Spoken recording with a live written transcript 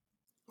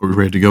Are we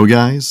ready to go,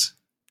 guys?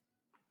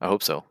 I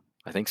hope so.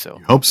 I think so.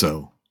 You hope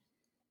so.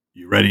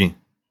 You ready?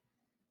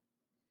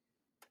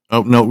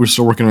 Oh, no, we're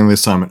still working on the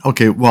assignment.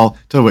 Okay, well,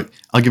 tell you what,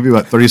 I'll give you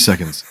about 30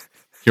 seconds.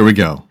 Here we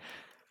go.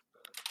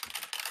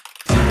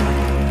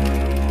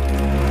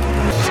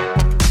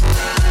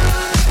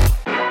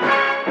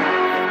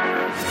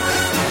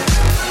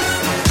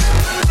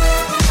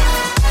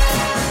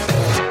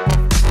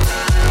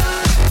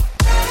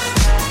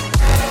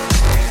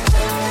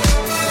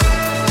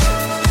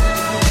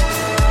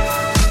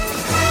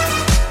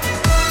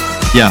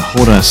 Yeah,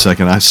 hold on a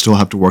second. I still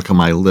have to work on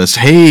my list.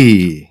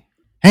 Hey!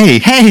 Oh,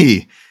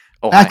 hi.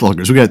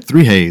 Backloggers. We got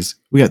 3 hays.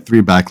 We got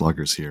 3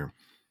 backloggers here.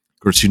 Of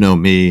course, you know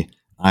me.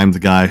 I'm the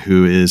guy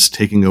who is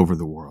taking over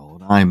the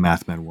world. I'm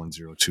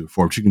Mathman1024.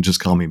 But you can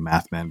just call me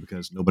Mathman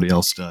because nobody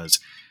else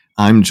does.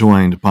 I'm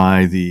joined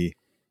by the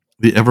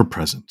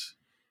ever-present,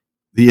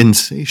 the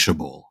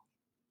insatiable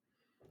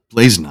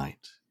Blaze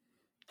Knight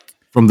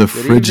from the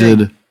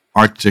frigid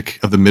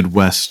Arctic of the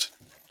Midwest,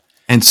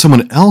 and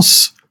someone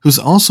else who's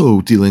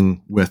also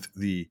dealing with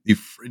the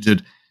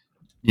frigid,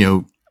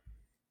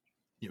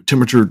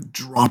 temperature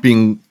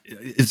dropping.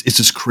 It's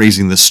just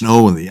crazy in the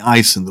snow and the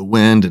ice and the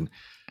wind. And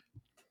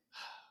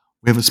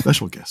we have a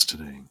special guest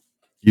today.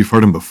 You've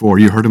heard him before.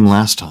 You heard him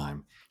last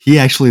time. He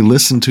actually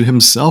listened to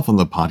himself on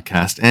the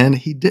podcast and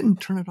he didn't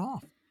turn it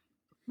off.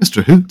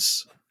 Mr.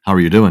 Hoots, how are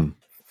you doing?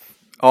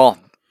 Oh,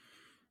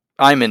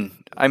 I'm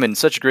in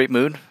such a great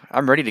mood.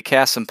 I'm ready to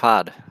cast some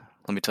pod.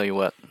 Let me tell you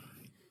what.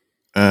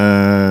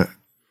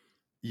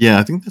 Yeah,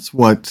 I think that's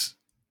what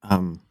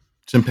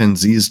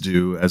chimpanzees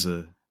do as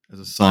a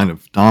sign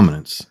of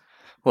dominance.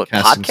 What,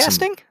 Casting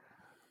podcasting?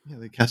 Yeah,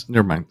 they cast.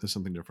 Never mind. There's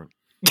something different.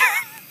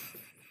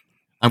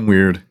 I'm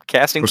weird.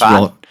 Casting First of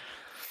all, pod?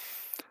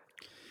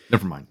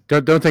 never mind.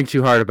 Don't think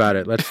too hard about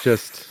it. Let's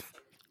just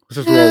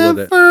roll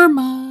with it. Never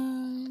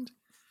mind.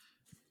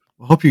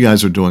 I hope you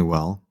guys are doing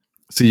well.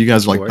 See, you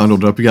guys are like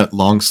bundled up. You got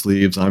long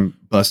sleeves. I'm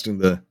busting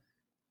the.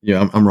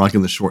 Yeah, I'm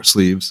rocking the short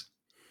sleeves.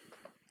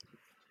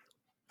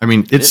 I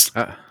mean,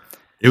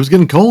 it was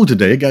getting cold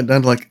today. It got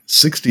down to like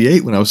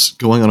 68 when I was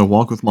going on a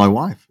walk with my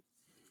wife.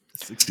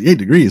 68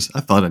 degrees. I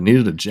thought I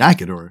needed a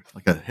jacket or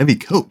like a heavy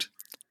coat.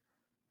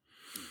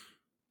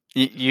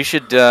 You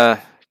should.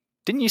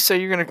 Didn't you say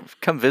you're going to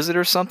come visit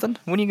or something?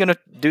 When are you going to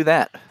do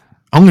that?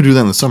 I'm going to do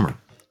that in the summer.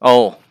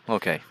 Oh,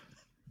 okay.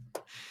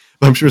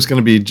 But I'm sure it's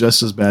going to be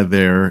just as bad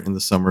there in the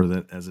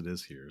summer as it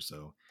is here.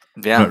 So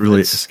Yeah, I'm not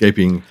really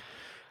escaping.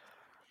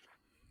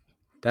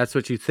 That's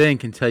what you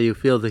think until you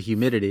feel the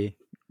humidity.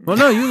 Well,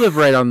 no, you live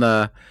right on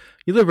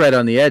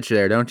the edge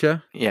there, don't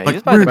you? Yeah, Like,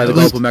 he's by By the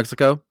Gulf of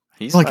Mexico.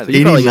 He's like by the-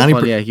 You probably 80, get 90%.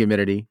 plenty of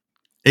humidity.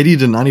 80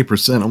 to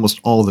 90% almost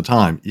all the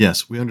time.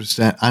 Yes, we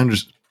understand.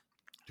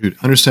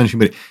 Understand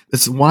humidity.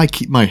 That's why I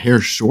keep my hair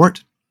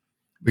short,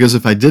 because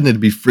if I didn't,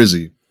 it'd be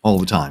frizzy all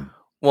the time.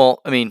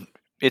 Well, I mean,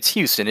 it's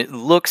Houston. It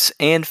looks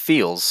and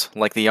feels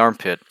like the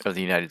armpit of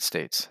the United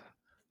States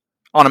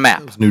on a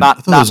map. I thought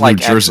it was Not New like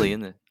Jersey. actually in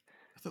the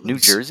I thought that New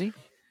was- Jersey.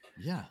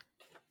 Yeah.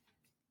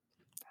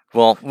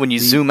 Well, when you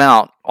zoom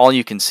out, all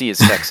you can see is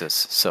Texas.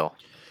 So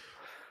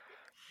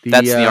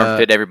that's the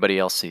armpit everybody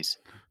else sees.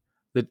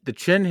 The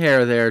chin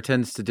hair there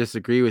tends to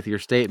disagree with your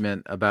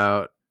statement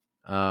about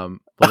the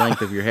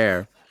length of your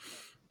hair.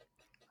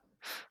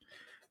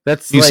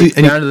 That's You like see-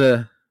 and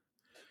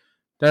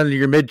down to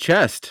your mid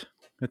chest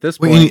at this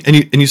point. Wait,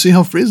 and you see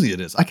how frizzy it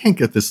is. I can't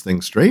get this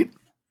thing straight.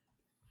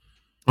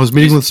 I was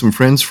meeting with some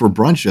friends for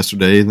brunch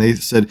yesterday, and they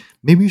said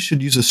maybe you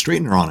should use a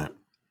straightener on it.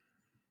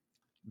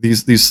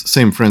 These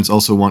same friends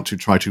also want to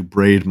try to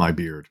braid my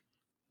beard.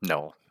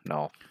 No.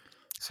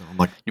 So I'm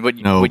like,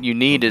 What you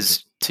need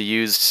is to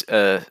use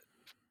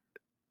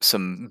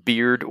some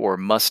beard or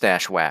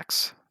mustache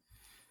wax.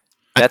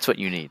 That's what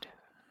you need.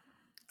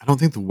 I don't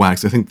think the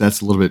wax. I think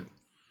that's a little bit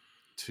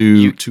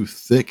too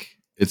thick.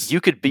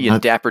 You could be a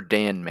Dapper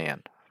Dan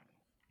man.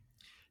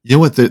 You know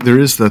what? There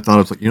is that thought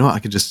of like, I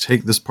could just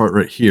take this part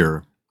right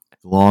here,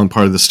 the long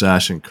part of the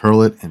stash, and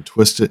curl it and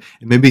twist it,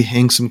 and maybe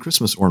hang some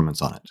Christmas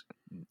ornaments on it.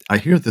 I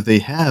hear that they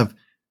have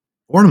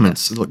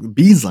ornaments, like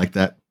beads like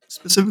that,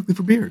 specifically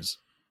for beards.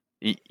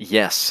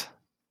 Yes.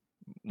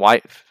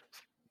 Why?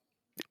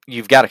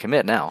 You've got to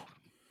commit now.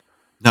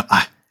 No,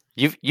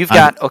 You've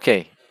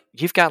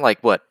got like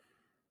what?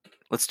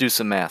 Let's do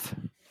some math.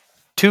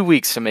 2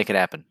 weeks to make it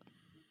happen.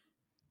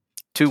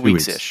 2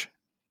 weeks ish.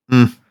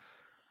 Here's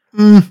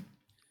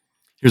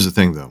the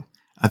thing, though.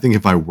 I think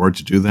if I were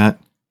to do that,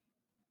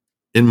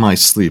 in my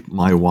sleep,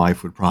 my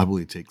wife would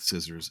probably take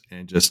scissors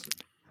and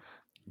just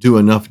do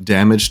enough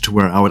damage to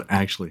where I would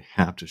actually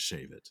have to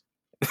shave it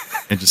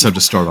and just have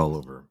to start all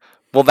over.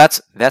 Well,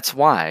 that's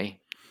why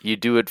you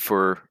do it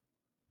for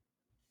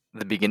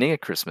the beginning of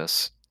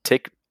Christmas.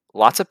 Take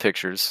lots of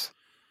pictures,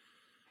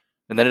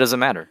 and then it doesn't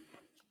matter.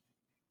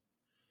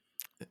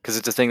 Because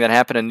it's a thing that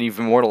happened and you've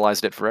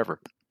immortalized it forever.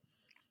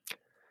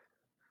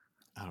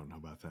 I don't know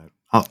about that.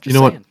 You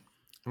know what? I'm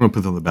going to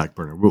put that on the back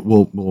burner.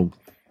 We'll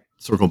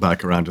circle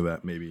back around to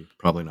that. Maybe,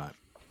 probably not.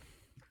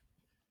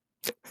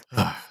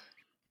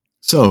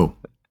 So,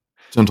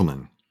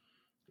 gentlemen,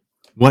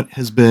 what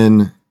has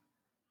been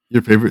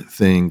your favorite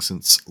thing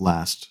since we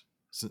last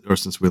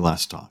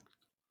talked?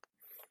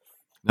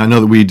 Now, I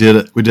know that we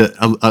did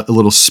a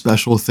little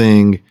special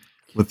thing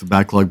with the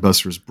Backlog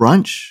Busters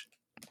brunch.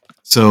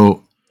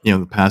 So,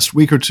 the past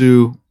week or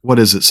two, what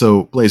is it?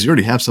 So, Blaze, you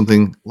already have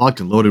something locked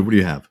and loaded. What do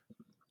you have?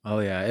 Oh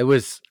yeah, it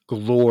was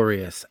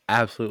glorious,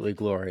 absolutely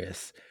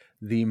glorious.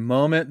 The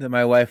moment that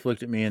my wife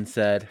looked at me and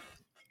said,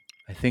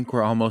 "I think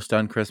we're almost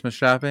done Christmas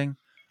shopping."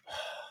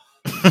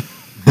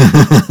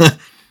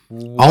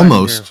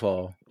 Almost.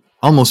 Wonderful.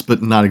 Almost,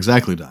 but not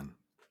exactly done.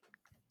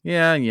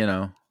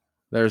 Yeah,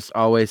 there's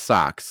always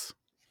socks.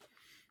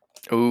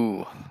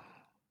 Ooh.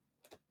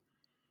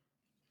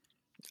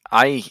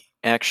 I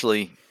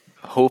actually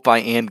hope I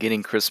am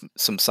getting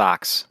some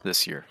socks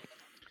this year.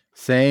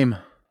 Same.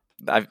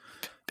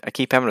 I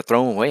keep having to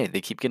throw them away.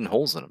 They keep getting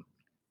holes in them.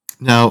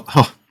 Now,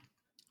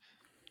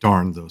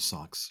 darn those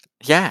socks.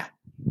 Yeah.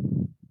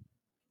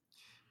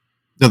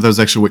 No, that's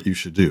actually what you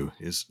should do,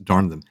 is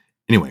darn them.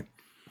 Anyway,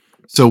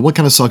 so what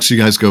kind of socks do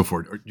you guys go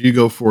for? Do you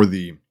go for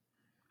the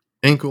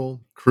ankle,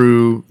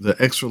 crew, the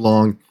extra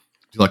long? Do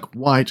you like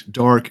white,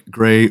 dark,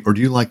 gray, or do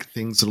you like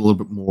things that are a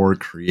little bit more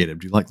creative?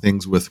 Do you like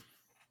things with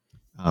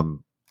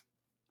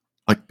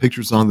like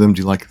pictures on them?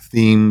 Do you like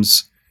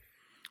themes?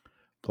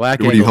 Black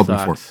What are you ankle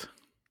hoping socks.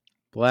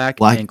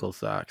 Black ankle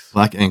socks.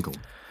 Black ankle.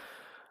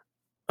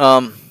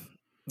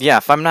 Yeah,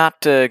 if I'm not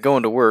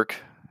going to work,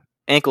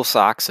 ankle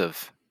socks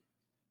of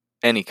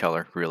any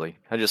color, really.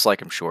 I just like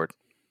them short.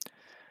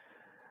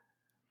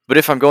 But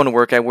if I'm going to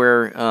work, I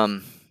wear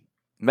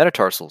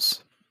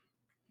metatarsals.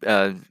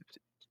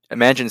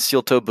 Imagine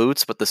steel-toe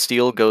boots, but the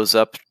steel goes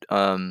up.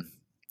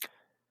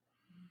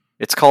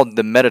 It's called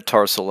the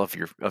metatarsal of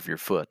your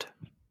foot.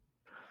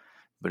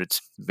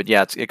 But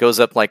it goes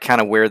up like kind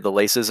of where the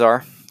laces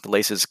are. The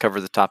laces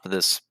cover the top of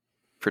this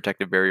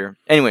protective barrier.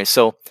 Anyway,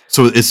 so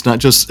it's not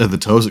just at the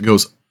toes; it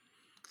goes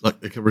like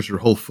it covers your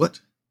whole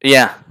foot.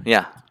 Yeah.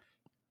 Yeah,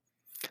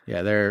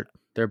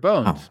 they're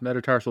bones.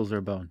 Metatarsals are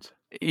bones.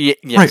 Yes.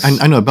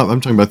 Right, I know about. I'm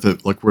talking about the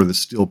where the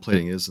steel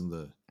plating is in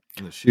the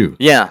shoe.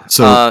 Yeah.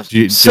 So do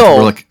you have to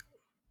wear like?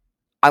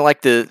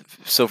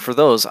 So for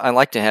those, I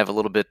like to have a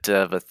little bit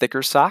of a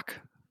thicker sock.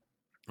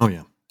 Oh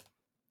yeah.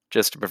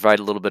 Just to provide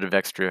a little bit of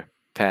extra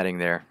padding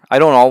there. I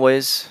don't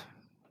always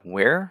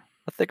wear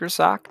a thicker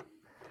sock,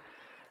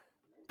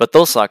 but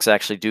those socks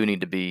actually do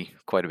need to be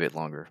quite a bit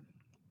longer.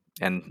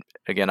 And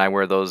again, I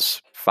wear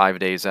those 5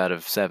 days out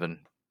of 7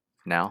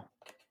 now.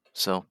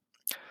 So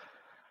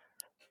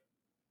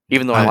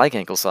even though I like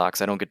ankle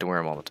socks, I don't get to wear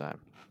them all the time.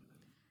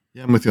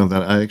 Yeah, I'm with you on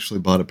that. I actually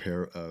bought a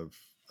pair of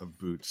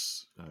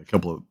boots a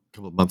couple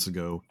of months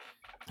ago.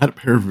 I had a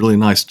pair of really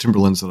nice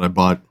Timberlands that I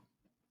bought.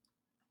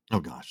 Oh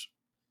gosh,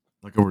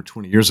 like over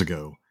 20 years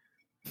ago.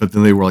 But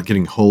then they were like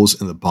getting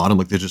holes in the bottom,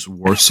 like they just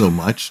wore so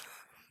much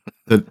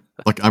that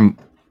when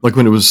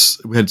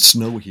we had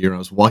snow here and I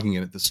was walking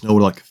in it, the snow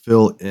would like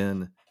fill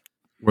in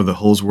where the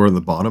holes were in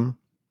the bottom,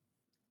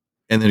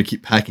 and then it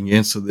keep packing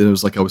in. So then it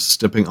was like I was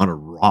stepping on a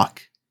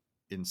rock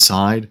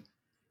inside.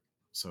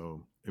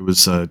 So it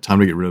was time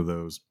to get rid of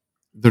those.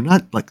 They're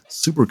not like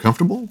super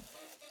comfortable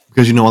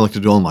because I like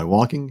to do all my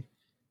walking,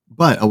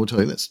 but I will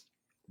tell you this: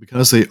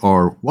 because they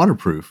are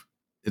waterproof,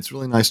 it's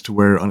really nice to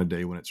wear on a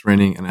day when it's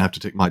raining and I have to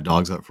take my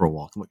dogs out for a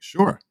walk. I'm like,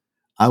 sure,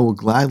 I will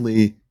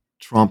gladly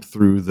tromp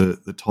through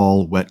the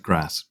tall, wet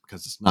grass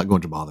because it's not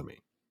going to bother me.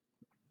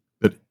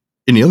 But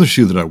any other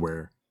shoe that I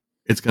wear,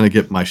 it's going to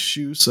get my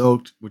shoe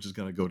soaked, which is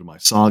going to go to my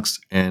socks.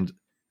 And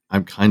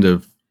I'm kind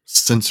of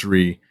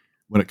sensory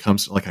when it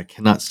comes to I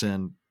cannot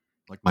stand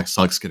like my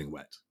socks getting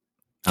wet.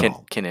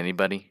 Can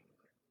anybody?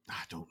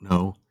 I don't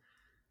know.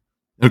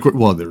 And of course,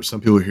 well, there are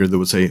some people here that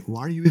would say,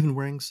 why are you even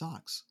wearing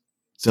socks?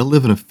 So I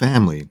live in a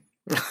family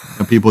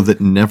of people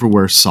that never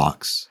wear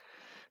socks.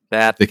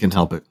 That they can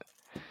help it.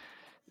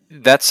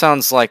 That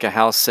sounds like a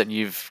house that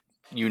you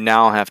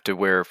now have to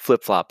wear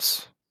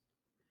flip-flops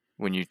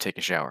when you take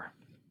a shower.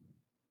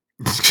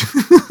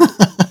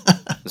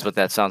 That's what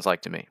that sounds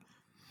like to me.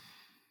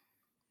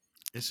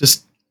 It's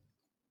just,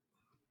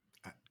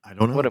 I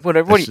don't know.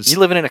 What you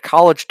living in a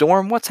college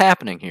dorm? What's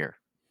happening here?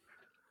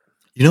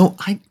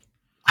 I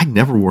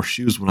never wore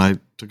shoes when I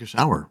took a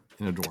shower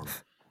in a dorm.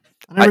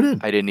 I never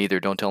did. I didn't either.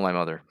 Don't tell my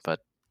mother,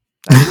 but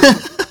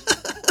I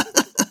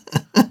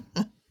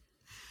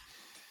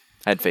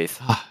had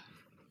faith.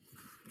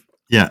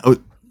 Yeah.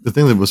 The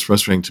thing that was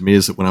frustrating to me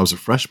is that when I was a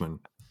freshman,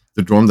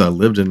 the dorm that I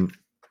lived in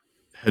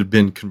had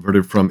been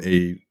converted from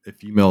a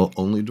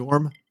female-only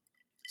dorm.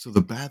 So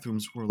the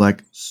bathrooms were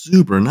like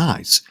super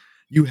nice.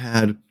 You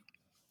had,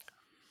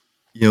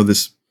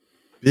 this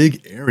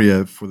big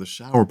area for the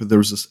shower, but there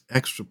was this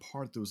extra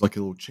part that was like a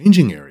little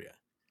changing area.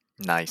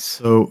 Nice.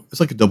 So it's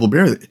like a double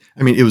barrier.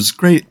 I mean, it was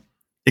great,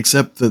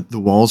 except that the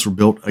walls were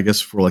built, I guess,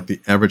 for like the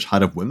average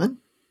height of women.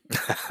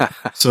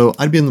 So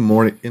I'd be in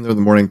there in the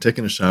morning,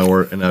 taking a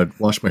shower, and I'd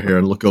wash my hair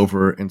and look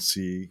over and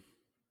see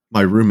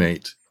my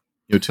roommate,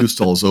 2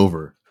 stalls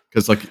over,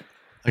 because I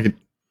could,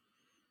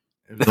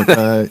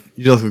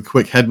 you do like a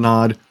quick head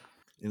nod,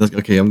 and like,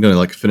 okay, I'm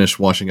gonna finish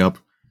washing up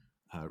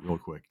real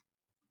quick.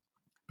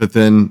 But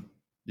then,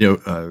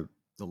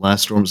 the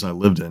last storms I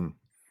lived in,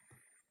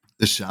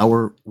 the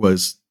shower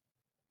was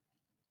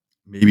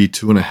maybe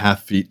 2.5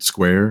 feet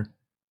square.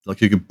 Like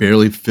you could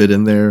barely fit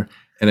in there,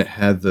 and it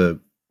had the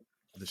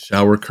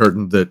shower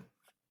curtain that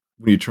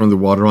when you turn the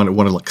water on, it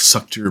wanted to like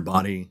suck to your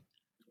body.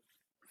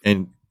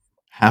 And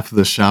half of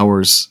the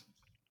showers,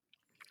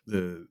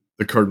 the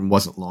curtain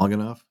wasn't long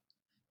enough,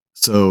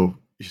 so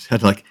you just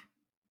had to like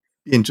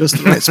be in just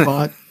the right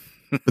spot.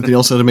 But then you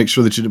also had to make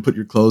sure that you didn't put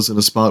your clothes in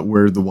a spot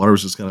where the water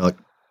was just kind of like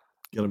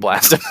get them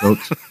Blast 'em.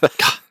 soaked.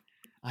 God,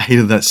 I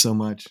hated that so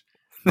much.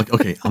 Like,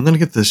 okay, I'm gonna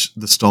get the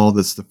stall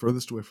that's the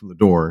furthest away from the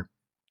door.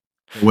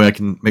 That way I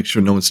can make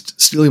sure no one's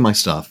stealing my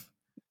stuff.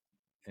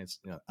 And it's,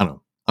 I don't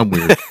know. I'm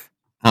weird.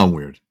 I'm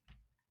weird.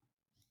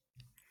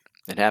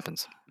 It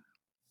happens.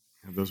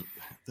 And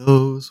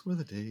those were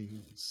the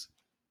days.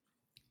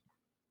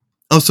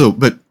 Also,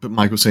 but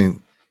Mike was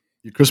saying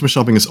your Christmas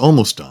shopping is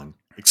almost done,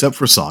 except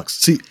for socks.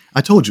 See,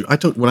 I told you.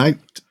 When I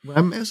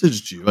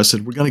messaged you, I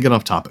said we're gonna get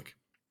off topic.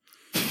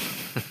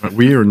 Right,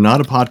 we are not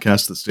a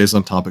podcast that stays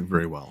on topic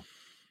very well.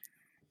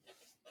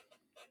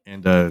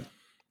 And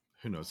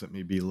who knows? That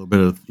may be a little bit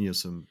of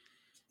some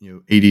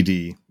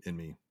ADD in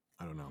me.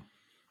 I don't know.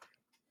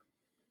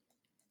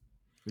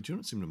 But you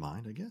don't seem to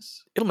mind, I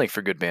guess. It'll make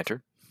for good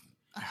banter.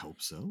 I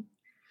hope so.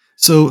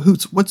 So,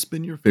 Hoots, what's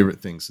been your favorite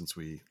thing since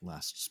we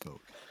last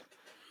spoke?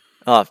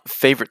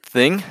 Favorite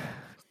thing?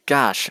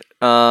 Gosh,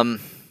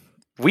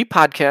 we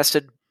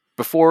podcasted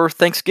before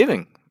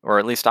Thanksgiving, or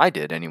at least I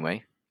did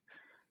anyway.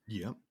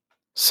 Yep.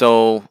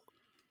 So,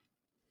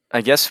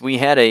 I guess we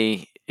had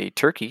a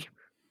turkey.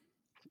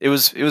 It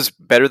was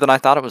better than I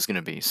thought it was going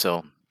to be.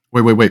 So,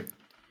 Wait.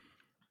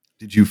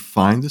 Did you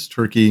find this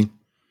turkey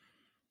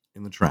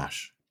in the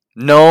trash?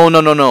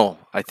 No.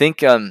 I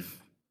think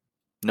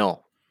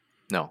no.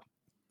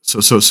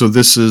 So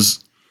this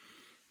is.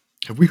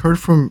 Have we heard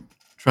from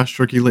Trash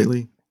Turkey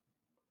lately?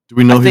 Do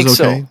we know I think he's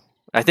okay? so.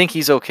 I think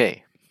he's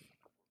okay.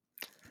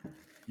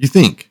 You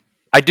think?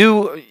 I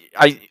do.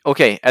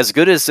 Okay. As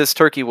good as this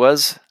turkey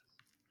was,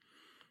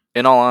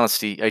 in all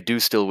honesty, I do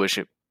still wish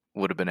it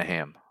would have been a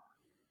ham.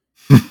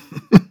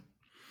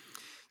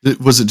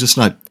 Was it just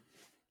not?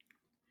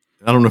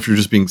 I don't know if you're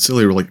just being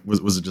silly or like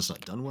was it just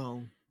not done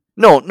well?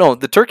 No.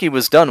 The turkey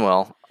was done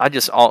well.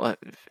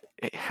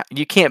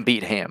 You can't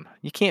beat ham.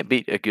 You can't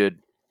beat a good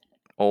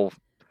old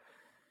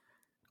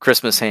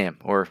Christmas ham.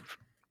 Or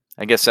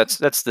I guess that's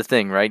the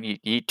thing, right? You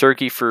eat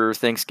turkey for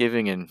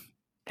Thanksgiving and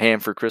ham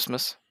for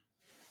Christmas.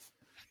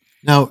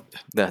 Now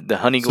the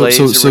honey glaze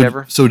or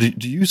whatever. So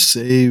do you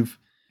save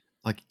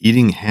like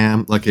eating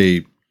ham like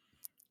a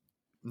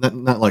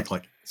not like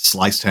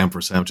sliced ham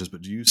for sandwiches,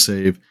 but do you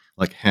save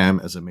like ham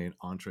as a main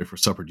entree for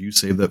supper? Do you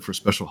save that for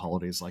special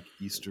holidays like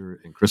Easter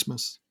and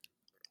Christmas?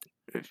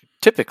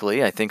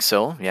 Typically, I think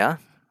so. Yeah.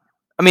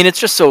 I mean, it's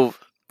just so.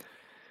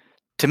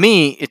 To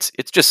me, it's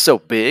just so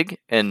big,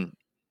 and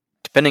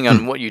depending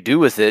on what you do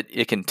with it,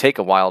 it can take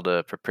a while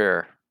to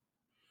prepare,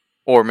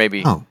 or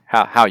maybe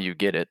how you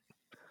get it.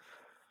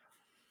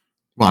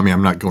 Well, I mean,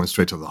 I'm not going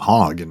straight to the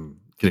hog and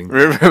getting.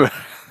 I'm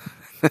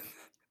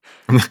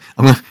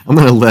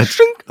going to let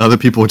other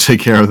people take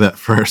care of that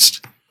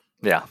first.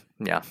 Yeah.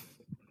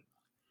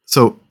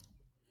 So,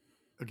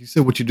 like you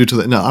said, what you do to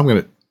that? No,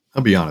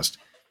 I'll be honest.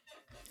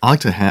 I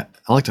like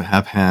to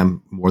have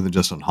ham more than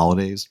just on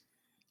holidays.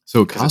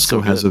 So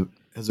Costco has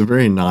a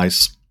very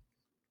nice,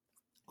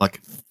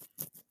 like,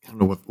 I don't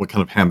know what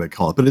kind of ham they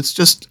call it, but it's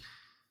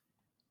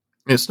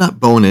not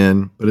bone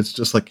in, but it's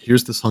just like,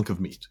 here's this hunk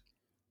of meat.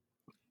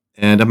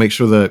 And I make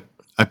sure that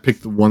I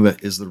pick the one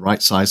that is the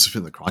right size to fit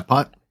in the crock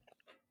pot.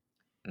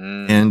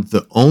 And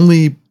the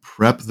only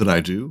prep that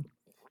I do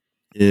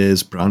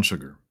is brown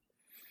sugar.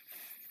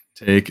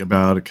 Take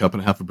about 1.5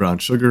 cups of brown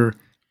sugar,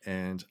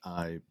 and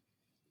I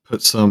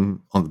put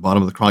some on the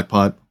bottom of the crock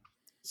pot,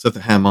 set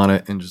the ham on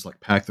it, and just like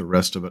pack the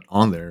rest of it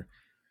on there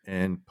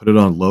and put it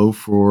on low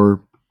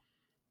for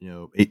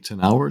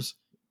 8-10 hours,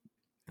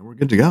 and we're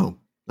good to go.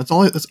 That's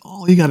all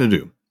you got to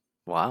do.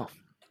 Wow.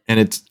 And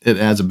it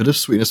adds a bit of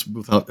sweetness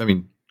without. I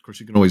mean, of course,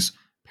 you can always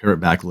pare it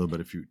back a little bit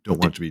if you don't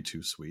want it to be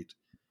too sweet.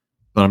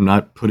 But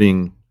I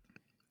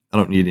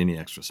don't need any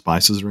extra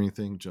spices or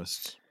anything.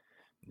 Just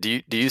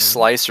do you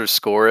slice or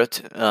score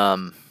it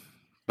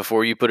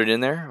before you put it in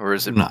there, or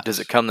does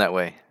it come that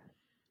way?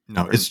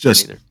 No, it's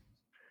just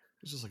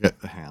like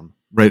a ham,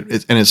 right?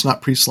 And it's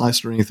not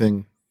pre-sliced or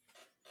anything.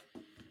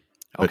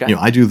 But, okay.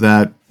 I do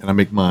that, and I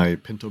make my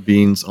pinto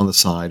beans on the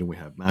side, and we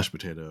have mashed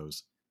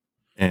potatoes,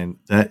 and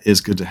that is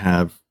good to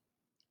have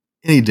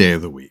any day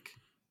of the week.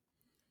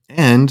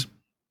 And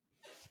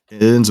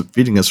it ends up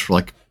feeding us for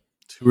like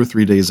 2 or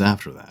 3 days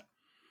after that.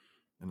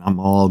 And I'm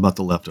all about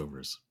the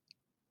leftovers.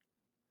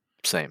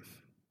 Same.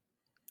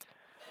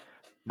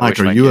 Mike,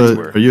 are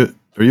you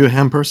a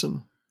ham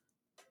person?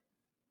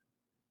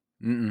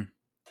 Mm-mm.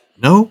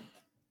 No?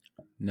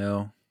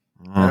 No.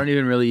 I don't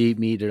even really eat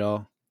meat at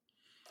all.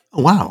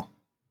 Oh, wow.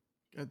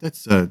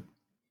 That's I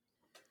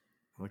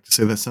like to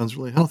say that sounds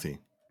really healthy.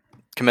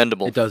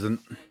 Commendable. It doesn't.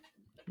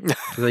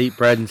 Because I eat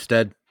bread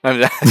instead.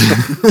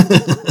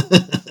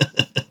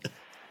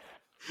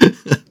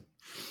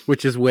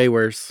 which is way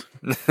worse.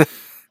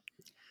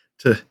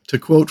 To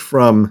quote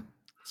from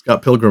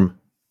Scott Pilgrim,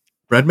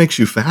 bread makes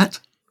you fat?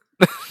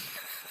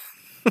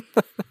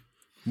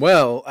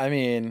 Well, I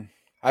mean,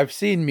 I've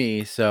seen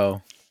me,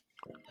 so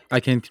I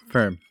can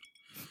confirm.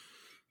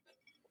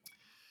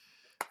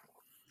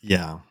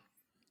 Yeah.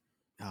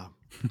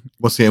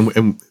 Well, see,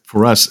 and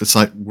for us, it's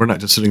like we're not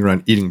just sitting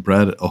around eating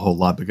bread a whole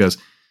lot, because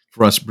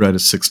for us, bread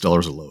is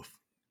 $6 a loaf.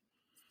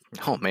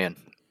 Oh man.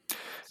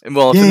 And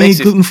well, if Yay, it makes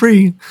gluten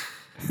free.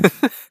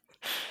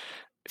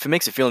 if it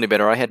makes it feel any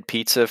better, I had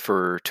pizza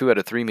for 2 out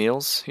of 3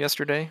 meals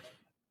yesterday.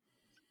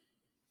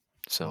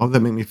 So, How did that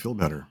make me feel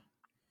better?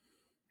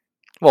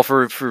 well,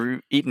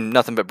 for eating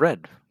nothing but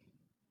bread.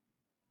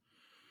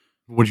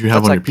 What do you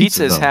have That's on like your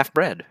pizza? is though? half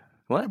bread.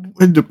 What?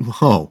 It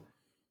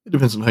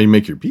depends on how you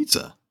make your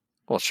pizza.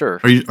 Well, sure.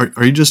 Are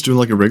you just doing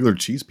like a regular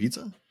cheese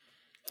pizza?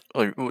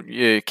 Well,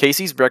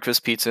 Casey's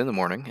breakfast pizza in the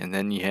morning, and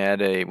then we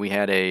had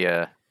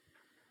a.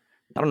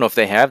 I don't know if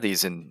they have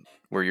these in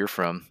where you're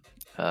from,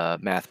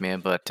 Math Man,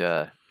 but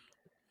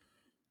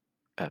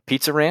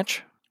Pizza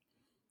Ranch.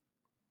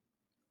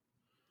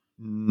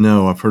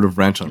 No, I've heard of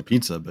ranch on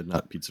pizza, but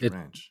not pizza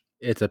ranch.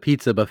 It's a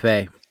pizza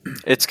buffet.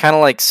 It's kind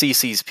of like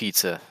CC's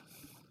Pizza.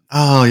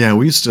 Oh yeah,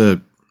 we used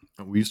to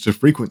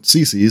frequent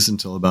CC's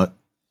until about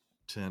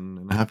 10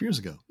 and a half years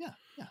ago. Yeah.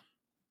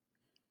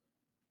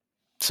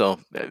 So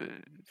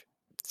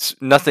it's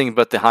nothing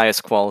but the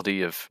highest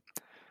quality of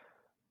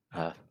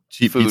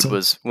Cheap food pizza?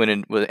 was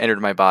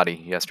entered my body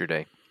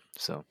yesterday.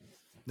 So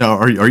Now,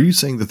 are you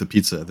saying that the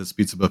pizza at this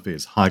pizza buffet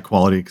is high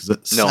quality? Because it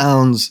No.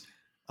 sounds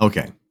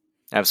okay.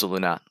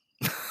 absolutely not.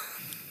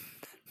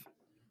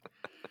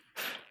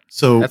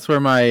 So That's where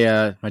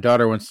my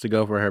daughter wants to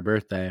go for her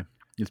birthday.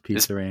 Is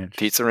Pizza Ranch.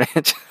 Pizza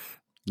Ranch.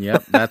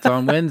 Yep, that's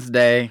on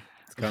Wednesday.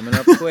 It's coming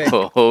up quick.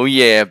 Oh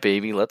yeah,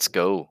 baby, let's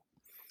go.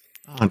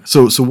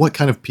 so what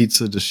kind of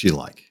pizza does she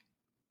like?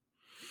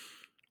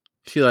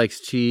 She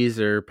likes cheese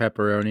or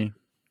pepperoni.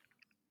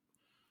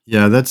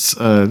 Yeah, that's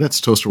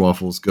Toaster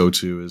Waffles'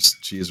 go-to is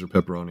cheese or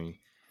pepperoni.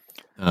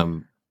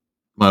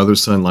 My other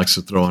son likes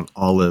to throw on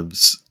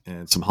olives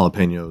and some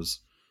jalapenos.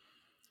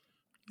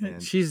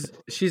 And-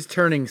 She's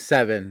turning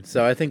 7,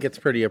 so I think it's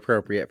pretty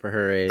appropriate for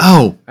her age.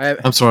 Oh,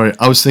 I'm sorry.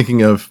 I was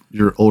thinking of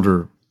your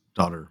older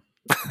daughter.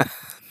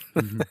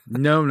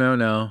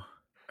 No.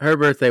 Her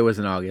birthday was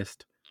in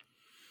August.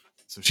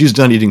 So she's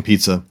done eating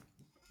pizza.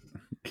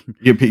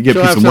 Get She'll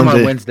pizza have one some day.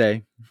 on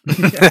Wednesday.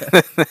 You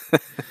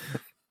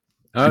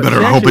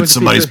better hope it's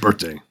somebody's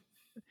birthday.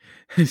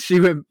 She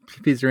went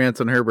Pizza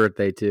Ranch on her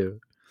birthday too.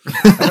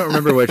 I don't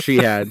remember what she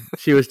had.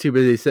 She was too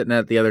busy sitting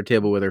at the other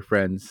table with her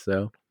friends.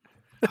 So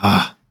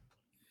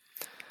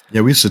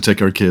Yeah, we used to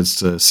take our kids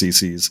to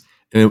CC's,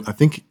 and I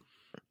think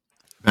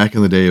back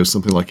in the day it was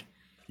something like,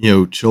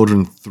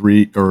 children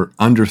 3 or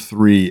under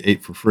 3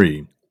 ate for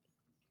free.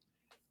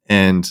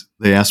 And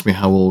they asked me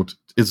how old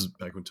is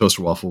back when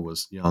Toaster Waffle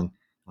was young.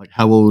 Like,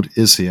 how old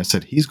is he? I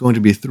said he's going to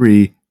be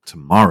 3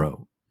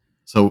 tomorrow.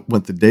 So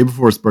went the day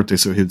before his birthday,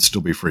 so he'd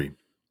still be free.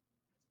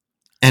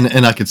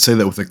 And I could say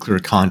that with a clear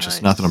conscience,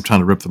 Nice. not that I'm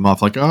trying to rip them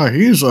off. Like,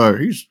 he's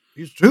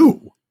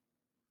 2.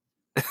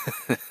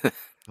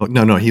 Oh,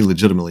 no, he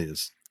legitimately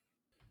is.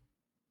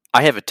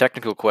 I have a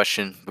technical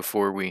question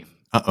before we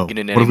Uh-oh. get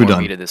into What any have we more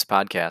done? meat of this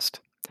podcast.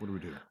 What do we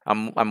do?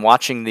 I'm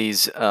watching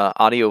these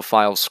audio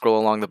files scroll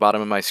along the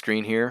bottom of my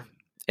screen here,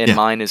 and Yeah.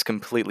 mine is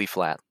completely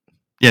flat.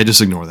 Yeah,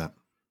 just ignore that.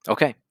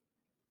 Okay,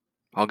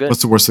 all good.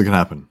 What's the worst that could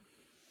happen?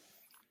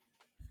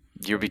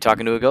 You'll be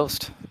talking to a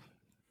ghost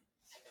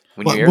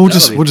when Well, you hear we'll it.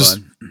 just- that'll be just-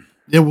 fun.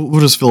 Yeah,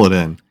 we'll just fill it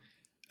in.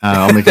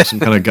 I'll make up some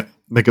kind of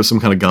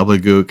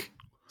gobbledygook.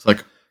 It's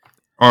like,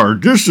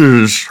 this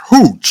is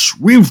Hoots.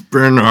 We've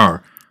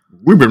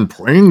been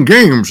playing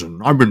games,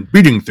 and I've been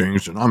beating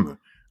things, and I'm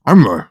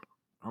a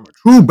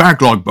true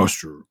backlog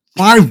buster.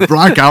 5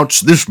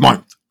 blackouts this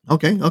month.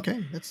 Okay,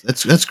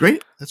 that's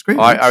great. That's great.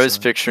 Oh, I That's, was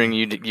picturing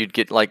you'd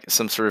get like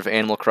some sort of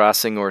Animal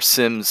Crossing or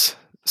Sims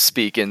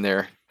speak in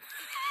there.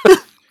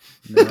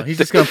 No, he's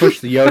just gonna push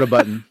the Yoda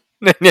button.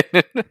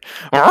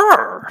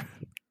 Arr!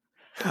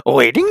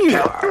 Waiting you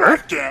are.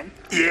 Again.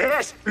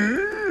 Yes.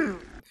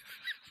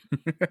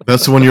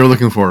 that's the one you were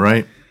looking for,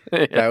 right?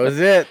 That was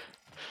it.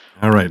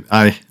 All right.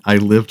 I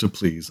live to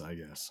please, I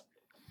guess.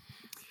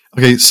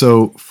 Okay,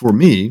 so for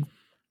me,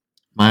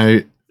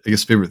 my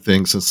favorite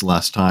thing since the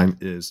last time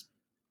is,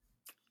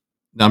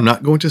 now I'm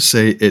not going to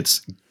say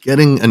it's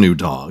getting a new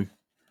dog,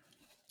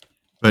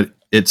 but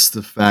it's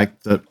the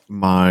fact that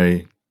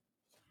my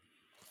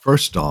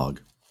first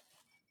dog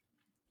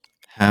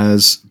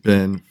has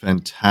been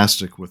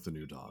fantastic with the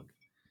new dog.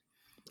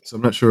 So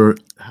I'm not sure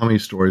how many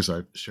stories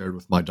I've shared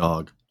with my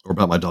dog or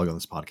about my dog on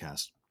this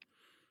podcast,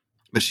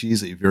 but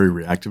she's a very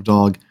reactive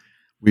dog.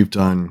 We've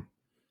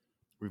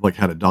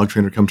had a dog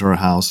trainer come to our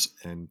house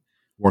and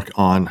work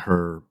on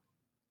her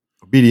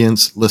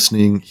obedience,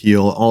 listening,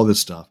 heel, all this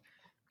stuff.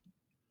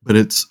 But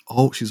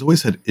she's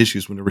always had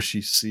issues whenever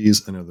she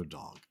sees another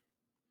dog,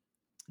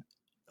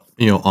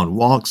 on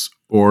walks,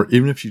 or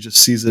even if she just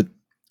sees it,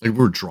 like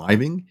we're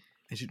driving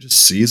and she just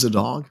sees a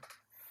dog,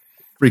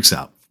 freaks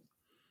out.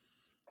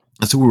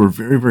 And so we were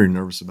very, very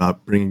nervous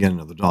about bringing in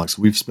another dog.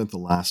 So we've spent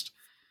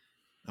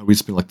we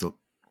spent like the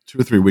 2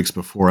 or 3 weeks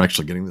before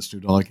actually getting this new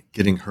dog,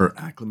 getting her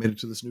acclimated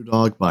to this new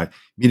dog by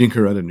meeting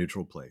her at a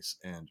neutral place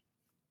and,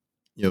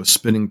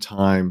 spending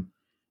time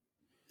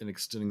and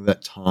extending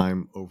that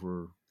time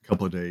over a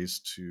couple of days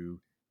to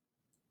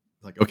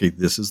like, okay,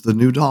 this is the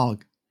new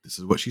dog. This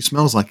is what she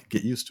smells like.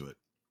 Get used to it.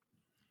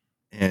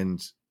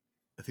 And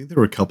I think there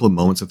were a couple of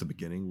moments at the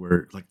beginning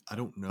where, like, I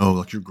don't know,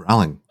 like you're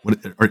growling. What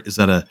or is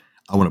that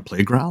I want to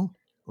play growl,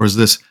 or is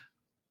this,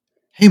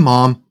 hey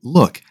mom,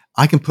 look,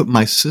 I can put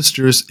my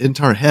sister's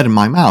entire head in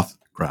my mouth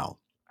growl?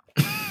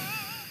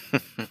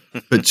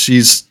 But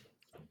she's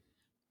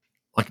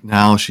like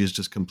now she's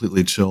just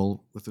completely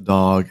chill with the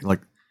dog.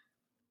 Like,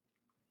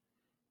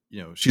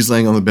 she's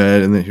laying on the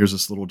bed, and then here's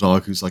this little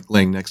dog who's like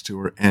laying next to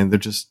her, and they're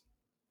just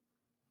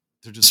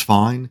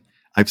fine.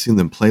 I've seen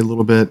them play a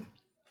little bit.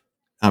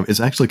 It's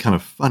actually kind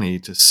of funny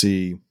to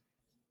see.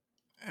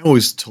 I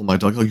always told my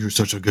dog, "Oh, you're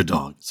such a good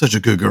dog, such a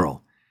good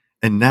girl,"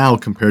 and now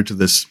compared to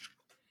this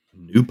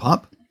new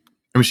pup,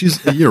 I mean,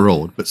 she's a year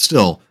old, but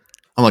still,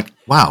 I'm like,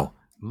 wow,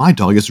 my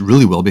dog is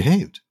really well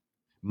behaved.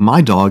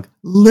 My dog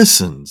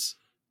listens.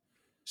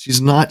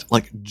 She's not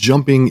like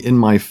jumping in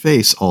my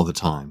face all the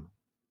time.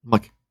 I'm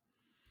like,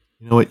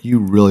 you know what? You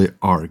really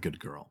are a good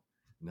girl.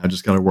 Now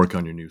just got to work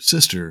on your new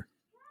sister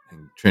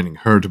and training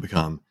her to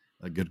become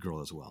a good girl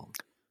as well.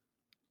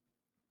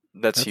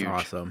 That's huge.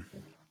 Awesome.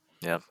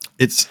 Yeah.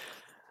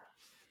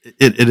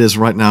 It is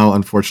right now,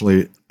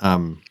 unfortunately,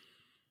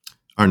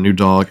 our new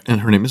dog,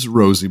 and her name is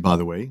Rosie, by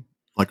the way,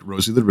 like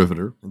Rosie the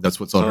Riveter, and that's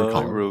what's on her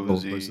collar.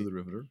 Rosie the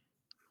Riveter.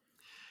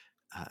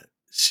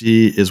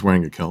 She is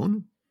wearing a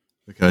cone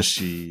because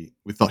we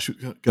thought she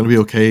was going to be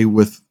okay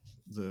with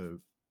the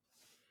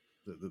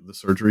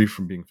surgery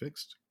from being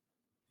fixed,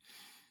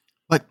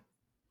 but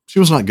she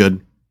was not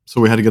good,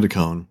 so we had to get a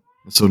cone.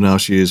 And so now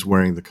she is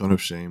wearing the cone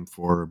of shame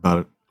for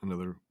about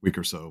another week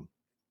or so.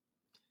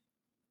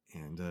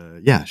 And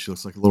she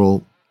looks like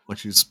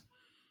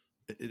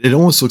it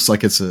almost looks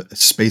like it's a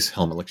space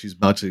helmet, like she's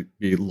about to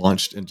be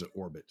launched into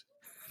orbit.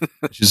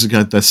 She's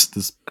got this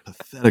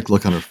pathetic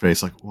look on her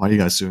face, like, why are you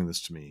guys doing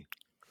this to me?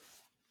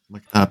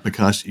 I'm like,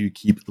 because you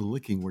keep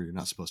licking where you're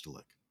not supposed to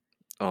lick.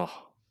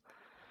 Oh.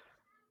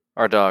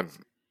 Our dog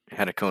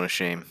had a cone of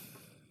shame.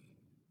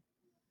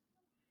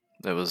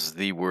 That was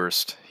the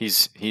worst.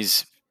 He's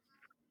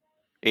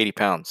 80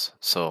 pounds,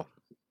 so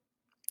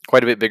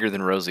quite a bit bigger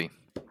than Rosie.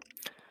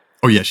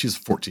 Oh yeah, she's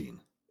 14.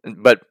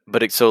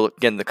 So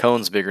again, the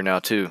cone's bigger now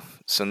too.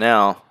 So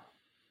now,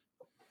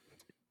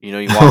 you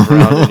walk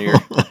around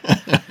and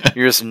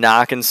you're just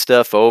knocking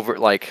stuff over,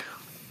 like,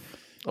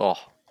 oh,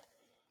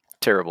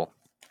 terrible.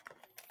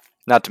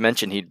 Not to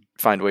mention he'd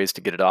find ways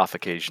to get it off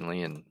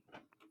occasionally. And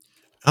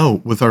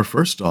with our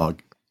first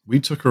dog,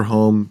 we took her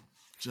home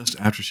just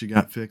after she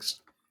got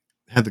fixed,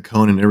 had the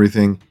cone and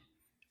everything,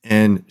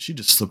 and she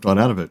just slipped right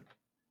out of it.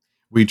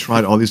 We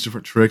tried all these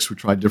different tricks. We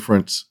tried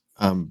different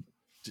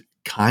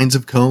kinds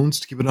of cones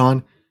to keep it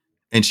on,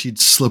 and she'd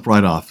slip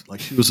right off.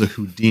 Like she was a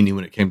Houdini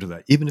when it came to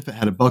that. Even if it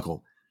had a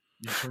buckle,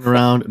 you turn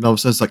around and all of a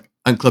sudden it's like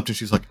unclipped, and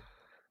she's like,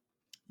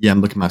 yeah,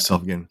 I'm looking at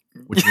myself again.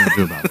 What you gonna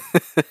do about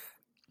it?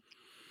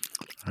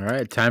 All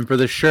right, time for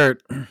the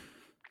shirt.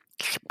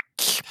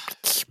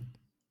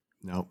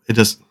 No, it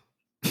just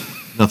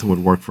nothing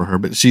would work for her.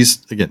 But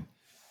she's again.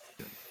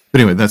 But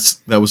anyway,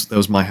 that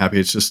was my happy.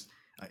 It's just,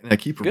 and I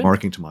keep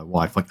remarking to my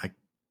wife, like, I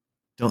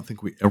don't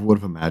think we ever would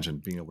have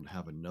imagined being able to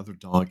have another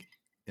dog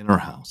in our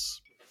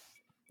house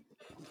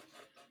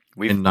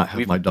and not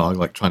have my dog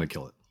like trying to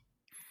kill it.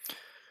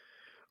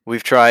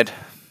 We've tried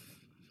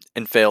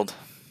and failed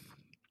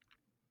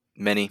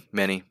many,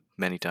 many,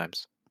 many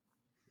times.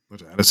 What,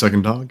 to add a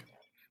second dog?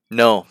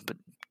 No, but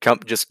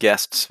just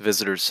guests,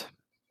 visitors.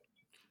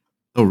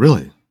 Oh,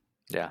 really?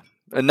 Yeah.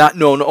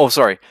 No,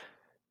 sorry.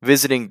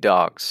 Visiting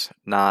dogs,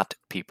 not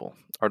people.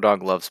 Our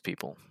dog loves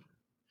people.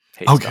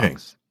 Hates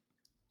dogs.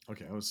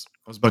 Okay, I was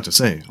about to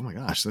say, oh my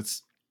gosh,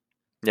 that's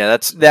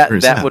that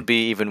sad. would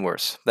be even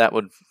worse. That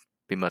would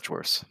be much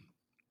worse.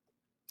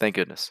 Thank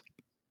goodness.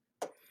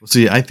 Well,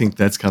 see, I think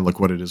that's kind of like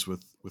what it is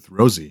with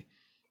Rosie.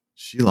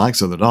 She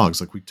likes other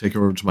dogs. Like we take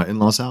her over to my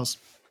in-laws' house,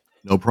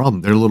 no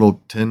problem. They're a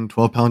little 10,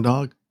 12-pound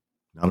dog,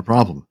 not a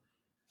problem.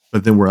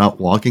 But then we're out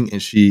walking,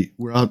 and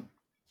we're out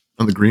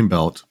on the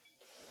Greenbelt,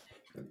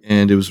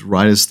 and it was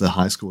right as the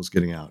high school was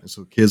getting out. And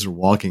so kids are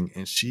walking,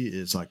 and she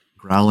is like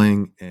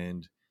growling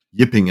and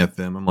yipping at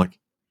them. I'm like,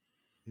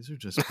 these are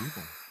just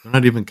people. They're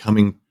not even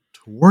coming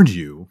toward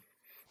you.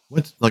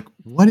 What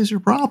is your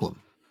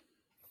problem?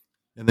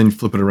 And then you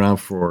flip it around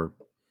for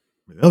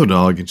the other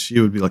dog, and she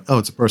would be like, oh,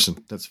 it's a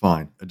person. That's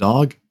fine. A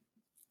dog?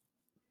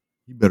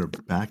 You better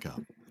back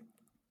up,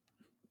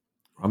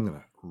 or I'm going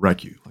to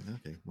wreck you. Like,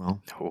 okay,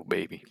 well. Oh,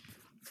 baby.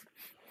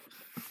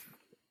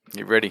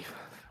 Get ready.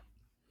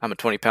 I'm a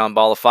 20-pound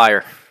ball of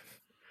fire.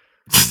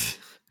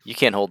 You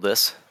can't hold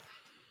this.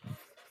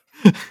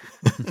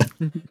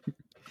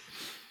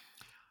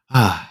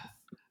 All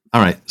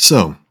right.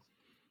 So,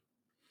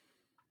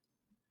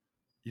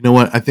 you know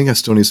what? I think I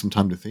still need some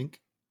time to think.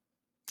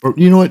 Or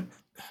you know what?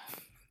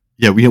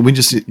 Yeah, we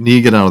just need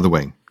to get out of the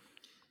way.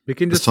 We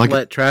can Let's just talk-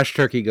 let Trash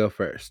Turkey go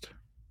first.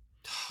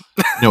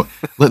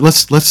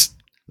 Let's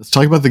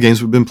talk about the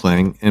games we've been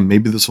playing, and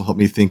maybe this will help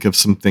me think of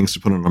some things to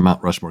put on our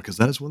Mount Rushmore, because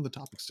that is one of the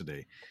topics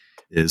today.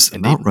 Is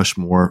Indeed. Mount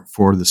Rushmore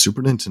for the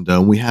Super Nintendo,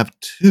 and we have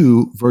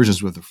two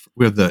versions with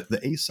we have the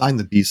A side and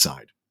the B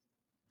side.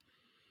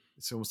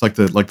 It's almost like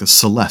the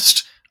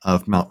Celeste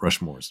of Mount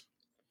Rushmores.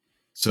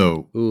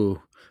 So,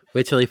 Ooh,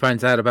 wait till he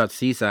finds out about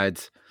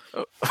Seasides.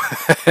 Oh.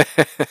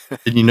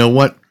 and you know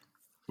what?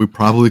 We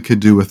probably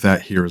could do with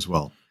that here as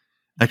well.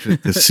 Actually,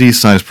 the C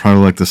side is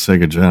probably like the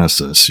Sega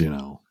Genesis.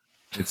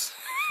 It's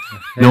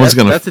Hey, no one's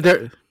gonna That's a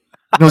no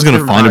one's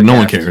gonna find him. No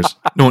one cares.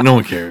 No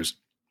one cares.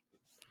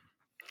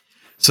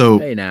 So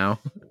Hey now.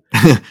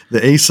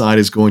 the A side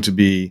is going to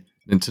be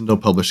Nintendo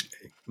published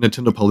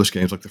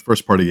games, like the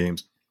first party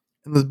games,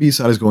 and the B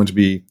side is going to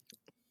be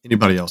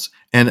anybody else.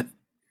 And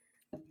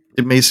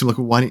it may seem like,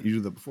 well, why didn't you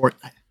do that before?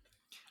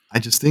 I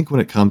just think when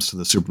it comes to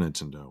the Super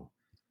Nintendo,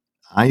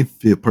 I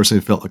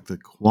personally felt like the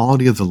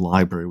quality of the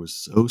library was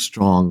so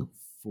strong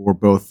for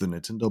both the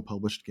Nintendo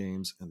published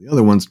games and the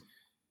other ones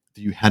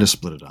that you had to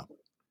split it up.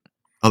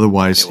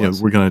 Otherwise,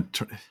 we're gonna.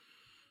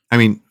 I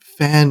mean,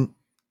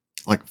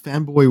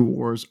 fanboy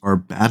wars are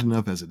bad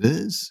enough as it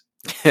is.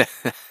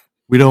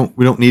 We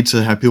don't need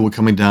to have people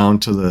coming down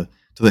to the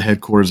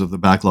headquarters of the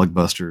Backlog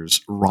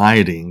Busters,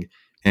 rioting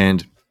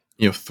and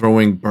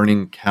throwing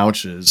burning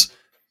couches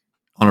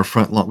on our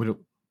front lawn.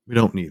 We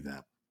don't need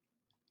that.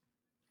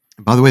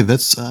 And by the way,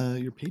 that's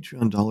your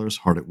Patreon dollars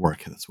hard at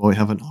work. That's why we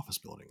have an office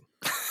building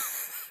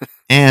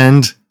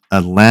and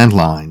a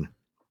landline.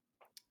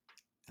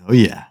 Oh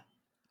yeah,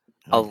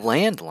 A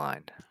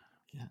landline.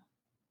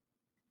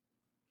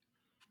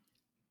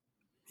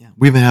 Yeah,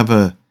 we even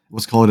have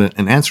what's called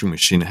an answering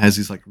machine. It has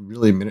these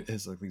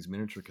these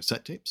miniature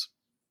cassette tapes.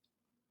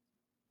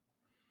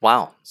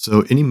 Wow.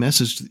 So any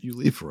message that you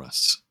leave for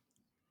us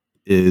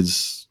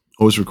is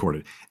always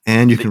recorded,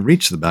 and you can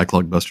reach the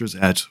Backlog Busters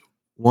at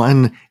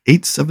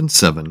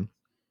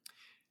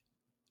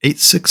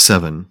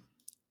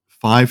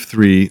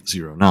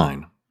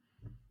 1-877-867-5309.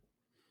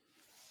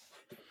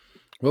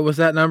 What was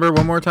that number?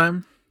 One more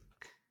time.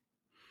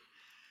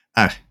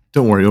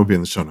 Don't worry, it'll be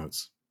in the show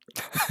notes.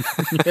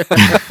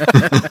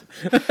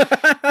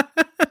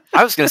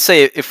 I was going to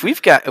say, if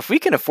we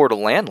can afford a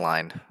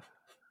landline,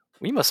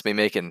 we must be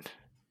making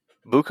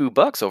buku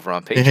bucks over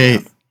on Patreon. Hey,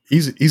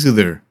 easy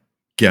there,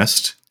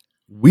 guest.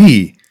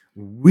 We.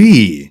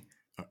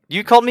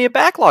 You called me a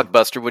backlog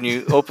buster when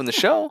you opened the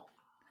show.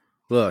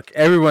 Look,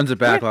 everyone's a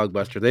backlog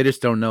buster. They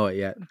just don't know it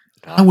yet.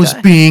 I was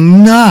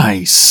being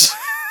nice.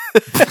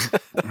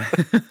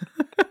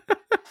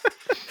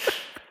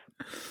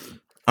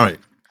 All right.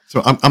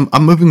 So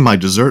I'm moving my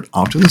dessert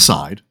off to the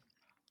side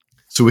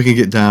so we can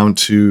get down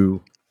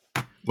to,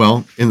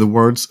 well, in the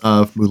words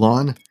of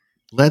Mulan,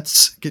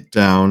 let's get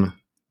down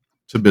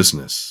to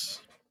business.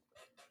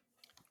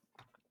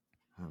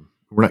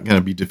 We're not going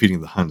to be defeating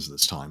the Huns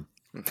this time.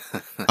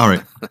 All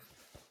right.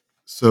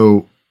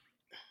 So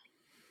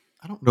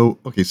I don't know.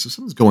 Okay, so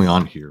something's going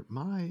on here.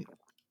 My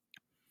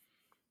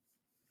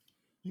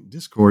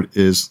Discord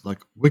is like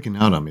wigging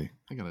out on me.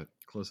 I got to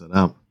close that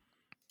out.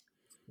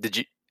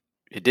 It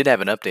did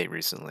have an update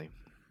recently.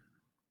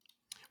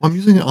 Well, I'm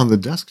using it on the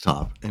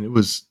desktop, and it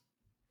was,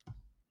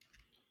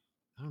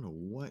 I don't know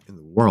what in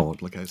the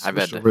world. Like I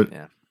bet over it.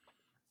 Yeah.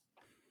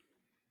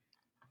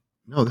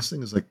 No, this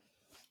thing is like,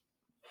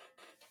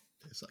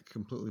 it's like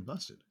completely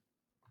busted.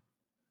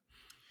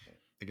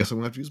 I guess I'm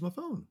gonna have to use my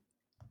phone,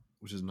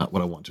 which is not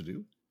what I want to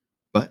do,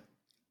 but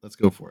let's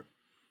go for it.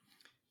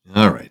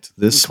 All right,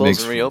 this close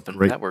makes and reopen.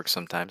 Great... That works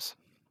sometimes.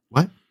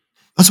 What?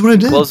 That's what I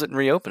did. Close it and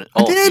reopen it.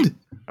 I did.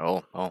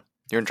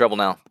 You're in trouble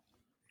now.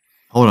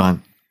 Hold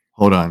on.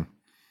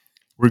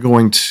 We're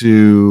going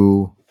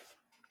to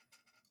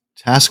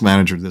task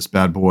manager this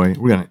bad boy.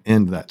 We're going to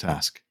end that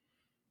task.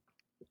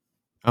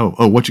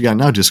 Oh, what you got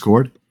now,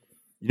 Discord?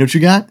 You know what you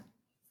got?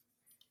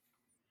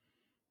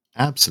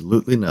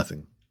 Absolutely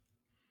nothing.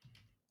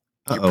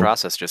 Your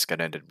process just got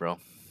ended, bro.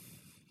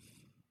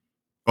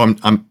 Oh,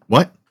 I'm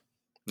what?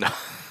 No.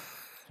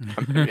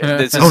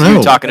 This is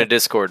you talking to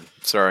Discord.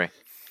 Sorry.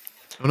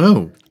 Oh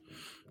no.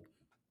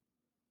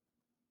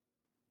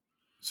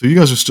 So you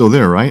guys are still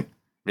there, right?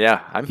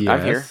 Yeah, I'm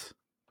here.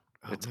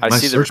 I My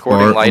see the search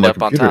recording bar light my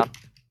up on computer- top.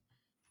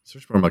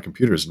 Search bar on my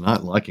computer is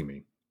not liking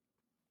me.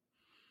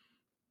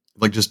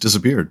 Like just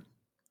disappeared.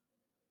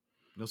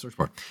 No search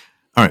bar.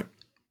 All right.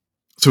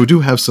 So we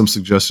do have some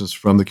suggestions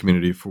from the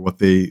community for what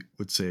they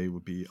would say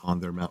would be on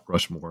their Mount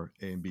Rushmore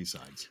A and B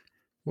sides.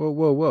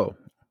 Whoa.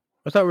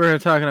 I thought we were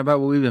talking about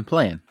what we've been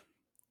playing.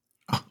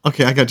 Oh,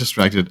 okay, I got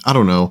distracted. I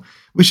don't know.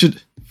 We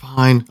should...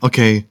 Fine.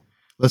 Okay,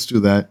 let's do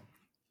that.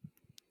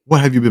 What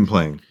have you been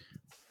playing?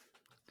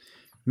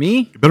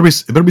 Me? It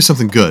better be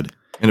something good.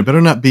 And it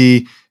better not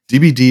be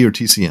DBD or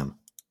TCM.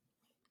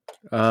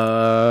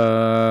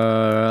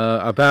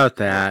 About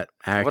that,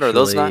 actually. What are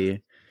those not?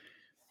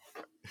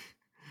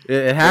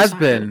 It has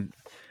been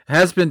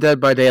Dead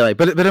by Daylight.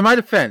 But in my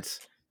defense,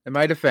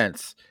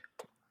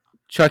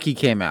 Chucky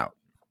came out.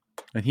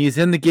 and he's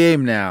in the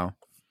game now,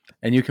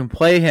 and you can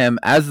play him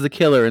as the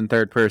killer in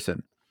third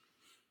person.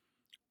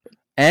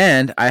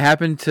 And I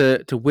happened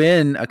to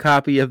win a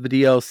copy of the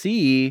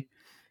DLC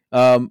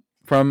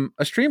from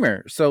a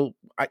streamer, so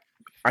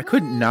I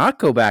couldn't not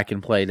go back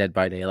and play Dead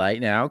by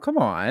Daylight now. Come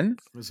on.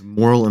 It was a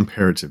moral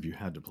imperative you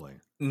had to play.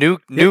 New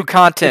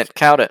content.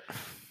 Count it.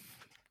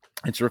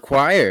 It's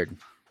required.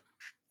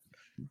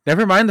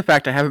 Never mind the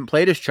fact I haven't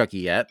played as Chucky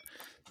yet.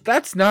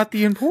 That's not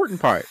the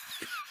important part.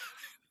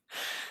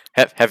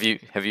 Have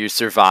you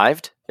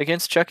survived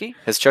against Chucky?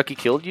 Has Chucky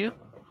killed you?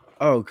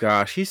 Oh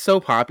gosh, he's so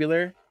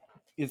popular.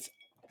 It's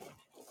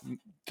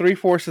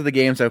 3/4 of the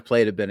games I've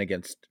played have been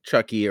against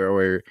Chucky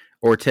or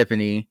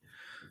Tiffany,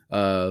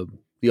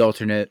 the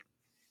alternate.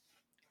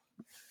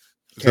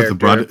 Is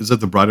that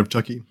the bride of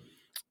Chucky?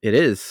 It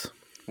is.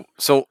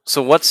 So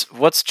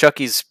what's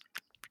Chucky's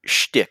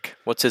shtick?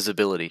 What's his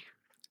ability?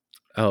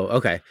 Oh,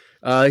 okay.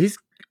 He's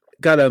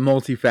got a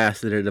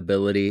multifaceted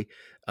ability.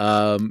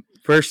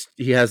 First,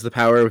 he has the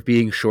power of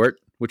being short,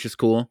 which is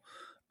cool.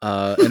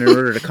 And in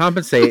order to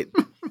compensate,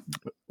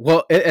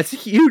 well, it's a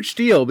huge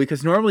deal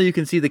because normally you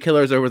can see the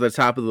killers over the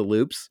top of the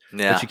loops,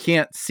 Yeah. but you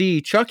can't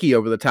see Chucky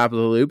over the top of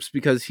the loops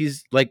because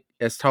he's like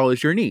as tall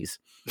as your knees.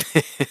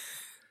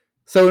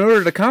 So in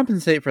order to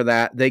compensate for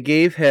that, they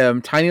gave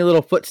him tiny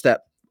little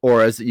footstep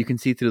auras that you can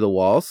see through the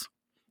walls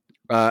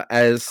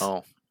as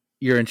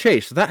you're in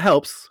chase. So that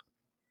helps.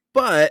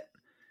 But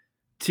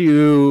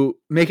to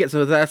make it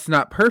so that's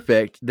not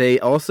perfect, they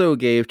also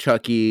gave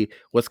Chucky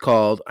what's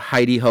called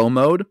hidey-ho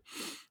mode.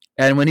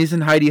 And when he's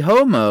in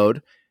hidey-ho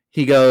mode,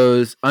 he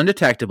goes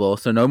undetectable,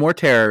 so no more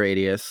terror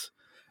radius.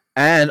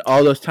 And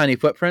all those tiny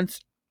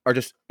footprints are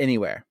just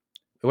anywhere.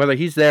 Whether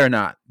he's there or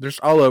not, they're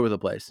just all over the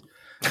place.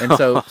 And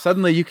so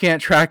suddenly you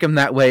can't track him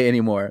that way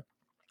anymore.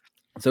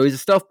 So he's a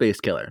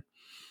stealth-based killer.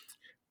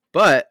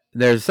 But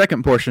there's a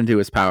second portion to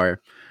his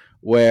power,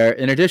 where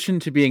in addition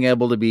to being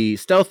able to be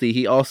stealthy,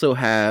 he also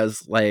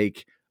has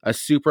like a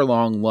super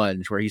long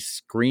lunge where he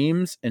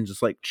screams and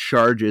just like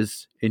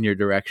charges in your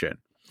direction.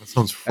 That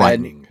sounds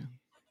frightening. And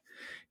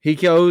he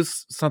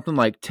goes something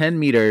like 10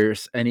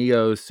 meters and he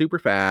goes super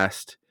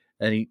fast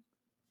and he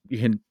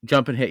can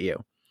jump and hit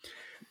you.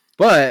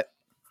 But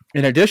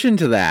in addition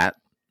to that,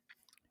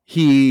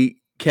 he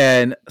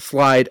can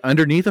slide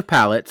underneath of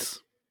pallets,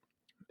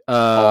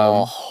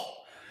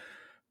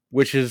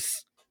 which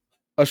is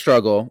a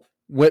struggle.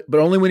 But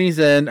only when he's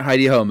in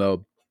hidey-ho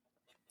mode.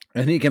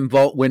 And he can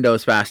vault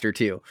windows faster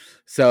too.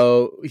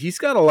 So he's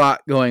got a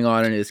lot going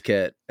on in his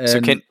kit. And So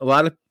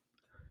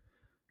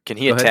can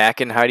he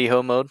attack in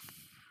hidey-ho mode?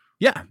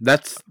 Yeah,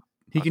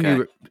 he can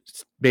do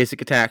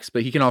basic attacks,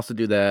 but he can also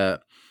do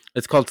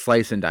it's called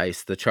slice and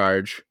dice, the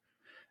charge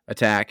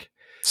attack.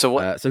 So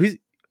what? So he's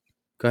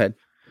go ahead.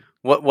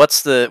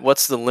 What's the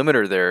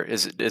limiter there?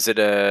 Is it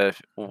a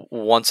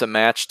once a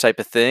match type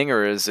of thing,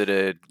 or is it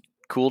a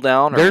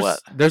cooldown, or what?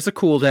 There's a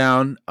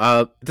cooldown.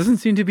 It doesn't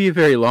seem to be a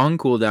very long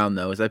cooldown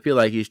though, as I feel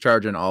like he's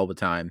charging all the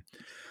time.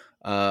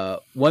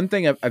 One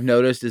thing I've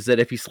noticed is that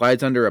if he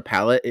slides under a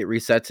pallet, it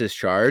resets his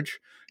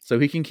charge, so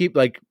he can keep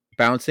like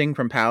bouncing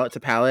from pallet to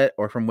pallet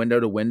or from window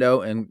to window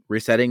and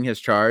resetting his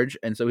charge,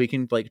 and so he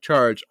can like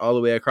charge all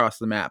the way across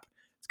the map.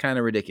 It's kind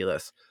of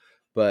ridiculous,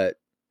 but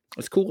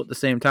it's cool at the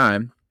same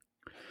time.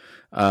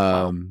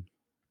 Yeah.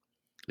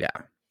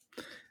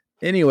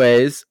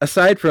 Anyways,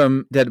 aside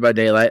from Dead by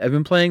Daylight, I've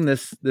been playing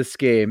this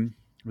game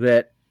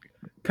that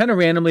kind of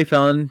randomly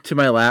fell into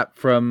my lap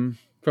from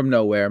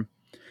nowhere.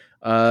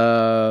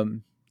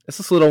 It's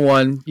this little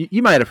one.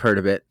 You might have heard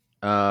of it.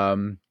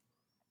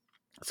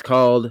 It's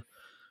called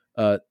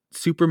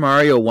Super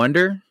Mario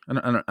Wonder. I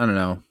don't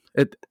know.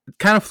 It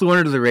kind of flew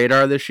under the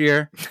radar this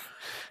year.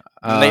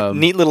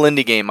 Neat little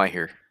indie game, I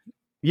hear.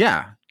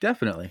 Yeah,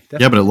 definitely.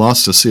 Yeah, but it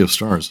lost to Sea of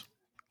Stars.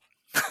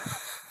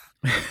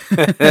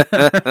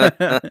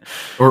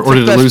 or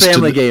did it lose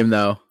family game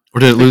though? Or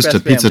did it lose to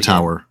Pizza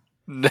Tower?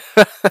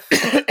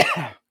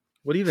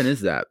 What even is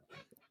that?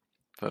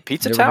 A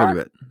Pizza Never Tower? heard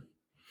of it.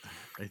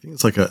 I think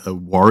it's like a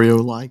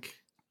Wario-like.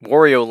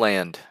 Wario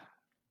Land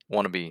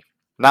wannabe.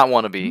 Not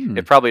wannabe.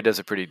 It probably does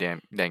a pretty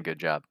dang good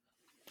job.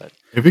 But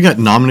if it got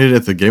nominated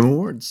at the Game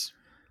Awards.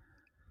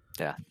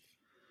 Yeah.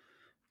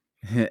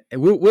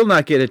 We'll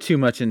not get too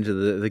much into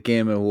the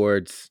Game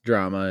Awards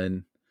drama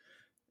and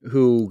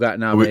who got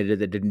nominated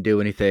that didn't do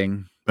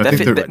anything.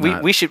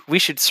 We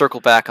should circle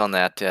back on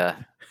that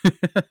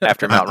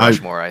after Mount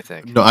Rushmore. I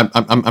think. No,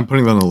 I'm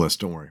putting that on the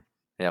list. Don't worry.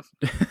 Yep.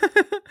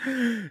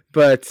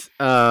 But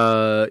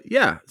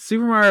yeah,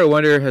 Super Mario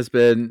Wonder has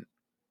been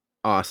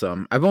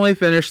awesome. I've only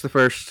finished the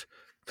first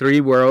 3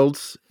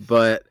 worlds,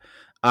 but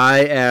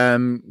I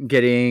am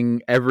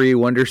getting every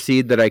Wonder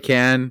Seed that I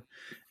can,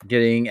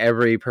 getting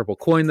every purple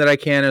coin that I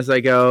can as I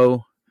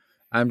go.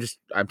 I'm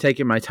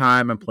taking my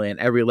time. I'm playing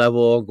every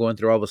level, going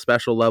through all the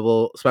special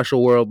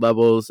world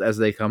levels as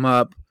they come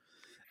up,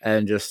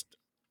 and just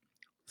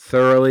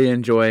thoroughly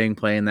enjoying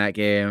playing that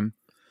game.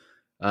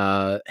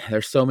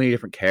 There's so many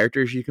different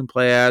characters you can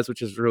play as,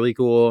 which is really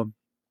cool.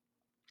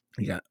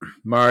 You got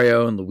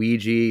Mario and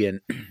Luigi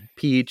and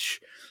Peach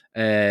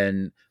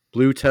and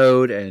Blue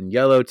Toad and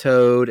Yellow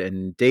Toad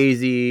and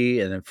Daisy,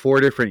 and then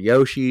 4 different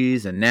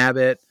Yoshis and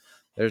Nabbit.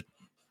 There's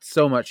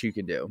so much you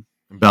can do.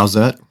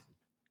 Bowsette.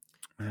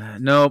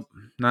 Nope,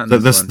 not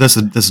in this one. That's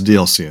a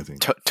DLC, I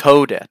think.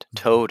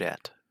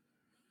 Toadette.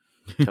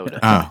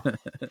 Ah,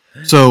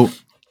 so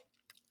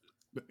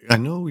I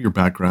know your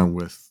background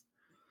with.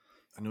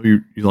 I know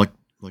you like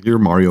you're a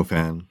Mario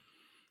fan,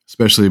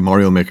 especially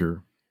Mario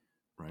Maker,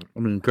 right? I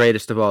mean,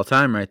 greatest of all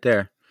time, right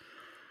there.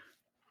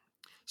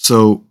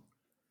 So,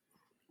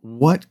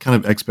 what kind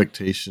of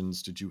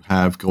expectations did you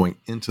have going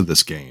into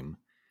this game,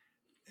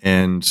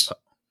 and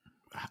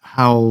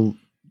how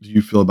do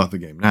you feel about the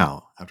game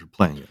now after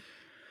playing it?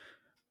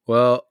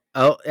 Well,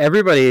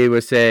 everybody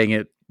was saying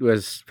it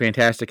was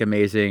fantastic,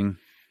 amazing,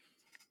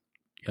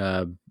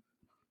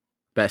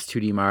 best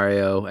 2D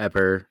Mario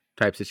ever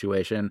type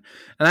situation.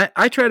 And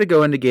I try to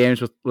go into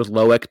games with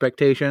low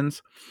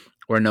expectations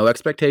or no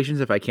expectations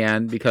if I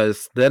can,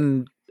 because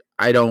then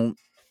I don't,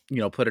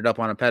 put it up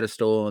on a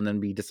pedestal and then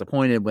be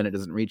disappointed when it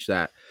doesn't reach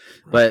that.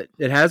 But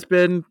it's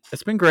been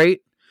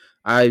great.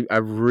 I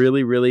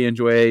really, really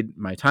enjoyed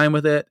my time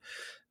with it.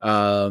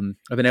 I've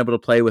been able to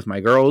play with my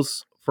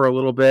girls for a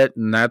little bit,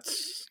 and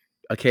that's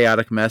a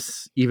chaotic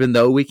mess, even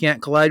though we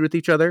can't collide with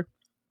each other.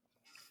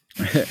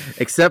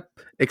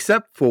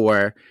 except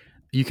for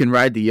you can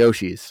ride the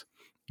Yoshis.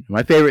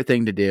 My favorite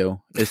thing to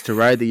do is to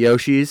ride the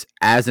Yoshis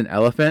as an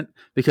elephant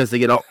because they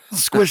get all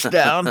squished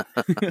down.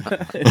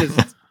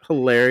 It's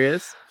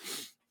hilarious.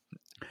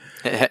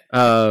 Have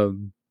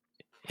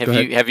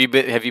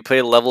you played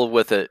a level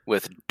with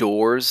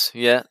doors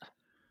yet?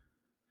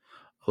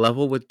 A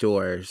level with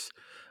doors,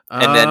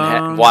 and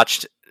then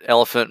watched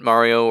Elephant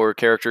Mario or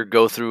character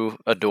go through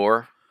a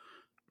door?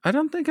 I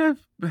don't think I've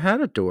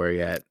had a door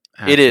yet.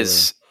 Actually. It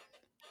is.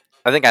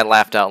 I think I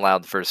laughed out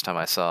loud the first time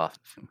I saw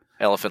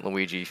Elephant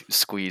Luigi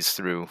squeeze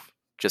through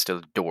just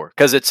a door,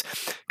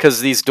 because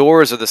these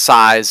doors are the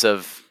size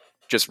of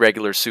just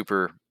regular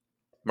Super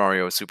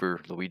Mario,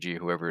 Super Luigi,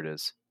 whoever it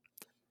is.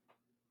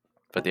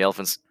 But the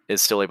elephant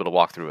is still able to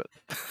walk through it.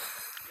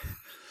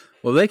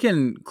 Well, they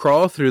can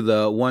crawl through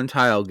the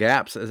one-tile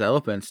gaps as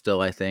elephants still,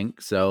 I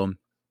think. So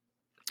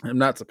I'm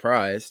not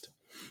surprised.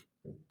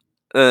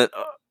 Okay.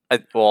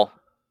 If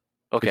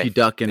you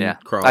duck and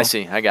crawl. I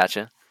see. I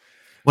gotcha.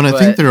 Well, I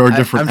think there are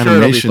different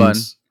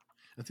animations.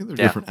 I think there are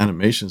Yeah. different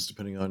animations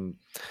depending on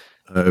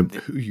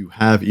who you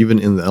have, even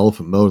in the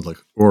elephant mode,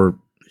 or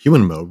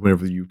human mode,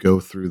 whenever you go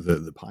through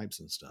the pipes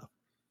and stuff.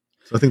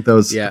 So I think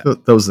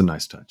that was a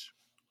nice touch.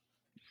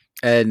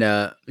 And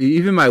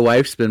even my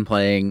wife's been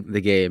playing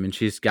the game, and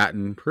she's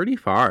gotten pretty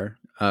far.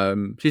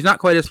 She's not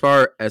quite as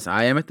far as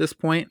I am at this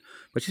point,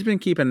 but she's been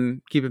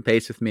keeping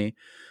pace with me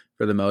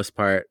for the most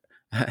part.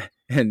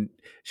 And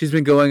she's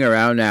been going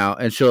around now,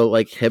 and she'll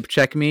like hip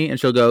check me, and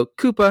she'll go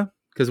Koopa,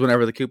 because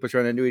whenever the Koopas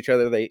run into each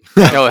other, they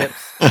go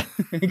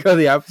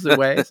the opposite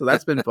way. So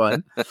that's been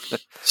fun.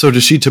 So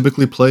does she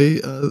typically play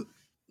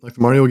like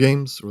the Mario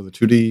games or the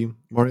 2D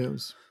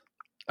Marios?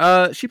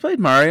 She played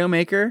Mario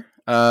Maker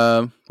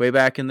way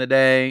back in the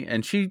day,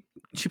 and she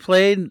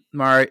played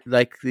Mario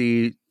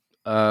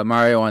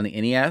on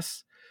the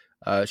NES.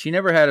 She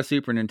never had a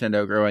Super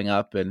Nintendo growing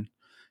up, and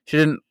she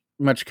didn't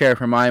much care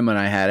for mine when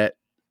I had it.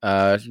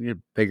 She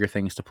had bigger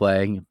things to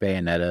play,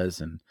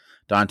 Bayonettas and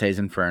Dante's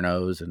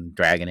Infernos and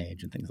Dragon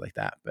Age and things like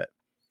that. But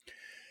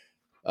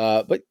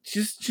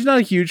she's not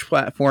a huge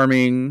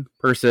platforming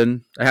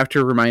person. I have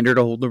to remind her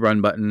to hold the run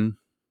button.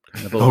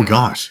 Oh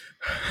gosh.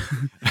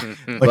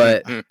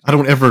 But I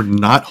don't ever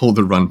not hold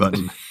the run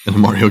button in a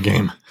Mario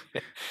game.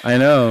 I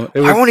know.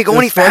 I want to go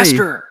any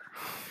faster.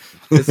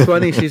 It's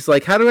funny. She's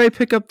like, "How do I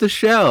pick up the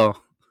shell?"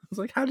 I was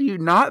like, "How do you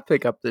not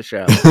pick up the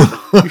shell?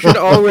 You should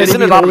already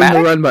be holding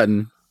the run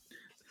button."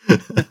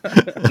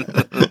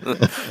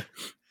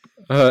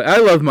 I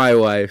love my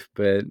wife,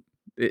 but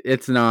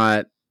it's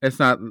not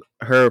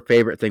her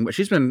favorite thing. But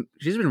she's been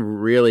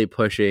really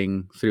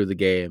pushing through the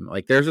game.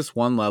 Like, there's this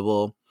one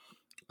level.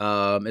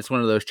 It's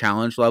one of those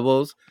challenge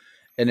levels,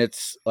 and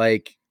it's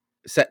like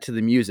set to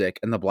the music,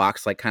 and the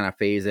blocks like kind of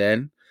phase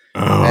in.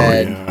 Oh,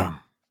 and,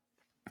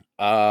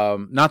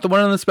 not the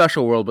one in the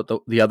special world, but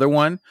the other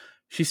one.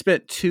 She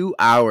spent 2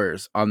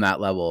 hours on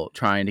that level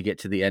trying to get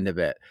to the end of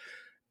it,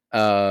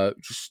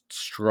 just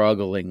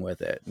struggling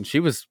with it, and she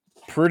was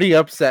pretty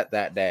upset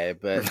that day.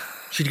 But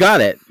she got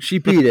it, she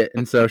beat it,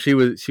 and so she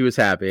was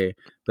happy.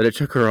 But it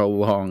took her a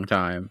long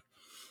time.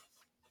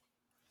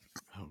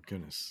 Oh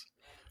goodness.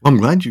 Well, I'm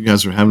glad you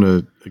guys are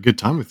having a good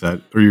time with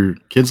that. Are your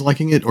kids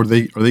liking it? Or are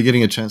they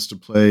getting a chance to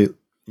play?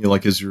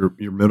 Like is your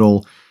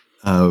middle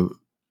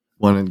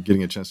one and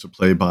getting a chance to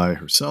play by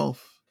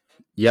herself?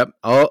 Yep,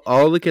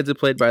 all the kids have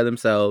played by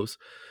themselves,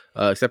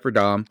 except for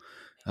Dom.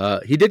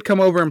 He did come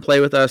over and play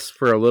with us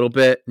for a little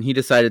bit, and he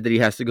decided that he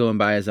has to go and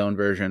buy his own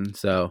version.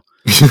 So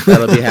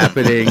that'll be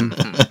happening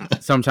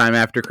sometime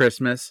after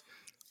Christmas.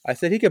 I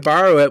said he could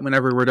borrow it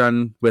whenever we're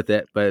done with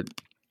it, but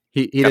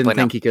he didn't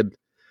think he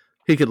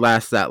could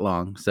last that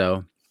long.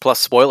 So plus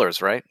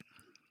spoilers, right?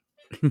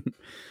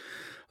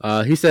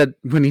 He said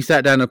when he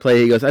sat down to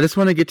play, he goes, "I just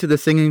want to get to the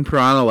singing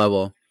piranha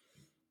level."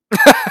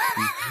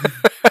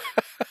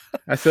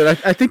 I said,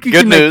 I think you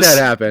Good can news. make that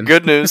happen.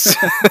 Good news.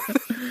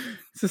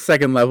 It's the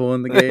second level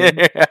in the game.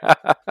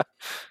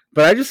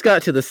 But I just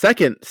got to the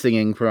second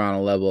singing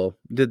piranha level.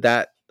 Did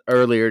that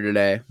earlier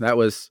today. That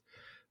was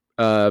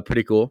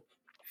pretty cool.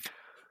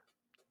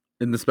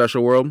 In the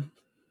special world.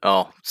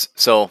 Oh,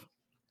 so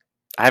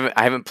I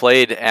haven't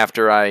played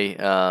after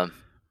I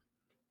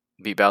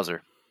beat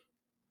Bowser.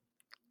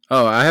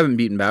 Oh, I haven't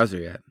beaten Bowser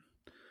yet.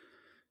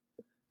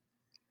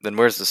 Then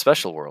where's the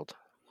special world?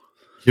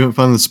 You haven't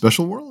found the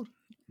special world?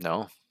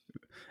 No.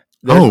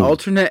 There's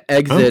alternate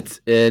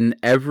exits in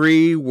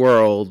every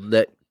world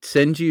that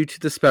sends you to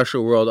the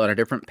special world on a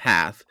different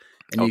path.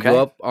 And you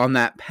go up on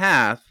that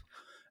path,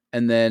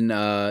 and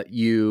then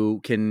you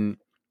can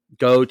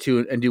go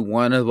to and do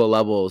one of the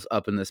levels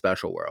up in the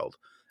special world.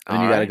 And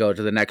then you got to go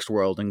to the next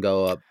world and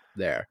go up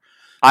there.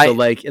 So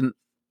like in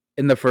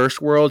the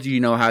first world, you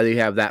know how you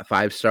have that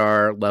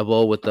 5-star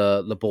level with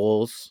the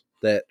bulls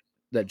that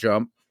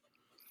jump?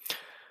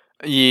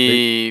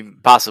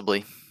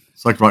 Possibly.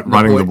 It's like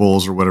riding the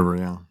bulls or whatever,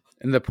 yeah.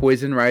 And the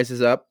poison rises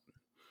up.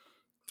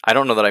 I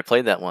don't know that I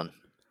played that one.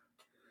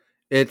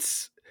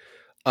 It's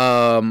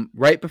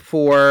right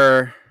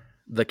before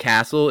the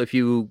castle. If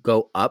you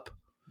go up,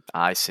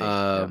 I see.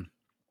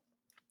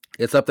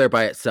 It's up there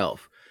by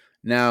itself.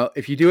 Now,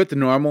 if you do it the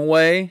normal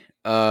way,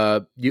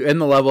 you end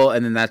the level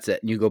and then that's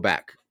it, and you go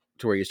back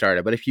to where you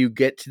started. But if you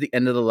get to the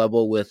end of the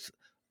level with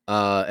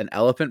an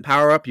elephant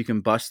power up, you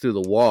can bust through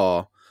the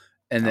wall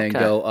and then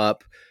go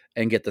up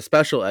and get the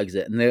special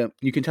exit. And then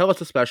you can tell it's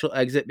a special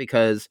exit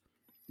because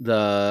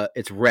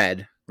it's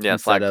red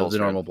instead of the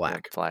normal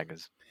black. The flag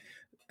is.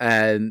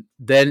 And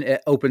then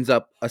it opens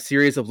up a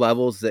series of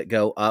levels that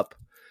go up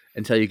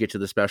until you get to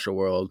the special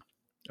world.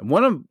 And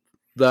one of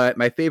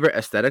my favorite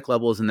aesthetic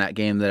levels in that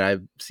game that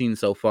I've seen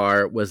so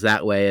far was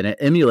that way, and it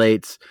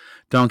emulates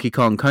Donkey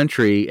Kong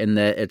Country in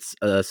that it's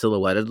a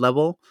silhouetted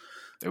level.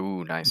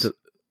 Ooh, nice. So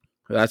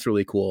that's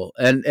really cool,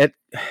 and it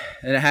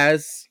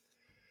has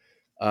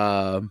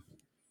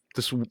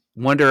this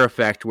wonder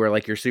effect where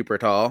like you're super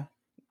tall.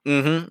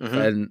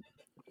 And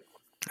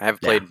I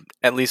have played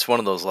at least one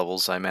of those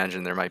levels. I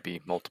imagine there might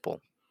be multiple.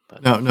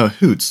 But. No,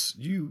 Hoots,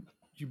 you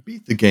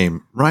beat the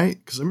game, right?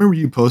 Because I remember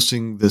you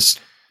posting this.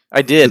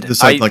 I did.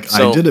 I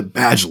did it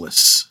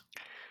badgeless.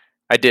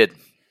 I did.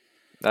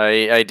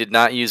 I did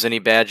not use any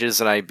badges,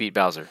 and I beat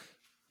Bowser.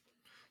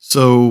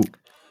 So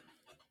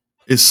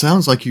it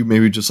sounds like you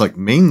maybe just like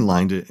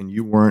mainlined it, and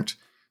you weren't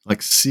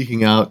like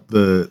seeking out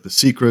the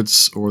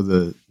secrets or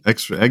the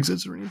extra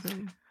exits or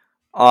anything.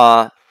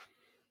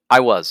 I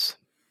was.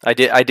 I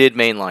did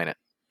mainline it,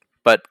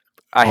 but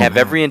I have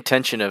every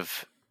intention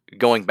of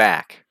going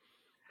back.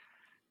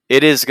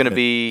 It is going to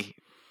be.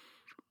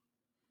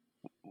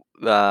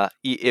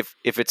 If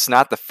it's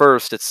not the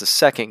first, it's the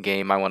second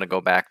game I want to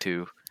go back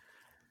to.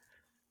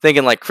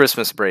 Thinking like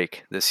Christmas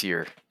break this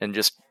year and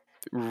just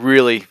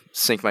really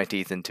sink my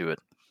teeth into it.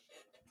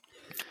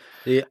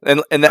 Yeah,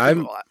 and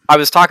I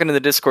was talking to the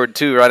Discord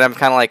too, right? I'm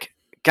kind of like,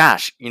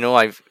 gosh,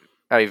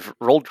 I've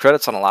rolled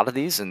credits on a lot of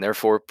these and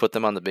therefore put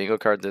them on the bingo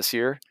card this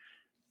year.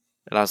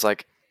 And I was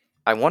like,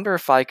 I wonder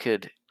if I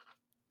could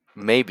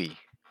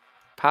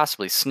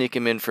possibly sneak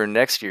him in for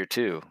next year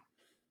too,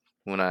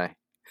 when I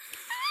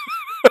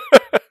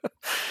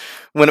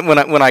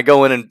when I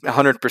go in and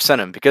 100%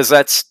 him, because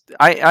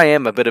I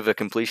am a bit of a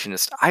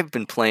completionist. I've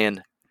been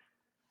playing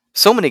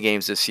so many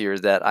games this year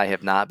that I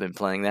have not been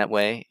playing that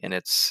way, and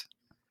it's.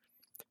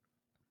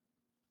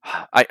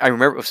 I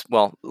remember.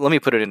 Well, let me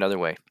put it another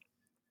way.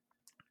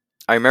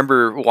 I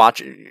remember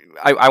watching.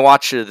 I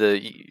watched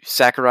the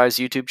Sakurai's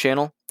YouTube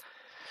channel,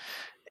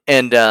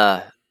 and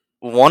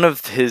one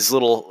of his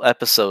little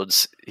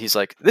episodes, he's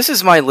like, "This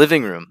is my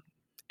living room,"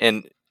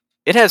 and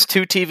it has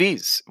 2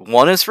 TVs.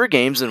 One is for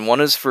games and one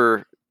is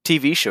for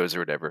TV shows or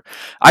whatever.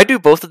 I do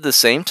both at the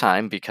same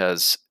time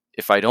because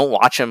if I don't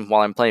watch them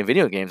while I'm playing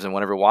video games, I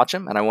won't ever watch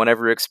them, and I won't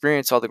ever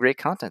experience all the great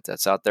content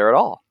that's out there at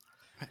all.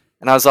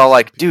 And I was all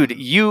like, dude,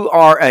 you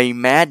are a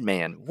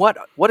madman. What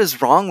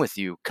is wrong with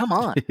you? Come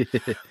on.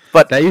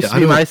 But that used to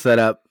be my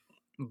setup.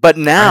 But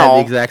now I had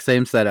the exact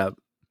same setup.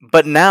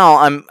 But now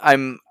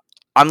I'm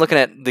looking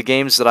at the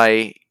games that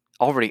I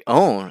already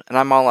own, and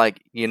I'm all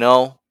like,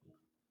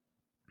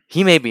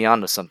 he may be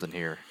onto something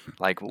here.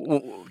 Like,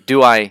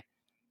 do I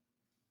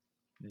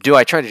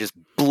try to just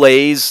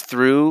blaze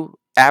through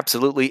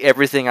absolutely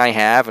everything I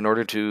have in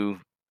order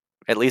to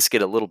at least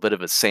get a little bit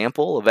of a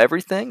sample of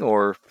everything,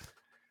 or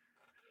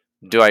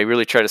do I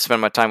really try to spend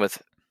my time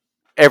with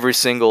every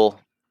single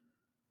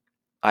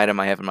item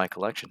I have in my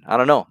collection? I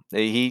don't know.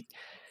 Well,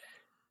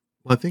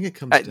 I think it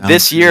comes down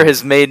this year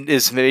has made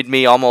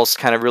me almost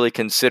kind of really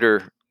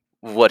consider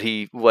what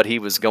he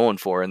was going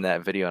for in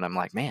that video, and I'm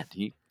like, man,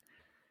 he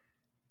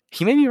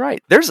may be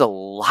right. There's a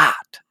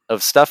lot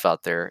of stuff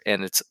out there,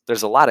 and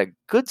there's a lot of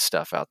good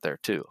stuff out there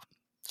too.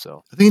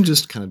 So I think it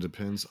just kind of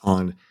depends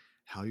on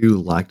how you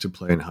like to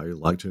play and how you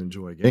like to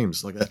enjoy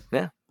games. Like I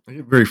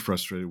get very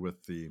frustrated with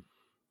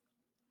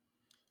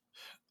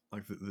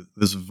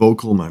this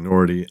vocal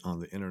minority on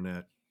the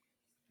internet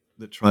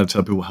that try to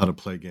tell people how to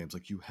play games.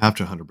 Like, you have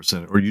to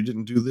 100% it, or you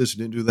didn't do this,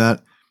 you didn't do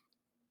that.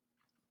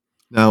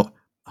 Now,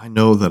 I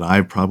know that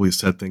I've probably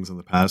said things in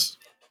the past.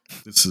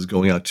 This is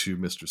going out to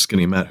Mr.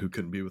 Skinny Matt, who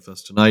couldn't be with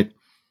us tonight,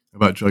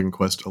 about Dragon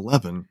Quest XI.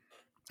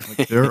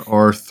 Like, there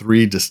are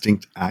 3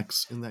 distinct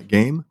acts in that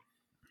game.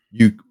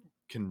 You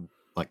can,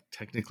 like,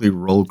 technically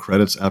roll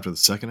credits after the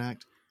second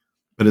act,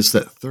 but it's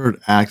that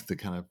third act that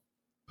kind of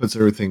puts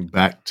everything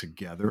back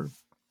together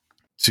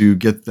to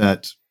get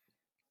that,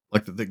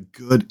 like, the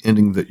good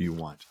ending that you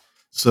want.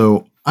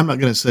 So I'm not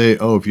going to say,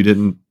 oh, if you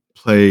didn't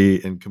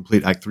play and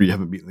complete Act 3, you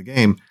haven't beaten the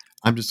game.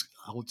 I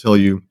will tell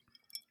you,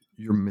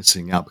 you're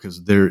missing out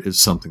because there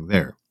is something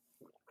there.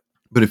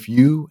 But if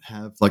you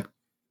have, like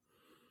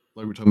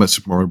we're talking about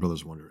Super Mario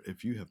Brothers Wonder,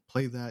 if you have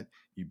played that,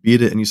 you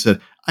beat it, and you said,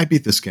 I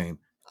beat this game.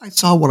 I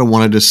saw what I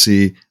wanted to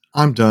see.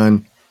 I'm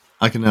done.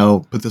 I can now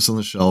put this on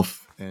the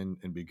shelf and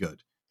be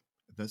good.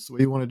 If that's the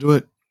way you want to do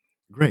it,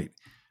 great.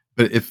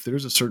 But if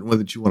there's a certain way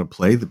that you want to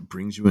play that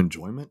brings you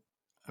enjoyment,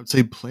 I would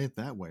say play it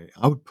that way.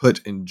 I would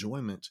put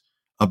enjoyment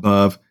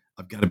above,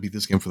 I've got to beat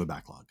this game for the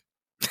backlog.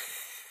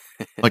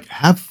 Like,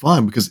 have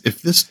fun, because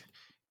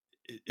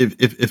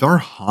if our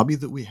hobby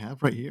that we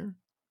have right here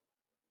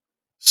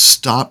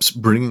stops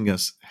bringing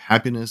us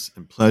happiness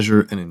and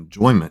pleasure and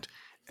enjoyment,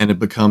 and it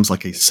becomes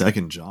like a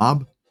second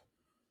job,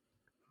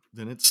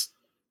 then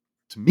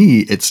to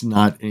me, it's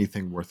not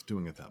anything worth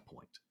doing at that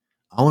point.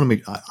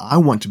 I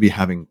want to be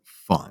having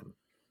fun.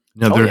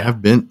 Now, there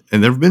have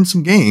been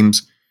some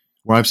games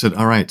where I've said,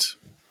 all right,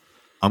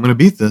 I'm going to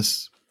beat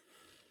this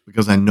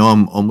because I know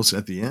I'm almost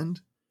at the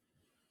end,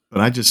 but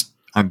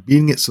I'm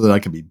beating it so that I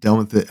can be done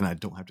with it and I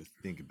don't have to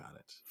think about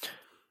it.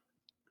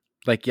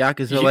 Like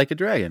Yakuza Like a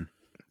Dragon.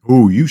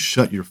 Ooh, you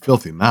shut your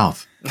filthy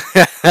mouth.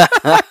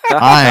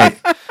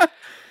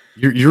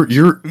 You're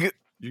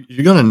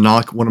gonna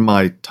knock one of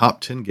my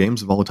top 10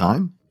 games of all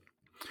time?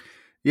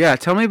 Yeah,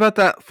 tell me about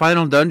that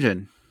final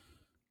dungeon.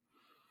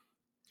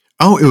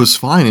 Oh, it was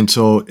fine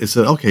until it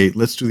said, okay,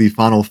 let's do the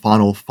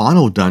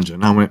final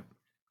dungeon. I went,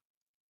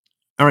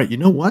 all right, you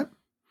know what?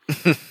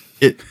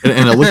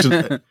 And I looked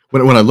at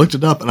when I looked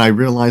it up and I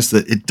realized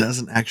that it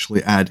doesn't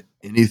actually add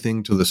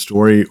anything to the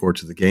story or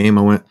to the game.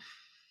 I went,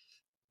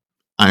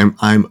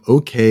 I'm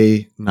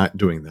okay not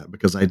doing that,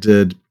 because I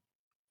did.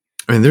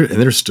 I mean,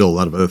 there's still a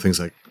lot of other things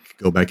I could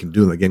go back and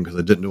do in the game because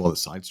I didn't do all the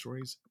side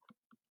stories.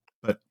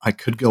 But I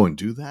could go and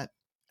do that,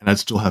 and I'd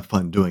still have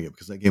fun doing it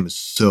because that game is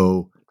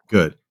so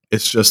good.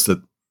 It's just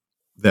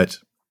that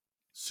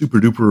super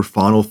duper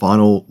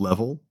final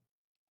level,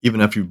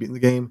 even after you've beaten the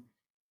game,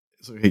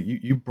 it's like, hey,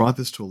 you brought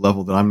this to a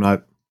level that I'm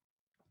not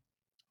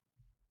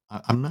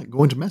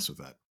going to mess with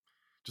that.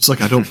 Just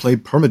like I don't play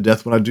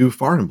permadeath when I do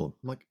Fire Emblem.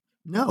 I'm like,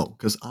 no,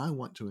 because I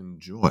want to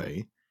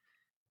enjoy,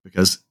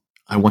 because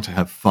I want to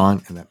have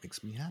fun, and that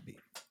makes me happy.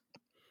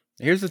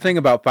 Here's the thing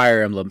about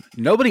Fire Emblem.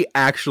 Nobody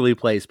actually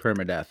plays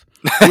permadeath.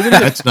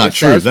 That's not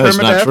true. That is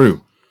not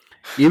true.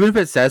 Even if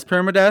it says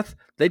permadeath,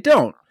 they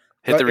don't.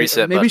 Hit the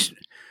reset button.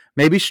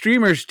 Maybe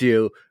streamers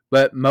do,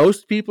 but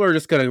most people are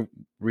just going to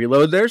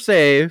reload their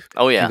save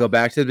and go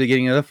back to the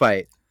beginning of the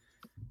fight.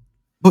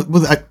 But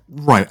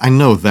right, I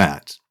know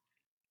that.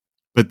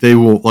 But they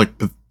will, like,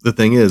 the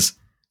thing is,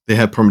 they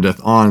have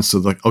permadeath on, so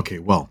they're like, okay,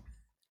 well,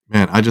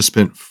 man, I just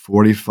spent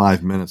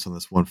 45 minutes on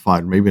this one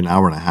fight, maybe an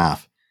hour and a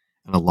half,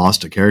 and I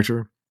lost a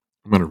character.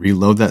 I'm going to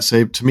reload that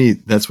save. To me,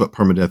 that's what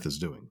permadeath is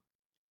doing.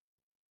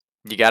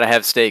 You got to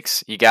have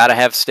stakes.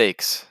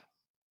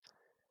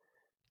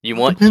 You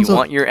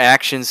want your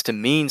actions to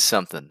mean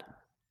something.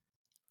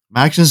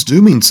 My actions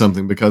do mean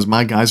something because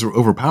my guys are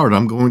overpowered.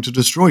 I'm going to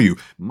destroy you.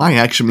 My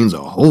action means a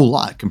whole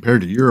lot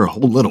compared to your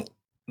whole little.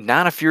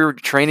 Not if you're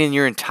training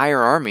your entire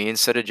army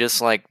instead of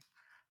just like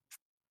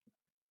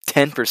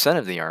 10%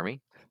 of the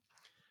army.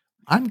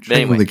 I'm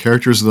training the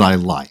characters that I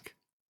like.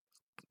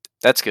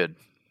 That's good.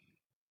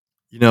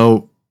 You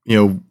know,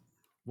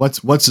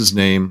 what's his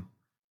name?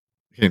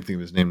 I can't think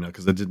of his name now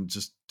because I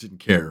didn't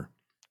care.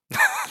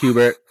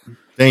 Hubert.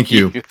 Thank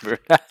you.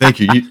 Thank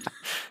you.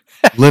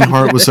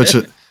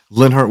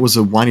 Linhardt was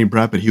a whiny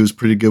brat, but he was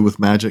pretty good with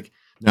magic.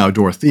 Now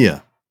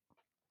Dorothea.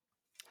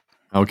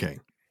 Okay.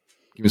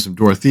 Give me some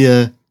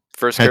Dorothea.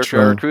 First character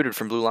I recruited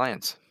from Blue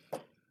Lions.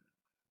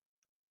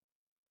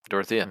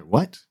 Dorothea.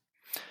 What?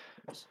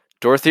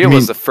 Dorothea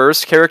was the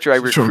first character I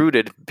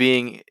recruited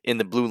being in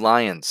the Blue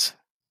Lions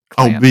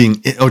clan.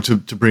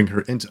 To bring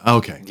her into...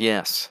 Okay.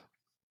 Yes.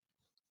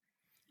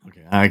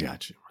 Okay, I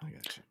got you.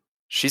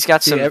 She's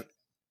got some...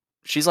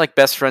 She's like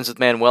best friends with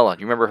Manuela.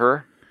 You remember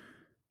her?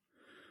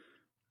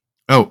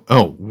 Oh.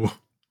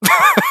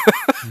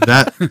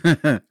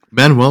 That...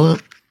 Manuela...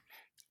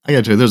 I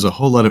gotta tell you, there's a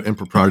whole lot of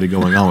impropriety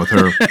going on with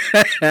her.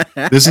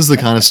 This is the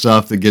kind of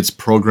stuff that gets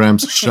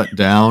programs shut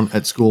down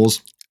at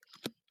schools.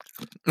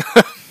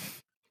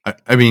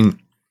 I mean,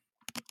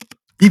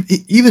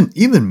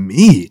 even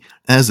me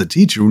as a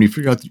teacher, when you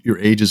figure out that your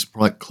age is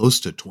probably close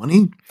to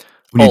 20,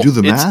 when you do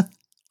the math,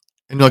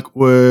 and you're like,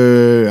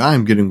 well,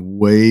 I'm getting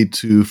way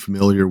too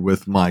familiar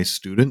with my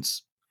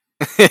students.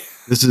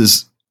 This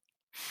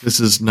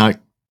is not.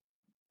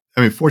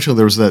 I mean, fortunately,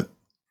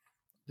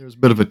 there there was a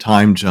bit of a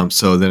time jump,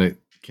 so then it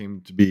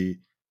came to be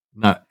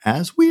not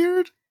as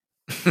weird.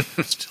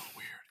 Still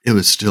weird. It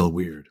was still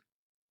weird.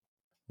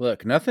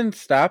 Look, nothing's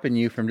stopping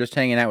you from just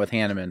hanging out with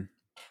Hanneman.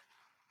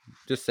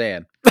 Just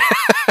saying.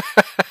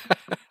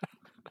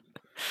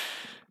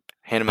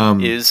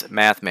 Hanneman is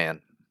Math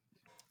Man.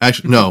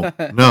 Actually, no.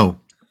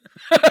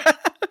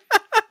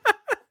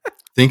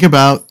 Think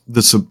about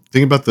the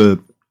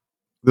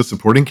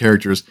supporting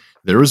characters.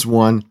 There is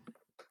one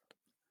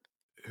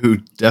who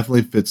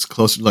definitely fits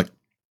closer. Like,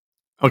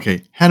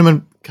 okay,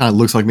 Hanneman kind of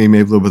looks like me,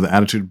 maybe a little bit of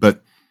attitude,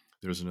 but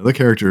there's another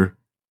character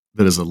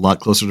that is a lot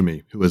closer to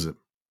me. Who is it?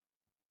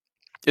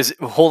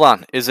 Hold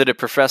on. Is it a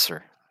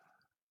professor?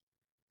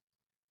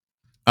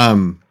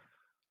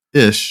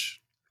 Ish.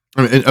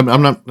 I mean,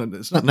 I'm not.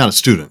 It's not a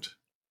student.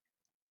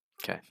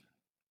 Okay.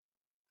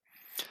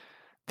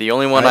 The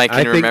only one I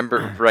can think...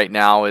 remember right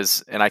now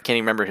is, and I can't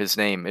even remember his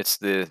name. It's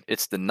the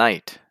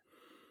Knight,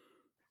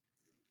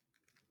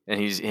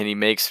 and he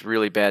makes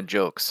really bad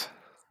jokes.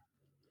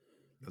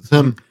 That's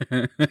him,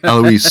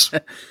 Alois.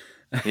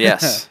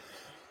 Yes.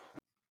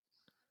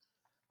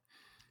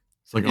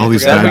 It's like all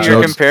these Is that bad who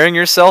you're jokes. comparing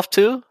yourself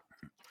to?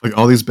 Like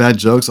all these bad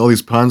jokes, all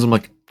these puns. I'm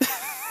like,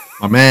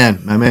 my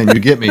man,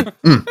 you get me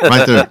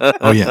right there.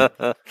 Oh yeah.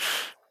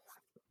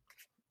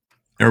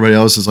 Everybody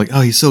else is like, oh,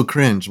 he's so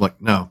cringe. I'm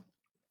like, no,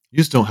 you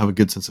just don't have a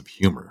good sense of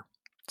humor.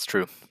 It's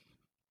true.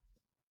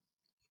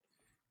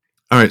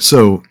 All right,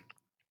 so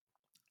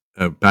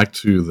back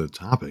to the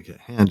topic at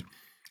hand.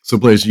 So,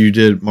 Blaze, you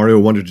did Mario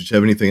Wonder. Did you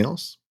have anything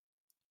else?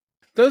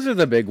 Those are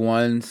the big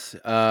ones.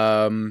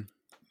 I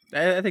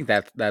think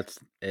that's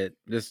it.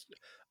 Just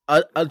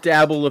a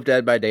dabble of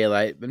Dead by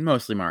Daylight, but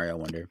mostly Mario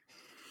Wonder.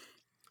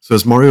 So,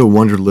 has Mario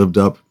Wonder lived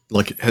up?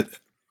 Like,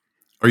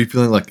 are you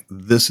feeling like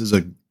this is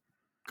a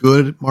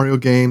good Mario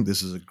game?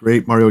 This is a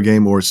great Mario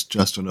game, or it's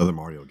just another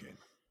Mario game?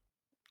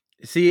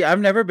 See,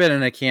 I've never been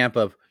in a camp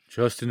of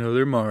just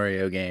another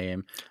Mario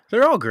game.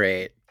 They're all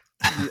great.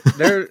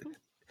 They're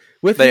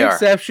with the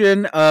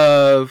exception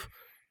of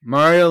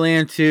Mario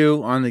Land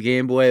 2 on the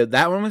Game Boy.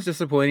 That one was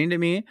disappointing to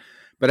me,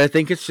 but I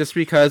think it's just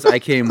because I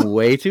came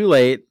way too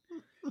late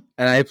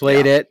and I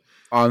played it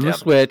on the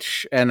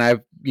Switch, and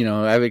I've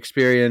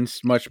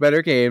experienced much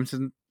better games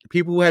and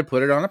people who had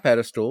put it on a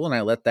pedestal, and I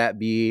let that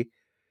be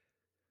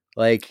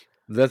like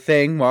the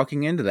thing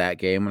walking into that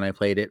game when I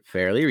played it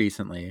fairly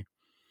recently.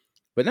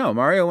 But no,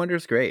 Mario Wonder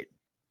is great.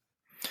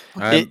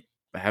 I'm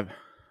having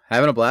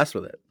a blast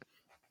with it.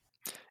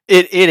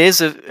 It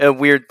is a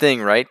weird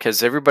thing, right?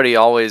 Because everybody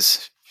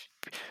always,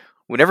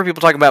 whenever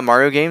people talk about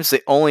Mario games,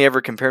 they only ever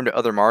compare them to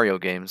other Mario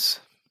games.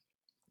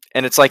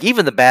 And it's like,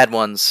 even the bad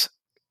ones,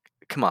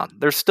 come on,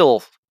 they're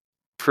still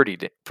pretty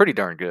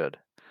darn good.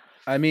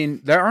 I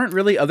mean, there aren't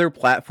really other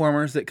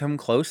platformers that come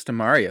close to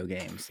Mario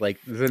games. Like,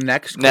 the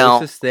next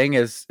closest thing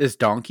is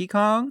Donkey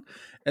Kong,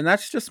 and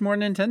that's just more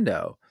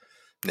Nintendo.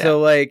 Yeah. So,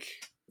 like,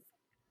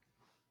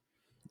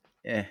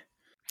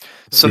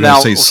 So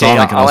now,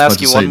 I'll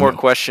ask you one more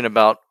question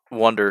about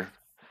Wonder,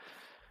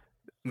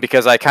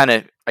 because I kind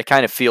of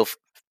feel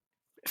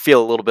a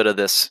little bit of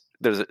this.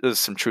 There's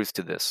some truth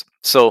to this.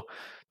 So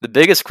the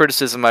biggest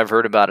criticism I've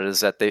heard about it is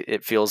that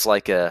it feels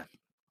like a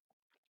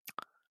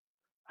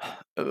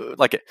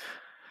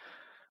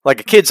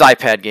kid's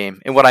iPad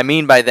game, and what I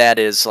mean by that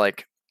is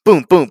like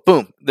boom, boom,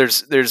 boom.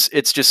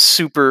 It's just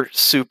super,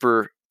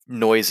 super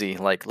noisy.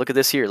 Like, look at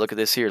this here, look at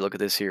this here, look at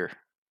this here.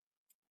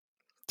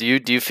 Do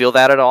you feel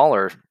that at all,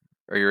 or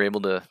are you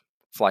able to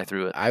fly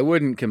through it? I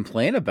wouldn't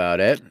complain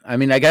about it. I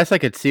mean, I guess I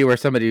could see where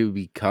somebody would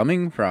be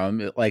coming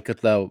from, like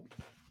the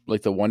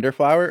Wonder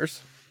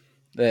Flowers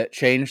that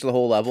change the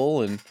whole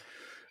level and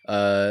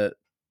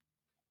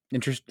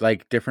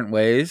like different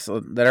ways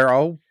that are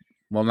all,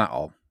 well, not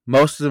all.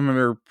 Most of them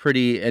are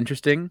pretty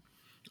interesting.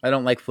 I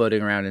don't like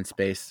floating around in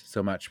space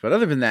so much, but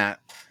other than that,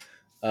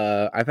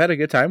 I've had a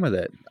good time with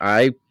it.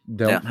 I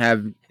don't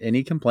have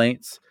any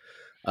complaints.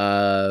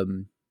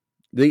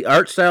 The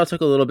art style took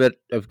a little bit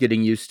of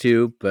getting used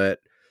to, but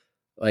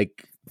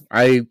like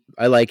I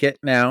like it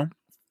now.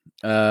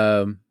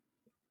 I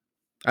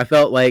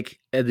felt like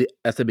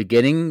at the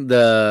beginning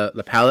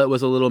the palette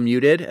was a little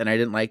muted, and I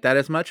didn't like that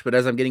as much. But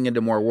as I'm getting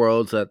into more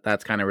worlds,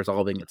 that's kind of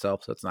resolving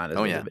itself, so it's not as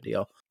big of a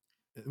deal.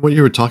 What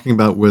you were talking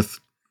about with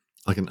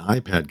like an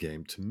iPad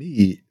game, to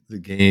me, the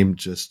game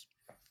just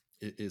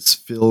is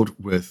filled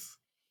with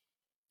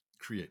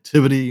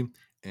creativity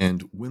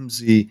and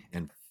whimsy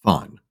and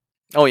fun.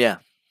 Oh yeah.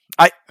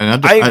 I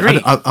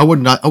agree. I would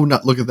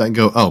not look at that and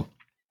go, "Oh,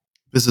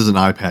 this is an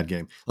iPad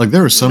game." Like,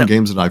 there are some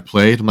games that I've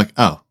played, I'm like,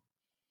 "Oh,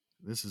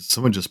 this is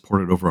someone just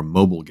ported over a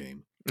mobile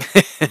game."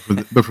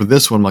 but for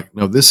this one, I'm like,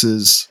 no, this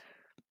is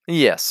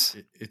It's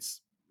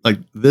like,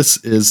 this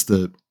is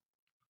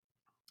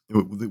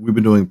we've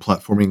been doing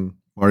platforming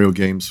Mario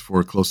games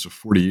for close to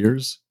 40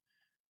 years.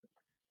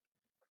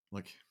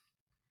 Like,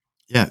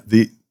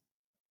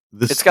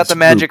 it's got the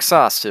magic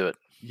sauce to it.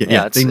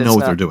 Yeah, they know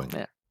what they're doing.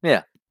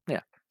 Yeah.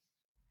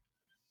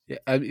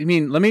 I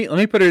mean, let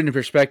me put it into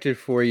perspective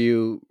for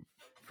you,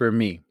 for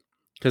me,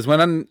 because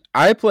when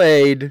I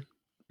played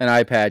an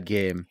iPad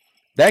game,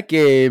 That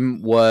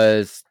game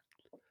was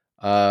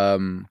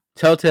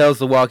Telltale's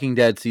The Walking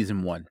Dead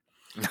Season 1.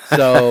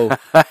 So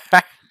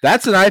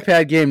that's an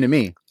iPad game to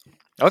me.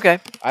 Okay.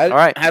 All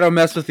right. I don't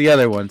mess with the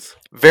other ones.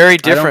 Very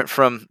different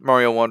from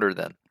Mario Wonder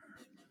then.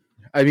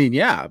 I mean,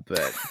 yeah,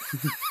 but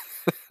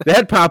they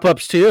had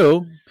pop-ups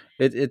too.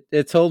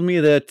 It told me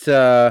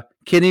that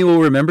Kenny will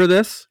remember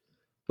this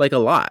like a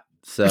lot.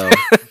 So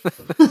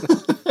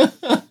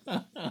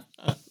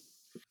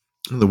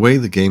the way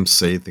the games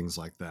say things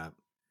like that,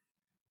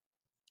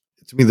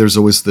 to me, there's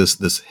always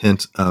this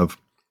hint of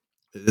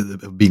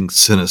being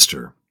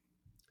sinister.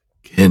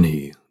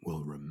 Kenny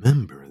will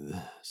remember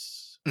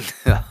this.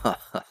 Can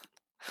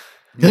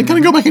I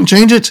go back and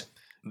change it?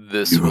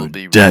 This You will are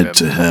be dead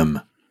to him.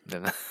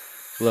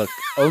 look,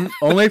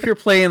 only if you're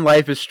playing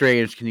Life is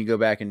Strange can you go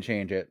back and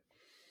change it.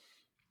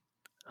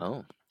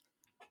 Oh.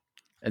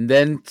 And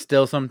then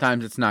still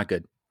sometimes it's not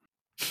good.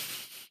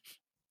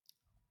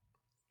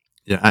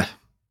 Yeah, I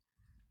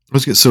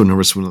always get so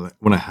nervous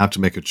when I have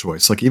to make a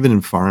choice. Like even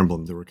in Fire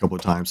Emblem, there were a couple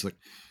of times like,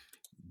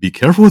 be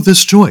careful with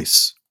this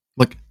choice.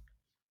 Like,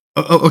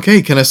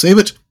 okay, can I save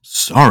it?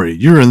 Sorry,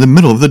 you're in the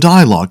middle of the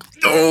dialogue.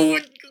 No,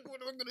 what am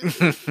I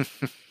gonna do?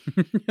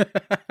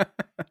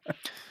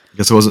 I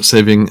guess I wasn't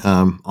saving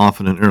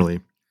often and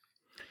early.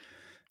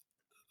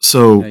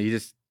 So No, you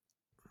just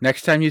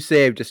next time you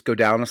save, just go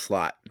down a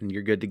slot and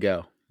you're good to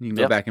go. You can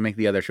go back and make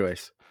the other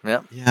choice.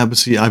 Yeah, but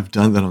see, I've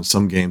done that on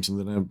some games, and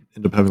then I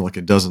end up having like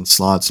a dozen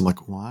slots. I'm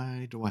like,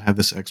 why do I have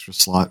this extra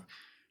slot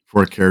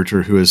for a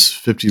character who is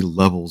 50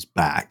 levels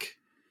back?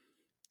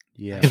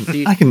 Yeah,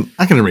 I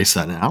can erase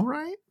that now,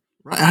 right?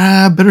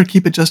 I better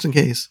keep it just in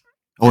case.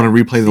 I want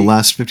to replay the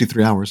last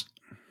 53 hours.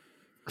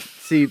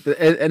 See,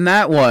 in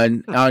that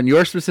one, on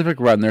your specific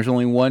run, there's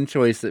only one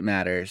choice that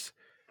matters.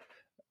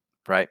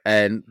 Right.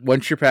 And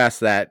once you're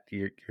past that,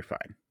 you're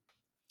fine.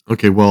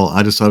 Okay, well,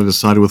 I decided to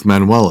side with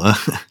Manuela.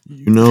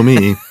 You know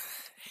me.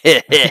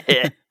 Yep.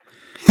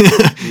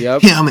 Yeah,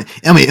 I'm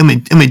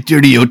a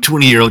dirty old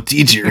 20-year-old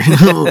teacher.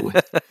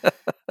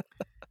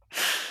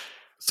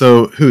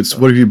 So, Hoots,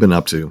 what have you been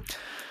up to?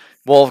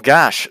 Well,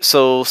 gosh.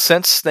 So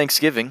since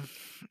Thanksgiving,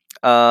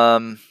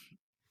 I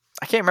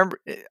can't remember.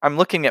 I'm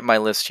looking at my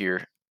list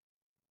here.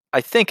 I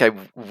think I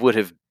would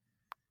have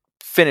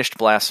finished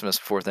Blasphemous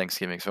before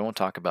Thanksgiving, so I won't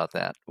talk about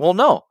that. Well,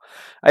 no,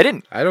 I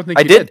didn't. I don't think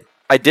you did.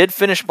 I did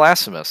finish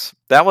Blasphemous.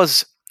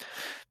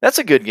 That's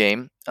a good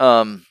game.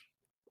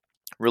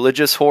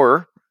 Religious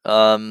horror.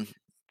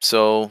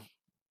 So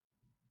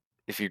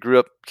if you grew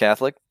up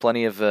Catholic,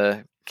 plenty of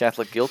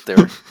Catholic guilt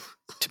there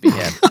to be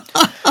had.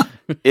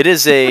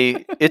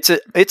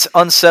 It's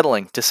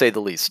unsettling to say the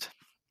least.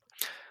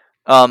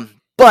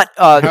 But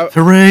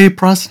hooray,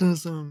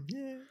 Protestantism!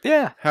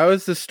 Yeah. How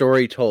is the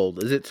story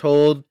told? Is it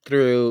told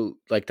through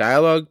like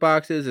dialogue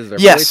boxes? Is there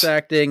Yes. voice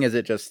acting? Is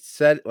it just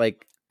set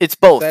like? It's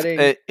both.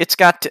 Setting? It's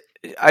got,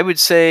 I would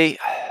say,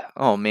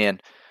 oh man,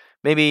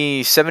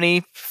 maybe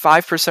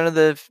 75% of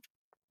the,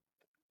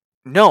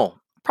 no,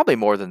 probably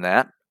more than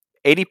that.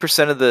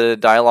 80% of the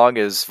dialogue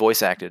is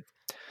voice acted.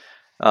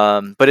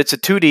 But it's a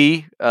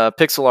 2D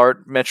pixel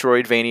art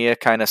Metroidvania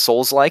kind of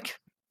Souls-like.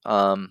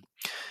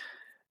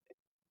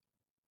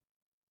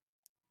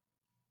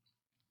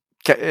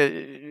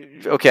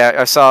 Okay,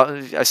 I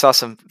saw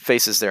some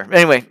faces there.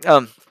 Anyway,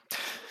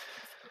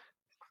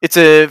 it's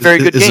a very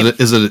good game.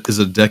 Is it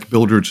a deck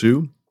builder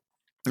too?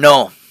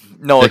 No,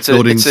 deck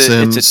building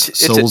Sims, it's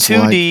a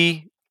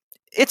 2D.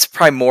 It's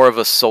probably more of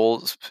a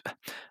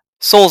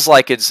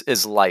Souls-like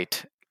is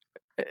light.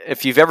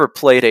 If you've ever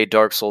played a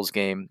Dark Souls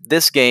game,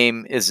 this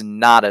game is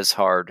not as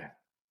hard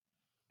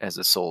as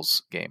a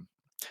Souls game.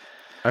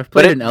 I've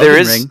played an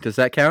Elden Ring. Does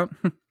that count?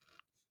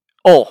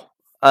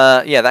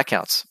 Yeah, that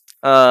counts.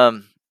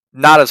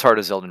 Not as hard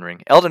as Elden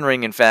Ring. Elden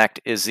Ring, in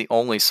fact, is the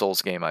only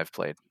Souls game I've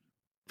played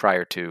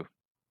prior to.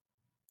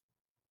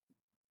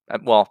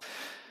 Well,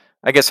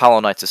 I guess Hollow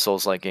Knight's a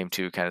Souls-like game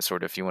too, kind of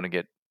sort of. If you want to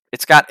get,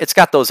 it's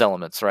got those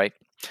elements, right?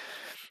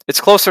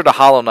 It's closer to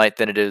Hollow Knight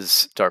than it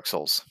is Dark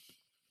Souls.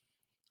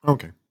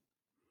 Okay.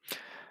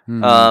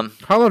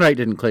 Hollow Knight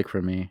didn't click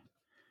for me.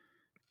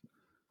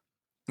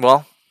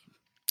 Well,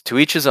 to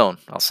each his own,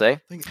 I'll say.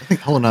 I think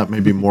Hollow Knight may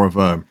be more of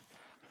a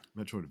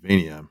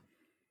Metroidvania.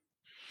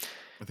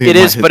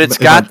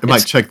 It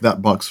might check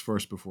that box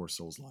first before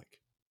Souls-like.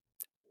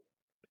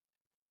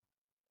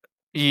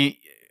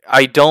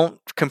 I don't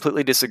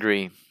completely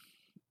disagree,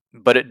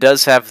 but it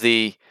does have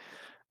the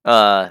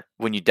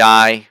when you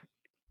die,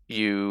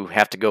 you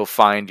have to go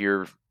find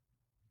your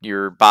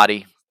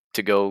body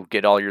to go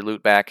get all your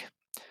loot back,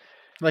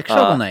 like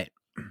Shovel Knight,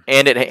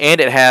 and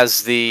it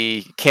has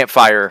the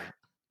campfire,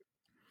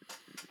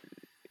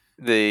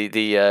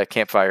 the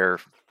campfire.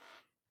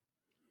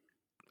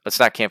 It's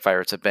not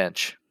campfire; it's a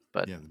bench.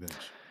 But yeah, the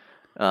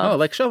bench.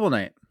 Like Shovel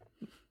Knight.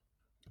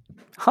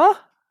 Huh?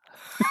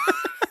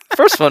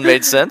 First one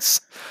made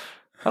sense.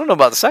 I don't know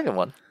about the second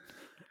one.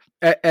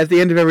 At the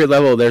end of every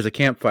level, there's a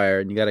campfire,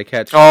 and you got to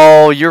catch.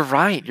 Oh, you're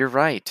right. You're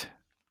right.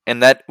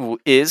 And that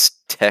is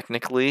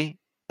technically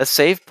a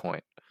save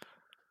point.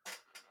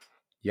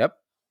 Yep.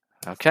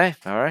 Okay.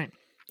 All right.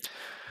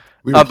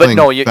 We are But playing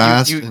no, you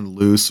and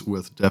loose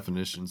with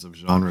definitions of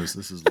genres.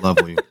 This is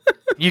lovely.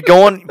 you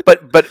go on,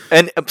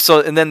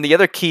 and then the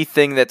other key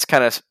thing that's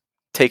kind of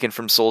taken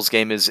from Souls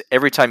game is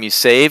every time you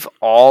save,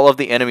 all of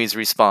the enemies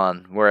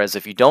respawn. Whereas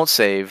if you don't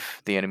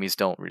save, the enemies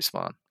don't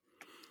respawn.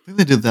 I think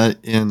they did that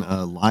in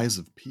Lies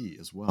of P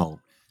as well.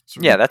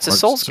 Yeah, that's a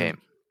Souls game.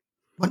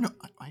 Well, no,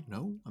 I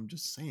know. I'm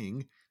just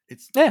saying.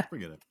 Yeah.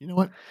 Forget it. You know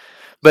what?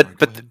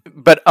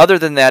 But other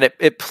than that,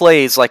 it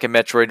plays like a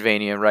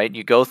Metroidvania, right?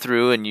 You go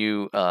through and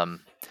you.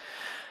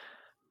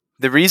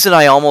 The reason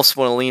I almost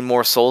want to lean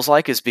more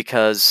Souls-like is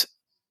because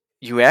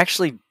you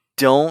actually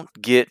don't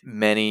get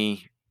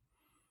many.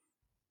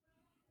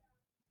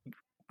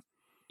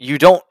 You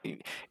don't.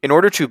 In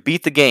order to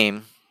beat the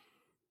game,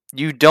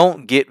 you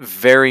don't get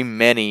very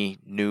many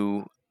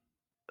new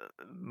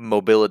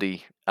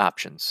mobility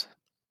options.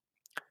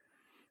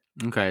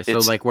 Okay, so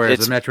like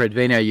whereas in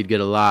Metroidvania you'd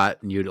get a lot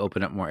and you'd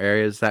open up more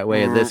areas that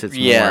way, and this it's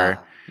more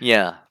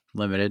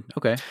limited.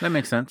 Okay, that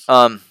makes sense.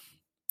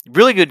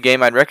 Really good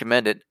game. I'd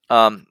recommend it.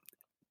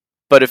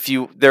 But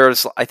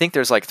I think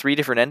there's like 3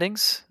 different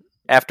endings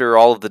after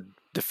all of the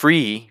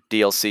free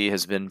DLC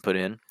has been put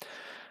in.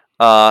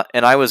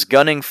 And I was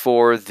gunning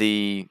for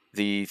the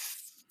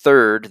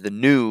third, the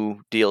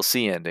new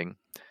DLC ending.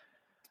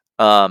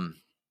 And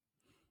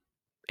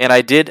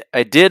I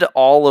did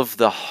all of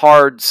the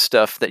hard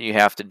stuff that you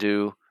have to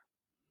do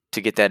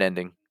to get that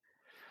ending.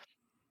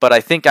 But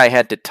I think I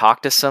had to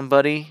talk to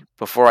somebody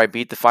before I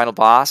beat the final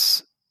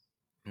boss.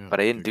 Yeah, but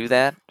I didn't do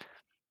that.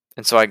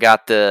 And so I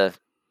got the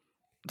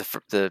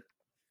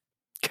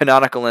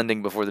canonical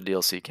ending before the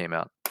DLC came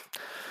out.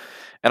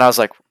 And I was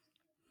like,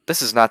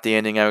 this is not the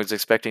ending I was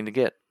expecting to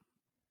get.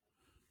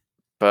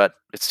 But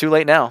it's too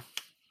late now.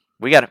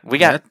 We got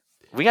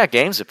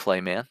games to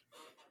play, man.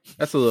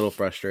 That's a little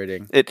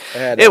frustrating.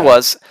 It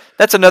was.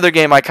 That's another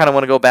game I kind of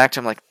want to go back to.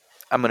 I'm like,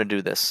 I'm going to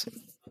do this.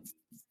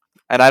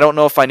 And I don't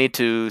know if I need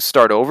to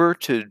start over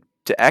to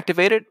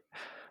activate it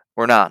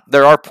or not.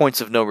 There are points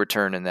of no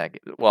return in that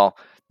game. Well,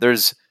 there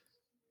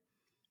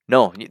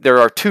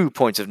are 2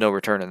 points of no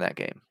return in that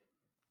game.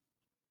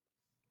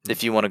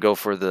 If you want to go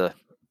for the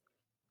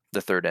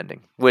third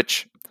ending,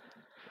 which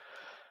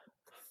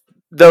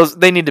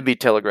they need to be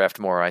telegraphed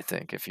more, I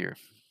think, if you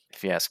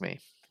ask me.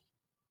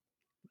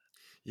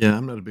 Yeah,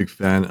 I'm not a big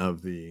fan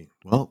of you've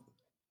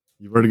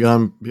already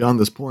gone beyond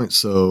this point,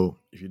 so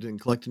if you didn't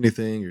collect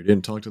anything or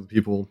didn't talk to the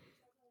people,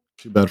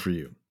 too bad for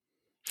you.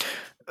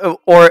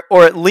 Or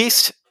at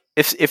least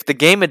if the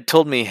game had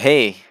told me,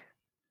 hey,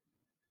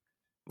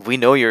 we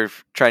know you're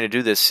trying to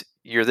do this,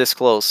 you're this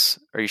close,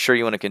 are you sure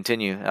you want to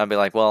continue? I'd be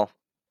like, well,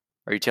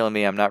 are you telling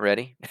me I'm not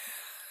ready?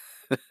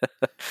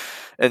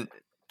 And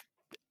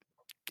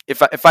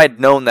if I'd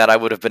known that, I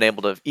would have been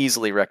able to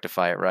easily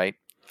rectify it, right?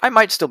 I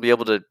might still be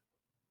able to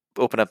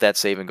open up that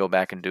save and go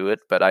back and do it,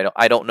 but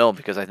I don't know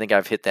because I think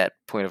I've hit that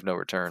point of no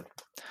return.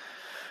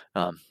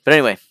 But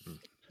anyway,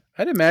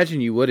 I'd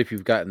imagine you would if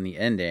you've gotten the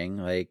ending.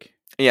 Like,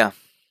 yeah,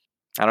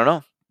 I don't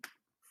know.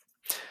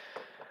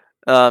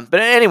 But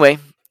anyway,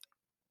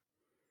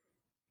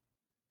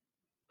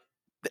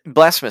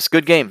 Blasphemous,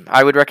 good game.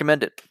 I would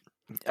recommend it.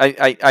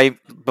 I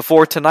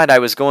before tonight I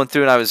was going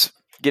through and I was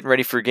getting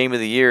ready for Game of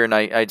the Year, and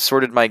I'd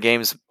sorted my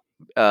games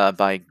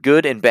by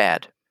good and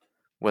bad,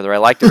 whether I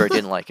liked it or I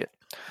didn't like it.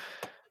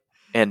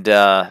 And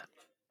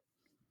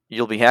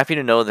you'll be happy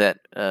to know that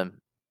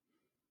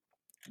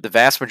the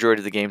vast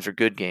majority of the games are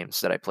good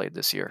games that I played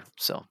this year.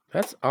 So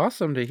that's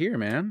awesome to hear,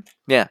 man.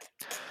 Yeah.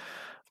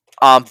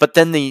 But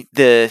then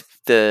the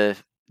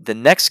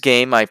next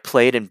game I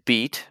played and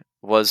beat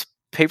was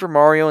Paper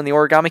Mario and the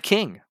Origami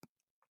King.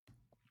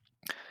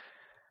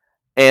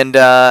 And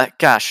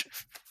gosh,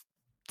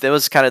 that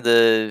was kind of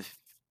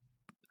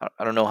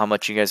I don't know how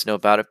much you guys know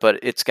about it, but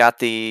it's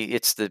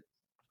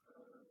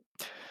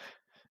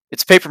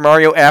Paper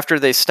Mario after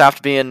they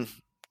stopped being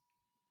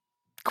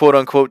quote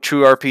unquote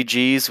true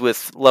RPGs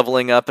with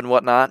leveling up and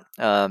whatnot.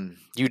 You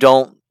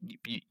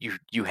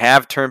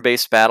have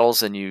turn-based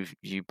battles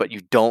but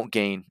you don't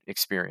gain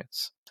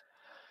experience.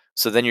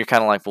 So then you're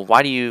kind of like, well,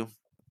 why do you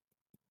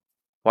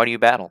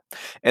battle?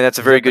 And that's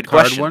a very good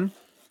question. One?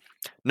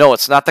 No,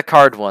 it's not the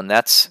card one.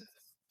 That's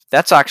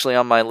actually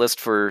on my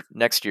list for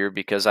next year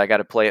because I got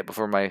to play it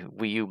before my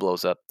Wii U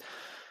blows up.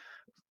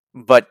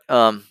 But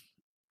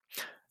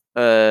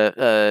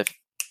it's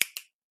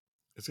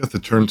got the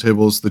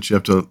turntables that you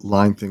have to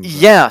line things up.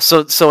 Yeah,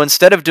 so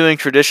instead of doing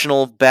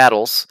traditional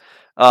battles,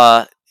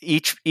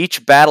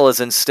 each battle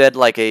is instead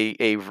like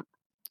a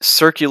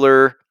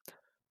circular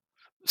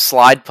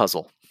slide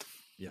puzzle.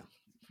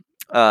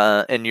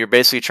 And you're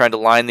basically trying to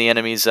line the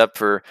enemies up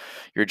for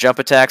your jump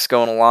attacks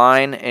go in a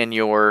line, and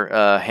your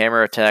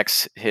hammer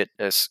attacks hit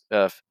a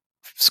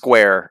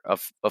square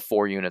of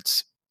 4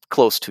 units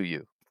close to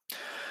you.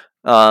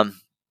 And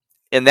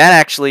that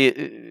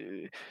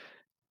actually,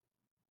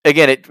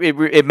 again,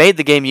 it made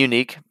the game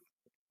unique.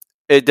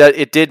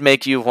 It did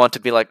make you want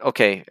to be like,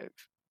 okay,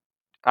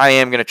 I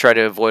am going to try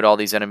to avoid all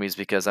these enemies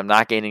because I'm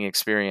not gaining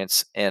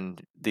experience, and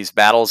these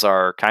battles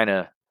are kind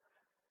of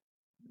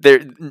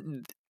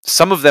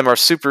some of them are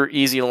super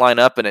easy to line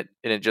up, and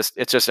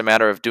it's just a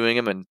matter of doing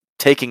them and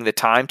taking the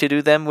time to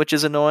do them, which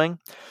is annoying.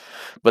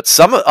 But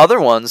some other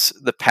ones,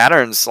 the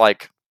patterns,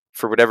 like,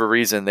 for whatever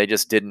reason, they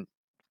just didn't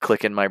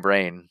click in my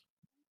brain,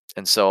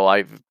 and so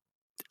I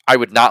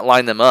would not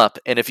line them up.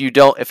 And if you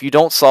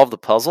don't solve the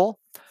puzzle,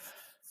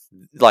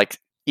 like,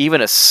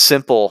 even a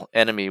simple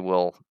enemy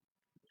will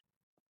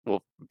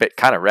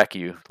kind of wreck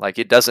you. Like,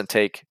 it doesn't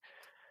take,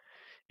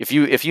 if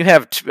you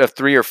have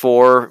 3 or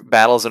 4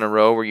 battles in a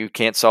row where you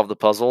can't solve the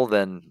puzzle,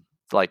 then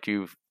like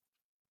you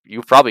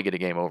probably get a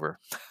game over.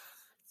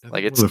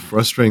 Like, it's one of the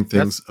frustrating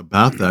things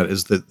about that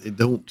is that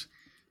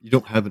you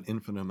don't have an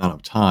infinite amount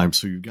of time,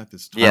 so you've got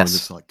this time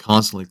that's like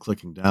constantly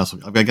clicking down. So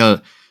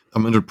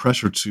I'm under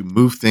pressure to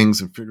move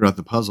things and figure out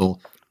the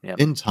puzzle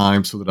in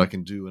time so that I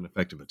can do an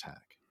effective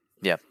attack.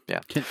 Yeah.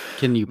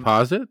 Can you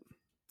pause it?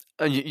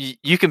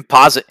 You can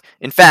pause it.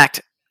 In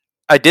fact,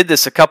 I did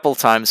this a couple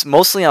times,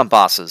 mostly on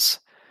bosses.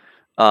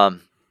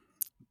 But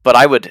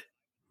I would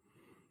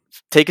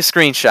take a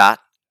screenshot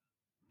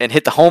and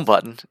hit the home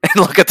button and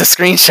look at the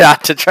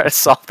screenshot to try to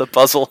solve the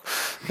puzzle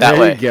that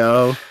way. There you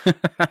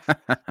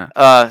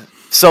go.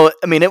 So,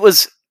 I mean, it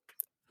was,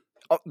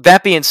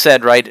 that being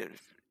said, right,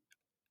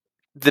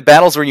 the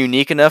battles were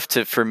unique enough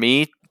for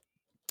me,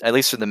 at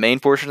least for the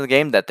main portion of the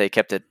game, that they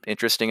kept it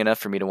interesting enough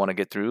for me to want to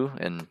get through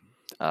and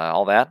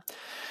all that.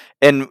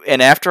 And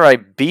after I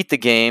beat the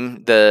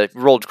game, the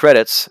rolled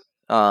credits,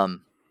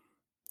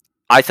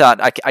 I thought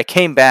I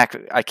came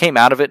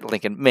out of it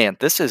thinking, man,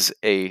 this is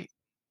a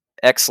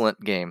excellent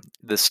game.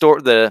 The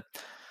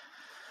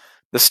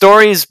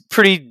story's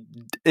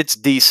it's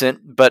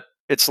decent, but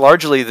it's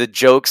largely the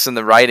jokes and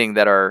the writing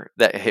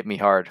that hit me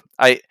hard.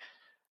 I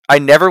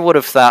never would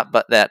have thought,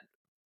 but that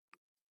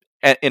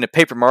in a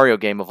Paper Mario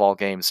game of all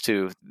games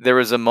too, there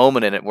was a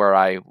moment in it where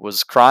I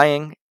was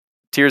crying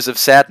tears of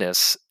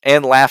sadness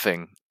and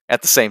laughing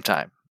at the same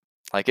time.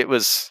 Like, it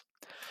was,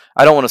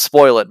 I don't want to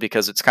spoil it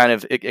because it kind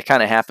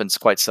of happens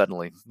quite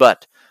suddenly,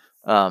 but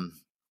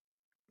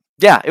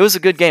yeah, it was a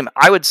good game.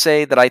 I would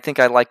say that I think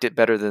I liked it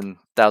better than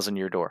Thousand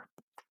Year Door.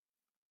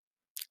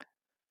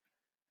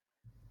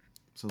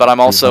 But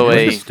I'm also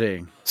a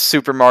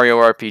Super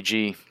Mario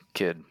RPG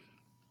kid.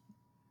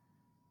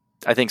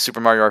 I think Super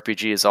Mario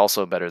RPG is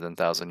also better than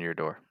Thousand Year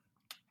Door.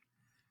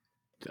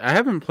 I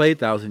haven't played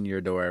Thousand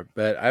Year Door,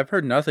 but I've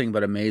heard nothing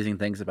but amazing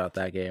things about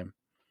that game.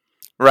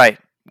 Right,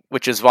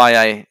 which is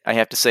why I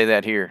have to say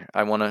that here.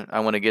 I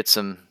want to get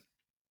some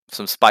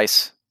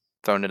spice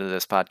thrown into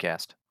this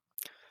podcast.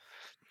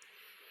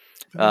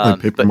 The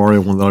Paper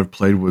Mario one that I've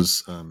played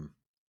was I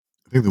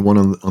think the one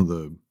on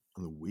the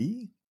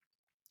Wii,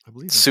 I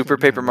believe. Super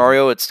Paper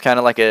Mario. It's kind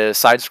of like a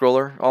side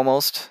scroller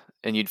almost,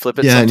 and you'd flip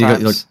it. Yeah,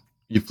 sometimes. and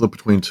you flip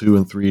between 2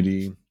 and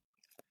 3D.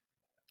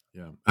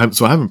 Yeah,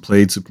 so I haven't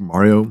played Super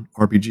Mario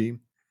RPG.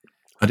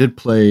 I did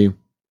play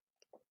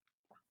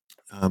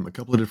a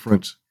couple of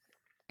different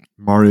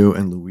Mario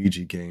and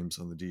Luigi games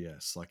on the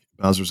DS, like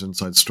Bowser's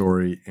Inside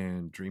Story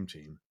and Dream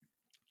Team.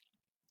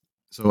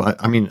 So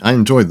I mean, I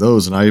enjoyed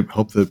those, and I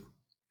hope that,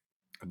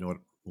 I know it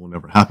will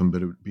never happen,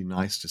 but it would be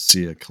nice to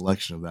see a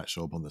collection of that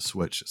show up on the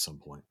Switch at some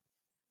point.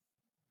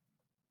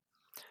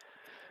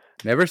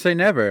 Never say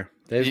never.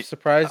 They've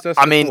surprised us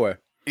before.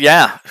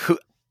 Yeah.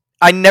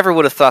 I never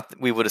would have thought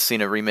that we would have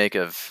seen a remake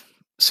of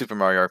Super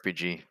Mario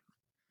RPG.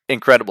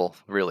 Incredible,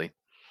 really.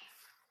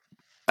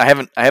 I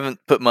haven't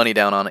put money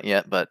down on it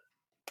yet, but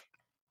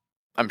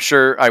I'm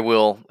sure I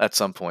will at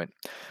some point.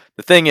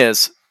 The thing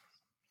is,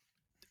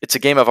 it's a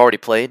game I've already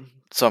played,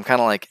 so I'm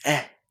kind of like,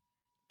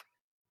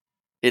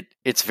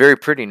 It's very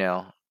pretty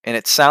now, and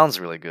it sounds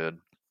really good.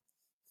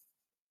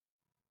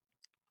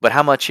 But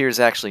how much here is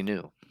actually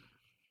new?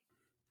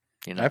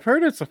 You know? I've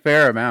heard it's a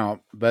fair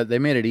amount, but they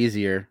made it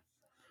easier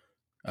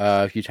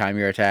if you time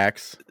your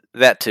attacks.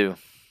 That too.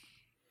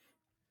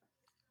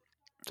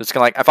 So it's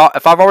kind of like,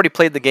 if I've already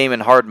played the game in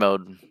hard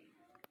mode,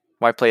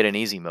 why play it in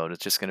easy mode?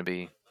 It's just going to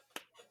be...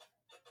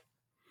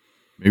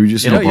 Maybe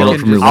just borrow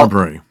from your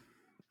library.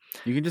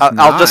 You can just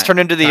I'll just turn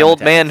into the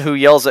old man who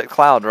yells at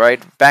Cloud,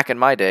 right? Back in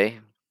my day,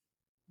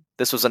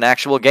 this was an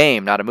actual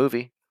game, not a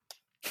movie.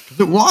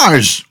 It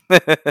was!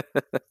 But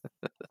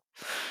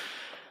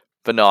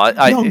no,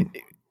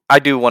 I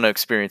do want to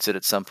experience it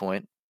at some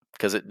point,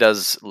 because it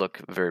does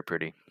look very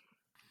pretty.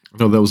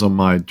 No, that was on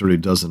my Dirty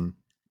Dozen,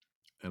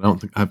 and I don't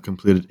think I've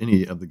completed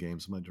any of the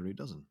games in my Dirty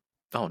Dozen.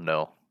 Oh,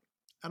 no.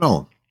 At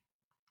all.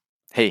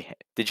 Hey,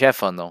 did you have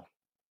fun, though?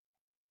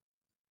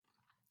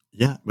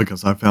 Yeah,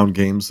 because I found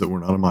games that were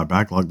not in my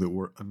backlog that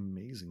were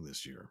amazing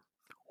this year.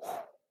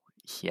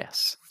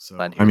 Yes. So,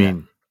 I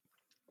mean,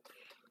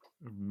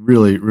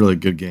 really, really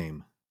good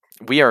game.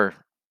 We are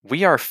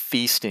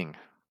feasting,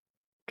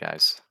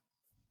 guys.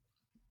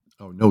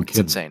 Oh, no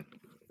kidding. It's insane.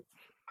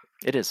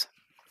 It is.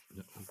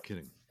 No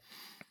kidding.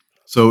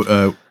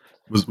 So,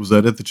 was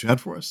that it that you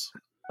had for us?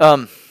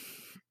 I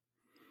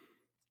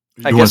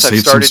want to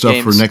save some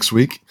stuff for next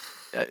week?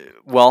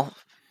 Well,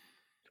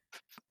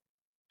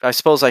 I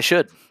suppose I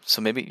should. So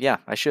maybe, yeah,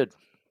 I should.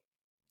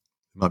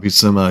 Might be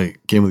some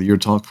Game of the Year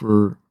talk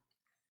for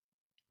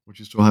what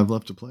you still have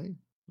left to play.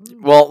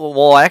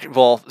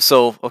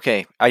 So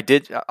okay, I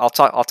did. I'll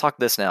talk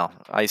this now.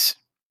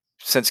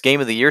 Since Game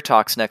of the Year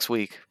talks next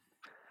week.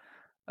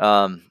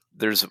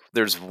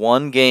 There's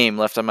one game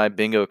left on my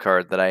bingo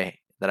card that I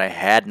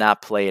had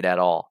not played at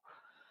all,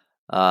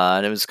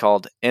 and it was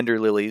called Ender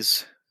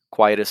Lilies,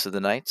 Quietus of the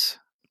Nights.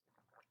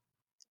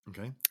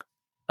 Okay.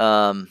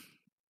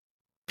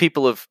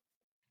 People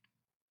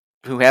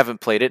who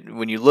haven't played it,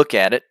 when you look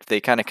at it, they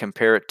kind of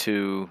compare it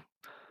to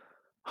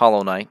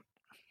Hollow Knight,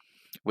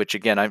 which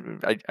again,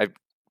 I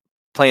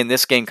playing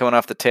this game coming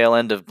off the tail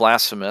end of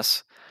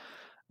Blasphemous.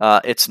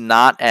 It's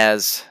not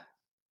as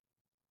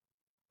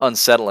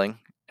unsettling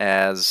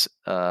as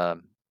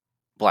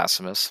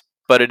Blasphemous,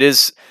 but it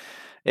is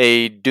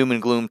a doom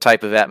and gloom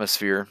type of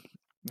atmosphere.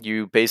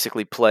 You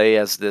basically play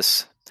as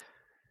this,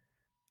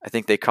 I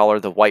think they call her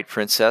the White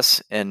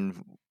Princess,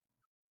 and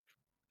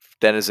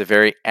that is a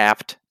very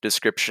apt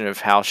description of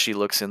how she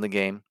looks in the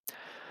game.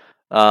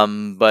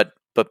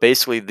 But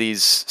basically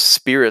these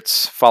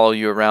spirits follow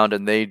you around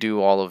and they do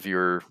all of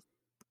your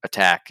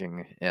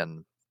attacking,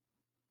 and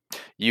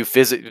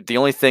the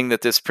only thing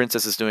that this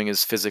princess is doing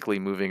is physically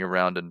moving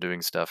around and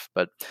doing stuff,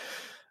 but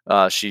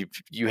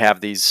you have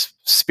these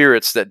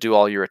spirits that do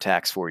all your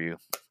attacks for you.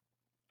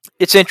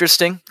 It's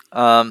interesting,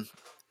 and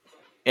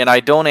I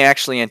don't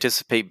actually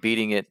anticipate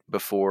beating it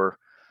before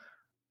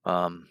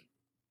Game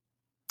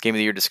of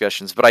the Year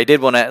discussions, but I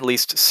did want to at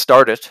least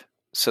start it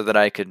so that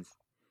I could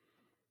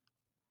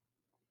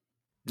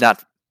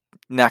not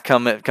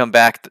come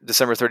back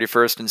December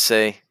 31st and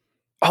say,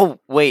 oh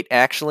wait,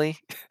 actually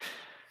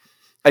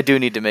I do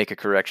need to make a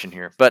correction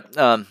here. But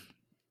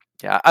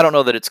yeah, I don't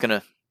know that it's going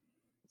to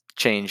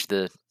change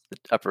the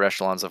upper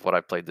echelons of what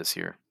I played this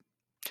year.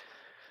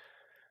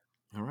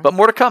 All right. But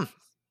more to come.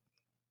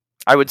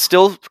 I would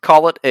still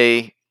call it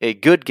a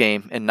good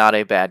game and not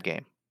a bad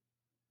game.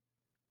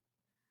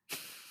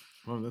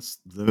 Well, that's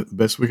the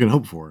best we can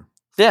hope for.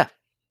 Yeah.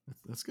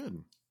 That's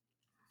good.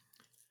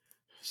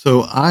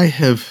 So I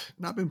have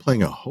not been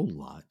playing a whole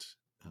lot.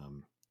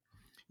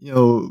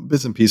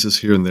 Bits and pieces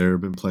here and there. I've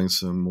been playing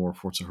some more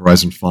Forza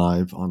Horizon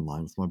 5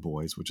 online with my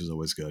boys, which is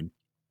always good.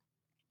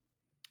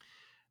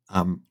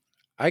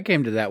 I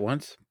came to that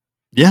once.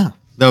 Yeah,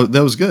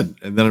 that was good.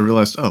 And then I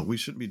realized, we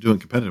shouldn't be doing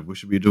competitive. We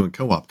should be doing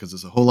co-op because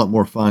it's a whole lot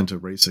more fun to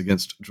race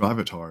against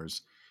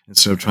drivatars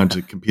instead of trying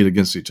to compete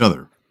against each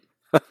other.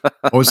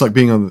 I like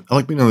being on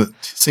the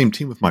same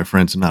team with my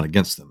friends and not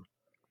against them.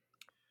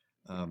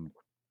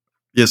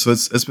 Yeah, so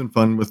it's been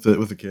fun with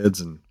the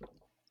kids, and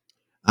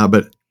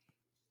but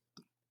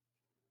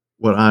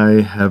what I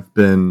have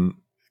been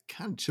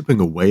kind of chipping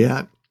away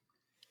at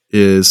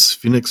is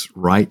Phoenix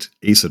Wright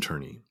Ace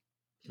Attorney.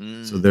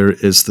 So there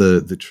is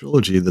the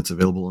trilogy that's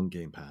available on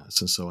Game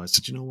Pass, and so I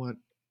said, you know what?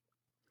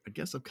 I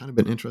guess I've kind of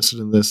been interested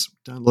in this.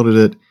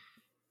 Downloaded it,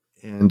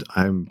 and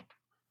I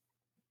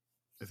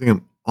think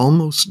I'm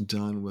almost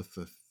done with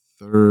the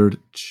third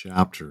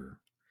chapter.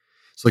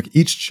 So like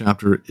each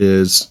chapter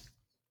is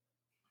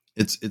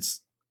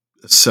it's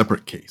a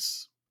separate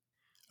case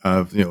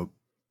of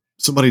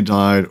somebody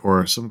died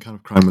or some kind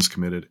of crime was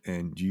committed,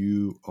 and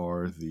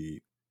you're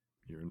the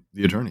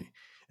attorney,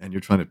 and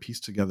you're trying to piece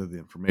together the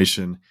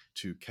information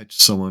to catch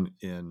someone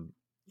in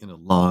a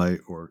lie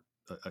or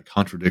a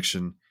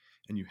contradiction,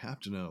 and you have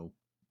to know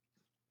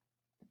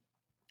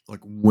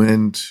like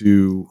when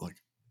to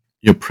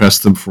press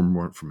them for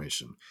more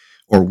information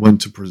or when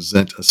to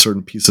present a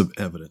certain piece of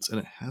evidence, and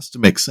it has to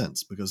make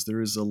sense because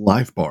there is a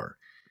life bar,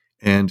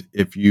 and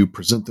if you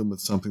present them with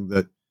something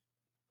that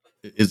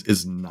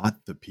is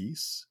not the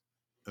piece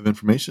of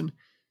information,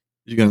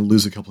 you're going to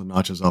lose a couple of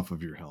notches off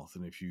of your health.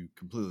 And if you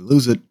completely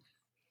lose it,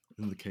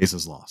 then the case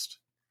is lost.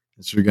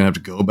 And so you're going to have to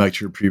go back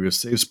to your previous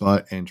save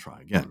spot and try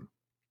again.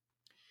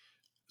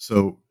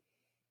 So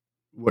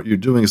what you're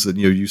doing is that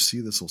you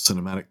see this little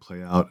cinematic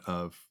play out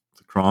of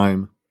the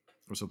crime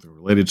or something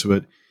related to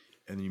it,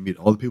 and then you meet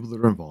all the people that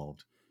are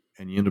involved,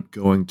 and you end up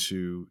going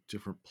to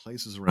different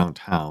places around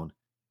town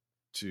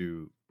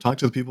to talk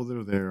to the people that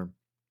are there,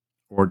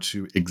 or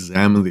to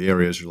examine the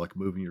areas. You're like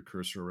moving your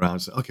cursor around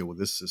and say, okay, well,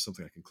 this is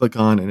something I can click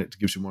on, and it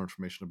gives you more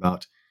information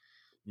about,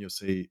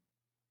 say,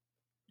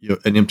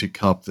 an empty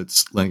cup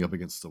that's laying up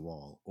against the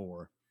wall,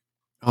 or,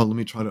 oh, let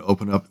me try to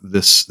open up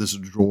this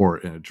drawer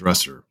in a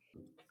dresser.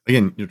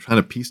 Again, you're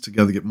trying to piece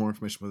together, get more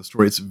information about the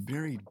story. It's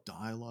very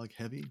dialogue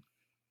heavy.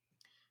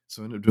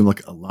 So I end up doing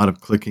like a lot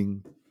of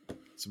clicking.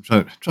 So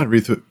I'm trying to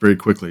read through it very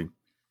quickly.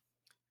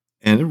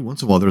 And every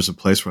once in a while, there's a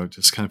place where I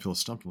just kind of feel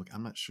stumped. I'm like,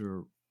 I'm not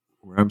sure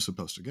where I'm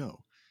supposed to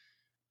go.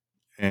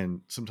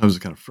 And sometimes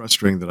it's kind of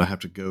frustrating that I have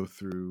to go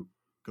to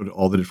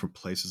all the different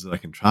places that I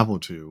can travel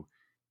to.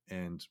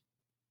 And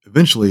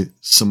eventually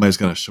somebody's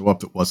going to show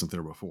up that wasn't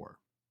there before.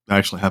 That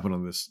actually happened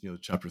on this,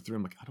 chapter 3.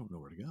 I'm like, I don't know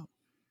where to go.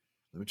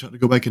 Let me try to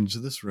go back into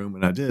this room.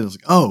 And I did. I was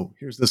like, oh,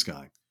 here's this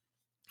guy.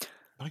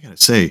 But I got to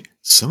say,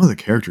 some of the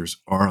characters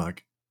are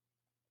like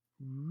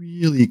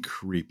really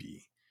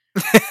creepy.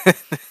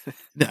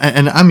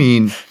 And I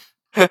mean,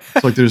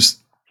 it's like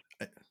there's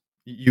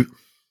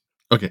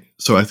okay.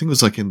 So I think it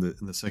was like in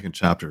the second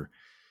chapter,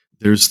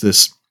 there's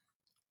this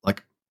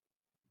like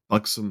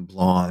buxom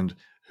blonde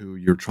who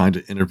you're trying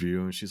to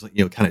interview, and she's like,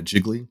 kind of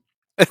jiggly.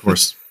 Of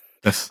course,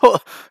 that's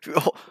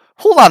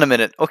Hold on a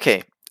minute.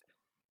 Okay,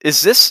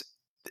 is this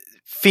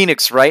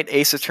Phoenix Wright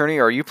Ace Attorney,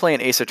 or are you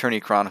playing Ace Attorney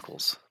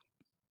Chronicles?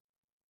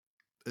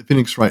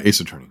 Phoenix Wright Ace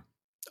Attorney.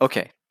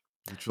 Okay.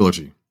 The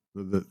trilogy,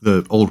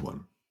 the old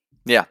one.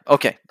 Yeah.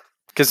 Okay.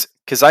 Because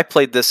I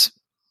played this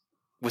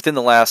within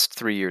the last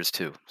 3 years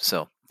too,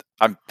 so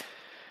I'm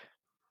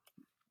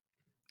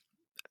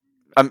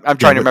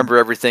trying to remember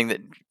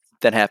everything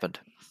that happened.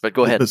 But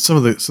go ahead. But some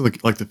of the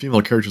like the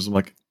female characters, I'm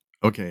like,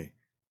 okay,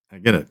 I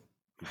get it.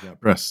 You got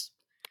breasts,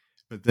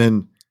 but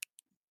then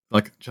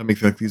like trying to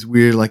make like these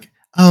weird like,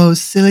 oh,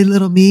 silly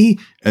little me,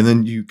 and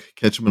then you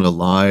catch them in a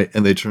lie,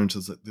 and they turn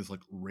into this like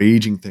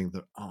raging thing.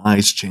 Their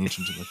eyes change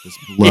into like this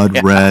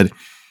blood red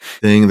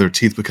thing. Their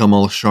teeth become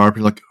all sharp.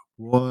 You're like,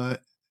 what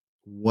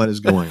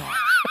is going on?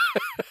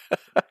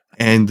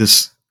 And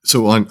this,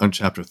 so on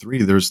chapter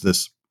 3, there's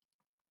this,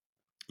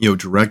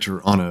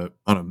 director on a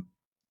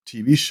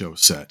TV show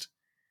set,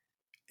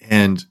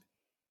 and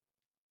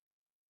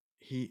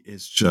he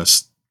is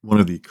just one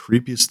of the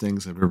creepiest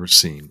things I've ever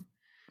seen,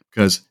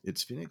 because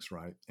it's Phoenix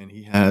Wright, and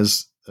he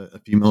has a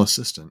female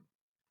assistant,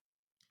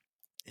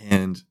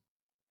 and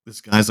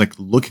this guy's like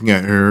looking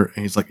at her,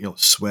 and he's like,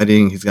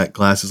 sweating. He's got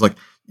glasses, like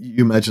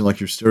you imagine like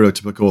your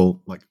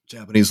stereotypical like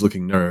Japanese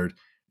looking nerd.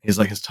 He's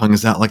like, his tongue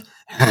is out, like,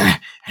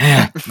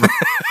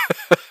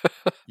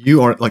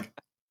 you are like,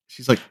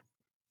 she's like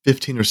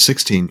 15 or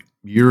 16.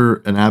 You're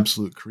an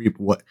absolute creep.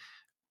 What?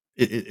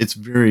 It's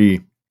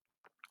very,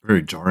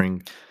 very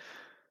jarring.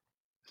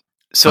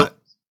 So,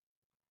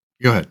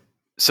 go ahead.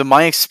 So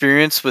my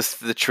experience with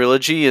the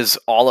trilogy is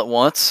all at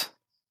once.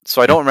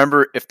 So I don't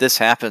remember if this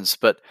happens,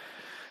 but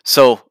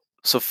so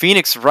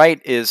Phoenix Wright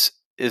is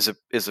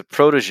a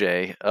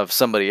protege of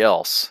somebody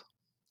else,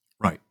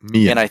 right?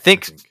 Mia, and I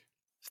think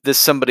this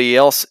somebody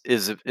else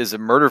is a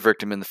murder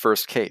victim in the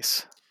first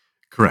case.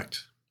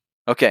 Correct.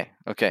 Okay.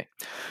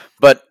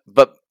 But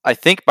I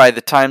think by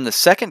the time the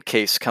second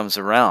case comes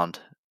around,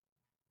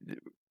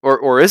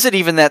 or is it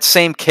even that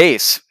same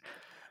case?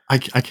 I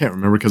can't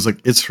remember, because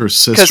like it's her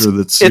sister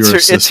that's your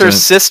assistant. It's her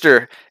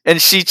sister,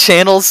 and she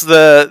channels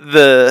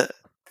the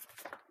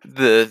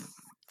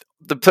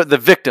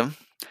victim,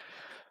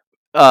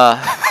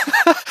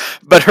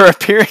 but her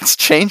appearance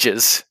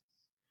changes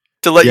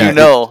to let you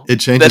know.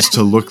 It changes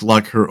to look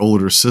like her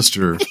older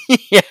sister,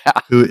 yeah,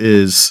 who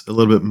is a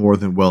little bit more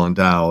than well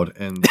endowed,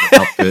 and the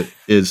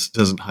outfit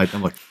doesn't hide.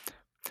 I'm like,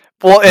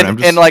 well,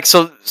 and like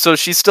so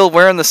she's still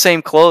wearing the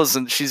same clothes,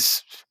 and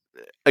she's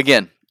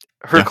again.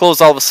 Her clothes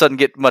all of a sudden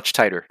get much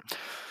tighter.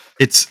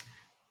 It's,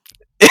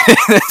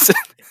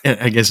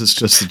 I guess it's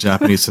just the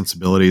Japanese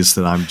sensibilities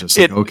that I'm just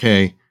like,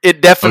 okay.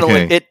 It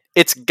definitely,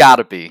 it's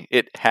gotta be.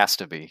 It has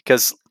to be.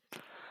 Because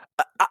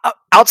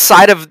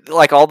outside of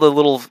like all the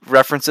little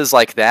references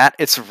like that,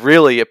 it's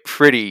really a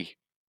pretty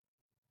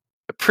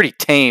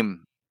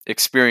tame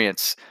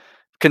experience,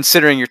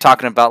 considering you're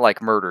talking about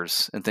like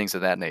murders and things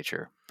of that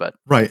nature. But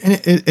right. And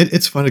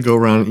it's fun to go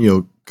around,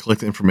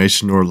 collect the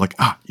information, or like,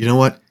 you know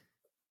what?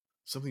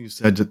 Something you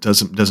said that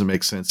doesn't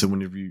make sense, and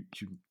whenever you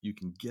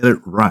can get it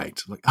right,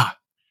 like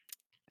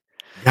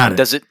got it.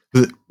 Does it?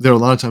 There are a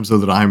lot of times though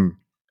that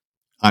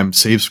I'm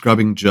save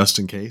scrubbing just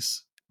in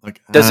case. Like,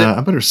 I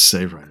better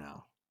save right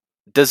now.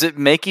 Does it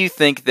make you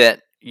think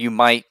that you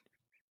might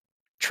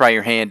try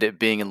your hand at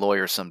being a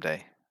lawyer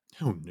someday?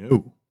 Oh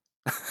no,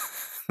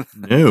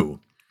 no.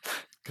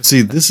 Because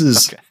see, this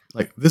is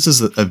this is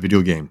a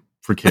video game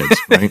for kids,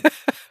 right?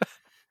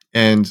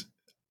 And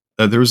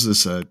there was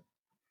this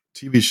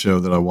TV show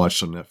that I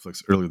watched on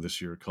Netflix earlier this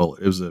year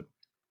it was a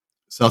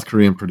South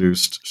Korean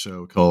produced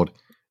show called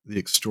The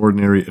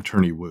Extraordinary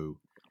Attorney Woo,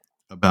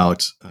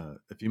 about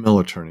a female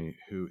attorney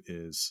who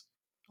is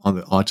on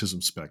the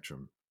autism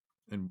spectrum,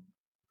 and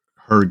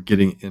her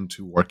getting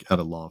into work at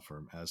a law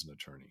firm as an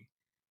attorney.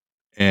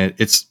 And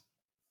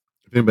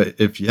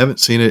if you haven't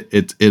seen it,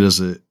 it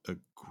is a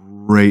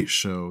great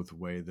show, the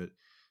way that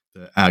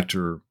the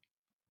actor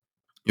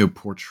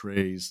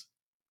portrays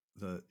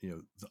the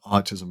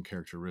autism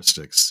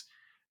characteristics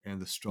and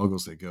the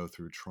struggles they go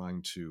through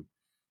trying to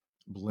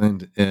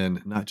blend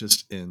in, not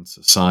just in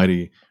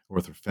society or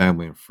with their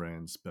family and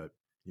friends, but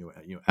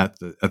at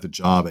the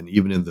job, and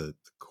even in the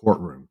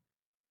courtroom.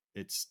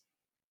 It's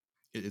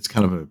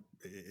kind of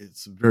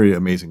it's a very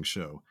amazing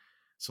show.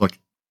 So like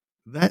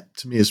that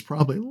to me is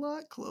probably a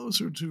lot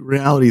closer to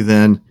reality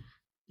than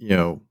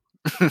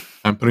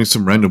I'm putting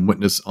some random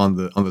witness on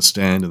the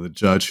stand, and the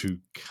judge who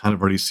kind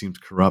of already seems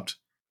corrupt.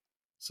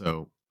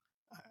 So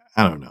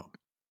I don't know.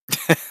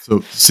 So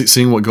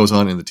seeing what goes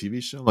on in the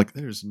TV show, like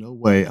there's no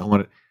way I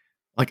want to.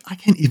 Like I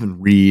can't even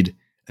read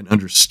and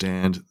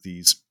understand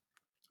these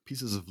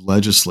pieces of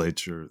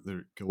legislature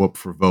that go up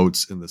for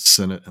votes in the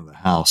Senate and the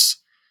House,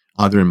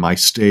 either in my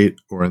state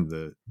or in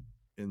the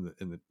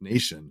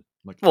nation.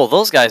 Like, well,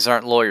 those guys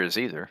aren't lawyers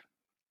either.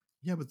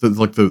 Yeah, but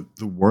the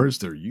words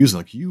they're using,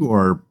 like you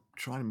are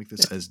trying to make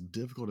this as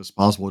difficult as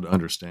possible to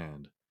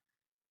understand.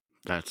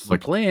 That's the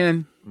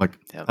plan. Like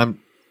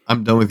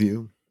I'm done with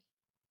you.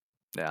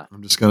 Yeah.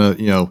 I'm just gonna,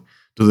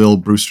 do the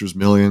old Brewster's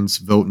Millions,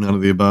 vote none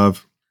of the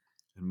above,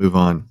 and move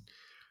on.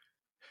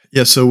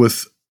 Yeah. So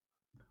with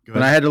go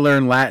When I ahead. had to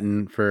learn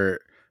Latin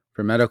for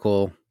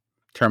medical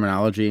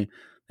terminology,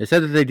 they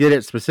said that they did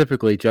it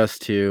specifically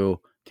just to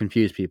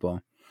confuse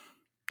people.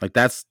 Like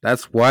that's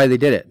why they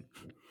did it.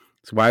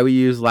 It's why we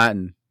use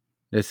Latin,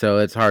 so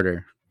it's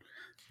harder.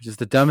 Which is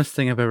the dumbest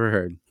thing I've ever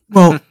heard.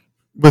 Well,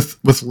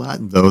 with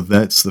Latin though,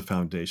 that's the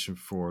foundation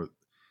for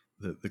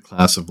the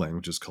class of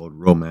languages called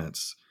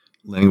Romance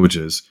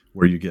languages,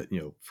 where you get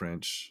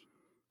French,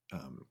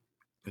 um,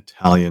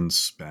 Italian,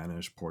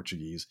 Spanish,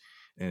 Portuguese,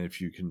 and if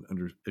you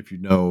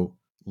know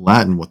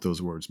Latin, what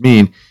those words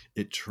mean,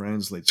 it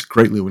translates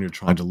greatly when you're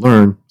trying to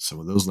learn some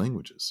of those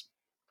languages.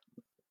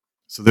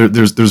 So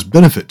there's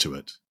benefit to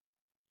it,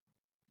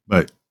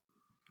 but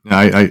yeah,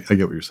 I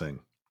get what you're saying.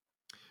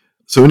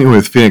 So anyway,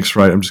 with Phoenix,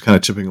 right? I'm just kind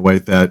of chipping away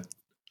at that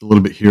a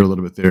little bit here, a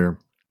little bit there.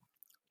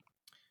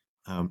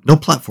 No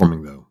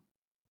platforming though.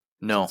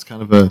 No. It's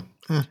kind of a.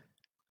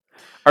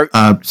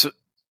 So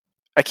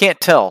I can't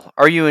tell.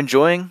 Are you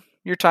enjoying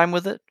your time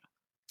with it?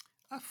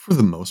 For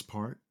the most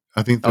part,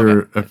 I think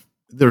Okay.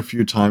 there are a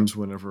few times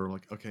whenever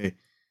like, okay,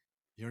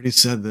 you already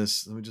said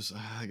this. Let me just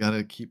I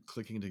gotta keep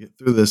clicking to get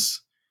through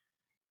this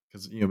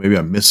because maybe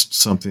I missed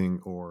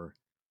something or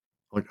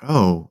like,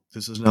 oh,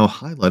 this is now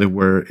highlighted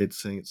where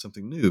it's saying it's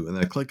something new, and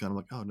then I click on it, I'm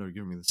like, oh no, you're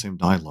giving me the same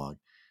dialogue.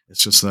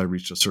 It's just that I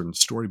reached a certain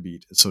story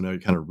beat, and so now you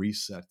kind of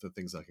reset the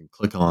things I can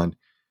click on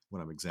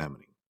when I'm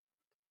examining.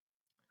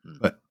 Hmm.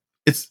 But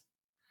it's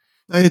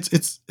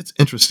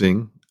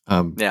interesting.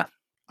 Yeah.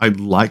 I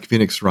like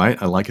Phoenix Wright.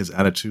 I like his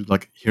attitude,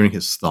 like hearing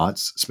his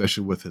thoughts,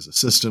 especially with his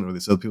assistant or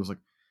these other people. It's like,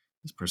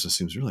 this person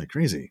seems really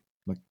crazy.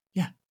 I'm like,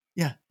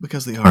 yeah,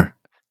 because they are.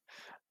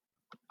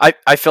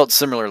 I felt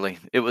similarly.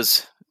 It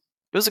was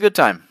a good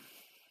time.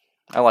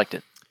 I liked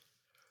it.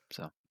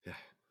 So Yeah,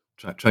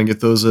 try and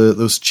get those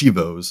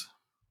Chivos.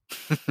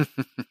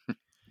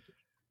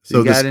 So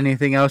you this got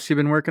anything else you've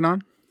been working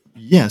on?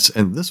 Yes,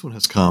 and this one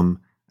has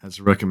come as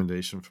a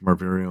recommendation from our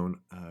very own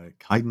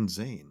Kaiden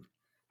Zane.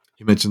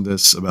 He mentioned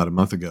this about a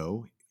month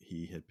ago.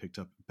 He had picked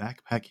up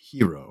Backpack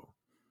Hero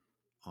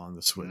on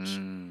the Switch,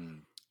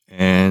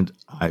 and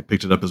I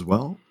picked it up as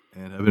well,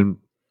 and I've been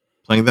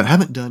playing that. I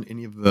haven't done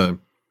any of the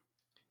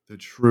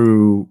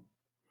true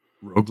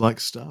roguelike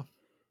stuff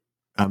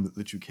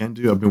that you can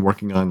do. I've been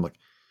working on like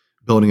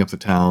building up the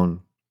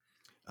town.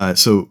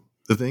 So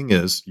the thing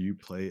is, you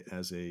play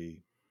as a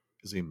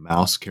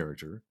mouse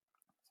character.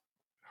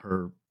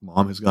 Her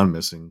mom has gone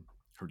missing.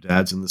 Her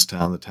dad's in this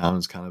town. The town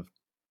is kind of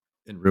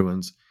in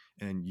ruins,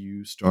 and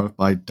you start off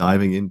by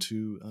diving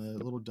into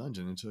a little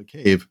dungeon, into a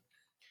cave,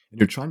 and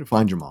you're trying to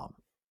find your mom.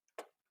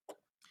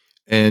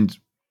 And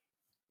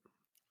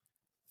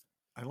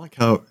I like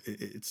how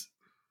it's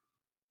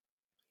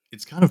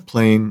kind of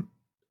plain,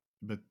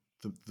 but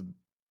the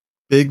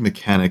big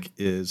mechanic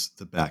is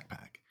the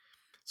backpack.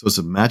 So it's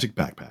a magic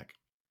backpack,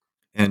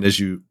 and as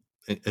you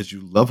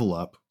level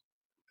up,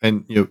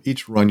 and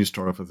each run you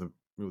start off with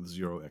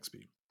 0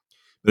 XP,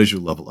 but as you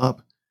level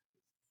up,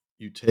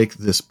 you take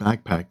this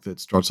backpack that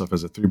starts off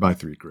as a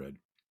 3x3 grid,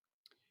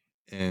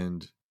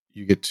 and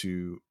you get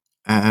to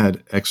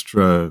add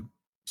extra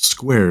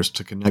squares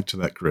to connect to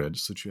that grid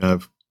so that you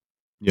have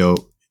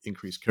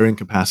increased carrying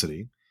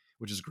capacity,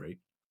 which is great.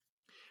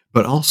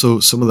 But also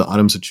some of the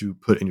items that you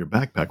put in your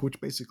backpack, which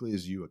basically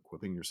is you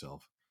equipping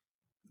yourself,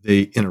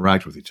 they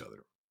interact with each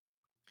other.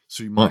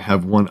 So you might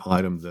have one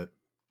item that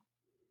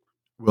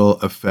will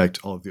affect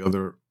all of the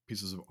other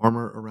pieces of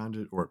armor around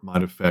it, or it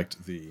might affect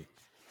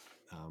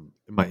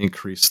it might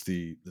increase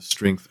the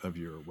strength of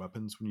your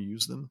weapons when you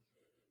use them.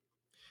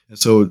 And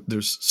so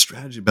there's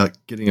strategy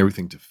about getting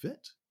everything to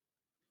fit,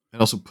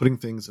 and also putting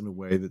things in a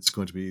way that's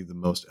going to be the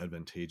most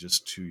advantageous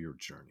to your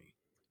journey.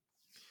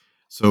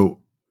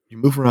 So you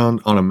move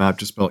around on a map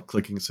just by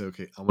clicking and say,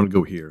 okay, I want to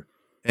go here.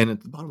 And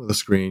at the bottom of the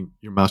screen,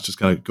 your mouse just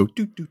kind of go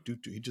doot, doot,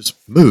 doot, doot. He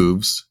just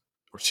moves,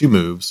 or she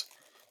moves,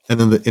 and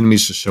then the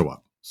enemies just show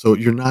up. So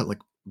you're not like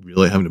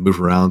really having to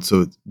move around.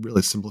 So it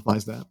really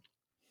simplifies that.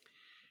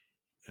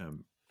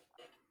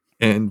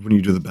 And when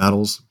you do the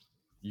battles,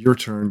 your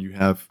turn, you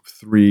have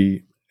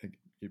it's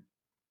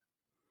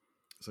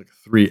like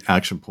 3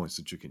 action points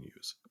that you can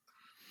use.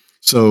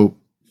 So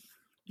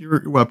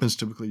your weapons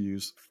typically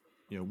use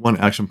 1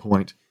 action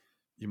point.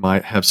 You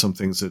might have some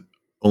things that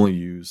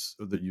use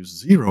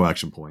 0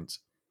 action points,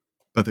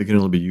 but they can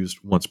only be used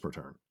once per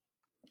turn.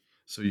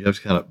 So you have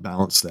to kind of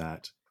balance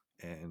that.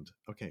 And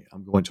okay,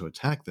 I'm going to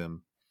attack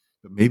them,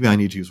 but maybe I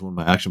need to use one of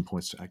my action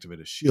points to activate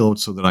a shield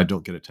so that I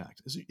don't get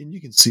attacked. And you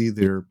can see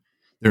their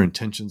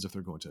intentions, if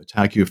they're going to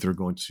attack you, if they're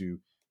going to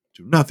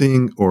do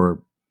nothing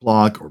or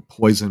block or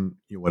poison,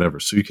 whatever.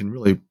 So you can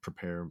really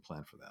prepare and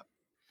plan for that.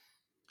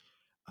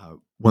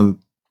 One of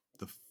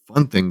the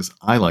fun things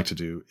I like to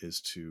do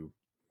is to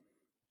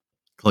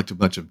collect a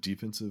bunch of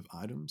defensive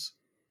items,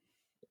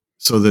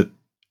 so that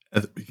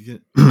at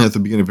the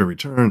beginning of every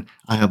turn,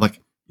 I have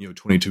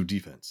 22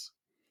 defense,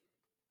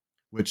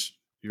 which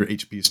your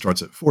HP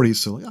starts at 40.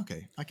 So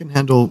okay, I can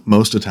handle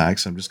most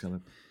attacks. I'm just gonna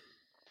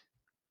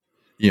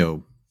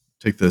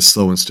take the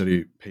slow and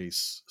steady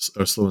pace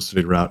or slow and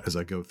steady route as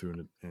I go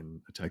through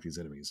and attack these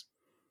enemies.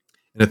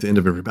 And at the end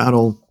of every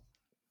battle,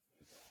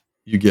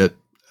 you get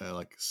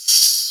like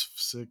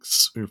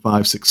 6 or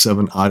 5, 6,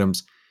 7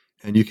 items,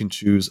 and you can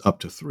choose up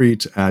to 3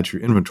 to add to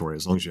your inventory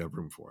as long as you have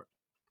room for it.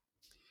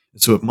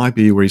 And so it might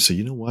be where you say,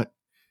 you know what,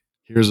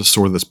 here's a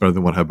sword that's better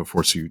than what I had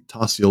before. So you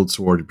toss the old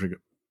sword, you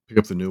pick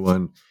up the new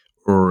one,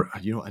 or I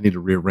need to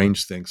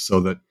rearrange things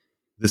so that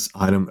this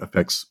item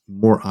affects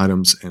more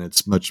items and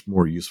it's much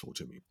more useful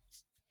to me.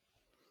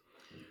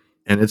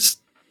 And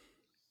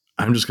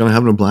I'm just kind of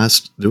having a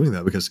blast doing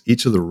that because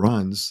each of the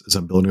runs, as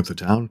I'm building up the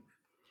town,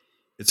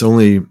 it's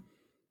only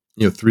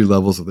 3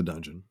 levels of the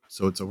dungeon,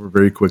 so it's over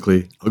very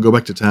quickly. I'll go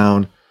back to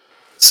town,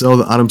 sell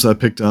the items I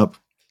picked up,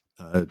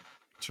 turn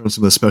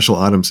some of the special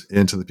items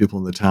into the people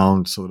in the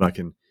town so that I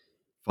can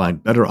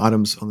find better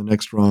items on the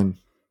next run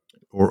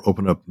or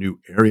open up new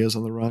areas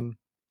on the run.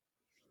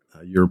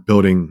 You're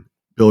building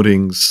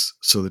buildings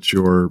so that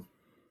you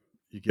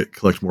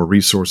collect more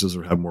resources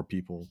or have more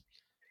people.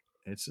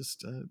 It's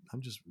just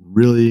I'm just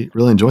really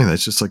enjoying that.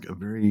 It's just like a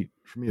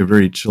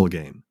very chill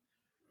game.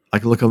 I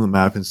can look on the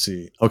map and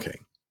see, okay,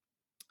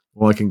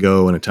 well, I can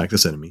go and attack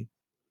this enemy,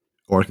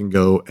 or I can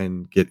go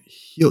and get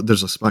healed.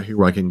 There's a spot here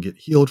where I can get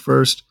healed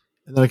first,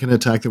 and then I can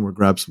attack them or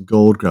grab some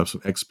gold, grab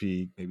some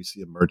XP, maybe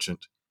see a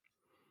merchant.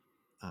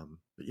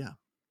 But yeah,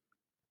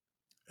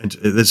 and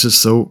it's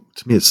just to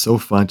me, it's so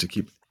fun to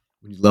keep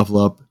when you level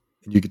up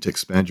and you get to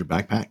expand your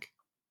backpack.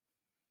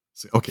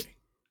 Say, okay,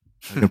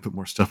 I'm gonna put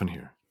more stuff in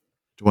here.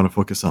 Do I want to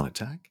focus on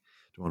attack?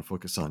 Do I want to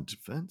focus on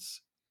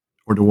defense?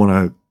 Or do I want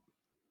to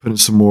put in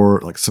some more,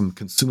 like some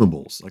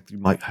consumables? Like you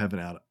might have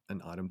an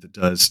item that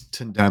does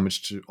 10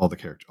 damage to all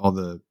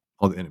the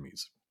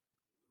enemies.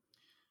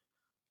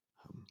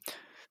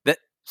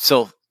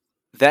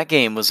 That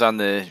game was on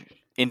the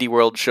Indie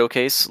World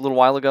Showcase a little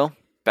while ago,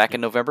 back in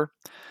November.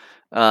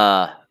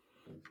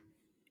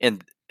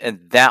 And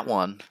that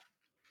one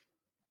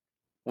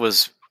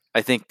was,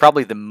 I think,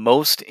 probably the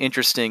most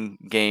interesting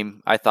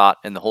game I thought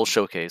in the whole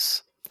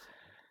showcase.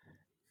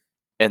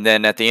 And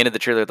then at the end of the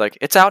trailer, like,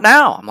 it's out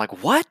now. I'm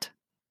like, what?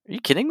 Are you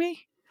kidding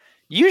me?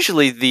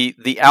 Usually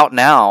the out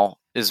now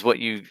is what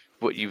you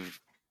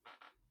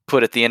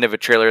put at the end of a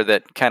trailer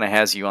that kind of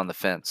has you on the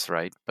fence,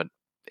 right? But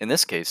in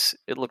this case,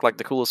 it looked like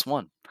the coolest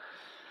one.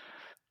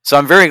 So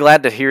I'm very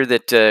glad to hear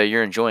that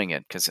you're enjoying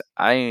it, because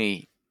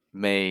I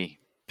may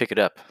pick it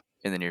up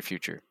in the near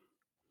future.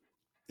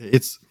 It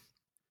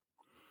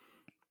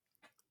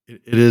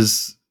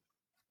is,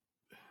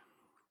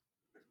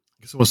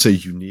 I guess I want to say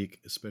unique,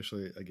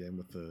 especially again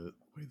with the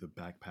way the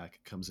backpack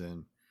comes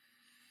in,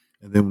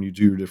 and then when you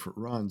do your different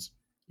runs,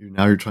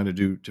 you're trying to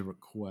do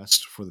different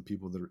quests for the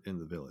people that are in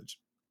the village.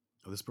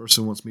 Oh, this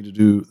person wants me to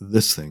do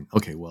this thing.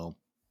 Okay, well,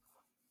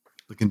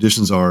 the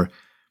conditions are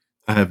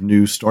I have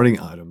new starting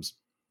items,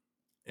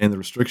 and the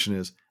restriction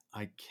is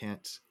I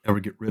can't ever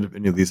get rid of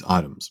any of these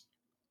items.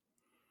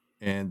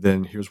 And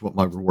then here's what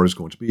my reward is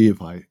going to be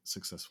if I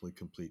successfully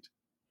complete,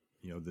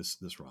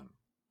 this run.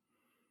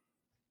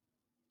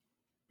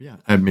 Yeah,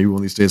 and maybe one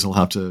of these days I'll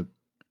have to,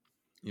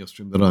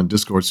 stream that on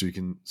Discord so you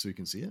can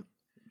see it.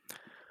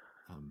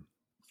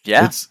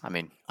 Yeah, I'm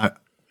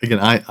digging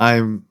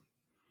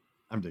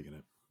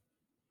it.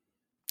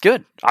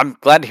 Good. I'm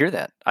glad to hear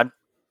that. I'm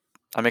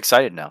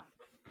excited now.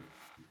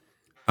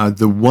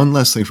 The one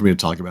last thing for me to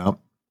talk about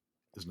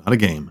is not a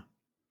game.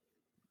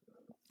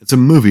 It's a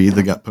movie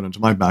that got put into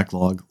my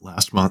backlog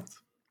last month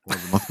or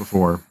the month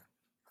before.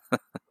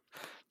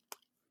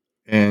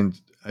 And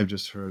I've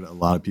just heard a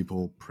lot of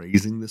people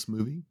praising this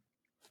movie,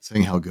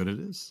 saying how good it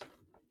is.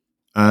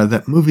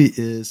 That movie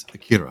is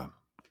Akira.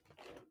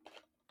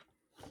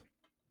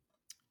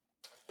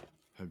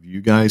 Have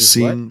you guys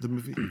seen the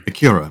movie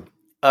Akira?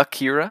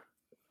 Akira?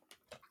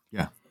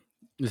 Yeah.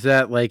 Is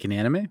that like an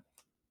anime?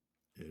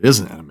 It is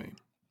an anime.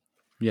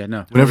 Yeah,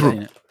 no.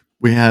 Whenever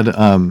we had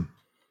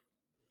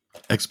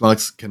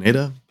Xbox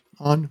Kaneda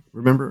on,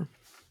 remember?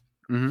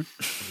 Mm-hmm.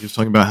 He was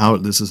talking about how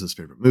this is his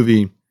favorite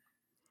movie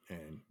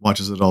and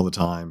watches it all the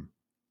time.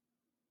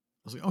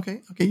 I was like,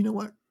 okay, you know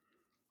what?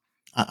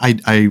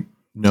 I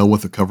know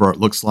what the cover art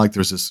looks like.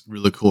 There's this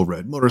really cool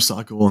red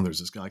motorcycle, and there's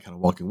this guy kind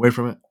of walking away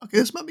from it. Okay,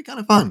 this might be kind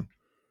of fun.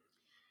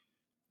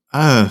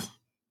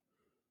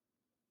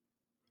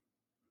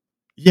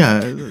 Yeah,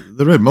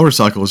 the red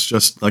motorcycle is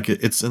just like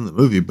it's in the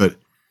movie, but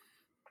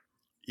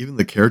even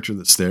the character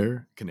that's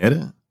there,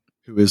 Kaneda,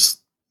 who is,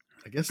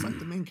 I guess, like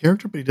the main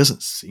character, but he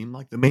doesn't seem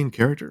like the main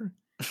character.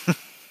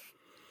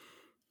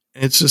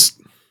 It's just,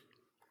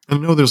 I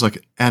know there's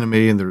like anime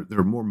and there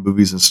are more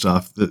movies and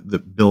stuff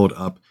that build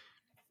up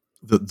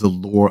the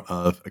lore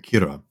of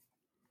Akira.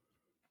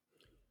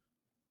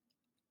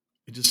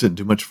 It just didn't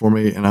do much for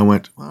me, and I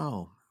went,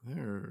 wow,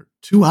 they're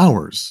 2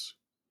 hours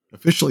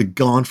officially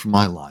gone from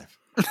my life.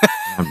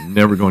 I'm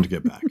never going to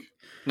get back.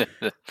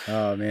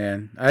 Oh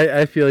man,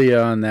 I feel you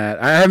on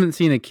that. I haven't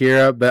seen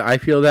Akira, but I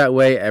feel that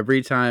way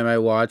every time I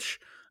watch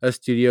a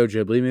Studio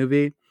Ghibli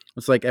movie.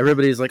 It's like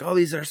everybody's like, "Oh,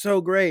 these are so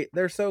great!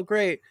 They're so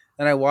great!"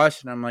 And I watch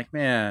it, and I'm like,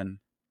 "Man,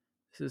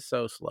 this is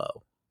so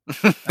slow."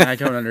 I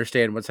don't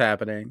understand what's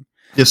happening.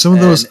 Yeah, some of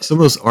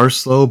those are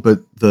slow, but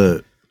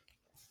the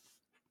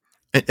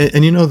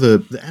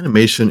the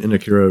animation in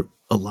Akira,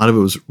 a lot of it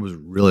was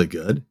really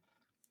good,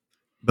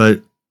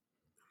 but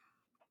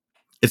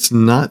it's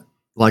not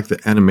like the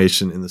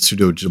animation in the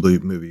Studio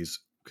Ghibli movies,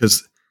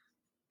 because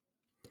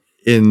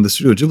in the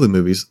Studio Ghibli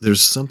movies,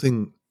 there's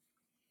something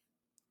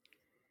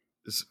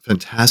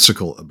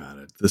fantastical about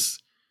it. This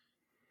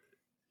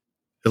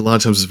a lot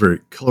of times is very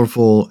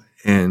colorful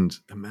and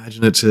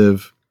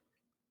imaginative,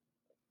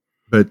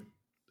 but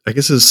I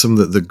guess it's some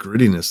of the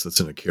grittiness that's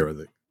in Akira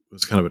that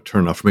was kind of a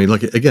turn off for me.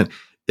 Like, again,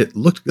 it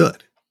looked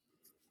good,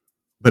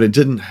 but it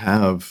didn't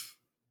have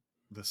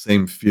the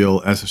same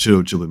feel as the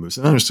Studio Ghibli movies.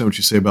 And I understand what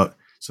you say about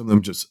some of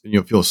them just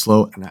feel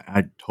slow, and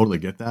I totally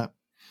get that.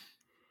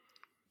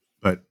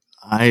 But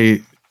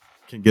I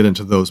can get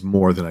into those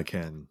more than I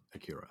can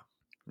Akira.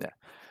 Yeah,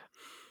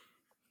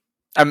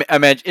 I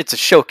imagine it's a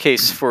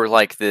showcase for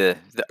like the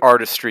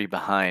artistry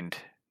behind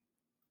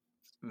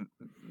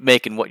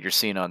making what you're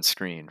seeing on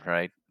screen,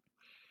 right?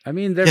 I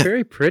mean, they're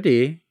very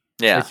pretty.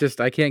 Yeah, it's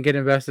just I can't get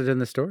invested in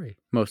the story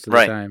most of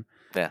the time.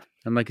 Yeah,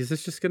 I'm like, is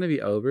this just going to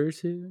be over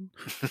soon?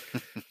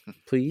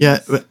 Please. Yeah,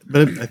 but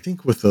I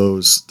think with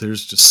those,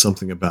 there's just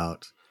something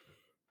about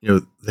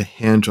the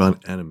hand-drawn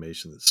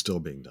animation that's still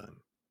being done.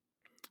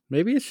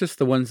 Maybe it's just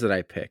the ones that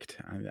I picked.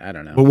 I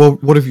don't know. Well,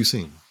 what have you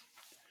seen?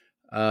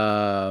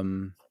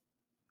 I've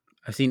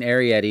seen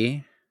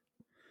Arrietty.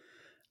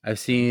 I've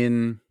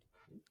seen,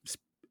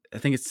 I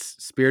think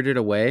it's Spirited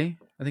Away.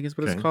 I think is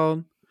what it's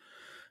called.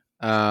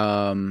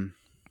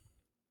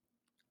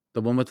 The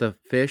one with the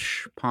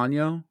fish,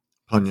 Ponyo.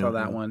 I saw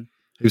that one.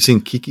 Have you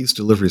seen Kiki's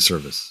Delivery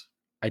Service?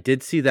 I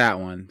did see that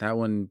one. That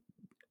one,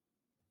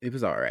 it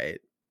was all right,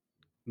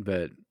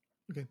 but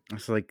I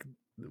was like,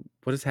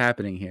 what is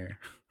happening here?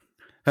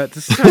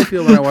 This is how I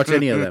feel when I watch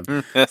any of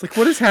them. It's like,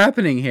 what is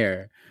happening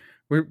here?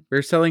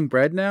 We're selling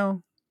bread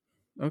now?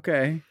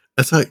 Okay.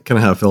 That's kind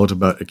of how I felt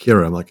about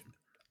Akira. I'm like,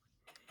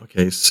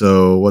 okay,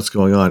 so what's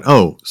going on?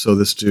 Oh, so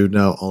this dude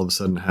now all of a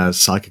sudden has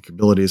psychic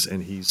abilities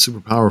and he's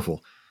super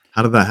powerful.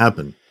 How did that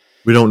happen?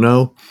 We don't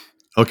know.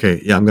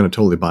 Okay, yeah, I'm going to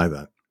totally buy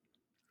that.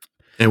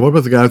 And what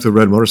about the guy with the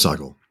red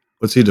motorcycle?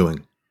 What's he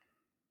doing?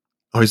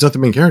 Oh, he's not the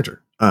main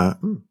character.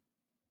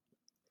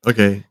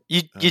 Okay.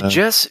 You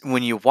just,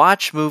 when you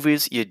watch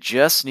movies, you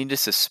just need to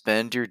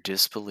suspend your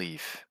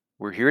disbelief.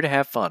 We're here to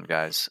have fun,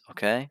 guys.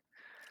 Okay.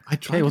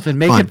 Well then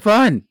make it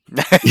fun.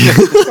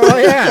 Oh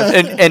yeah.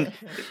 And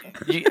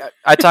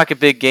I talk a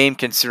big game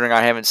considering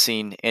I haven't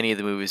seen any of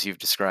the movies you've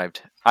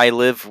described. My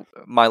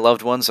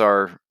loved ones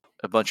are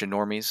a bunch of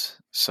normies,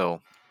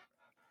 so.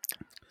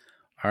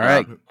 All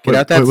right, get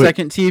out that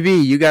second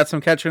TV. You got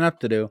some catching up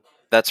to do.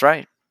 That's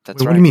right. What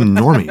do you mean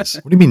normies?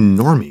 What do you mean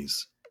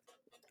normies?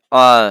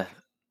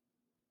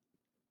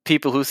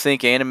 People who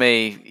think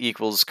anime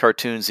equals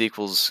cartoons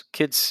equals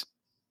kids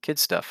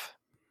stuff,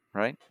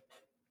 right?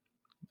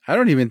 I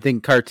don't even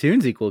think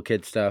cartoons equal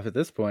kid stuff at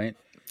this point.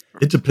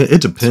 It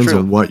depends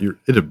on what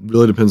it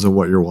really depends on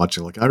what you're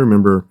watching. Like, I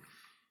remember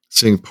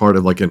seeing part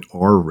of like an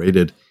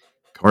R-rated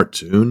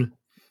cartoon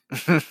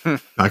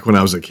back when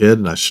I was a kid,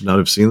 and I should not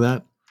have seen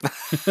that.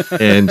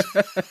 And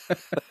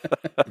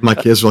my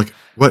kids were like,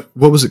 what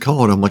was it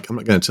called? I'm like, I'm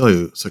not going to tell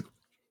you. It's like,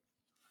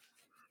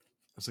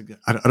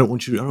 I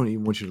don't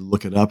even want you to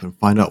look it up and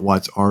find out why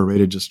it's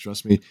R-rated. Just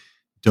trust me.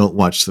 Don't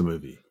watch the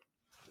movie.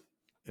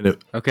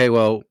 Okay,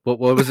 well, what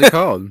was it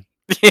called?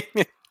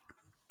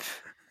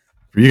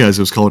 For you guys,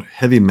 it was called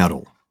Heavy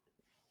Metal.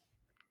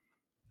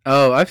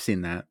 Oh, I've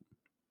seen that.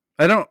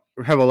 I don't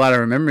have a lot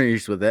of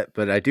memories with it,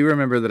 but I do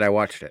remember that I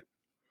watched it.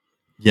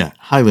 Yeah,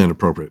 highly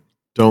inappropriate.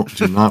 Do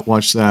not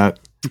watch that.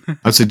 I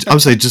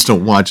would say just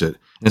don't watch it,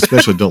 and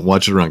especially don't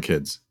watch it around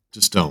kids.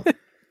 Just don't.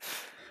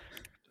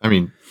 I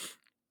mean,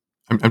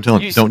 I'm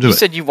telling you, don't do it. You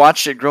said you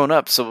watched it growing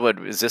up. So what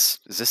is this?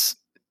 Is this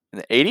in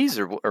the 80s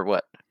or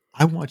what?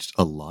 I watched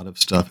a lot of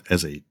stuff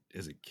as a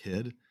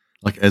kid,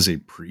 like as a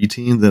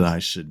preteen, that I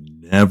should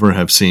never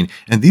have seen.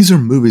 And these are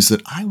movies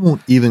that I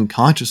won't even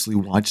consciously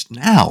watch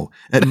now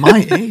at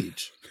my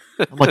age.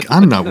 I'm like,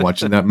 I'm not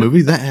watching that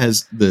movie. That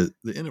has the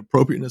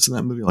inappropriateness in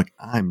that movie. Like,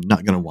 I'm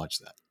not going to watch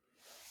that.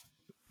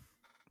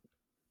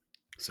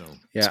 So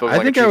yeah, I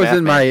think I was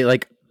in my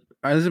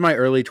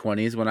early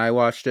 20s when I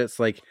watched it. It's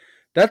like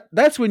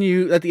that's when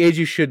you at the age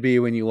you should be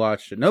when you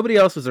watched it. Nobody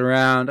else was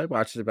around. I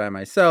watched it by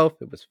myself.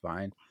 It was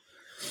fine.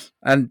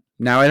 And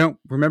now I don't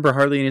remember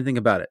hardly anything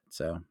about it.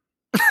 So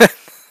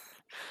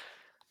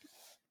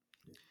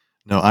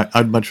no,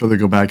 I'd much rather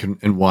go back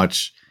and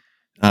watch,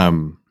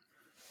 watch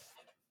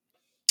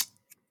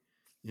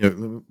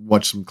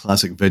some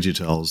classic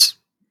VeggieTales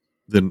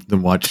than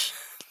watch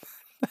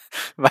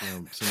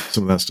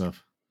some of that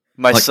stuff.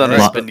 My son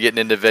has been getting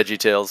into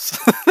VeggieTales.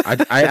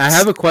 I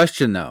have a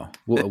question though.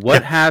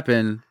 What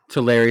happened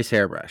to Larry's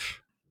hairbrush?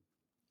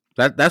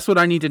 That's what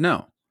I need to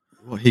know.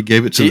 Well, he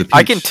gave it to the Peach.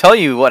 I can tell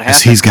you what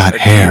happened. He's got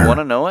hair. You want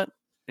to know it?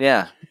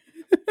 Yeah.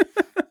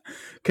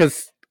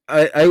 Because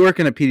I work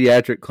in a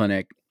pediatric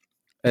clinic,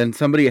 and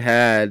somebody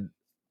had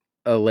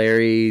a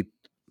Larry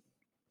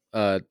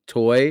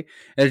toy,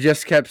 and it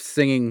just kept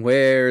singing,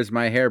 "Where's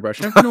my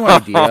hairbrush?" I have no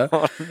idea.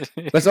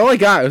 That's all I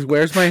got was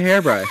 "Where's my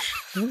hairbrush?"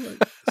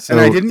 So And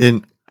I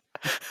didn't.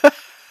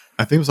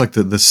 I think it was like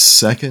the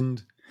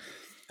second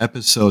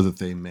episode that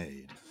they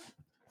made,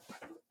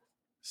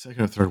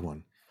 second or third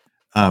one,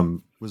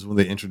 was when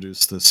they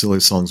introduced the Silly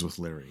Songs with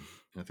Larry.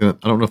 I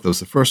don't know if that was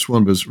the first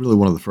one, but it was really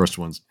one of the first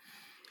ones.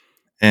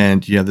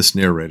 And you have this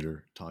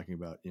narrator talking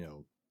about,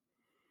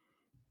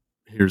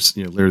 here's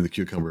Larry the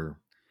Cucumber,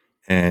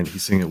 and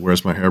he's singing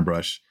 "Where's my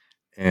hairbrush,"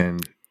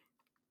 and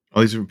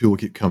all these different people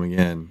keep coming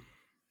in,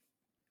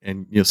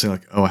 and saying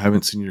like, "Oh, I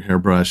haven't seen your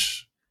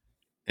hairbrush,"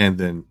 and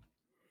then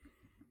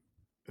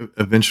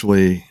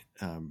eventually,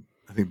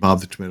 I think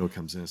Bob the Tomato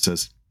comes in and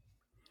says,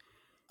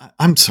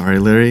 "I'm sorry,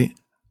 Larry,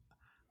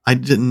 I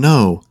didn't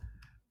know,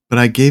 but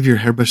I gave your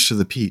hairbrush to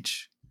the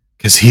Peach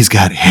because he's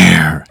got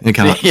hair." And it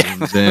kind of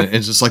zooms in. And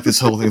it's just like this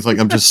whole thing. It's like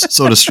I'm just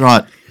so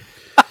distraught.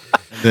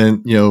 And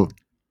then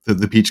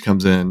the Peach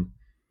comes in,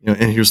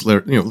 and here's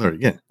Larry. Larry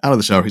again out of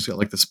the shower. He's got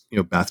like this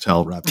bath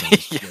towel wrapped around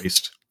his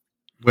waist,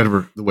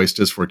 whatever the waist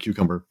is for a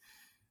cucumber.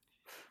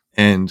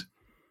 And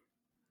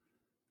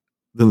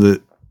then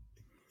the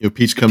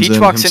Peach comes in.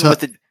 Peach walks in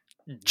with a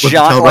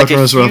giant, like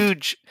a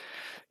huge,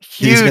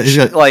 he's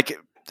got, like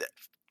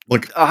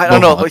I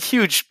don't know, a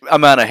huge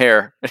amount of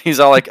hair. And he's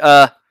all like,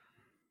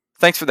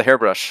 "Thanks for the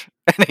hairbrush,"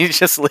 and he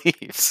just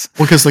leaves.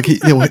 Well, because like he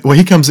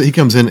comes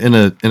in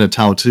a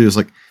towel too. It's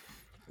like,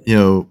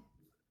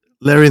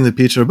 Larry and the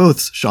Peach are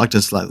both shocked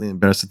and slightly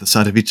embarrassed at the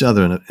sight of each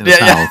other in a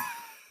towel.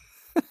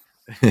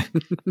 Yeah.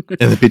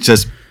 And the Peach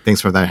says,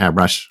 "Thanks for that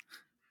hairbrush.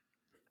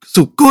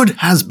 So good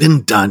has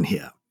been done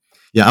here."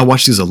 Yeah, I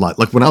watched these a lot.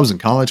 Like when I was in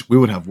college, we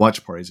would have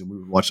watch parties and we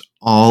would watch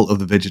all of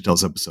the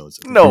VeggieTales episodes.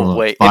 No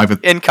way.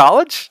 In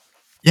college?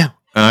 Yeah.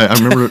 I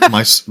remember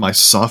my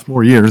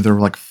sophomore year, there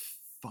were like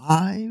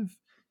 5.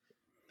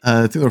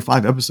 I think there were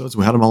 5 episodes.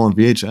 We had them all on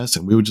VHS,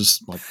 and we would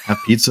just like have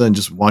pizza and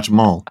just watch them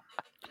all.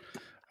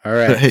 All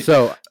right. Hey,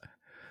 so,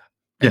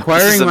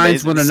 inquiring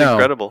minds want to know,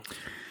 incredible.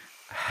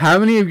 How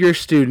many of your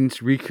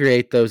students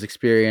recreate those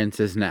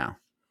experiences now?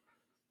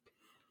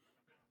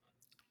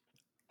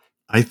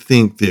 I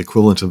think the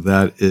equivalent of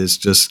that is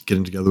just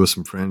getting together with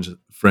some friends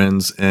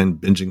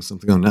and binging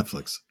something on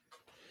Netflix.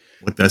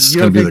 Like that's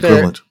going to be the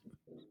equivalent.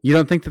 You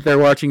don't think that they're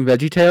watching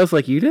VeggieTales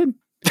like you did?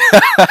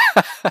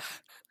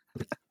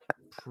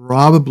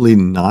 Probably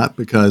not,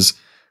 because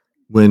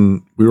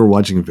when we were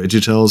watching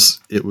VeggieTales,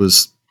 it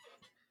was,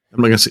 I'm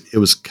not going to say it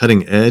was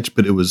cutting edge,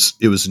 but it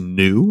was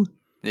new.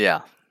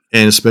 Yeah.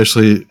 And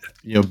especially,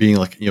 being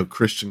like,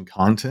 Christian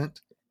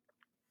content,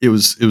 it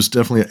was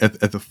definitely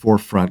at the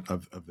forefront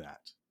of that.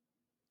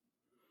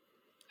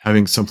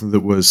 Having something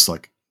that was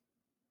like,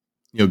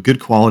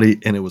 good quality,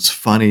 and it was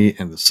funny,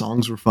 and the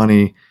songs were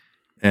funny,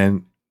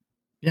 and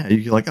yeah,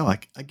 you're like, oh,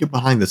 I get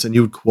behind this, and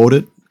you would quote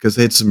it because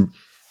there's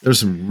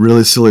some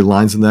really silly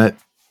lines in that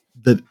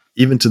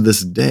even to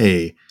this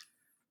day,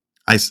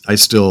 I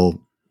still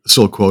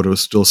quote or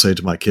still say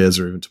to my kids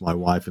or even to my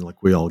wife, and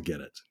like we all get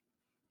it.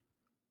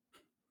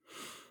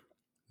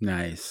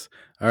 Nice.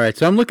 All right,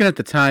 so I'm looking at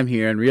the time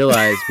here and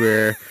realize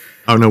we're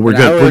oh no, we're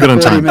good. We're good on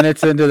time. 40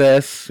 minutes into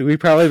this. We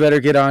probably better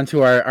get on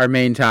to our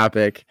main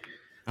topic.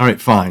 All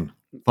right, fine.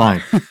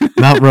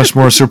 Mount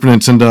Rushmore, Super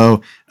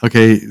Nintendo.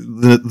 Okay,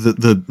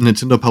 the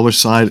Nintendo published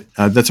side,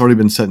 that's already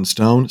been set in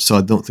stone, so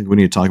I don't think we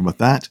need to talk about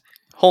that.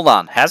 Hold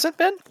on, has it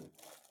been?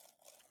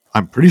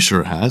 I'm pretty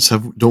sure it has.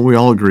 Don't we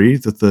all agree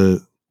that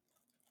the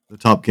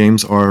top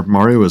games are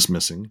Mario is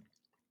missing,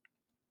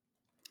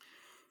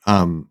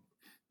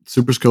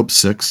 Super Scope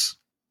 6.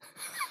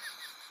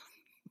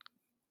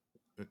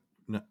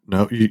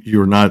 No,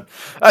 you're not.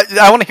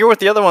 I want to hear what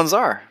the other ones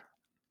are.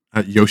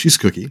 Yoshi's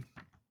Cookie.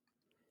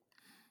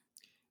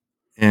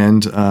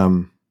 And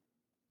I'm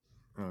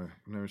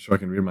not sure I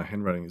can read my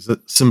handwriting. Is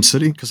it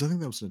SimCity? Because I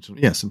think that was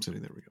Nintendo. Yeah, SimCity.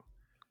 There we go.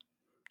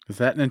 Is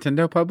that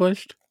Nintendo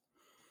published?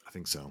 I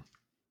think so.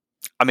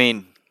 I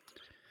mean,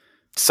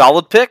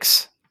 solid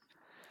picks.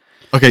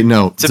 Okay,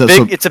 no,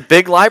 it's a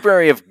big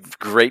library of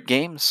great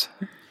games.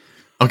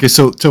 Okay,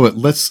 so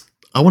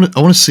I want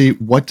to see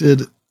what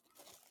did.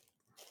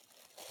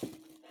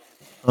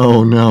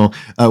 Oh no!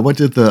 What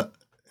did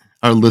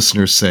our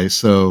listeners say?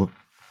 So,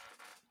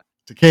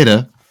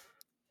 Takeda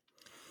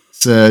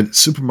said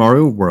Super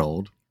Mario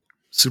World,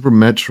 Super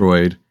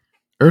Metroid,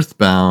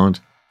 Earthbound,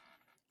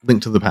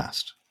 Link to the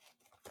Past.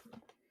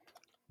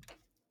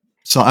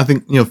 So I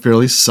think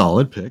fairly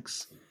solid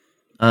picks.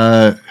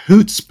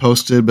 Hoots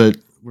posted, but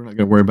we're not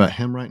going to worry about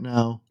him right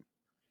now,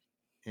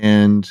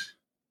 and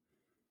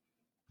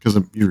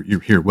because you're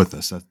here with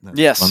us.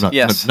 Yes, I'm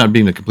yes. Not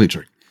being a complete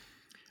jerk.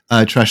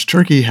 Trash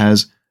Turkey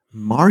has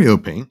Mario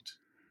Paint,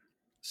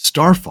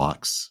 Star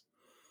Fox,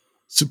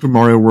 Super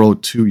Mario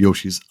World 2,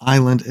 Yoshi's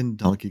Island, and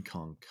Donkey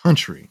Kong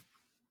Country.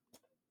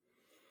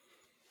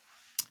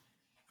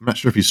 I'm not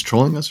sure if he's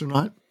trolling us or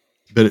not,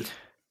 but it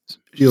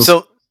feels...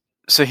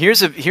 So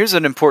here's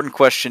an important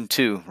question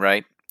too,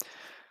 right?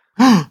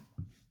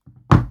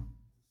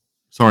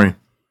 Sorry.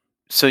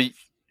 So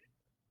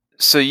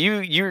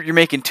you're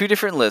making 2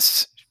 different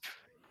lists.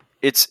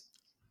 it's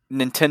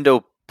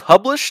Nintendo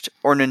published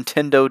or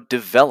Nintendo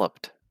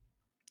developed?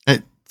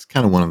 It's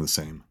kind of one and the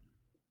same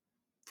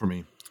for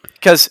me.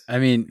 Because I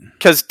mean,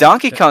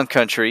 Donkey Kong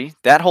Country,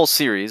 that whole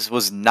series,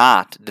 was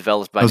not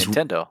developed by That was-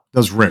 Nintendo. That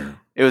was rare.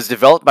 It was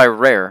developed by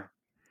Rare,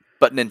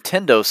 but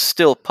Nintendo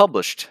still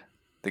published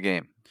the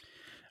game.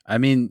 I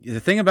mean,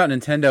 the thing about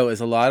Nintendo is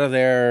a lot of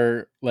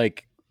their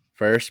like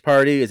first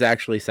party is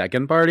actually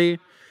second party.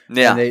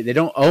 Yeah. And they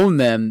don't own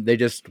them. They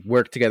just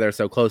work together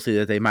so closely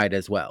that they might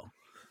as well.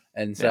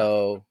 And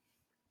so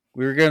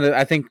we were gonna,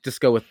 I think,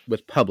 just go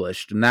with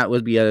published, and that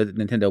would be a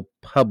Nintendo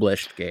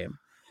published game.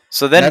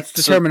 So then That's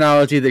the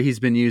terminology that he's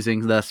been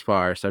using thus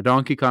far. So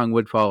Donkey Kong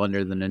would fall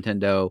under the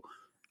Nintendo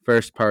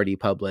first party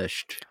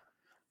published.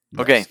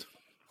 Okay. list.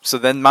 So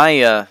then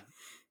my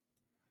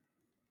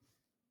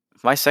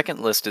second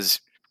list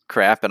is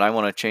crap, and I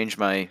want to change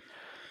my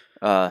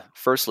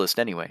first list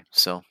anyway.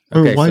 So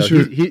Okay, why so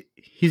should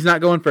he's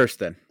not going first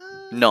then.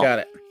 no, Got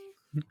it.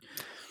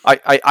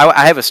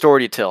 I have a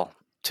story to tell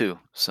too.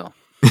 So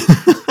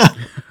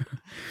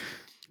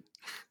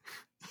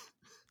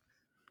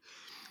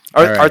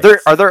All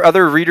right. are there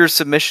other reader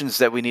submissions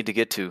that we need to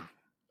get to?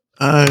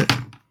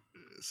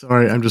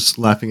 Sorry, I'm just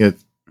laughing at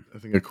I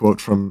think a quote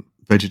from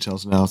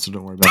VeggieTales now, so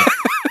don't worry about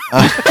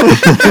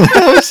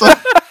it. So,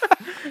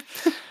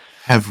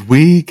 have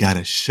we got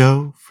a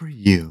show for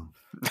you?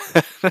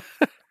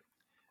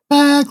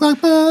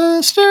 Backlog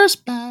Busters,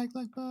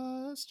 Backlog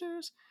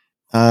Busters.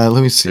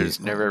 Let me see. There's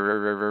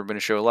never been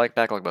a show like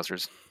Backlog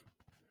Busters.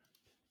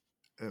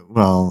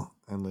 Well,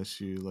 unless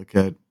you look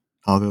at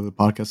all the other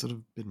podcasts that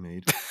have been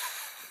made.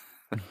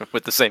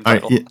 With the same All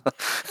right, title.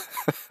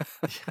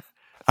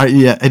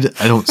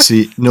 I don't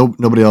see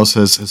nobody else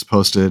has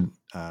posted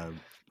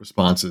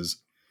responses.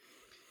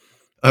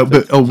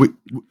 But hold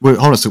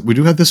on a second. We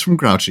do have this from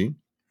Grouchy.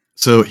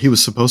 So he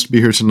was supposed to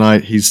be here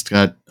tonight. He's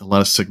got a lot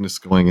of sickness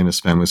going in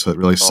his family, so it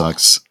really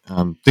sucks.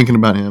 Thinking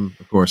about him,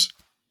 of course.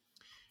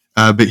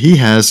 But he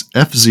has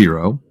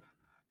F-Zero,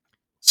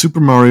 Super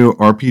Mario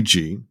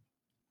RPG.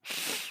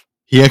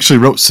 He actually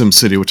wrote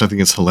SimCity, which I think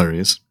is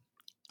hilarious.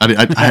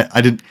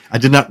 I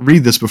did not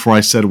read this before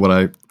I said what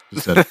I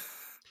just said.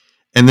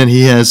 And then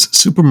he has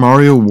Super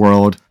Mario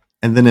World,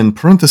 and then in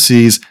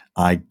parentheses,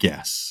 I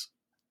guess.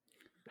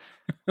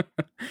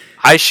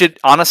 I should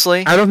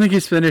honestly, I don't think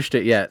he's finished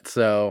it yet.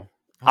 So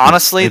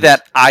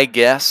that I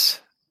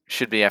guess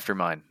should be after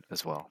mine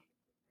as well.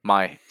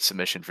 My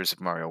submission for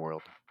Super Mario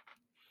World.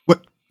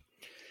 What?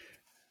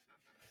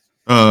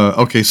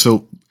 Okay,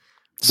 so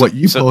what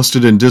you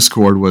posted in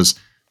Discord was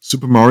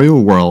Super Mario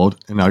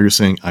World, and now you're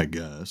saying I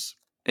guess.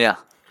 Yeah.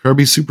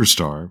 Kirby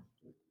Superstar,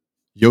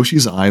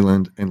 Yoshi's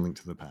Island, and Link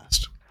to the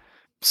Past.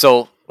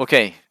 So,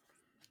 okay.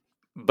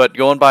 But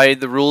going by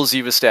the rules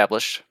you've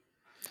established,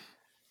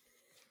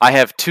 I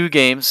have two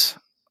games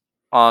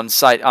on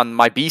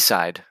my B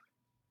side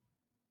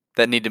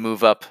that need to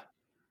move up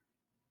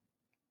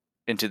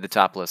into the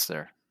top list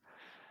there.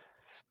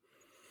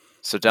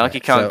 So Donkey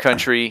Kong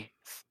Country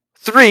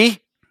 3.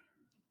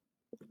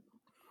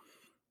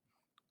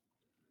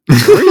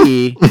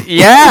 3.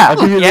 Yeah.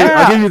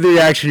 I'll give you the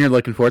reaction you're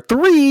looking for.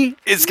 3.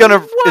 It's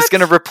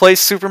gonna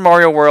replace Super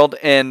Mario World,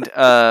 and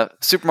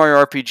Super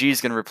Mario RPG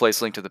is gonna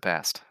replace Link to the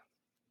Past.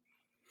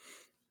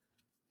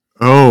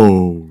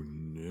 Oh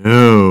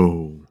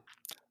no!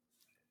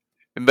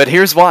 But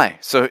here's why.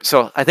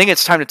 So I think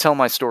it's time to tell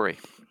my story.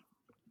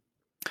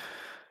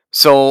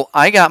 So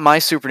I got my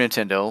Super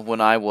Nintendo when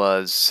I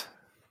was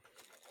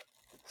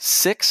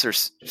 6 or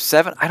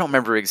 7. I don't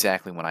remember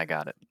exactly when I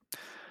got it.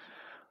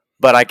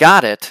 But I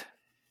got it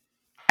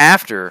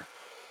after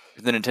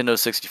the Nintendo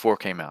 64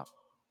 came out.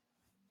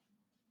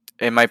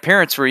 And my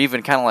parents were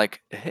even kind of like,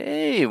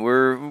 "Hey,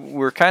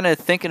 we're kind of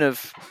thinking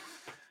of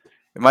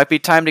it might be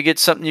time to get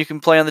something you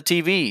can play on the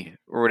TV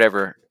or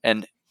whatever."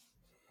 And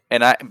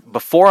I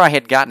before I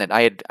had gotten it,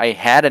 I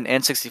had an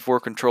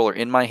N64 controller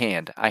in my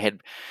hand. I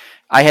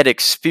had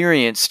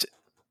experienced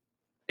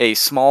a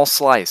small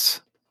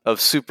slice of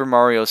Super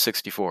Mario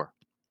 64.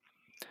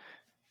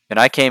 And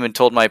I came and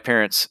told my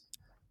parents,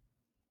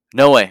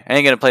 "No way, I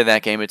ain't going to play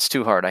that game. It's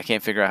too hard. I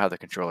can't figure out how the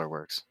controller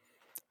works."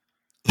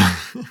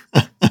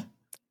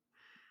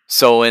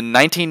 So in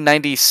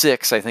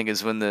 1996, I think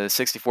is when the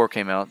 64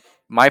 came out,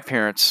 my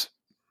parents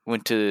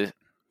went to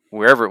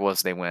wherever it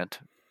was they went,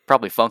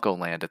 probably Funko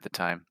Land at the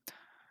time,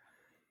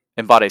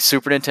 and bought a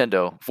Super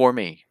Nintendo for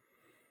me.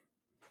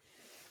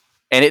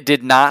 And it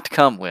did not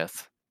come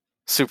with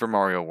Super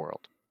Mario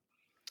World.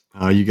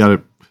 You got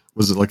it.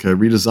 Was it like a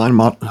redesign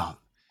mod? Oh,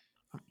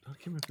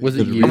 Was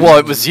it used? Well,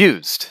 it was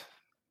used.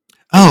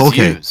 Oh,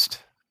 okay. Used.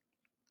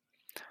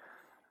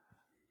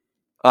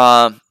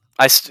 I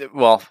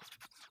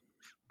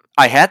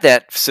had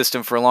that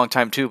system for a long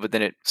time too, but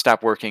then it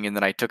stopped working, and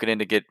then I took it in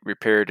to get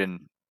repaired,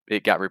 and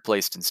it got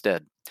replaced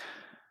instead.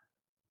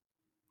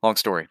 Long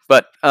story,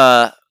 but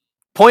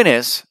point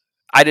is,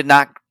 I did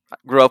not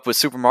grow up with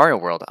Super Mario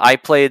World. I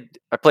played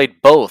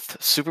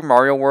both Super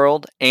Mario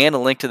World and A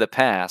Link to the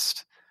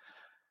Past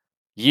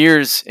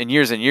years and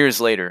years and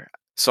years later.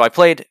 So I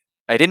played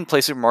I didn't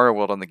play Super Mario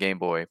World on the Game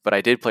Boy, but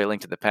I did play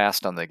Link to the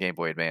Past on the Game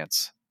Boy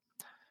Advance.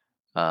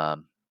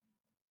 But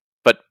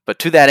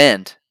to that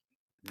end,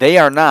 they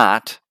are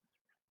not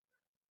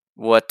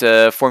what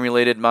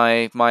formulated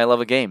my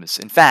love of games.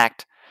 In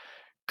fact,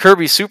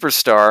 Kirby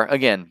Superstar,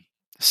 again,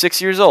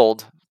 6 years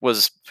old,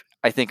 was,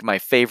 I think, my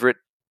favorite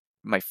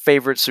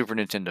Super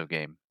Nintendo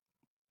game.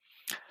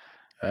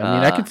 I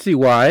mean, I can see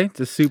why. It's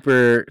a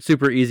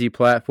super easy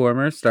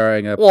platformer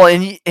starring a. Well,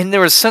 and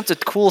there was such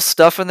cool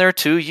stuff in there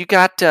too. You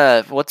got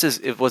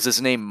was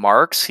his name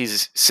Marks?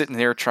 He's sitting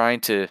there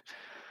trying to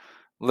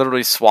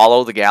literally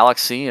swallow the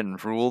galaxy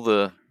and rule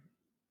the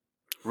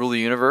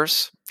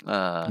universe.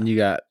 And you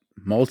got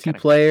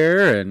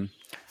multiplayer and.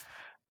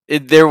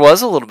 There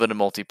was a little bit of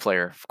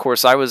multiplayer. Of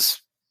course, I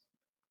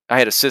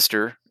had a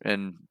sister,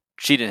 and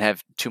she didn't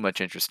have too much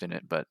interest in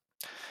it, but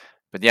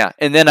yeah.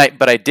 And then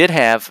I did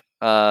have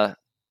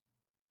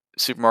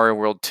Super Mario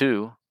World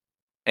 2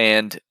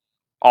 and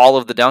all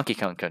of the Donkey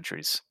Kong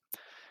countries.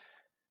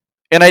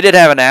 And I did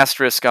have an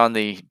asterisk on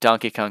the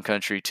Donkey Kong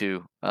Country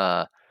 2.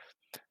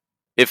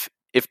 If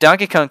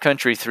Donkey Kong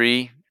Country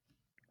 3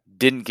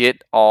 didn't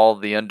get all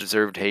the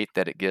undeserved hate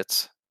that it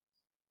gets,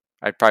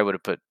 I probably would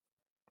have put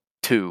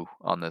 2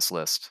 on this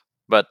list.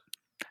 But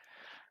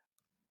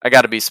I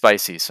got to be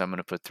spicy, so I'm going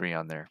to put 3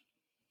 on there.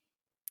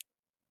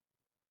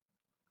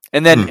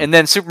 And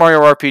then Super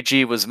Mario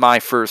RPG was my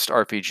first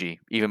RPG,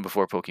 even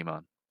before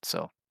Pokemon.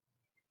 So.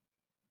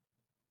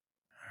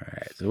 All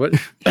right. So what?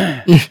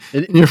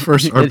 Your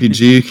first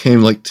RPG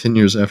came like 10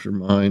 years after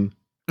mine.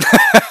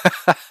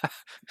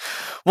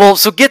 Well,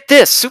 so get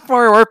this, Super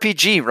Mario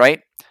RPG, right?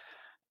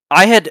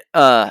 I had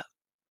the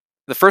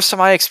first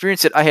time I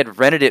experienced it, I had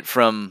rented it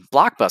from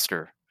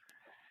Blockbuster,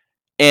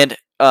 and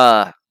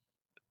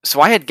so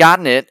I had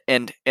gotten it,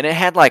 and it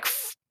had like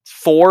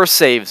 4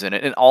 saves in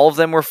it, and all of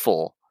them were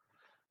full.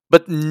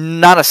 But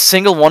not a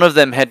single one of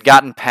them had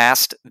gotten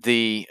past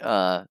the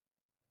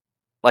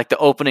like the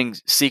opening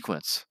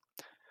sequence.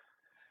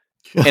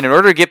 And in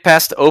order to get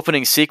past the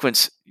opening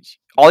sequence,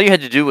 all you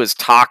had to do was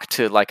talk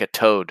to like a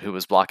toad who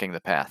was blocking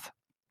the path.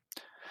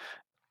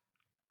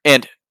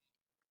 And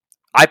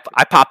I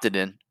popped it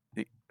in.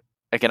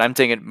 Again, I'm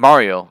thinking,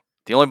 Mario,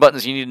 the only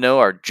buttons you need to know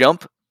are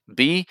jump,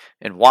 B,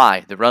 and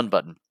Y, the run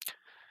button.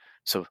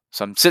 So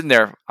I'm sitting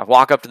there. I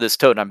walk up to this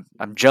toad, and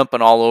I'm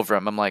jumping all over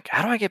him. I'm like,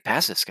 how do I get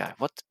past this guy?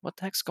 What the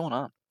heck's going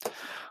on?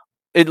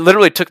 It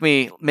literally took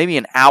me maybe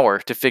an hour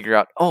to figure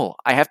out. Oh,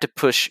 I have to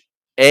push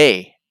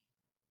A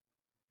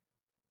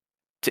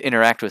to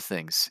interact with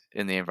things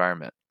in the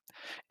environment,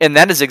 and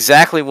that is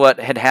exactly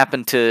what had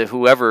happened to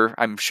whoever.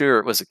 I'm sure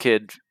it was a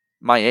kid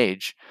my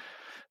age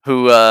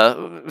who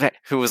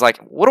was like,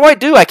 "What do I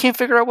do? I can't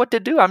figure out what to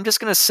do. I'm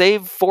just going to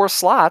save 4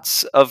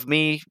 slots of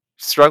me."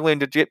 Struggling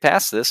to get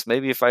past this.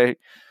 Maybe if I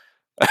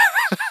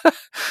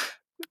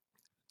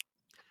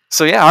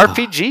So yeah,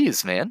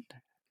 RPGs, man.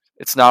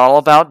 It's not all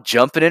about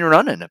jumping and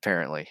running,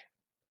 apparently.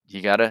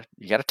 You gotta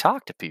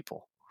talk to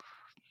people.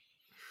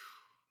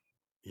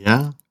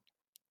 Yeah.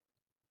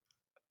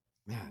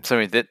 So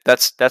I mean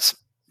that's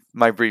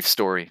my brief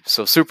story.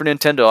 So Super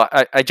Nintendo,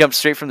 I jumped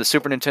straight from the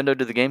Super Nintendo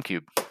to the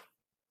GameCube.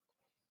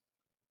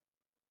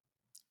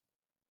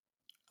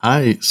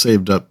 I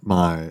saved up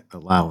my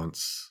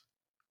allowance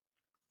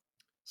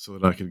so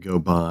that I could go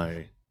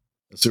buy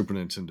a Super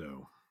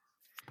Nintendo.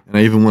 And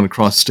I even went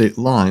across state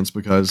lines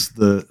because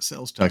the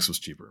sales tax was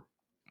cheaper.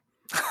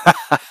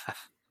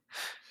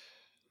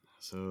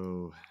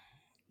 So,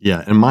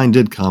 yeah, and mine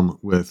did come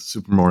with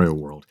Super Mario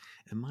World.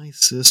 And my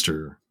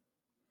sister,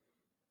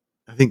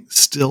 I think,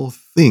 still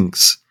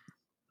thinks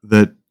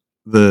that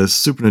the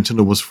Super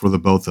Nintendo was for the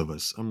both of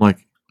us. I'm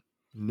like,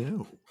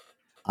 no.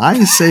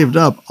 I saved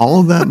up all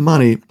of that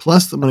money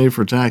plus the money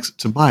for tax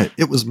to buy it.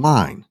 It was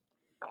mine.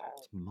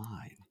 It's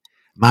mine.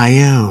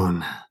 My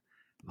own.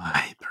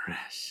 My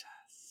precious.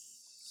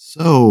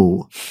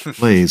 So,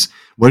 Blaze,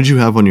 what did you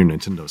have on your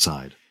Nintendo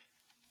side?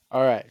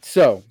 All right.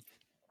 So,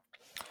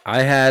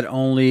 I had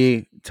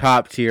only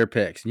top tier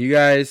picks. You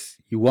guys,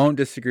 you won't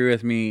disagree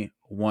with me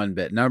one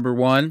bit. Number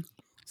 1,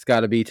 it's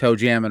got to be Toe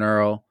Jam and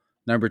Earl.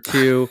 Number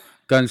 2,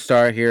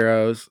 Gunstar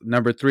Heroes.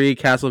 Number 3,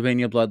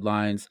 Castlevania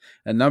Bloodlines.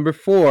 And number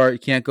 4, you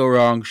can't go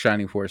wrong,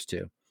 Shining Force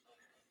 2.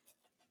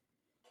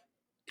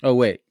 Oh,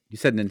 wait. You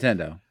said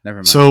Nintendo. Never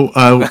mind. So,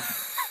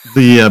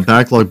 the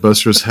Backlog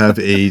Busters have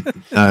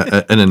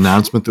an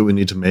announcement that we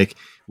need to make.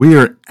 We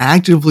are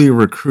actively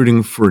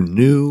recruiting for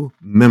new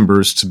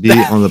members to be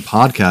on the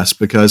podcast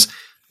because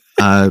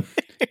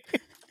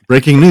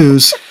breaking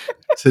news,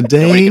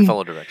 today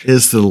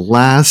is the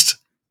last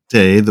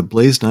day that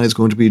Blaze Knight is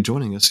going to be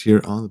joining us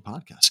here on the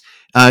podcast.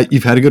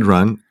 You've had a good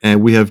run,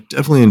 and we have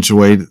definitely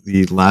enjoyed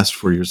the last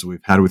 4 years that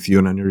we've had with you,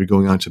 and I know you're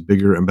going on to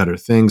bigger and better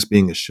things,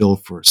 being a shill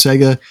for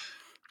Sega,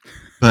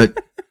 but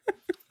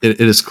it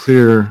is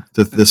clear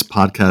that this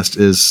podcast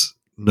is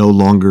no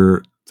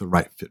longer the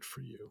right fit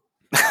for you.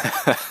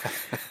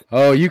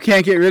 Oh, you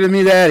can't get rid of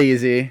me that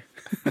easy.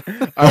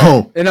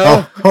 Hold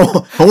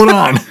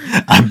on.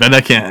 I bet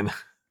I can.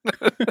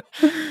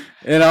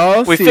 In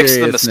all we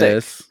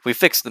seriousness,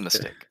 fixed the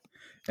mistake.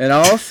 In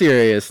all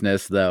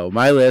seriousness, though,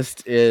 my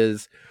list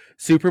is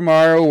Super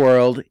Mario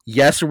World.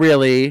 Yes,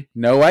 really.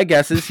 No, I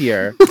guesses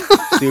here.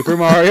 Super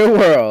Mario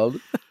World,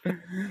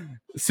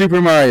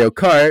 Super Mario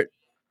Kart,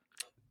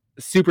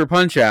 Super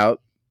Punch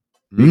Out,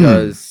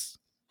 because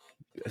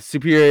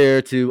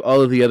superior to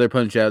all of the other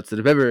Punch Outs that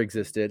have ever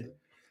existed.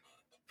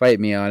 Fight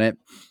me on it.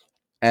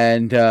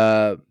 And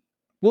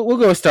we'll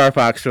go with Star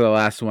Fox for the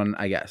last one,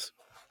 I guess.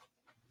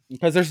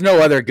 Because there's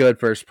no other good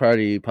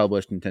first-party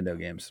published Nintendo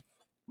games.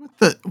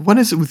 What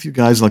is it with you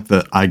guys like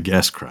the I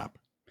guess crap?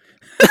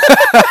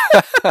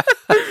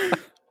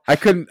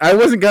 I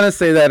wasn't gonna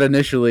say that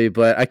initially,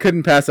 but I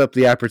couldn't pass up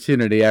the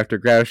opportunity after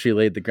Grouchy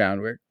laid the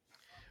groundwork.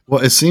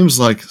 Well, it seems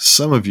like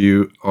some of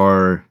you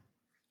are.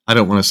 I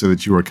don't want to say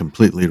that you are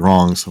completely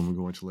wrong, so I'm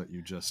going to let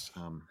you just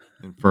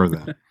infer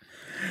that.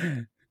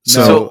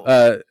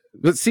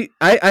 But see,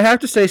 I have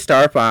to say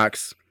Star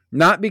Fox,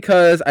 not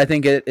because I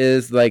think it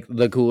is like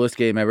the coolest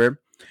game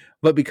ever,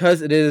 but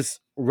because it is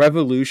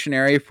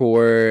revolutionary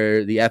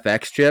for the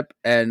FX chip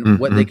and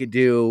what they could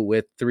do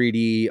with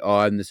 3D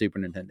on the Super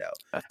Nintendo.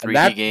 A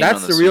 3D game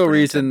that's on the Super real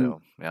reason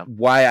Nintendo.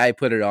 why I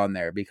put it on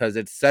there, because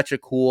it's such a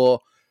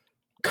cool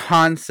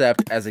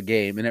concept as a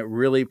game, and it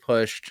really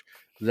pushed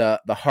the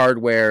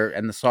hardware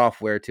and the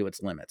software to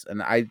its limits.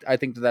 And I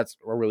think that's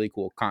a really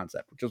cool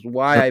concept, which is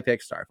why I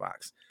picked Star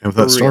Fox. And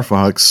without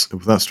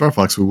Star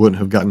Fox, we wouldn't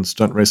have gotten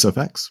Stunt Race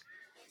FX.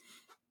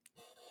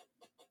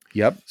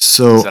 Yep.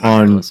 So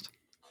on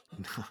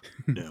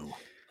no.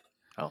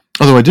 Oh.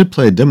 Although I did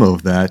play a demo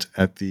of that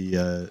at the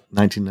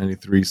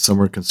 1993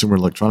 Summer Consumer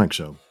Electronics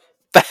Show.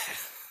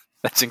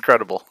 That's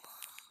incredible.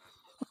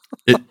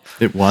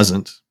 It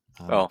wasn't.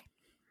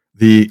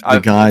 The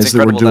guys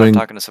that were doing. I'm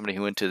talking to somebody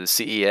who went to the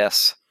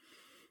CES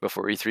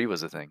before E3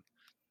 was a thing.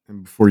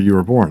 And before you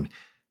were born.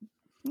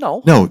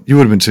 No, you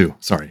would have been too.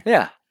 Sorry.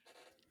 Yeah,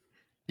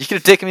 you could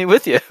have taken me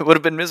with you. It would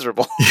have been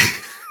miserable.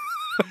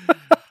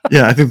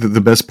 Yeah, I think that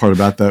the best part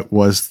about that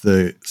was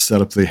the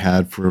setup they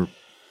had for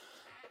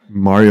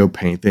Mario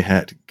Paint. They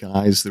had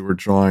guys that were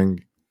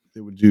drawing.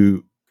 They would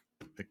do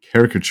a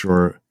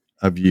caricature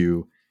of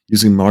you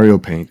using Mario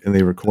Paint, and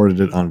they recorded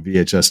it on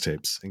VHS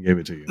tapes and gave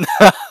it to you.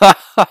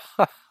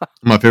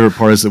 My favorite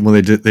part is that when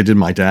they did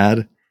my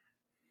dad,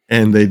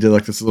 and they did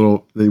like this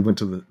little. They went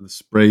to the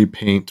spray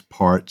paint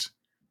part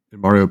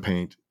in Mario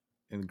Paint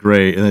in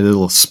gray, and they did a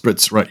little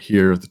spritz right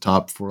here at the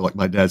top for like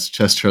my dad's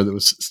chest hair that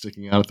was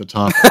sticking out at the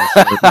top.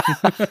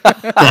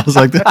 I was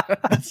like,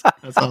 that's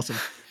awesome.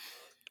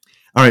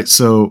 All right,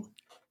 so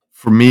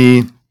for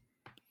me,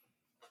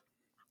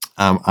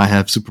 I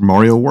have Super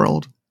Mario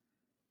World.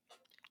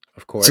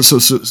 Of course.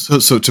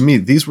 So to me,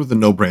 these were the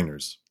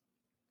no-brainers.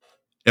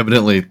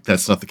 Evidently,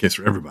 that's not the case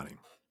for everybody.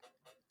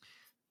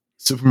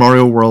 Super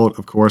Mario World,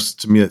 of course,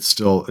 to me, it's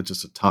still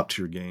just a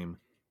top-tier game.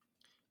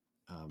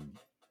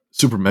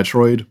 Super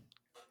Metroid.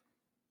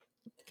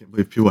 I can't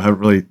believe people haven't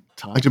really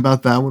talked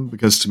about that one,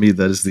 because to me,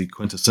 that is the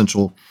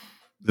quintessential,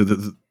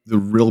 the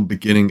real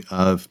beginning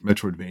of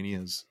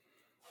Metroidvanias.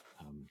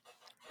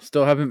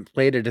 Still haven't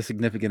played it a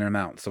significant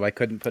amount, so I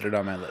couldn't put it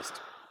on my list.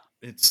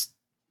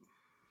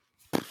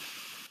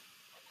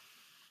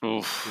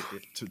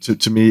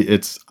 To me,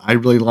 I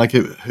really like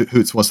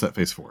it. What's that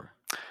face for?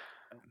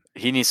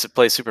 He needs to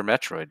play Super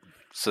Metroid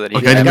so that he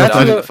Okay, can get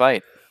out of the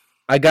fight.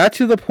 I got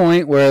to the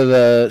point where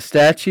the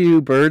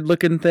statue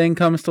bird-looking thing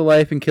comes to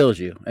life and kills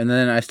you, and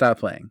then I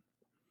stopped playing.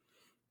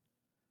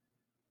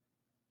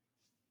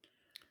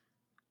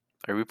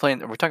 Are we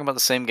talking about the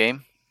same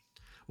game?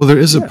 Well, there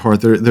is a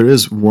part there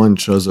is one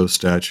Chozo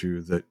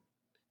statue that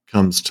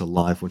comes to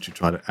life once you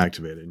try to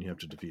activate it, and you have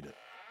to defeat it.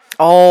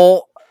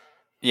 Oh,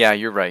 yeah,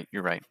 you're right.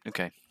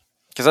 Okay,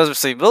 because I was going to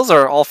say those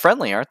are all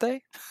friendly, aren't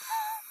they?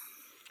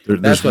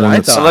 That's what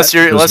I thought.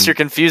 Unless you're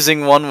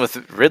confusing one with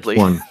Ridley.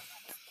 One.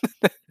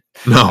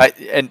 No.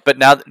 But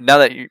now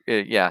that you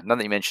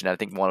mentioned it, I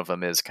think one of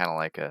them is kind of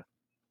like a.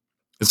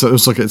 It's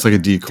like a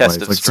decoy.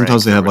 It's like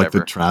sometimes they have like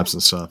the traps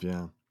and stuff.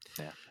 Yeah.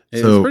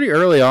 It's pretty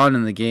early on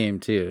in the game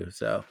too.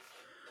 So.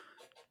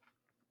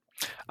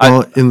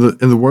 Well, in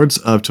the words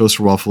of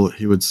Toaster Waffle,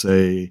 he would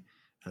say,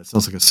 "It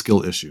sounds like a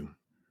skill issue."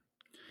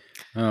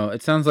 Oh,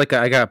 it sounds like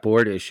I got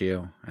bored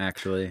issue,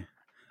 actually.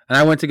 And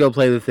I went to go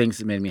play the things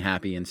that made me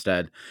happy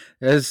instead.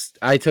 As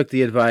I took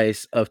the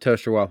advice of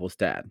Toaster Waffle's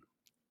dad.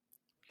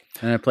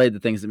 And I played the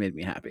things that made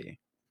me happy.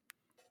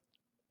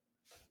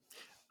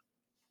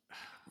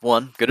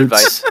 One, good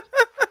advice.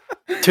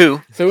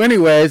 Two. So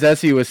anyways,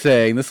 as he was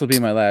saying, this will be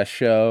my last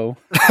show.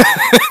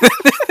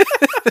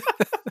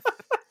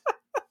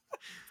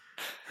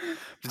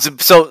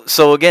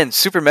 So again,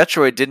 Super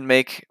Metroid didn't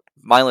make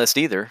my list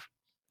either.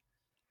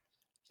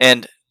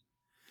 And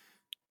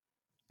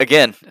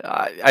again,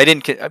 I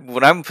didn't.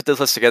 When I put this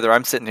list together,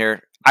 I'm sitting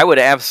here. I would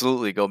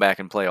absolutely go back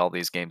and play all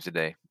these games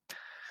today.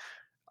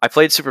 I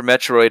played Super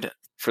Metroid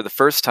for the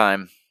first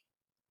time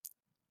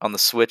on the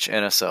Switch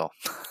NSL.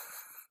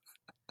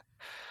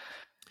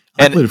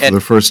 I played it for the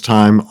first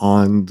time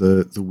on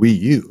the Wii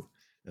U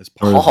as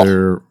part of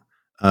their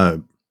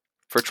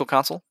Virtual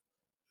Console.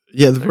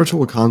 Yeah, the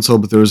Virtual Console,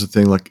 but there was a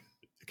thing like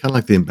kind of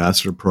like the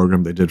ambassador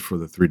program they did for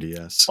the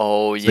 3DS.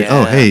 Oh It's like, yeah.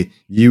 oh, hey,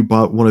 you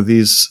bought one of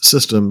these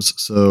systems,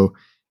 so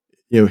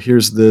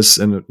here's this,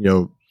 and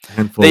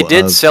handful. They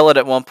did of sell it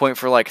at one point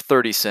for like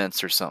 30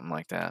 cents or something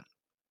like that.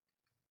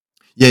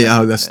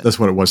 yeah, that's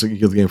what it was. Like, you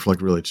get the game for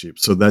like really cheap.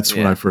 So that's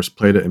when Yeah. I first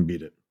played it and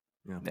beat it.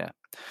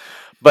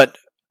 But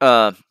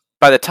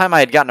by the time I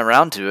had gotten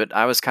around to it,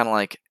 I was kind of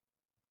like,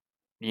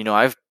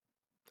 I've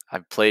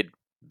played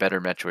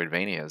better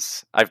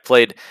Metroidvanias. I've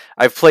played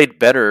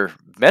better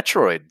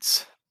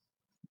Metroids.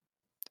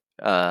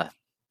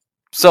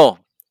 So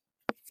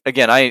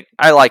again,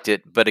 I liked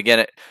it, but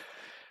again,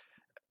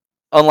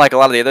 unlike a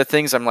lot of the other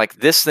things, I'm like,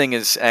 this thing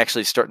is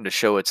actually starting to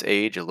show its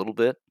age a little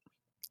bit.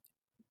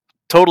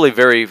 Totally,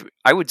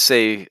 I would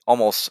say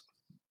almost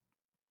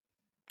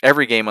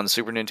every game on the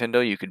Super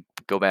Nintendo you could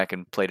go back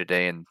and play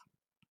today and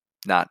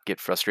not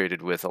get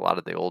frustrated with a lot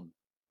of the old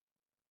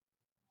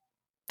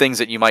things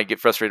that you might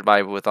get frustrated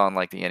with on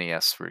like the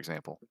NES, for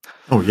example.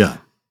 Oh yeah.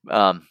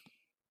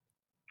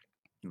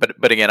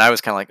 But again, I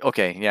was kind of like,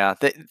 okay, yeah,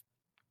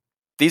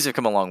 these have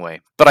come a long way.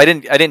 But I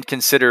didn't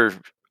consider,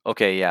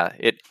 okay, yeah,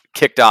 it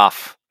kicked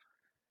off.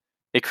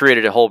 It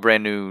created a whole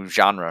brand new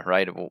genre,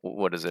 right?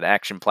 What is it,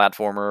 action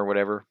platformer or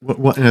whatever?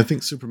 And I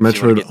think Super If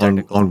you wanna Metroid get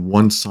technical. on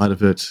one side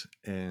of it,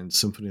 and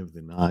Symphony of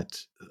the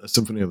Night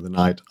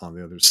on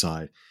the other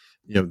side.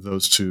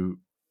 Those two,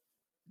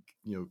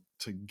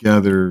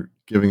 together,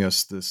 giving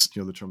us this,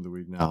 the term that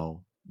we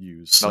now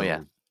use so Oh,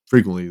 yeah.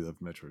 frequently of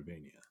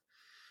Metroidvania.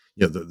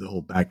 The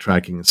whole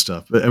backtracking and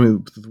stuff. But I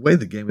mean, the way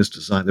the game is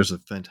designed, there's a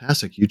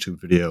fantastic YouTube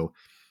video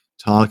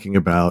talking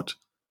about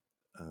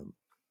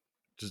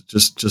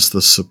just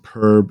the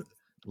superb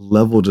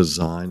level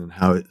design and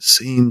how it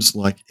seems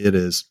like it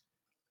is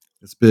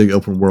this big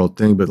open world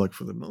thing, but like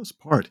for the most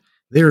part,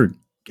 they're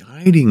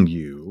guiding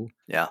you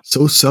Yeah.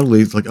 so subtly.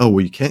 It's like, oh,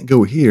 well, you can't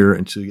go here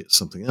until you get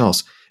something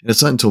else. And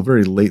it's not until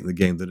very late in the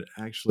game that it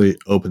actually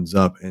opens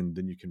up, and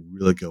then you can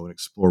really go and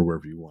explore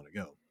wherever you want to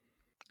go.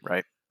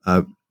 Right.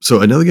 So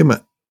another game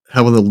I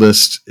have on the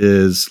list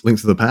is Link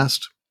to the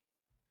Past.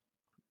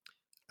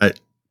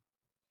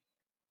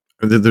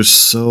 There's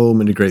so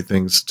many great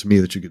things to me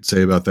that you could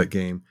say about that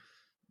game.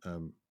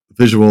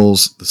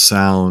 Visuals, the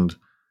sound,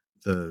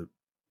 the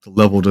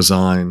level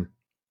design.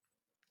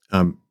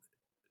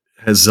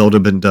 Has Zelda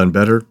been done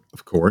better?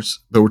 Of course,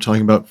 but we're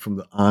talking about from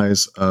the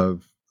eyes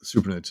of the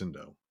Super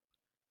Nintendo,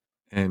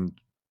 and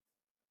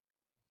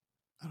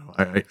I don't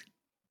know,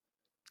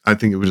 I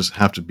think it would just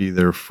have to be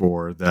there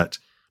for that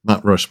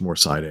Mount Rushmore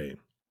side A.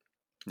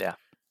 Yeah.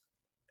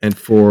 And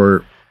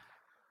for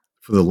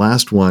the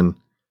last one,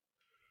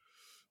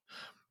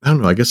 I don't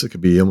know. I guess it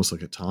could be almost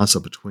like a toss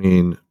up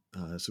between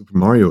Super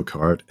Mario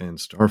Kart and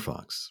Star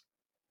Fox.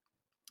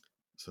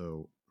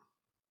 So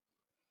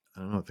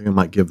I don't know. I think I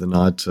might give the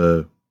nod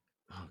to.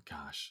 Oh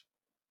gosh,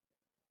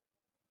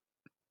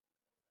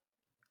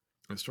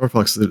 Star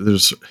Fox.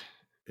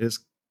 Is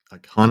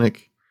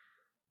iconic,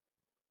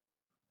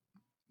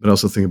 but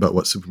also think about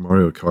what Super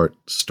Mario Kart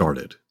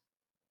started.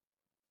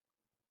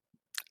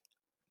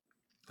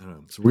 I don't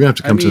know. So we're gonna have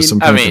to come to some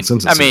kind of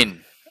consensus.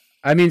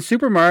 I mean,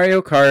 Super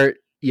Mario Kart.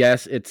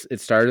 Yes,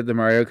 it started the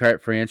Mario Kart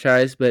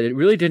franchise, but it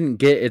really didn't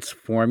get its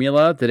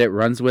formula that it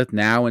runs with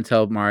now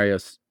until Mario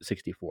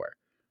 64.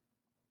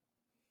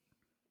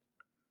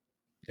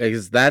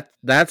 Because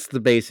that's the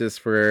basis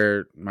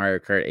for Mario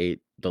Kart 8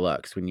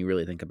 Deluxe when you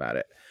really think about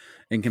it,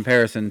 in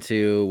comparison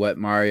to what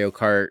Mario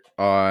Kart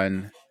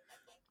on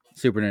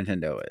Super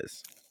Nintendo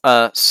is.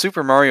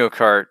 Super Mario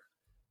Kart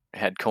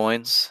had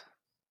coins.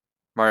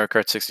 Mario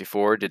Kart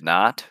 64 did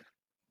not.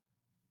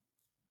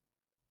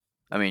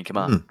 I mean, come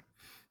on.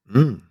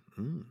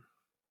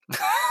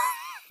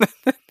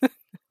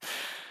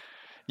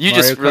 You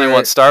just really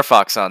want Star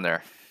Fox on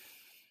there.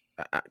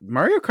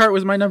 Mario Kart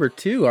was my number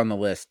 2 on the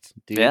list,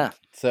 dude. Yeah.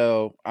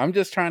 So I'm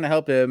just trying to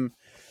help him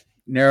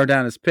narrow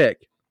down his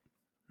pick.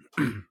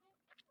 Okay,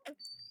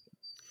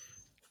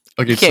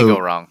 you can't go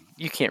wrong.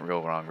 You can't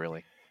go wrong,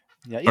 really.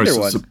 Yeah, either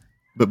one.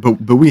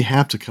 But we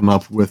have to come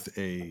up with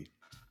a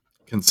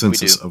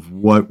consensus of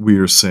what we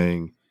are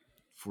saying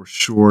for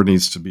sure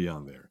needs to be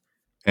on there.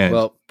 And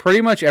well,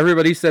 pretty much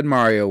everybody said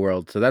Mario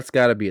World, so that's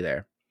got to be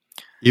there.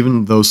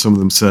 Even though some of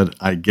them said,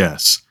 I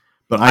guess,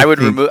 but I would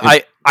remove.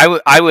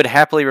 I would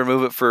happily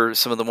remove it for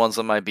some of the ones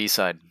on my B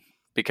side,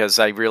 because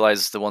I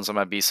realized the ones on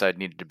my B side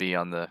needed to be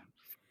on the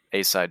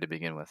A side to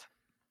begin with.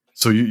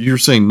 So you're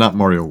saying not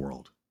Mario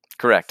World?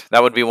 Correct.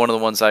 That would be one of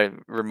the ones I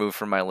removed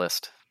from my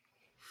list.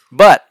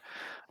 But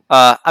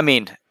I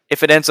mean,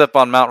 if it ends up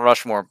on Mount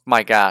Rushmore,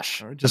 my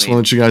gosh. All right, just want to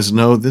let you guys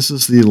know, this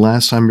is the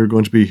last time you're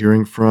going to be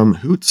hearing from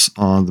Hoots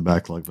on the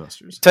Backlog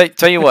Busters.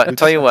 Tell you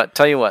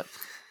what.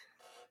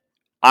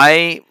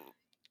 I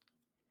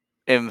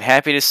am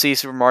happy to see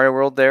Super Mario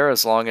World there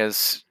as long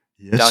as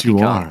Donkey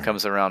Kong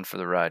comes around for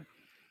the ride.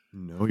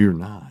 No, you're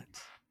not.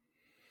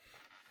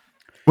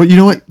 Well, you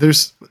know what?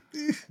 There's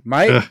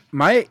my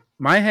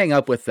hang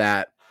up with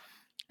that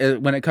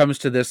when it comes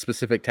to this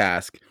specific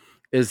task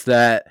is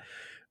that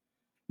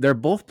they're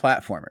both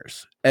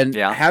platformers, and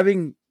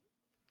having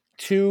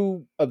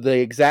two of the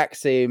exact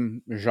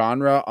same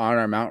genre on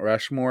our Mount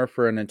Rushmore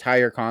for an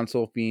entire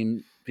console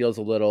feels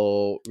a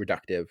little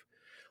reductive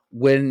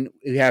when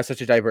we have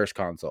such a diverse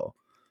console.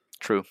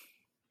 True.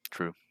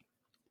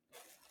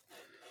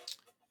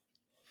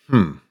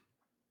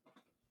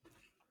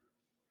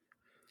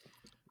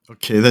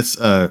 Okay, that's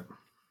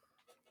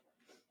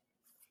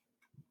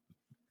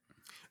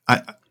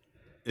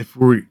if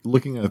we're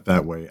looking at it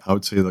that way, I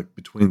would say like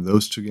between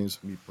those two games,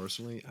 for me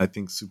personally, I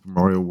think Super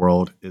Mario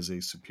World is a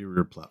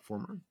superior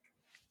platformer.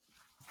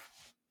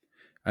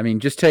 I mean,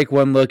 just take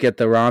one look at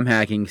the ROM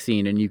hacking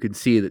scene, and you can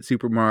see that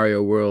Super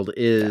Mario World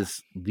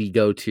is the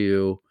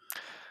go-to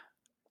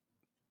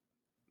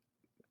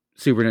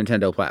Super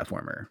Nintendo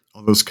platformer.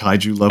 All those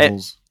kaiju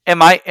levels.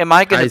 Am I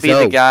going to be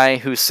the Kaizo. guy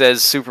who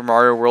says Super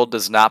Mario World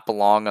does not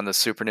belong on the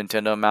Super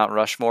Nintendo Mount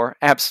Rushmore?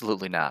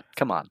 Absolutely not.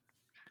 Come on.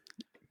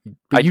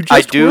 But you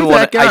I just do were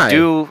want that guy.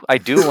 I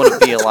do want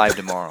to be alive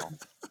tomorrow.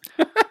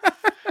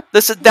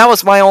 That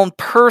was my own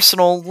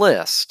personal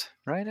list,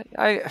 right?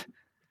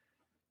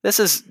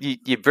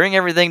 You bring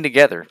everything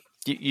together.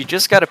 You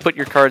just got to put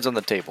your cards on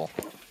the table.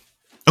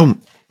 Oh,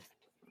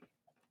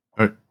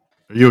 are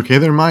you okay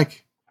there,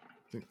 Mike?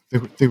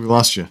 Think we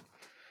lost you.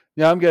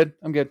 Yeah, I'm good.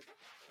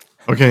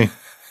 Okay.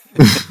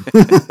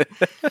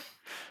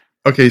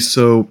 Okay,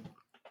 so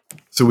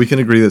we can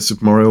agree that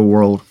Super Mario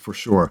World for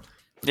sure.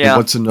 Okay, Yeah.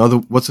 What's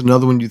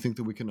another one you think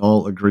that we can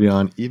all agree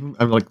on? Even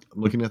I'm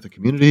looking at the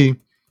community.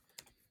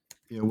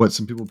 What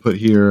some people put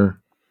here.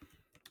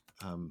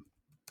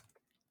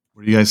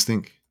 What do you guys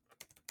think?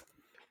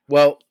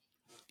 Well,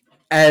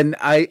 and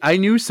I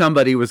knew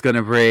somebody was going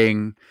to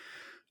bring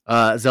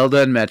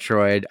Zelda and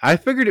Metroid. I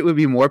figured it would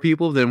be more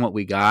people than what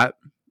we got.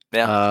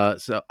 Yeah.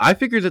 So I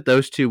figured that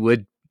those two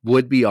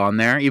would be on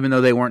there, even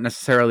though they weren't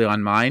necessarily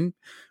on mine.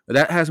 But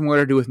that has more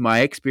to do with my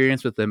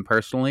experience with them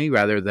personally,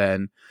 rather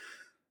than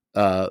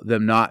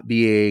them not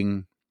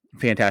being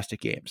fantastic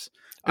games.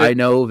 I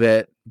know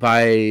that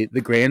by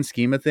the grand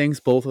scheme of things,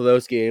 both of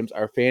those games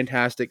are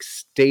fantastic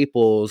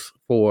staples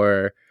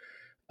for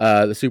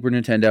the Super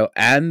Nintendo,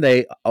 and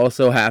they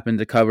also happen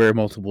to cover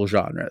multiple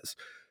genres.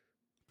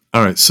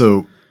 All right,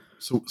 so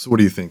what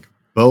do you think?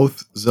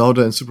 Both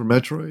Zelda and Super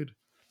Metroid?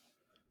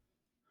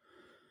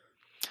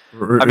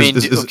 Or I mean,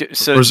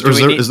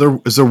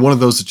 is there one of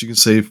those that you can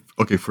say,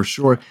 okay, for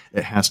sure,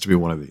 it has to be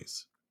one of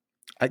these?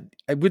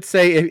 I would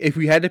say if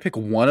we had to pick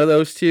one of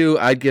those two,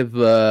 I'd give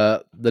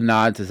the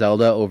nod to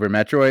Zelda over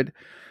Metroid.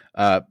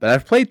 But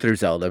I've played through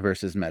Zelda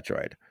versus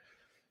Metroid.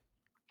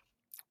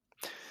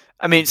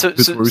 I mean, so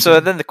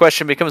then the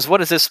question becomes,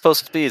 what is this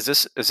supposed to be? Is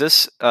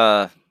this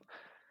a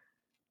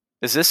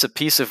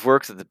piece of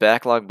work that the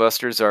Backlog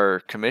Busters are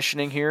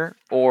commissioning here,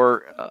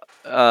 or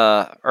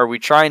are we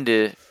trying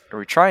to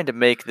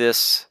make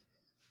this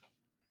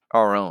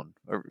our own?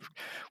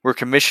 We're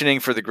commissioning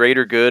for the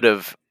greater good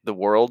of the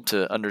world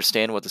to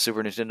understand what the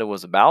Super Nintendo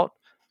was about,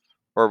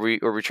 or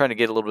are we trying to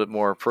get a little bit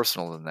more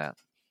personal than that?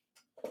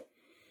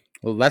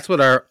 Well, that's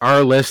what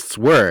our lists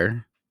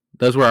were.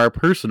 Those were our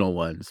personal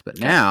ones. But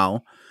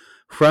now,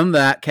 from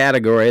that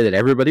category that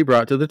everybody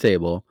brought to the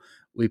table,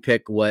 we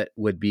pick what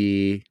would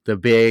be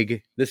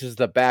this is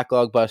the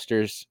Backlog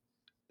Busters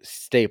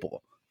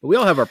staple. But we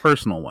all have our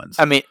personal ones.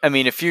 I mean,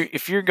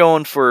 if you're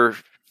going for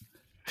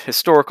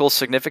historical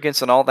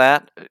significance and all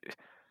that,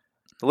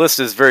 the list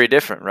is very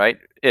different, right?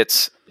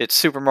 It's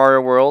Super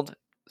Mario World,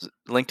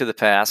 Link to the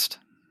Past,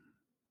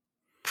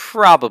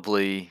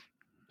 probably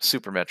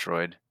Super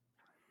Metroid,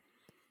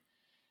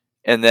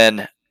 and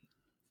then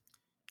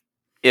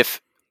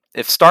if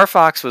Star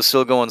Fox was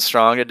still going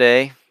strong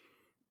today,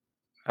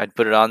 I'd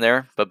put it on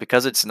there. But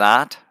because it's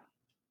not,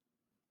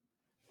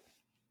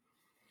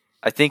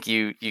 I think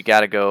you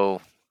got to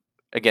go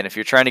again. If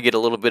you're trying to get a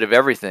little bit of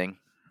everything,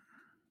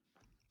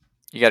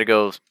 you got to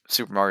go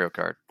Super Mario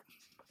Kart.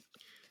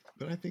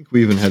 But I think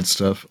we even had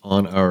stuff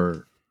on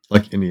our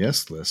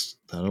NES list.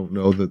 I don't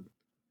know that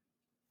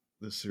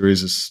the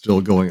series is still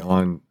going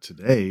on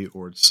today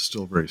or it's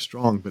still very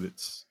strong, but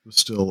it's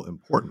still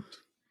important.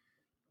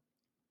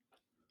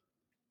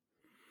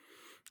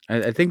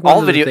 I think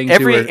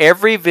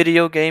every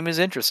video game is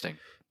interesting.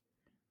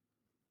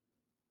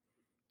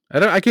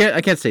 I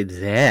can't say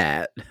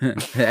that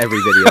every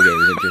video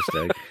game is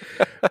interesting,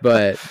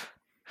 but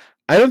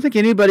I don't think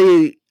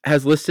anybody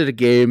has listed a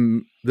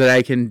game that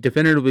I can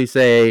definitively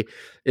say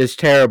is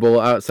terrible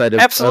outside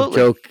of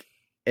joke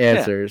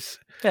answers.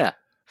 Yeah.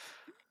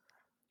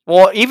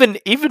 Well, even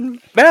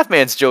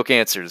Mathman's joke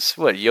answers.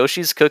 What,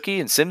 Yoshi's Cookie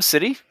and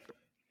SimCity?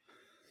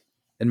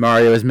 And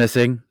Mario is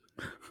missing.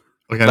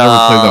 Okay, I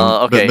never played that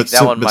one. Okay,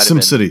 that one might have been.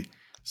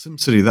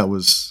 SimCity, that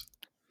was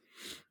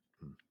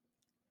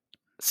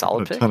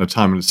solid pick. A ton of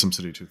time into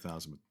SimCity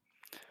 2000.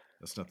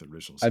 That's not the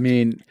original. I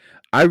mean,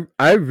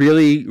 I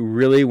really,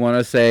 really want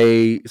to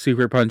say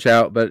Super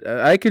Punch-Out, but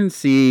I can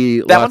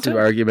see lots of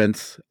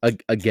arguments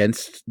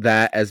against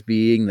that as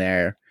being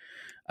there.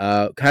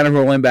 Kind of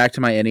rolling back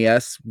to my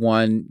NES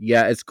one,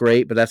 yeah, it's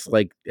great, but that's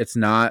it's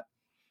not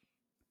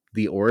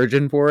the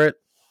origin for it.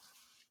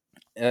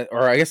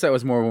 or I guess that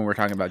was more when we're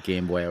talking about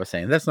Game Boy. I was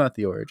saying that's not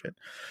the origin.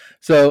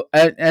 So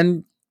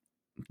and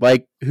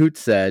like Hoot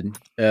said,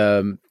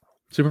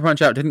 Super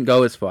Punch Out didn't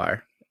go as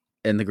far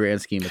in the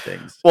grand scheme of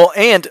things. Well,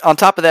 and on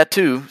top of that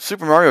too,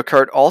 Super Mario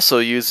Kart also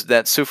used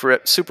that Super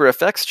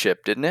FX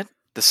chip, didn't it?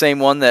 The same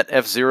one that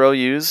F-Zero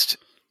used,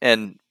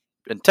 and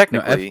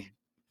technically,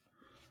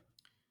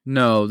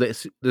 no, the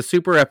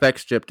Super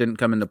FX chip didn't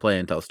come into play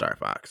until Star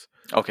Fox.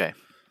 Okay.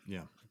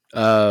 Yeah.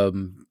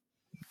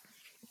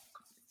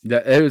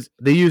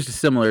 They used a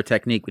similar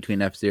technique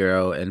between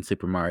F-Zero and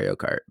Super Mario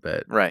Kart,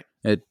 but right.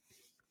 Yeah,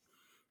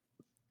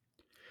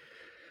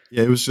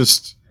 it was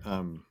just.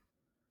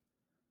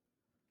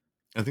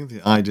 I think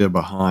the idea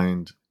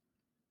behind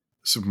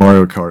Super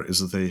Mario Kart is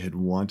that they had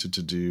wanted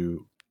to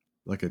do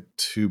like a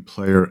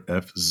 2-player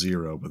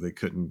F-Zero, but they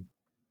couldn't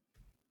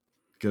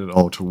get it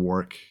all to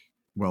work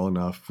well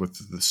enough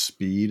with the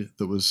speed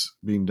that was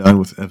being done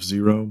with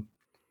F-Zero.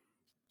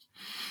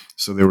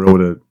 So they were able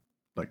to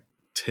like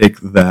take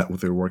that, what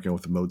they were working on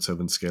with the Mode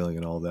 7 scaling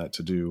and all that,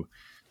 to do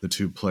the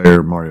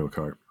 2-player Mario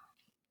Kart.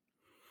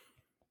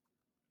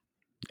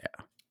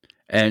 Yeah.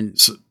 And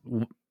so,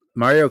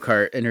 Mario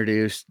Kart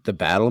introduced the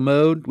battle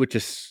mode, which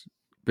has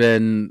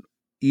been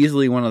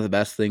easily one of the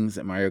best things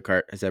that Mario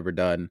Kart has ever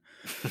done.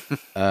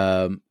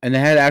 And they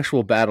had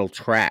actual battle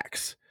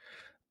tracks,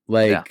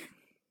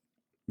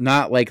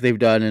 not like they've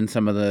done in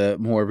some of the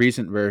more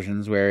recent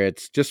versions where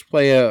it's just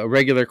play a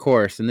regular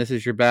course and this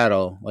is your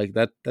battle. Like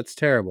that's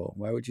terrible.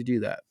 Why would you do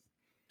that?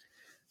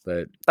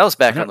 But that was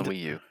back on the Wii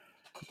U.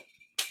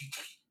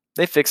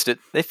 They fixed it.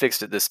 They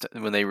fixed it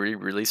when they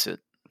re-released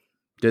it.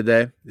 Did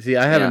they? See,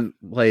 I haven't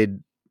played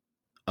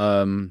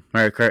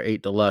Mario Kart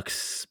 8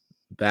 Deluxe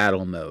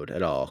battle mode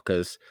at all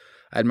because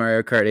I had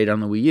Mario Kart 8 on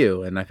the Wii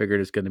U and I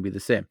figured it's going to be the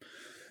same.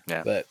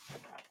 Yeah, but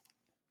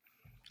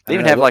they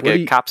even have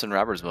a cops and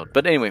robbers mode.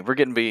 But anyway, we're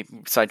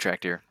getting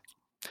sidetracked here.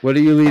 What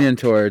are you leaning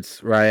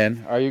towards,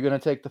 Ryan? Are you going to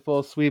take the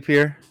full sweep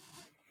here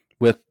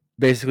with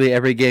basically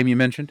every game you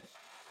mentioned?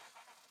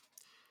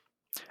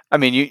 I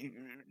mean,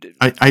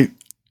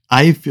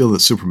 I feel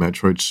that Super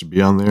Metroid should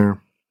be on there.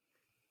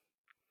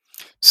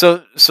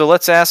 So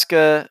let's ask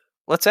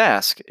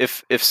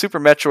if Super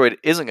Metroid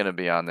isn't going to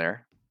be on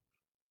there,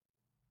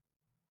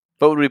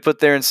 what would we put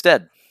there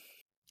instead?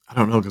 I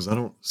don't know, because I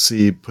don't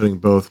see putting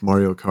both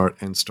Mario Kart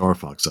and Star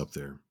Fox up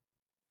there.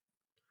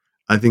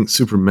 I think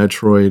Super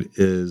Metroid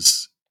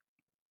is,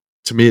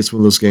 to me, it's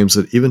one of those games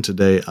that even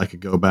today I could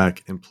go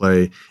back and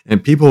play.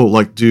 And people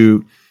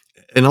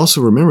and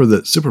also remember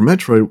that Super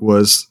Metroid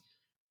was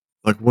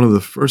like one of the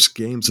first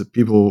games that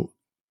people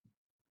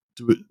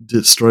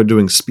started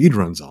doing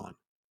speedruns on.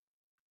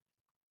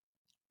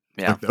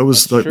 Yeah, that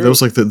was like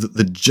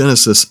the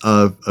genesis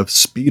of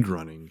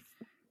speedrunning.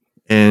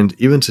 And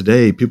even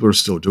today, people are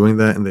still doing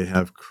that, and they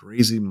have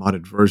crazy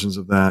modded versions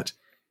of that.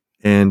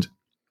 And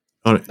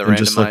the randomizer,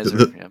 just like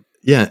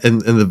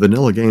and the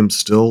vanilla game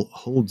still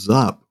holds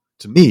up.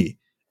 To me,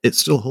 it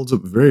still holds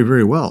up very,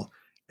 very well.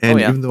 And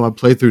even though I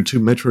played through 2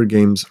 Metroid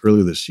games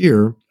earlier this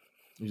year,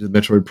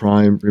 Metroid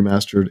Prime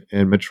Remastered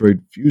and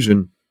Metroid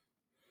Fusion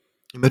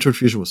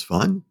was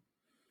fun,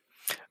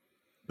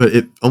 but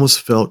it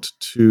almost felt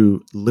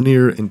too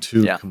linear and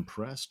too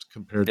compressed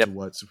compared to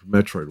what Super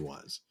Metroid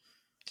was.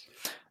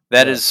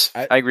 That is,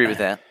 I agree with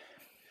that.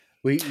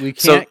 We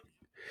can't.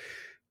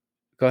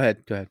 Go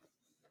ahead.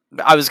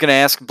 I was going to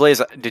ask Blaze.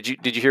 Did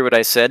you hear what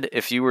I said?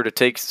 If you were to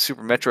take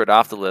Super Metroid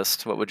off the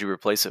list, what would you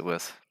replace it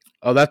with?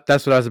 Oh,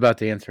 that's what I was about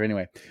to answer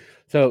anyway.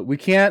 So we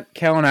can't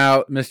count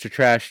out Mr.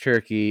 Trash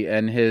Turkey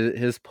and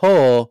his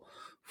pull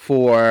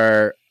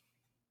for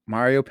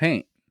Mario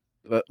Paint.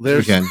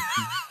 There's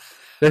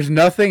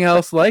nothing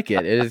else like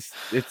it.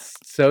 It's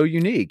so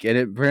unique, and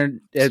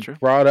it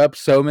brought up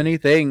so many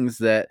things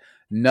that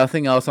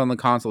nothing else on the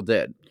console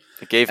did.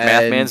 It gave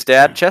Mathman's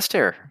dad chest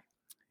hair.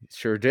 It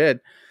sure did.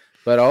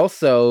 But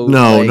also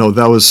No,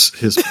 that was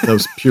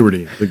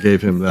puberty that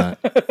gave him that.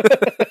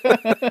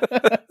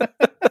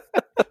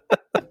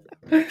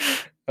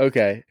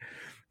 Okay.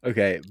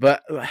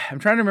 But I'm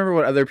trying to remember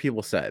what other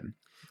people said.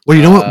 Well,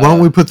 you know what? Why don't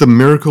we put the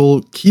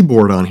Miracle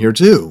keyboard on here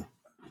too?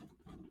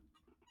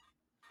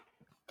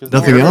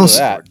 Nothing else.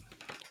 No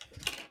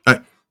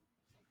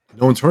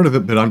one's heard of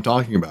it, but I'm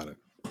talking about it.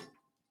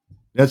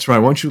 That's right.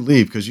 Why don't you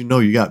leave? Because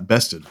you got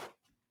bested.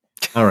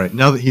 All right.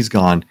 Now that he's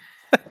gone.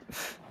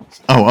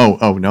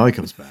 Oh, now he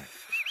comes back.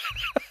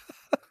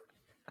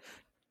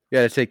 You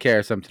got to take care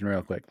of something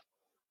real quick.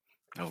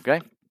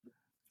 Okay.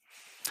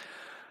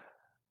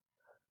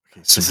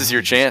 So this is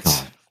your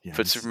chance. Yeah,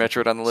 put Super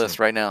Metroid on the list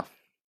right now.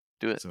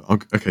 Do it.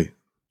 Okay.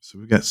 So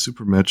we got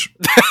Super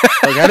Metroid.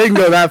 I didn't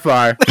go that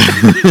far.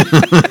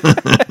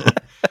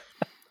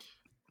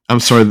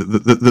 I'm sorry.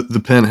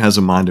 The pen has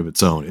a mind of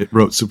its own. It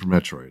wrote Super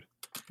Metroid.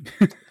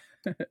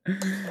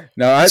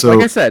 No, like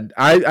I said,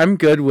 I'm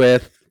good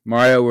with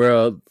Mario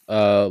World,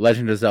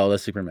 Legend of Zelda,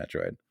 Super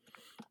Metroid.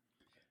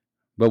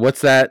 But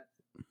what's that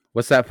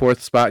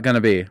fourth spot going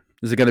to be?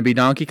 Is it going to be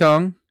Donkey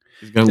Kong?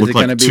 It's going to look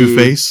like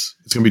Two-Face.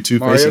 It's going to be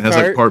Two-Face. It has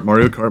like part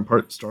Mario Kart,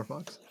 part Star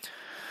Fox.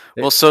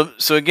 Well, so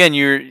again,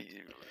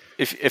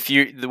 if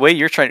you the way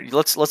you're trying,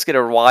 let's get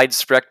a wide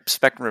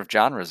spectrum of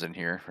genres in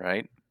here,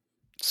 right?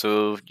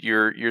 So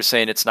you're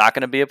saying it's not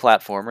going to be a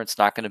platformer. It's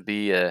not going to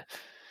be a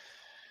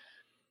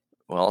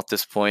well at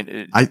this point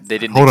they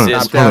didn't hold on,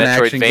 exist. Top-down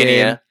action Metroidvania.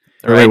 game.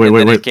 Right?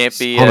 Wait. It can't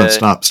be. Hold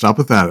on, stop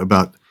with that.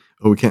 About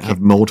we can't have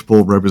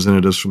multiple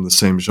representatives from the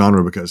same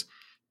genre because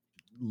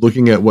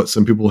looking at what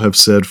some people have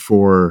said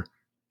for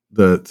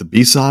the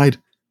B-side,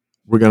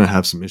 we're going to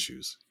have some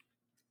issues.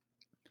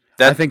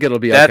 I think it'll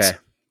be okay.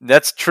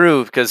 That's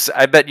true because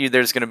I bet you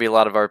there's going to be a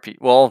lot of RPG.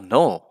 Well,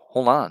 no,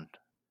 hold on.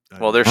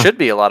 Well, there should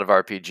be a lot of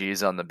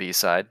RPGs on the B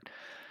side.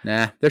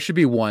 Nah, there should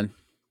be one,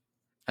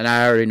 and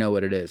I already know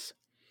what it is.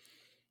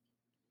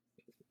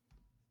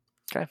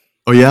 Okay.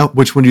 Oh yeah,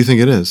 which one do you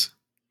think it is?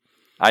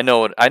 I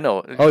know it. I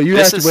know. Oh, you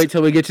have to wait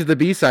till we get to the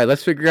B side.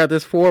 Let's figure out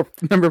this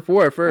number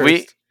 4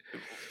 first.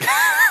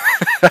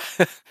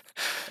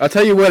 I'll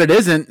tell you what it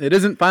isn't. It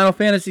isn't Final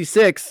Fantasy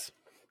VI.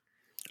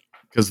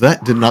 Because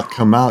that did not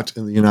come out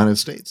in the United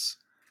States.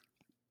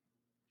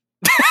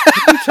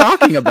 What are you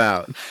talking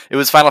about? It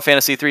was Final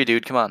Fantasy 3,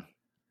 dude. Come on.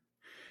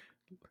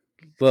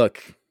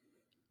 Look,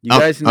 you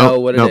guys know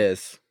what it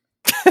is.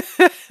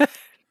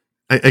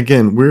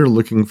 Again, we're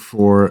looking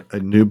for a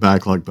new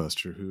backlog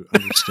buster who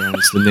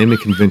understands the naming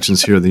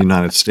conventions here in the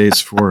United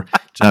States for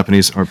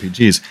Japanese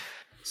RPGs.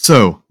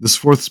 So, this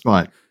 4th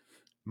spot,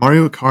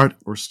 Mario Kart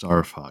or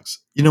Star Fox?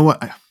 You know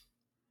what?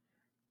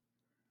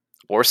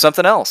 Or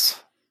something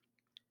else.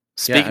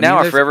 Speak now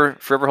or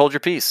forever hold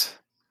your peace.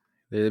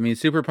 I mean,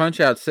 Super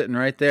Punch-Out's sitting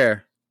right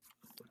there.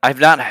 I've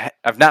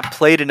not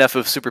played enough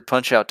of Super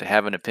Punch-Out to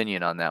have an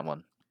opinion on that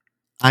one.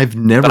 I've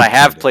never. But I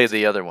have played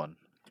the other one.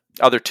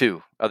 Other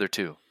two.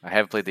 I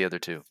have played the other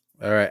two.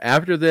 All right.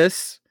 After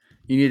this,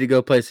 you need to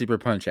go play Super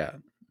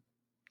Punch-Out.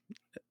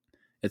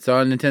 It's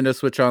on Nintendo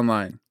Switch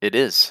Online. It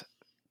is.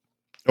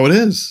 Oh, it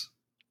is.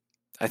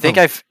 I think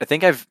I've.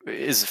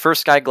 Is the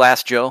first guy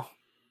Glass Joe?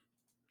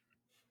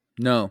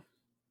 No,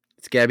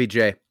 it's Gabby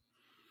J.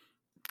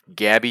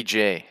 Gabby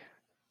J.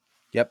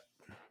 Yep.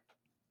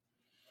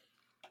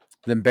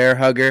 Then Bear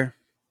Hugger,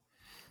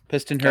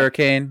 Piston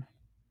Hurricane.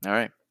 All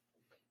right.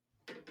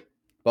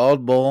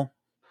 Bald Bull.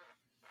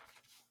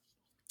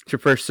 It's your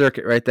first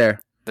circuit right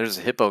there. There's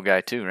a hippo guy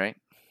too, right?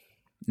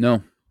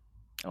 No.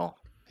 Oh,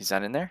 he's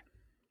not in there?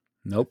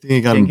 Nope. I think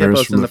he got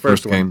embarrassed from the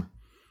first game.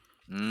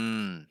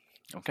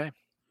 Okay.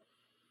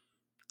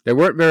 There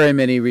weren't very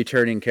many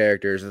returning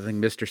characters. I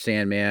think Mr.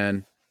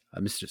 Sandman,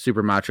 Mr.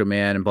 Super Macho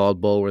Man, and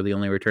Bald Bull were the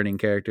only returning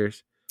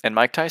characters. And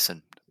Mike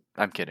Tyson.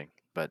 I'm kidding,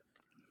 but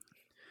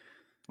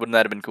wouldn't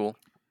that have been cool?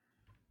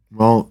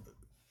 Well,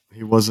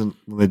 he wasn't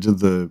when they did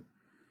the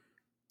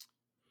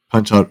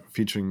Punch-Out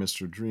featuring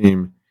Mr.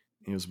 Dream.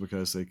 It was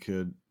because they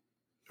didn't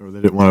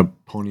want to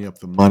pony up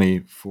the money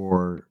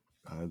for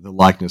the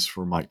likeness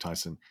for Mike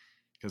Tyson.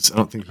 Because I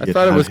don't think I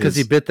thought it was because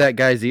he bit that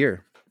guy's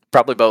ear.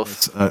 Probably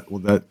both.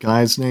 Well, that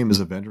guy's name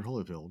is Evander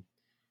Holyfield.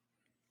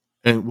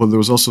 And well, there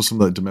was also some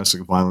of the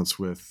domestic violence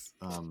with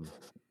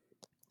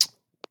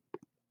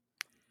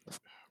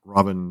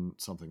Robin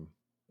something,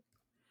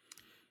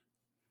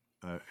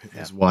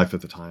 his wife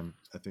at the time,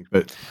 I think.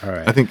 But all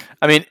right. I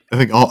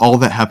think all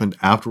that happened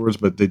afterwards.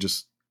 But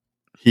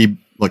he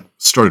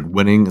started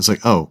winning. It's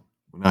like, oh,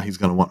 well, now he's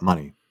going to want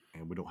money,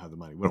 and we don't have the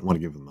money. We don't want to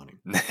give him money.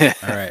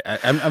 All right,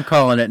 I'm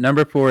calling it.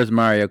 Number 4 is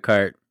Mario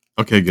Kart.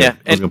 Okay, good.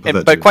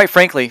 Yeah, but quite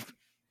frankly,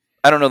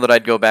 I don't know that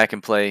I'd go back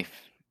and play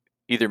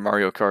either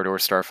Mario Kart or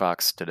Star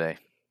Fox today.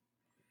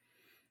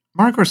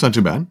 Mario Kart's not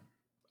too bad.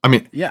 I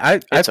mean, yeah,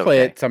 I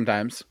play it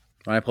sometimes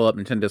when I pull up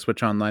Nintendo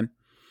Switch Online.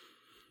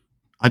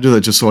 I do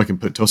that just so I can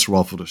put Toaster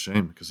Waffle to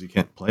shame because he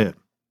can't play it.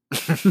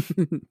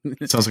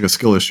 It sounds like a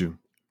skill issue.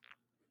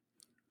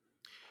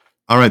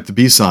 All right, the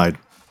B side.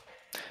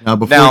 Now,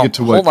 we get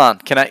to hold on.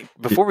 Can I?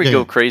 Before we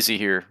go crazy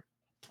here,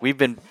 we've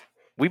been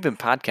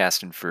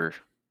podcasting for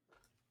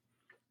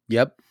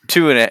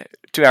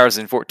 2 hours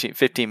and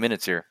 15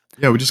 minutes here.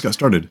 Yeah, we just got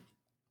started.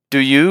 Do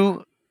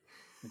you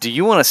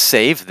want to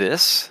save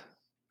this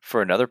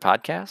for another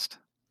podcast?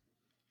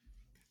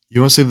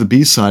 You want to save the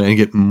B side and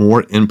get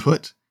more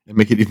input and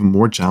make it even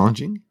more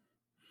challenging?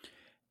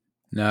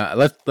 No,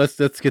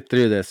 let's get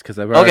through this because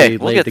I've already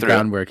laid the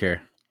groundwork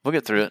here. We'll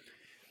get through it.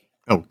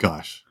 Oh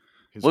gosh,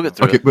 we'll get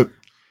through it.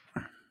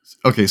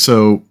 Okay,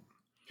 so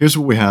here's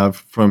what we have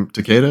from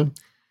Takeda.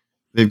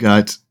 They've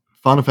got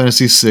Final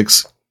Fantasy VI,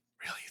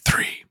 really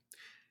 3.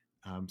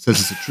 Says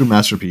it's a true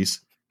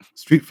masterpiece.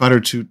 Street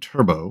Fighter II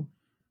Turbo,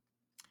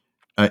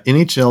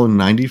 NHL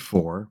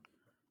 94,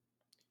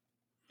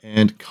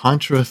 and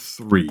Contra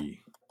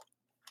 3.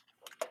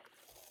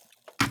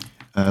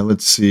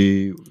 Let's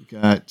see. We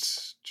got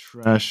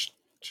Trash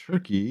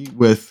Turkey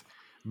with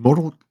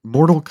Mortal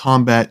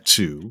Kombat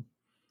 2,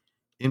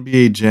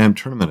 NBA Jam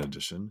Tournament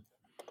Edition,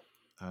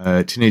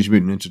 Teenage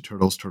Mutant Ninja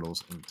Turtles,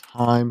 Turtles in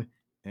Time,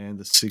 and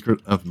The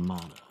Secret of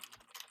Mana.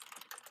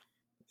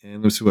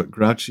 And let's see what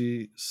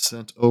Grouchy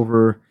sent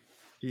over.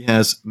 He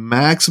has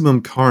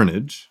Maximum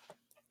Carnage.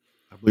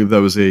 I believe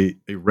that was a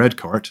red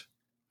cart.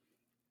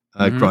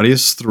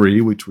 Gradius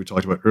 3, which we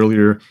talked about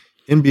earlier.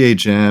 NBA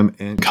Jam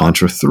and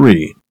Contra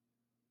 3.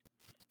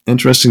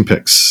 Interesting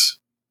picks.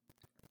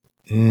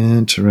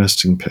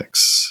 Interesting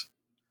picks.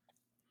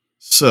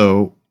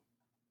 So,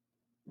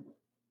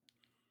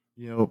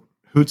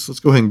 Hoots, let's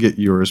go ahead and get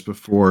yours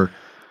before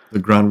the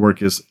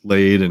groundwork is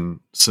laid and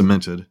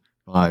cemented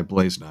by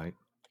Blaze Knight.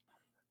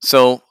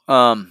 So,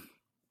 I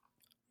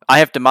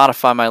have to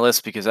modify my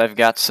list because I've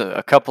got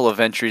a couple of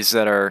entries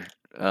that are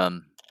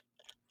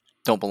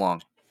don't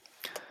belong.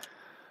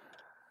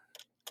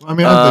 Well, I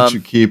mean, I'd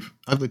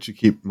let you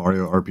keep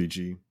Mario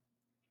RPG.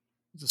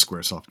 It's a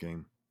SquareSoft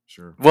game,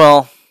 sure.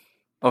 Well,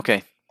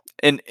 okay,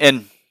 and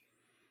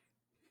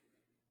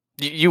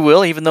you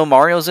will, even though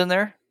Mario's in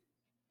there,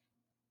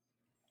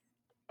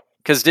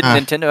 because didn't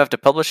Nintendo have to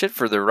publish it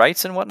for the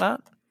rights and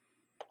whatnot?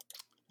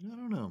 I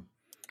don't know.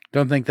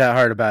 Don't think that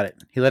hard about it.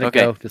 He let it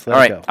go. Just let All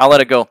it right, go. I'll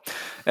let it go.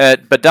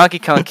 But Donkey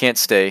Kong can't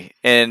stay,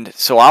 and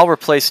so I'll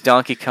replace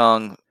Donkey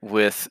Kong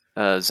with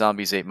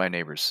Zombies Ate My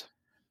Neighbors.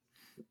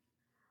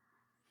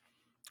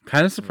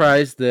 Kind of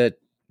surprised that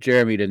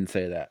Jeremy didn't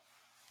say that.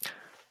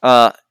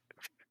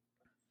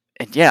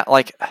 And yeah,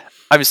 like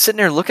I was sitting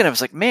there looking, I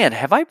was like, man,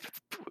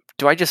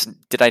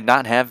 did I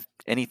not have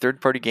any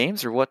third-party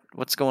games or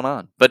what's going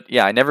on? But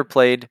yeah, I never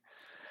played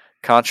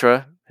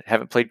Contra,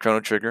 haven't played Chrono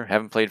Trigger,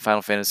 haven't played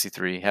Final Fantasy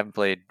 3, haven't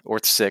played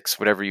Orth 6,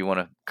 whatever you want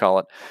to call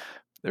it.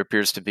 There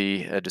appears to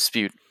be a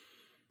dispute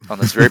on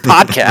this very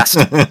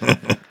podcast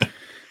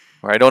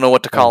where I don't know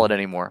what to call it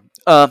anymore.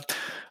 But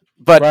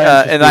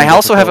and I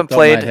also haven't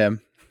played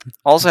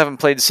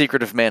The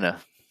Secret of Mana.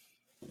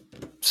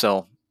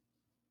 So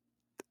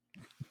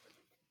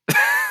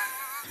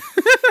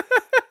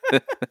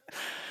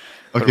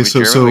okay,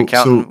 so we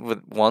counting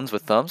with ones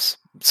with thumbs.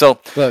 So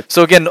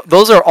again,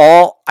 those are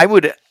all I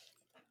would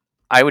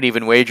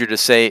even wager to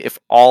say if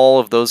all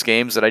of those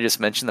games that I just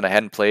mentioned that I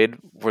hadn't played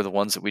were the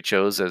ones that we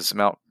chose as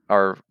Mount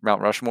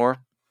Rushmore,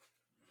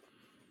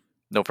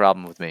 no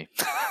problem with me.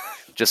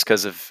 Just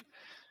because of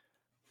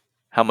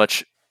how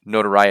much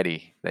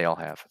notoriety they all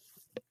have.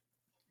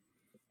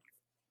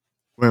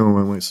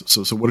 Wait.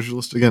 So what is your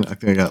list again? I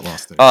think I got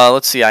lost there.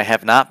 Let's see. I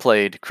have not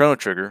played Chrono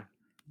Trigger,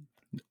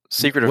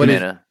 Secret of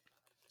Mana.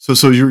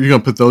 So you're gonna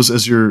put those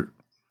as your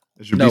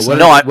B-side?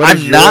 No,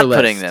 I'm not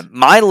putting them.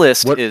 My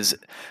list is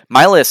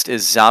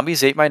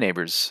Zombies Ate My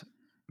Neighbors,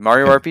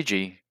 Mario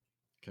RPG,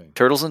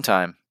 Turtles in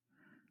Time,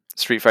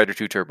 Street Fighter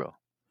 2 Turbo.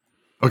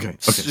 Okay.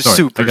 Sorry.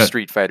 Super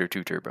Street Fighter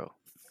 2 Turbo.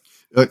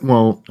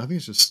 Well, I think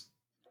it's just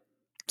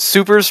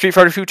Super Street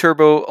Fighter 2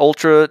 Turbo,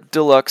 Ultra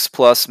Deluxe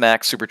Plus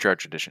Max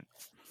Supercharged Edition.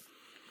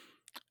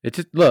 It's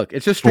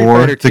just Street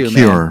Fighter 2, the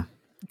cure.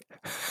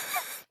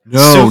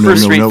 Man. Super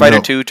Street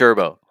Fighter 2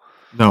 Turbo.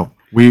 No,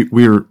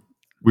 we're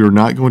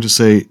not going to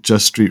say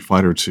just Street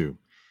Fighter 2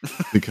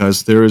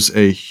 because there is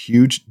a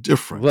huge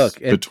difference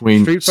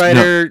between Street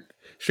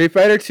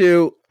Fighter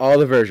 2, all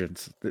the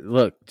versions.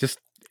 Look, just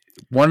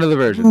one of the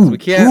versions. We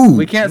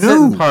can't sit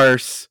and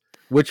parse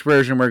which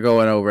version we're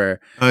going over.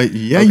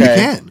 You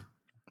can.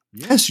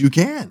 Yes, you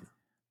can.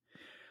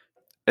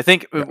 I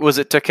think, was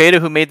it Takeda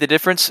who made the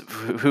difference?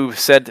 Who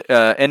said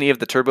any of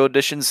the Turbo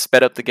editions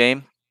sped up the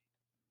game?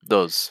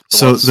 Those.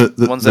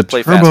 The ones that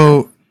play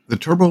faster. The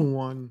Turbo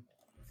one,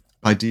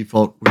 by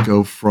default, would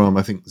go from,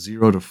 I think,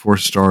 0 to 4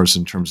 stars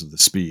in terms of the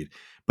speed.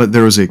 But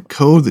there was a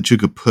code that you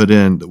could put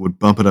in that would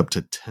bump it up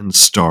to 10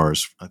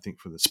 stars, I think,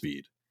 for the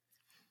speed.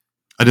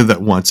 I did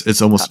that once.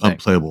 It's almost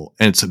unplayable.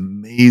 And it's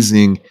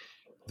amazing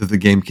that the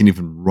game can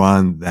even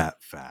run that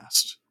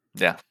fast.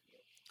 Yeah.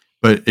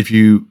 But if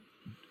you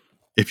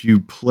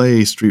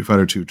play Street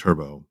Fighter 2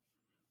 Turbo,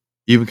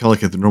 even kind of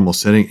like at the normal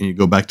setting, and you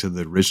go back to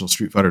the original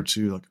Street Fighter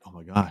 2, like, oh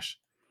my gosh,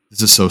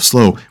 this is so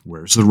slow.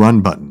 Where's the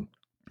run button?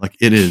 Like,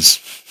 it is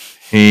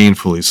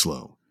painfully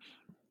slow.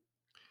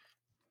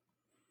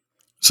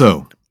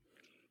 So,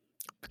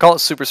 call it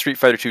Super Street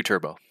Fighter 2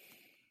 Turbo.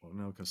 Well,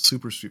 no, because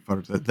Super Street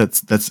Fighter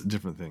that's a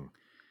different thing.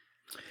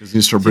 Because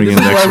you start bringing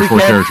in extra 4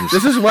 characters.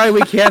 This is why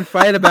we can't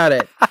fight about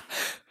it.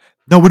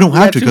 No, we don't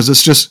have to because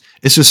it's just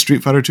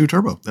Street Fighter 2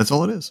 Turbo. That's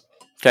all it is.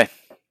 Okay.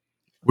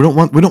 We don't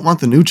want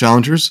the new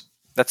challengers.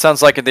 That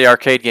sounds like the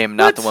arcade game,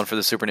 not the one for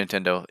the Super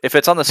Nintendo. If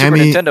it's on the Super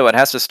Nintendo, it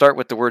has to start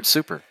with the word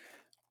super.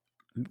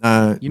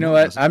 You know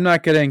what? I'm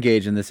not going to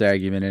engage in this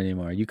argument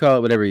anymore. You call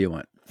it whatever you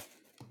want.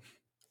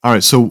 All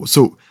right,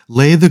 so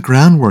lay the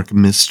groundwork,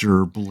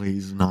 Mr.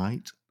 Blaze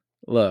Knight.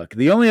 Look,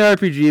 the only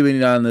RPG we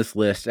need on this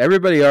list,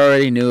 everybody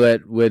already knew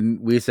it when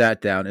we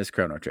sat down, is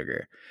Chrono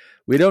Trigger.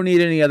 We don't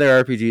need any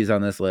other RPGs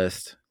on this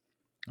list.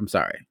 I'm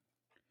sorry.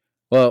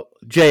 Well,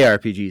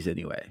 JRPGs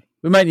anyway.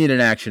 We might need an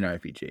action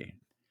RPG,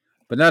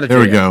 but not a there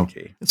JRPG. We go.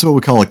 That's what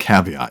we call a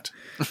caveat.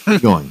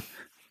 Keep going.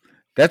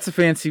 That's a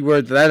fancy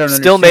word that I don't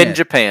understand. Still made in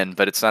Japan,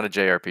 but it's not a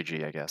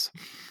JRPG, I guess.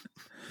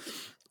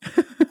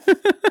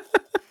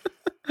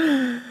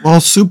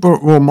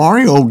 Well,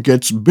 Mario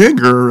gets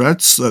bigger.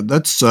 That's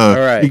all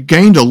right. He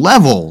gained a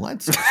level.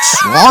 That's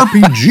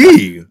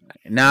RPG.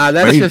 Nah,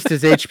 that's just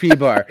his HP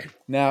bar.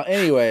 Now,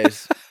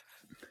 anyways,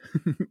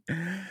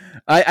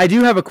 I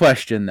do have a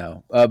question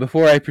though.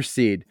 Before I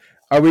proceed,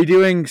 are we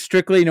doing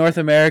strictly North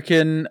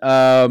American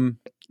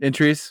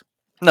entries?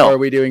 No. Or are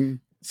we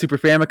doing Super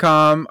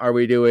Famicom? Are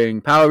we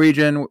doing Power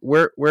Region?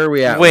 Where are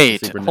we at? with the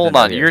Wait, Super hold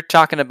Nintendo on. here? You're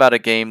talking about a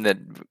game that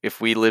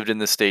if we lived in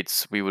the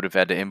States, we would have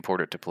had to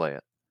import it to play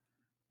it.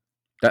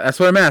 That's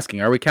what I'm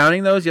asking. Are we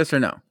counting those? Yes or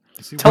no?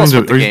 Is he Tell us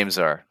willing what to- the are you- games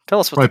are. Tell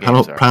us what Probably the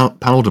games are.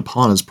 panel de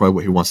Pon is probably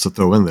what he wants to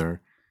throw in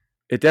there.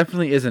 It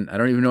definitely isn't. I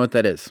don't even know what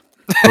that is.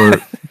 Or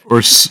It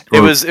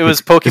was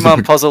is Pokemon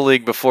it, Puzzle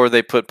League before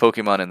they put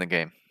Pokemon in the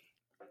game.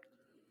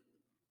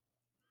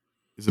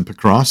 Is it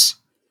Picross?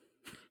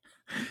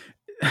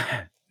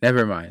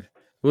 Never mind.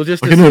 We'll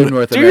just Okay, assume no,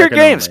 North Do American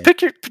your games.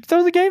 only.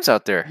 Throw the games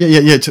out there.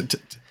 Yeah.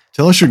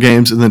 Tell us your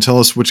games, and then tell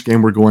us which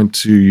game we're going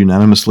to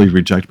unanimously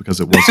reject because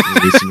it wasn't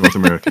released in North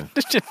America.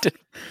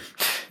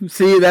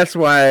 See, that's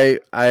why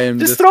I am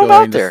Just just throw them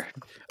going out to- there.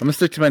 I'm gonna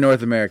stick to my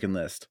North American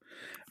list.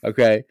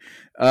 Okay.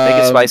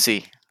 Make it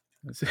spicy.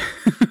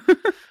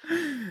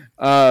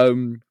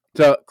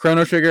 So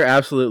Chrono Trigger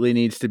absolutely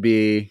needs to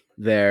be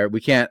there.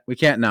 We can't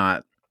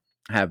not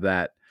have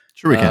that.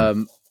 Sure, we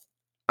can.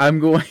 I'm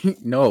going.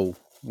 No,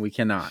 we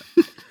cannot.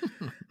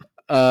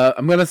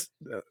 I'm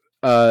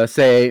gonna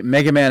say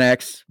Mega Man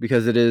X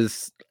because it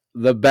is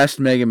the best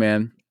Mega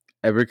Man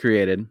ever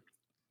created,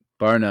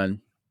 bar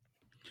none.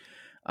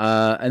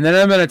 And then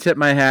I'm gonna tip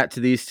my hat to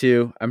these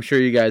two. I'm sure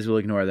you guys will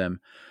ignore them,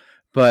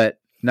 but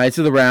Knights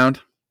of the Round,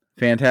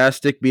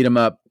 fantastic beat 'em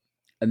up,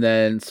 and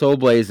then Soul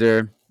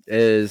Blazer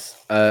is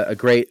a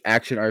great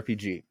action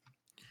RPG.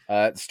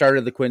 It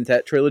started the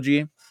Quintet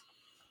trilogy.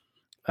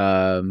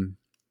 I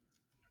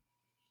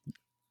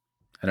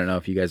don't know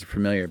if you guys are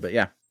familiar, but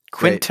yeah,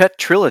 Quintet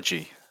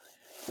Trilogy.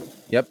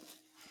 yep.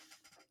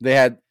 They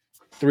had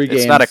 3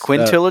 games. It's not a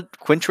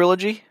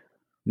quintrilogy?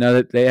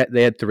 No, they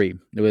had 3.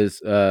 It was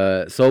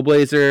Soul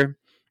Blazer,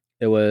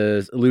 it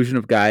was Illusion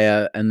of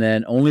Gaia, and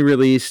then only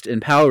released in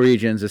PAL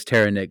regions is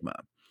Terranigma.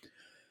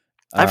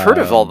 I've heard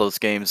of all those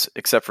games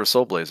except for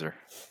Soul Blazer.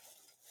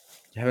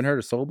 You haven't heard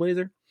of Soul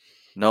Blazer?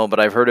 No, but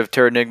I've heard of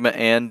Terranigma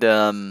and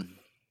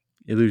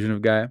Illusion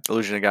of Gaia.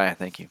 Illusion of Gaia.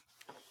 Thank you.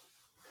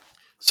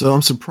 So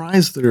I'm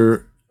surprised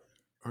there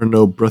are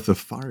no Breath of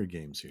Fire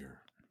games here.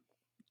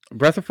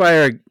 Breath of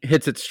Fire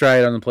hits its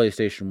stride on the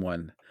PlayStation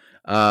 1.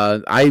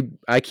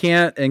 I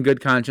can't in good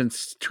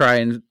conscience try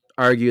and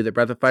argue that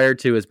Breath of Fire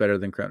 2 is better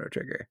than Chrono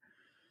Trigger.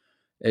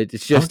 It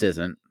just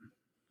isn't.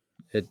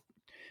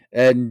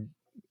 And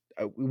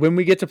when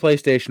we get to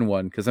PlayStation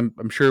 1, because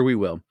I'm sure we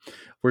will,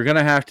 we're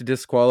gonna have to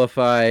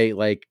disqualify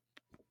like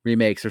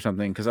remakes or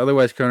something, because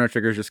otherwise Chrono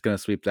Trigger is just gonna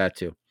sweep that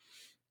too.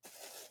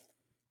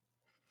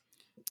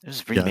 It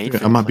was Yeah, remade.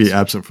 I might be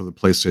absent for the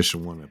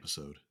PlayStation 1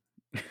 episode.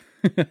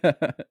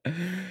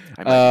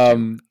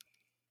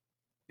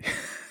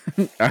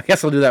 I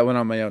guess I'll do that one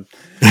on my own.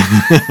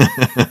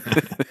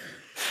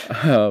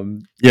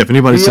 Yeah, if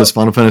anybody says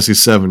Final Fantasy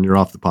VII, you're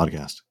off the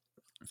podcast.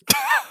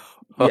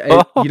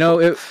 Yeah,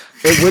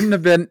 it wouldn't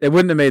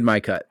have made my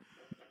cut.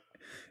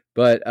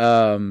 But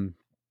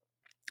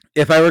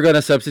if I were going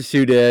to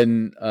substitute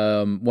in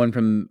one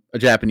from a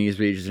Japanese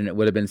region, it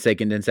would have been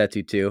Seiken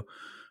Densetsu 2.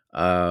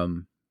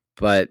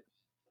 But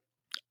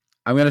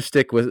I'm going to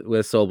stick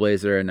with Soul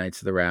Blazer and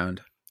Knights of the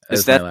Round.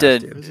 Is that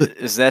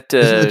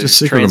just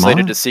Secret of translated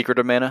Mana? to Secret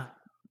of Mana?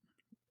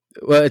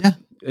 Well,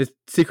 it's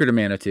Secret of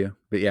Mana too,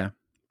 but yeah.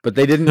 But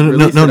they didn't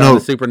release it on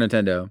the Super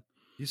Nintendo.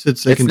 You said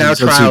It's Seiken now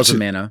Densetsu Trials 2. of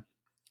Mana.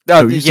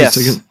 No, you yes.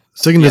 said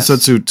Seiken Yes.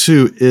 Densetsu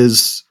 2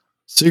 is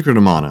Secret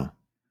of Mana.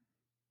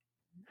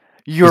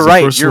 You're the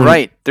right. first You're one-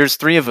 right. There's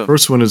 3 of them.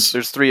 First one is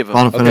There's 3 of them.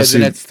 Final Okay, Fantasy.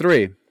 then it's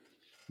 3.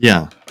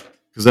 Yeah,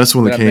 because that's the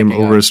one that Then I'm came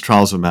thinking over of- as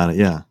Trials of Mana.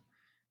 Yeah,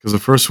 because the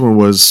first one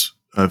was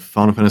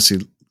Final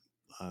Fantasy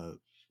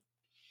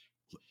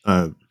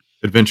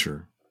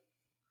Adventure.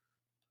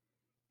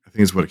 I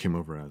think is what it came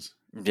over as.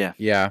 Yeah.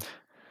 Yeah.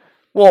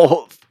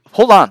 Well,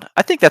 hold on.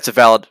 I think that's a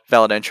valid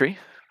entry.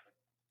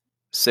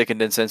 Seiken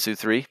Densetsu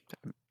 3.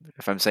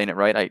 If I'm saying it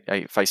right, I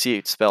if I see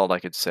it spelled, I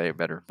could say it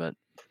better. But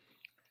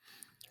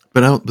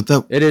But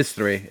that It is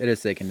 3. It is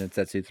Seiken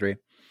Densetsu 3.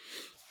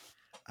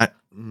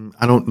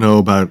 I don't know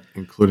about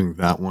including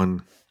that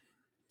one.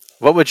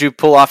 what would you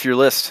pull off your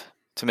list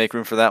to make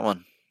room for that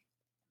one?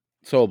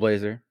 Soul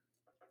Blazer.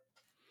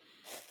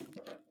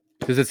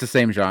 Because it's the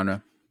same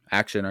genre.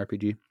 Action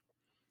RPG.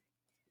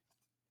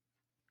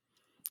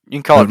 You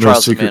can call No- it no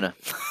Trials of secret- Mana.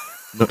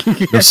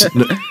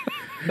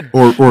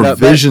 Or No, but-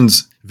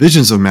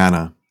 Visions of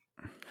Mana.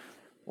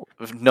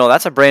 No,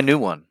 that's a brand new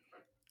one.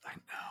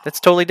 That's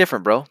totally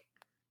different, bro.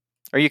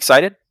 Are you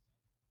excited?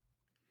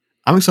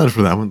 I'm excited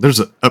for that one. There's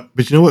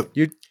but you know what?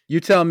 You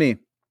tell me.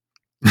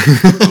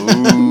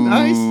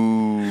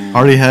 Nice.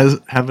 Already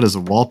have it as a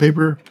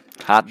wallpaper.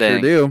 Hot Sure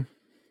dang. do.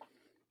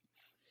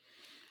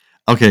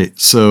 Okay,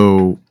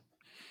 so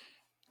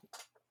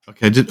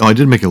I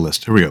did make a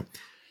list. Here we go.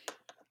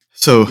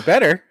 So You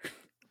better.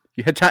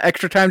 You had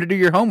extra time to do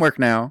your homework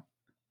now.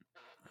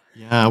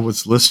 yeah, I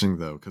was listening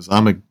though because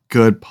I'm a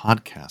good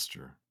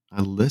podcaster.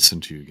 I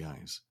listen to you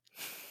guys.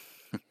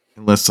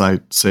 Unless I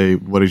say,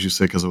 what did you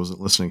say? Because I wasn't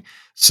listening.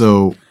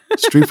 So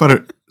Street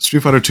Fighter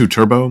 2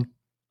 Turbo.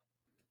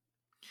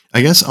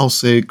 I guess I'll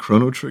say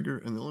Chrono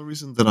Trigger. And the only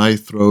reason that I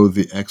throw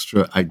the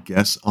extra, I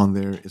guess, on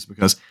there is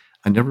because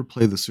I never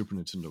played the Super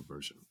Nintendo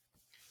version.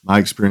 My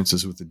experience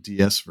is with the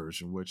DS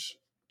version, which,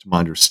 to my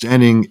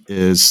understanding,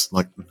 is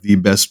like the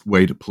best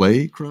way to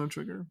play Chrono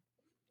Trigger.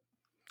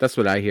 That's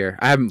what I hear.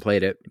 I haven't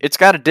played it. It's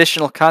got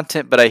additional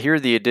content, but I hear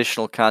the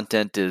additional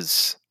content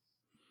is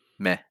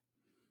meh.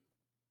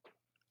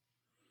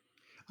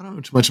 I don't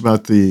know too much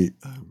about the.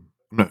 I'm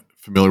not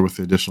familiar with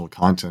the additional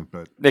content,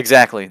 but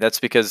Exactly. That's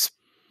because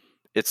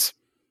it's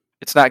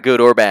not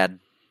good or bad.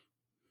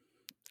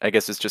 I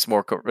guess it's just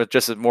more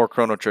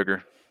Chrono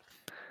Trigger.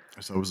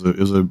 so it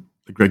was a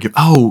great game.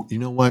 Oh, you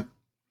know what?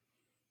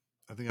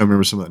 I think I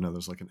remember some of that now.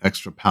 There's like an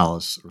extra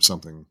palace or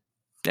something.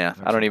 Yeah,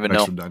 I don't even An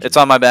know. extra dungeon. It's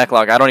on my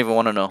backlog. I don't even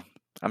want to know.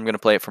 I'm going to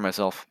play it for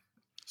myself.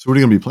 So what are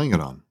you going to be playing it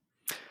on?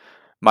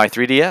 My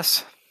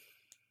 3DS.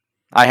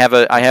 I have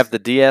the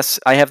DS.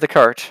 I have the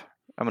cart.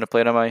 I'm going to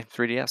play it on my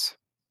 3DS.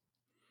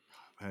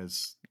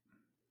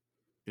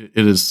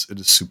 It is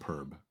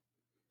superb.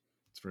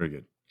 It's very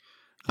good.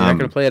 You're not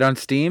going to play it on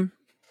Steam?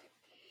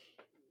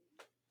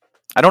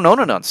 I don't own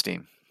it on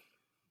Steam.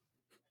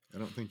 I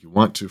don't think you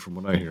want to, from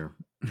what I hear.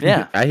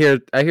 Yeah, I hear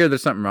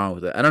there's something wrong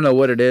with it. I don't know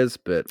what it is,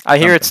 but I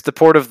hear it's the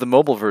port of the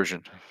mobile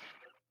version.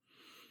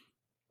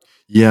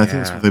 Yeah, I think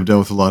that's what they've done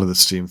with a lot of the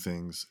Steam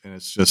things, and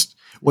it's just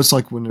what's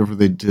like whenever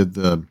they did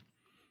the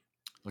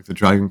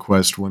Dragon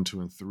Quest 1,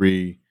 2, and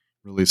 3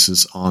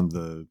 releases on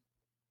the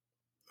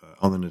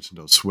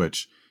Nintendo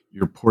Switch.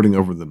 You're porting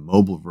over the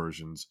mobile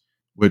versions,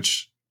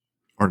 which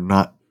are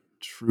not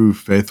true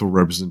faithful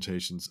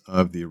representations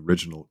of the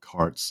original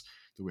carts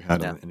that we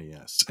had on the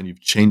NES. And you've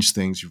changed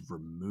things, you've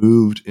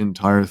removed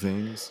entire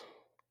things.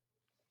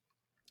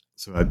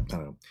 So I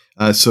don't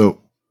know.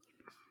 So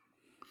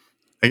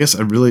I guess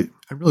I really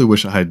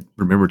wish I had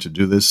remembered to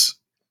do this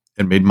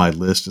and made my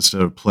list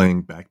instead of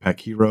playing Backpack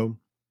Hero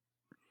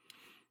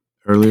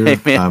earlier. Hey,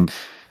 man.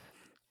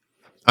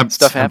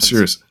 Stuff happens. I'm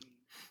serious.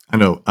 I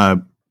know.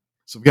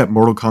 So we've got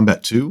Mortal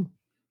Kombat 2.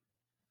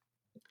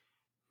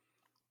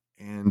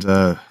 And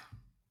gosh,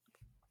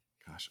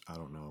 I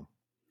don't know.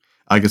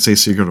 I could say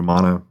Secret of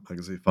Mana. I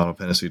could say Final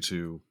Fantasy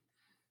 2.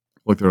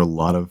 Look, there are a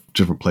lot of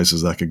different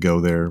places I could go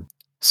there.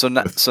 So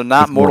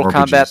not Mortal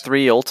Kombat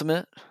 3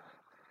 Ultimate?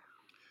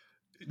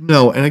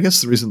 No, and I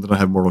guess the reason that I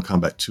have Mortal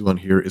Kombat 2 on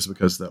here is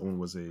because that one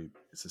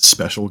it's a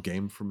special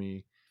game for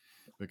me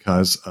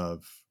because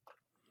of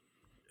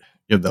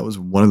that was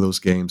one of those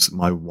games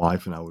my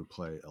wife and I would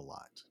play a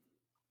lot.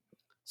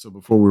 So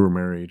before we were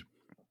married,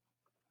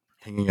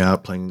 hanging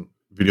out, playing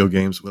video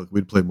games,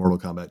 we'd play Mortal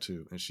Kombat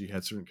 2, and she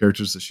had certain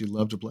characters that she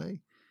loved to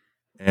play,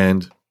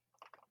 and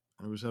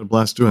I always had a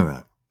blast doing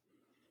that.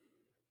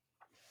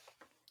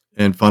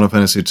 And Final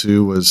Fantasy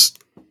 2 was,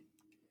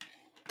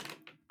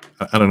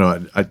 I don't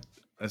know,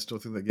 I still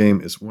think that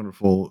game is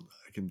wonderful.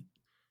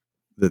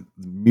 The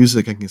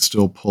music I can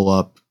still pull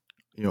up,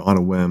 on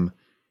a whim,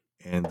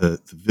 and the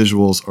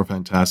visuals are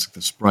fantastic.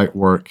 The sprite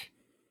work,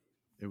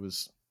 it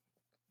was,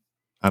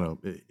 I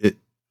don't know, it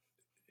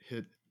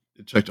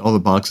checked all the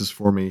boxes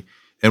for me.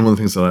 And one of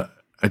the things that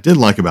I did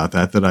like about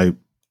that I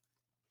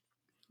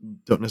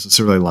don't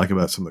necessarily like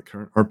about some of the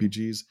current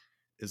RPGs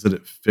is that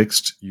it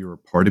fixed your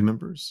party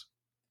members.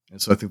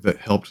 And so I think that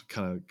helped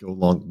kind of go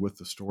along with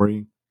the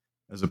story,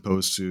 as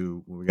opposed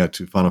to when we got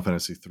to Final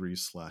Fantasy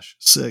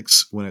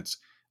 3/6, when it's,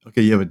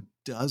 okay, you have a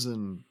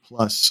dozen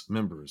plus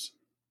members,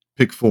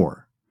 pick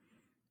 4.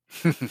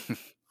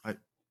 I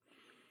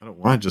don't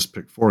want to just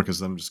pick 4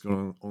 because I'm just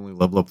going to only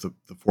level up the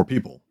 4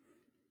 people.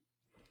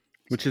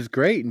 Which is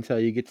great until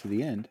you get to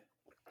the end.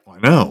 Well, I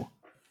know.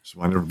 So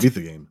I never beat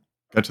the game.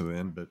 Got to the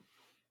end, but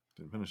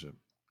didn't finish it.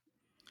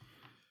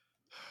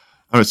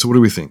 All right, so what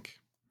do we think?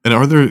 And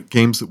are there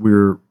games that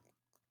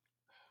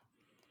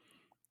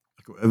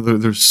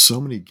there's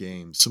so many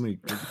games, so many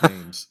good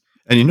games,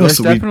 and there's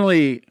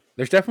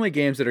definitely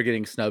games that are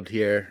getting snubbed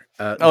here.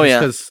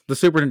 Because the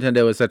Super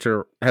Nintendo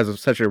has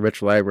such a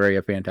rich library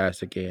of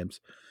fantastic games.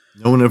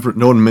 No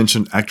one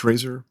mentioned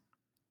ActRaiser.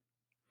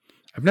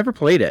 I've never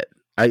played it.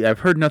 I've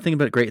heard nothing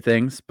but great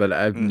things, but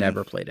I've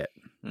never played it.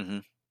 Mm-hmm.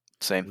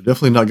 Same. We're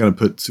definitely not going to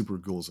put Super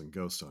Ghouls and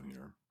Ghosts on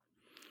here.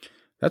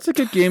 That's a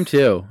good game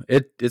too.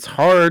 It's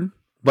hard,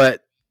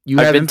 but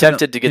I've been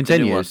tempted to get the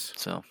new one.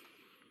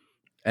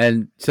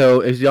 And so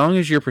as long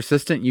as you're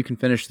persistent, you can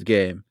finish the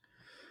game.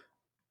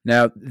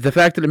 Now, the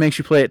fact that it makes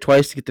you play it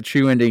twice to get the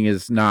true ending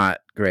is not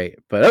great.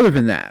 But other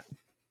than that.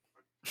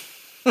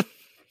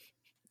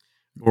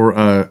 Or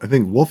I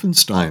think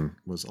Wolfenstein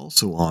was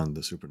also on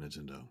the Super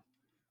Nintendo.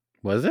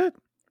 Was it?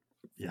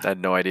 Yeah. I had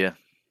no idea.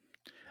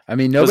 I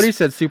mean, nobody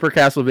said Super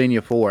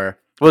Castlevania 4.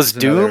 Was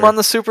Doom on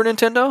the Super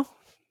Nintendo?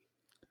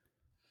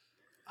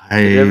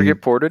 Did it ever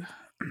get ported?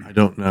 I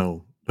don't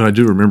know. But I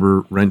do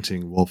remember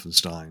renting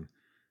Wolfenstein.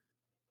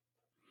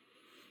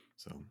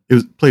 So it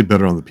was played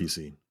better on the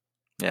PC.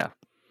 Yeah.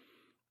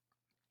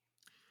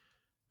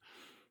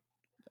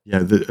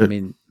 Yeah. I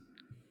mean,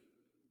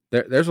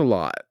 there's a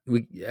lot.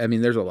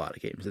 There's a lot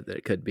of games that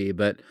it could be,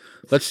 but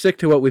let's stick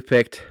to what we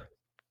picked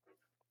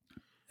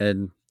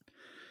and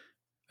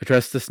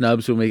address the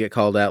snubs when we get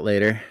called out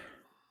later.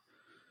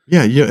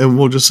 Yeah, and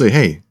we'll just say,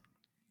 hey,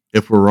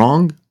 if we're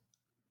wrong,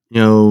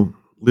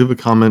 leave a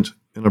comment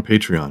in our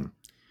Patreon.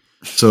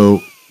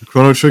 So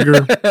Chrono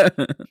Trigger,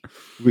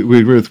 we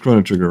agree with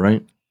Chrono Trigger,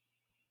 right?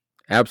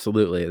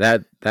 Absolutely.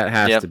 That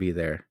has Yep. to be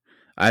there.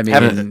 I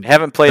mean,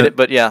 Haven't played it,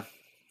 but yeah.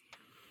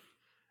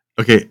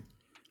 Okay,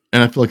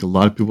 and I feel like a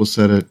lot of people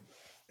said it,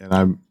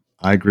 and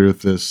I agree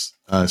with this.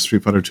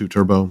 Street Fighter 2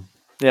 Turbo.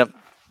 Yep.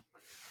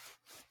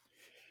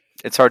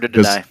 It's hard to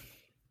Because- deny.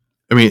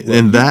 I mean, well,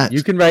 and that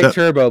you can write that-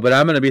 Turbo, but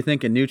I'm going to be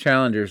thinking new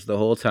challengers the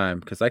whole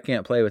time because I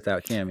can't play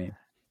without Cammy.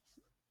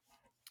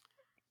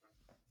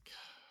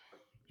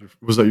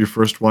 was that your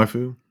first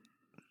waifu?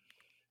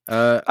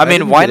 I mean,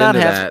 didn't why get not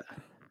into have- that.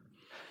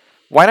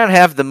 Why not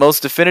have the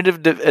most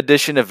definitive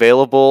edition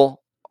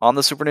available on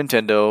the Super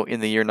Nintendo in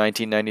the year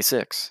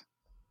 1996?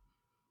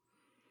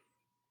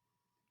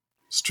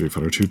 Street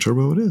Fighter 2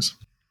 Turbo it is.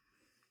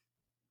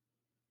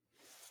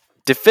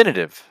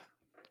 Definitive.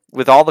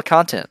 With all the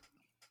content.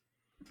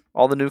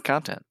 All the new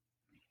content.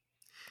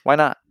 Why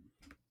not?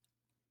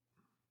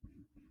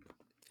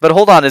 But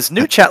hold on, was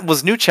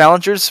New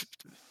Challengers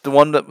the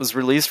one that was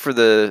released for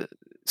the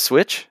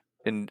Switch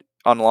in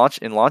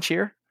launch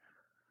year?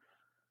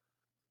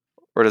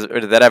 Or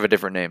did that have a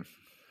different name?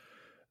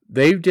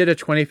 They did a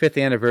 25th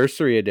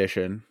anniversary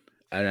edition,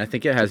 and I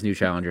think it has new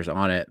challengers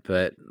on it,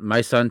 but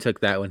my son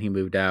took that when he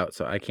moved out,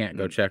 so I can't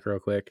go check real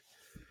quick.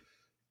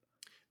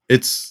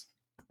 It's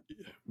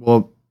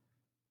the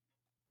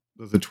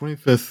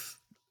 25th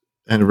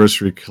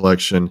anniversary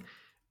collection.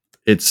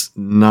 It's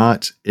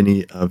not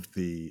any of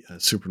the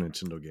Super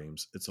Nintendo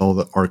games. It's all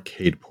the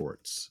arcade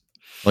ports.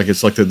 Like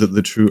it's like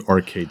the true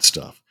arcade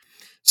stuff.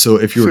 So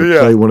if you were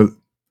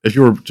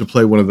to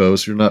play one of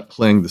those, you're not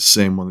playing the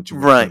same one that you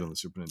would have played on the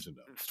Super Nintendo.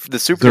 The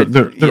Super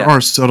There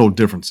are subtle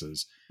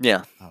differences.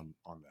 Yeah. On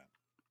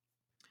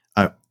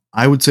that.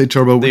 I would say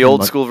Turbo. The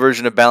old school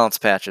version of balance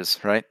patches,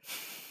 right?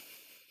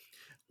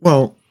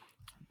 Well,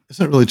 it's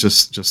not really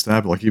just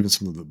that, but like even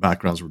some of the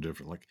backgrounds were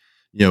different. Like,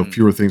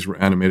 fewer things were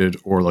animated,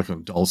 or like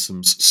on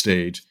Dhalsim's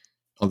stage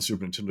on the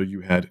Super Nintendo,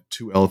 you had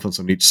 2 elephants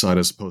on each side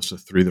as opposed to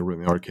 3 that were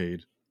in the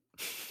arcade.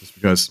 Just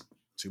because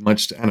too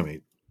much to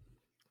animate.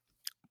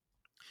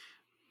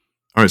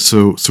 All right,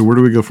 so where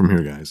do we go from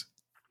here, guys?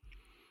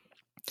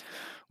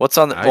 What's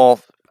on the... Well,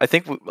 I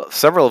think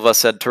several of us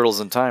said Turtles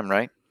in Time,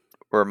 right?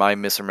 Or am I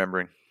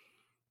misremembering?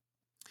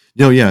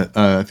 No, yeah,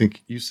 I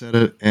think you said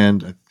it,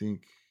 and I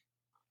think...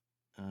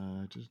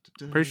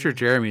 Pretty sure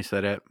Jeremy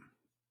said it.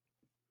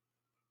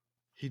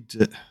 He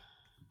did.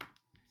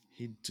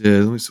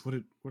 Let me see, what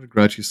did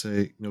Grouchy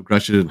say? No,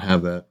 Grouchy didn't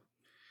have that.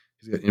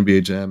 He's got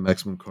NBA Jam,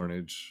 Maximum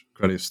Carnage,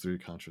 Gradius 3,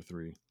 Contra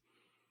 3.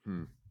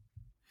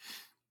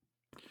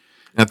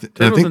 I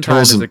think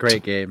Turtles is a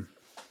great game.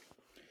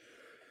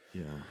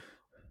 Yeah,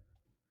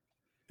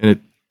 and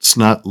it's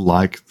not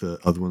like the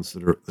other ones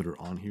that are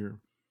on here.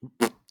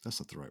 That's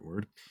not the right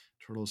word.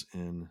 Turtles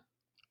in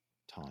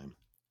Time.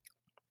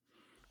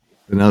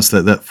 And now it's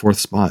that 4th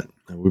spot.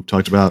 And we've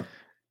talked about,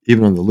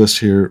 even on the list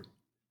here,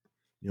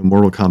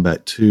 Mortal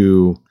Kombat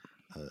 2,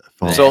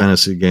 Final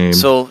Fantasy game.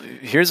 So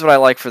here's what I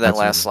like for that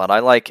last slot. I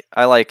like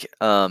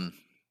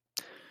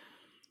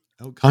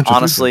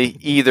honestly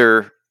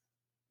either,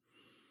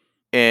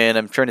 and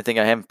I'm trying to think.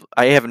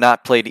 I have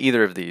not played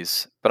either of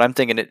these, but I'm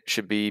thinking it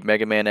should be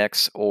Mega Man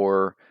X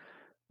or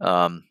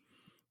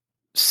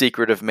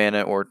Secret of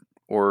Mana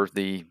or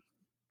the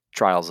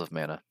Trials of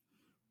Mana.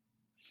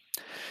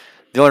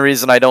 The only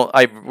reason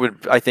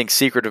I think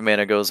Secret of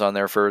Mana goes on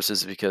there first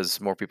is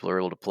because more people are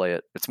able to play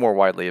it. It's more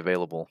widely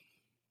available.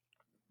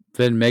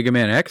 Then Mega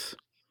Man X?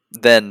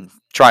 Then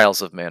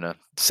Trials of Mana,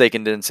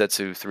 Seiken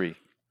Densetsu 3.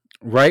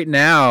 Right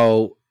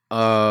now,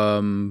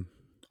 on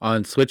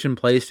Switch and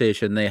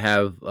PlayStation, they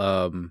have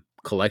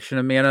Collection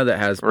of Mana that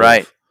has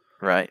both.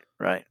 Right.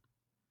 And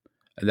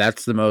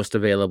that's the most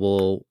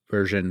available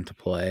version to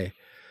play.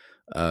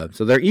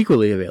 So they're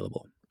equally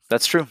available.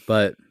 That's true.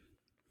 But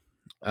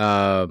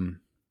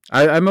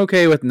I'm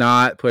okay with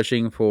not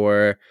pushing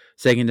for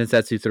Seiken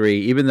Densetsu 3,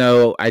 even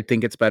though I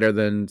think it's better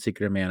than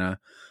Secret of Mana.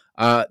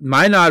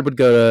 My nod would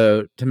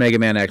go to Mega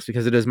Man X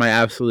because it is my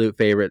absolute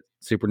favorite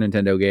Super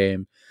Nintendo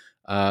game.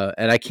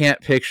 And I can't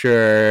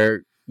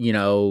picture,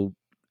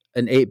 an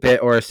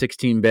 8-bit or a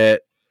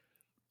 16-bit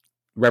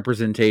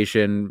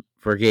representation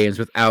for games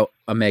without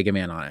a Mega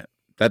Man on it.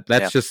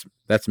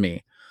 That's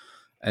me.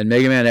 And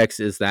Mega Man X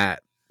is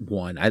that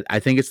one. I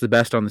think it's the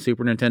best on the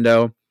Super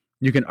Nintendo.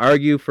 You can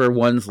argue for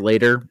ones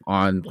later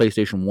on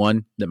PlayStation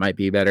 1 that might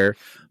be better,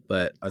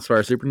 but as far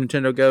as Super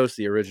Nintendo goes,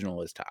 the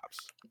original is tops.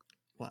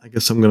 Well, I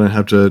guess I'm going to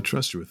have to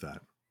trust you with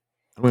that.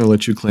 I'm going to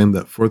let you claim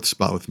that 4th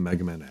spot with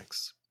Mega Man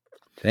X.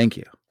 Thank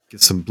you.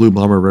 Get some Blue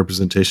Bomber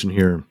representation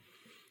here.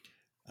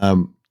 But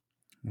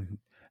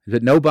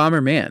no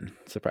Bomberman,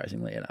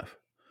 surprisingly enough.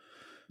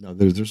 No,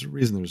 there's a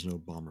reason there's no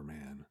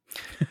Bomberman.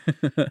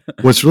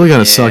 What's really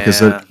going to suck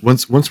is that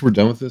once we're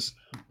done with this,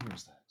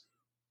 where's that?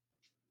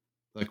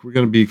 Like, we're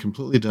going to be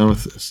completely done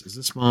with this. Is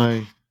this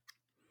my...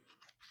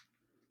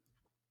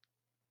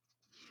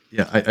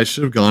 Yeah, I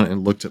should have gone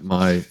and looked at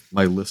my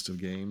list of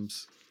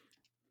games.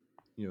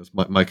 It's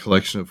my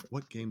collection of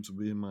what games would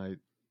be in my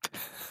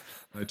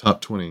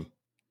top 20.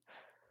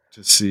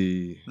 to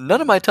see.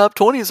 None of my top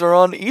 20s are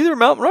on either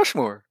Mount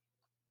Rushmore.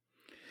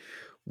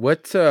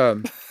 What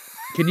can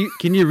you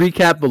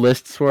recap the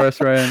lists for us,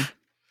 Ryan?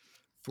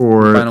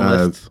 for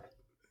Final lists.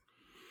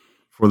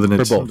 for the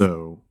For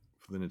both.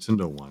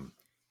 Nintendo one.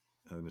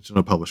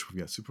 Nintendo published. We've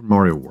got Super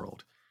Mario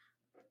World,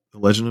 The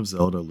Legend of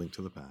Zelda: Link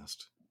to the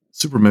Past,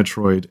 Super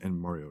Metroid, and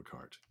Mario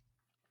Kart.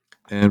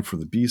 And for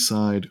the B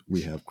side,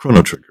 we have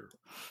Chrono Trigger,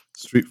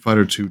 Street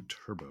Fighter II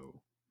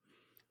Turbo,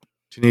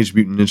 Teenage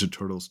Mutant Ninja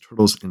Turtles,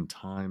 Turtles in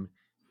Time,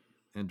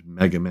 and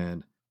Mega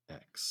Man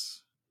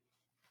X.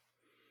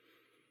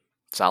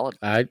 Solid.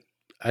 I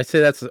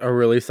say that's a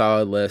really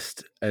solid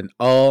list, and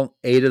all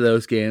 8 of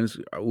those games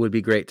would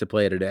be great to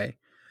play today.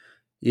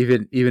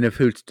 Even if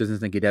Hoots doesn't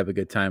think he'd have a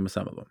good time with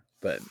some of them,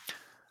 but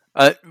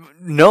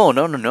No.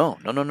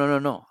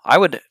 I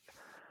would.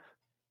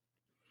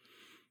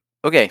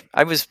 Okay,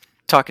 I was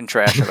talking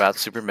trash about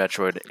Super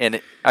Metroid, and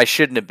I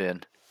shouldn't have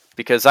been,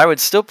 because I would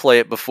still play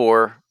it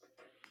before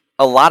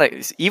a lot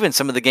of, even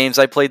some of the games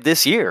I played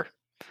this year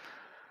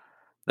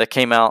that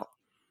came out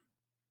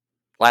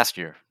last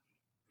year.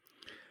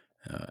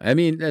 I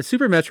mean,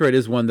 Super Metroid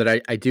is one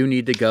that I do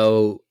need to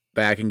go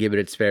back and give it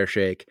its fair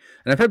shake.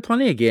 And I've had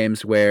plenty of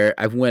games where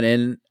I've went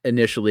in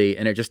initially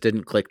and it just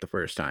didn't click the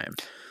first time.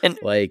 And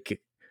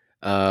Like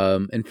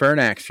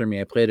Infernax for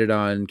me, I played it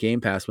on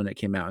Game Pass when it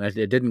came out, and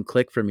it didn't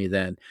click for me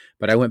then.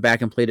 But I went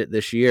back and played it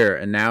this year,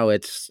 and now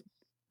it's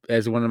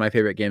as one of my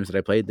favorite games that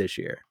I played this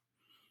year.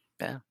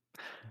 yeah,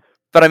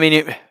 but I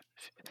mean,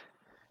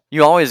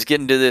 you always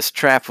get into this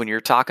trap when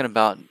you're talking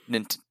about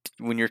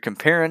when you're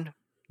comparing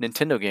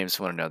Nintendo games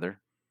to one another,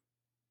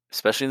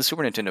 especially in the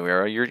Super Nintendo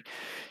era.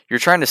 You're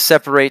trying to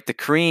separate the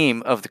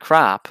cream of the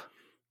crop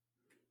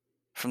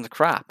from the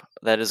crop.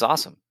 That is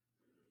awesome.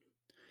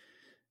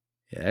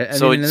 Yeah, I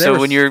So mean,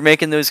 when you're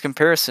making those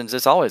comparisons,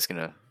 you're always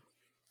gonna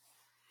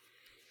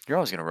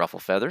ruffle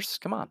feathers.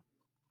 Come on.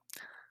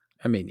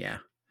 I mean, yeah.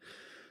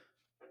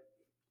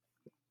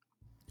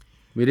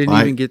 We didn't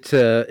even get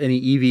to any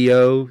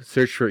EVO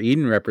Search for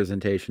Eden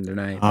representation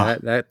tonight.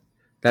 That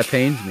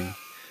pains me.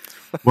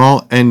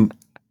 Well, and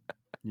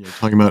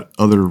talking about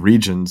other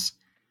regions,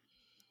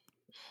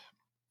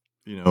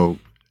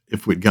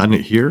 if we'd gotten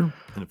it here,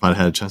 and if I'd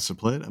had a chance to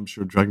play it, I'm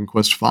sure Dragon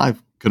Quest V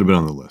could have been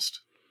on the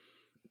list.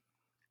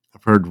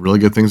 I've heard really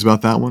good things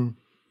about that one,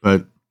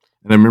 and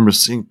I remember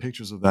seeing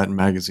pictures of that in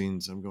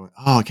magazines. I'm going,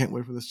 oh, I can't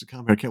wait for this to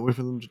come here. I can't wait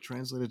for them to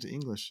translate it to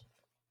English.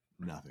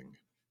 Nothing.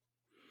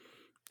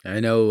 I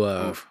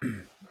know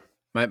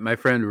my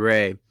friend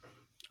Ray,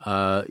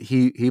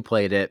 he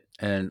played it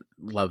and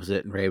loves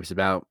it and raves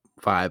about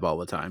 5 all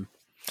the time.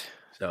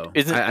 So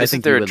I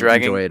think he would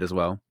enjoy it as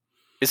well.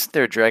 Isn't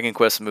there a Dragon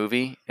Quest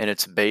movie and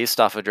it's based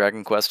off of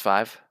Dragon Quest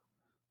V?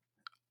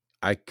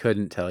 I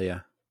couldn't tell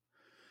you.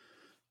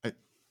 I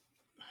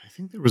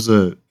think there was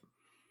is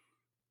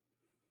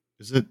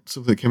it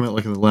something that came out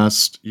like in the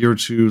last year or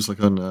two? It's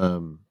like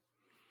on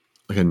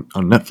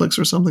Netflix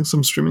or something,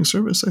 some streaming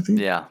service, I think.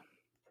 Yeah.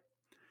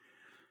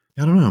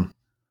 I don't know.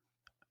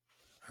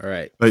 All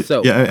right. But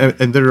so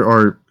and there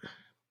are,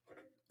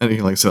 and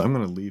like I said, I'm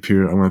going to leave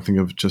here. I'm going to think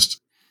of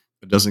just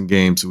a dozen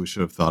games that we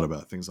should have thought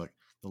about. Things like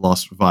The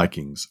Lost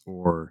Vikings,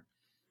 or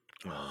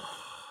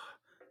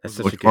that's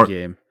such a good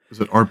game. Is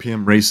it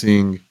RPM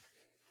Racing,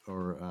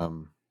 or I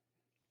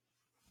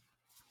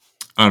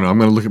don't know. I'm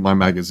going to look at my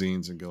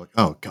magazines and go like,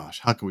 oh gosh,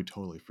 how can we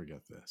totally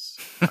forget this?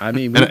 I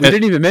mean, we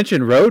didn't even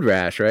mention Road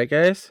Rash, right,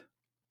 guys?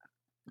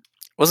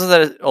 Wasn't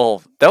that?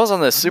 That was on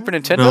the Super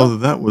Nintendo. No,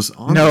 that was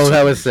on. No,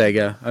 that was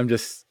Sega. I'm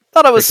just. I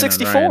thought it was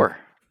 64.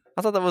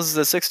 I thought that was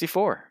the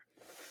 64.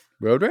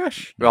 Road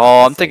Rash?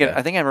 Oh, I'm thinking.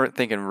 I think I'm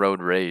thinking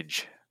Road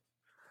Rage.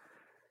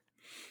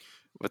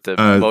 With the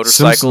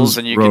motorcycles,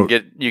 and you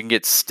can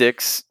get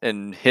sticks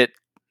and hit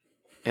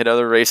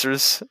other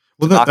racers.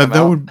 Well,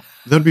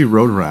 that'd be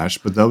Road Rash,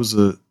 but that was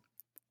a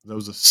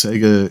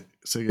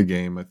Sega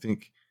game. I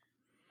think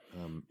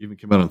even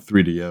came out on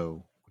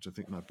 3DO, which I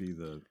think might be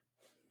the.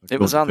 It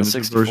was on the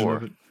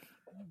 64.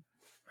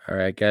 All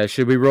right, guys.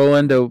 Should we roll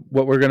into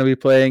what we're going to be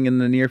playing in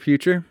the near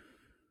future?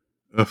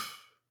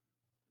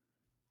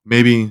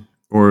 Maybe,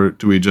 or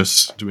do we need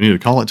to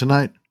call it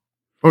tonight?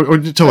 Or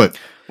tell it.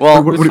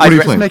 Well, what are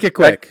you playing? Make it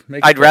quick.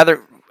 I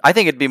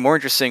think it'd be more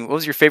interesting. What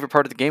was your favorite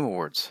part of the Game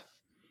Awards?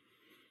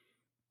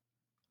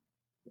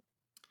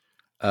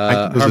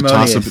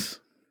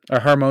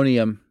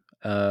 Harmonium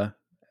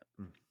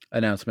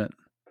announcement.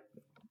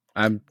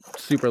 I'm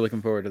super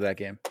looking forward to that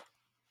game.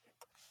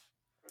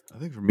 I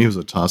think for me it was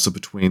a toss-up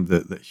between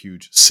the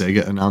huge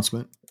Sega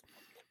announcement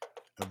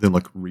of them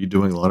like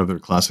redoing a lot of their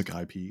classic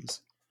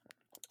IPs,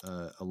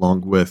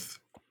 along with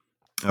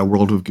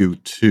World of Goo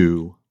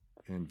 2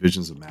 and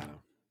Visions of Mana.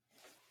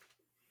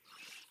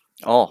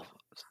 Oh,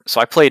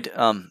 so I played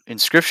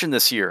Inscription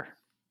this year.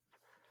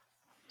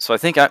 So I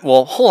think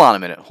hold on a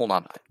minute. Hold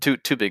on.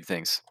 Two big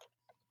things.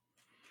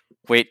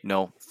 Wait,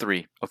 no,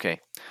 3. Okay.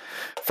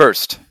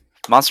 First,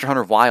 Monster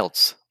Hunter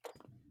Wilds.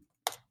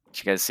 Did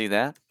you guys see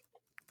that?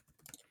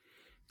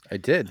 I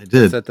did.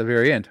 It's at the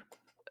very end.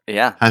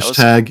 Yeah.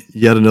 #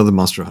 yet another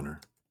Monster Hunter.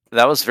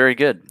 That was very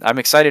good. I'm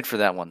excited for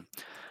that one.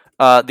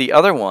 The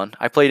other one,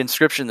 I played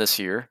Inscription this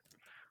year.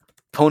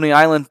 Pony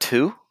Island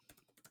 2.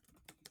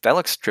 That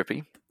looks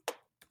trippy.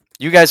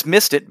 You guys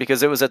missed it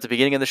because it was at the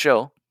beginning of the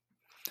show.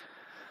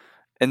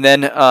 And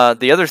then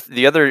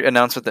the other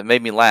announcement that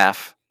made me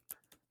laugh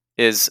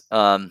is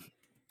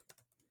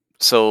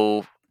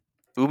so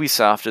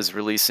Ubisoft is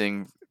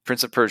releasing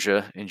Prince of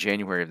Persia in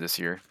January of this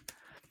year.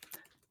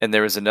 And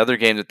there was another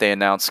game that they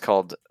announced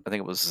called, I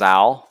think it was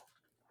Zal,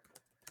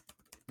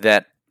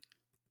 that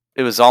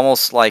it was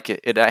almost like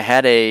it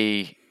had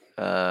a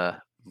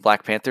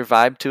Black Panther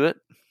vibe to it.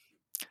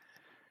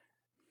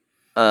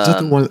 Is that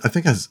the one? I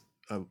think I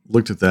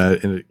looked at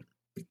that and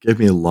it gave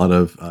me a lot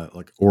of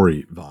like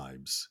Ori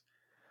vibes.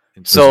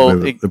 So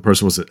the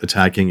person was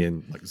attacking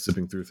and like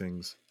zipping through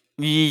things.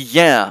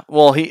 Yeah,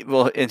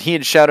 and he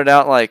had shouted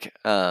out like,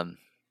 oh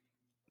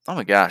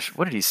my gosh,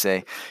 what did he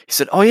say? He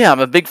said, "Oh yeah, I'm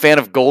a big fan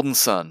of Golden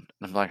Sun."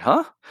 And I'm like,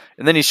 "Huh?"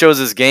 And then he shows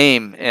his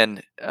game,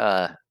 and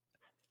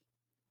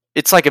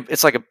it's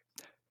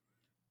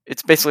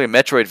basically a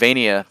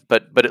Metroidvania,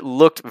 but it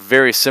looked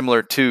very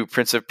similar to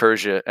Prince of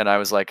Persia, and I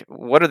was like,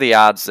 "What are the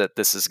odds that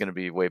this is going to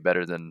be way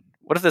better than?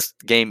 What if this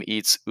game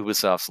eats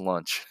Ubisoft's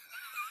lunch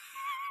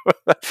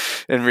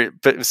and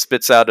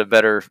spits out a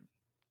better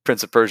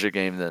Prince of Persia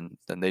game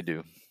than they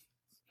do?"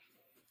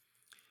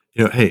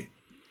 You know, hey,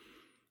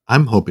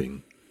 I'm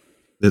hoping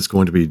it's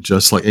going to be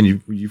just like, and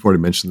you've already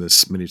mentioned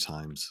this many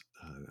times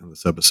in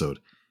this episode.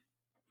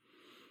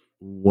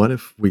 What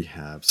if we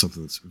have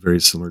something that's very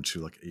similar to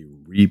like a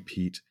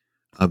repeat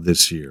of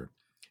this year?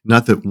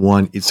 Not that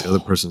one eats the other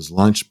person's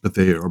lunch, but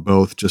they are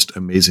both just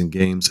amazing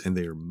games and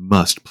they are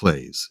must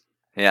plays.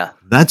 Yeah.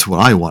 That's what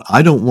I want.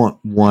 I don't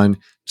want one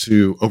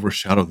to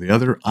overshadow the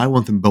other. I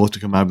want them both to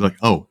come out and be like,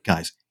 oh,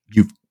 guys,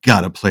 you've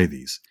got to play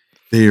these.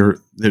 There's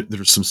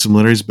some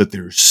similarities, but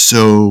they're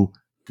so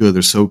good.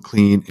 They're so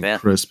clean and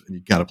crisp, and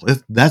you got to play.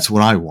 That's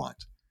what I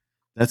want.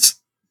 That's,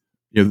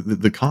 you know,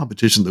 the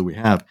competition that we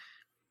have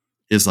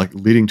is like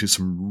leading to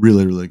some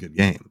really, really good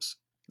games.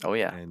 Oh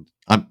yeah. And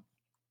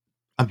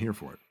I'm here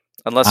for it.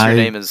 Unless your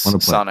name is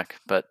Sonic,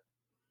 but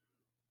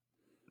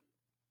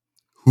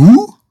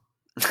who?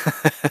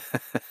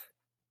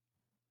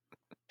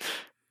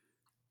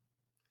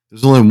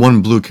 There's only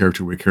one blue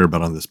character we care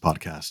about on this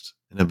podcast,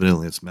 and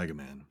evidently it's Mega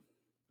Man.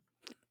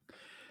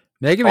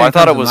 Mega Man. I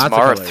thought it was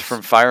Marth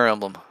from Fire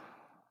Emblem.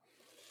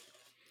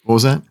 What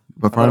was that?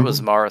 I thought it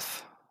was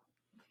Marth.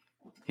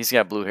 He's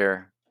got blue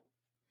hair.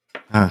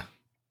 I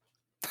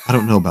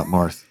don't know about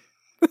Marth.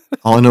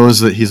 All I know is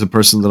that he's a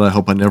person that I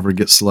hope I never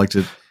get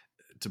selected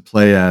to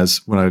play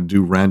as when I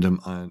do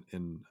random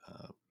in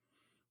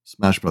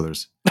Smash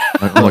Brothers.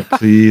 I'm like,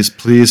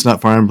 please not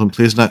Fire Emblem,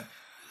 please not.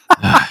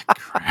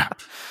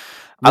 Crap.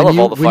 I love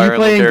all the Fire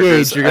Emblem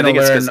characters. You're going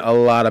to learn a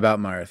lot about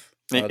Marth.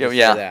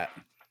 Yeah.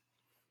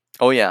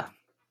 Oh yeah.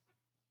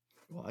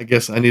 Well, I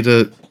guess I need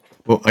to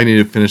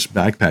finish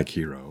Backpack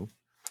Hero,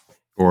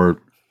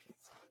 or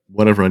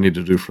whatever I need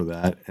to do for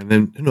that, and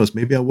then who knows?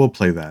 Maybe I will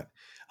play that.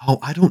 Oh,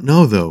 I don't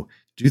know though.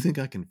 Do you think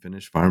I can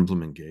finish Fire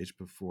Emblem Engage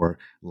before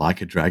Like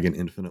a Dragon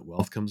Infinite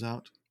Wealth comes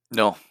out?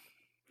 No.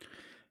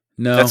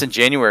 That's in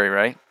January,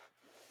 right?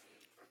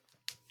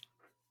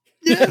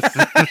 Yes.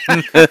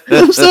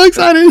 I'm so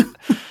excited.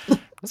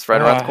 It's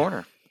right around the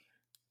corner.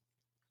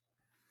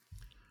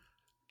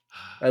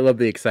 I love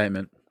the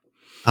excitement.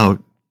 I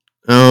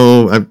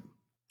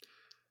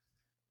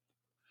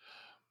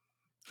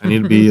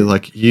need to be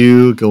like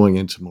you going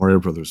into Mario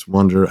Brothers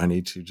Wonder. I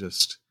need to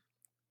just,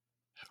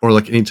 or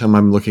like anytime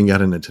I'm looking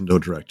at a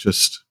Nintendo Direct,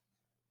 just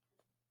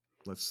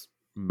let's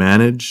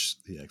manage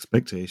the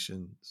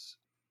expectations.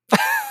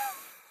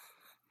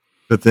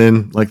 But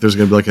then, like, there's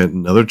going to be like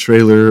another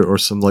trailer or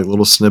some like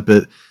little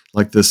snippet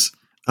like this.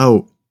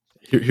 Oh,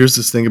 here's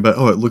this thing about,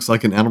 it looks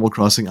like an Animal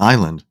Crossing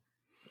island.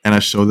 And I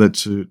showed that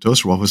to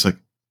Toaster Wolf. I was like,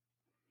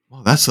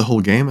 well, that's the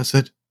whole game. I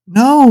said,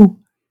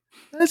 no,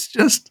 that's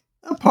just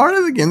a part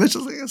of the game. That's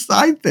just like a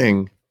side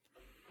thing.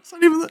 It's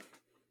not even the...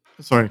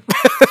 Sorry.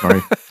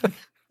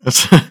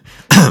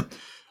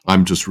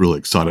 I'm just really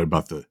excited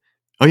about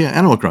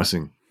Animal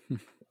Crossing.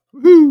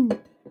 Woo!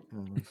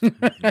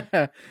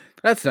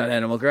 That's not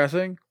Animal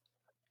Crossing.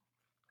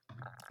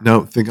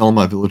 No, I think all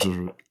my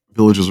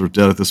villagers are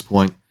dead at this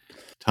point.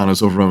 Town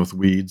is overrun with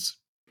weeds.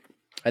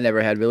 I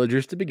never had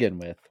villagers to begin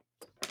with.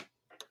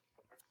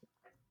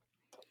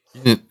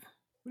 What do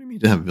you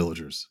mean to have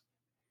villagers?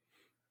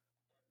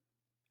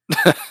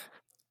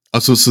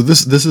 So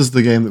this is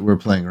the game that we're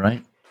playing,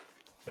 right?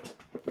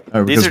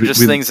 These are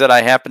just things that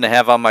I happen to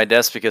have on my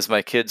desk because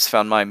my kids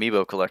found my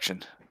Amiibo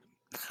collection.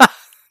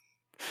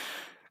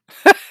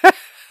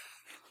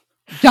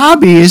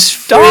 Dobby is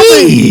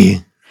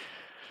free!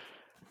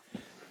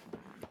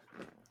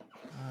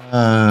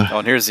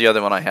 And here's the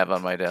other one I have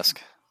on my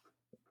desk.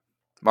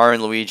 Mario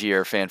and Luigi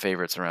are fan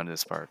favorites around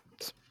this part.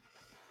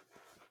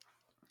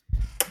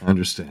 I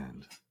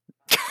understand.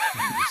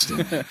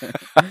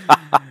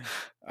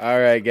 All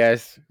right,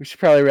 guys. We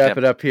should probably wrap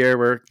it up here.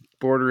 We're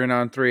bordering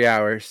on 3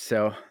 hours,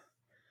 so.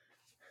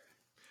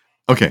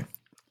 Okay.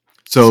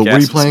 So what are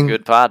you playing?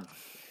 Good pod.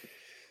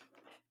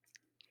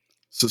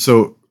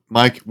 So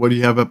Mike, what do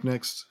you have up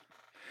next?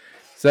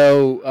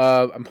 So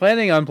I'm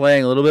planning on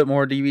playing a little bit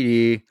more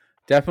DVD.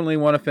 Definitely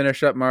want to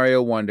finish up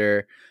Mario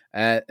Wonder.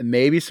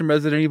 Maybe some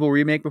Resident Evil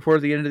remake before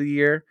the end of the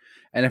year.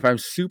 And if I'm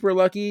super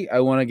lucky,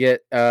 I want to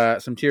get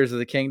some Tears of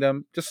the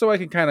Kingdom, just so I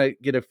can kind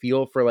of get a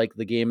feel for like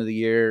the Game of the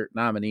Year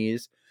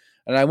nominees.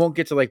 And I won't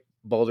get to like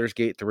Baldur's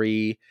Gate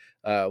 3,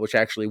 which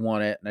actually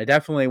won it. And I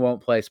definitely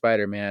won't play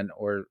Spider-Man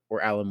or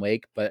Alan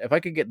Wake. But if I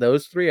could get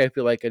those three, I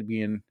feel like I'd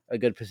be in a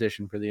good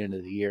position for the end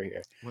of the year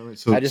here.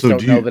 So, I just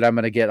don't know that I'm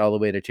going to get all the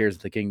way to Tears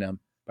of the Kingdom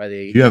by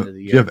the end of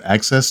the year. Do you have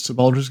access to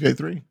Baldur's Gate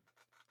 3?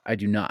 I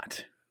do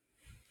not.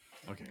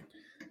 Okay.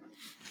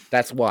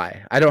 That's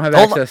why. I don't have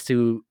access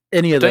to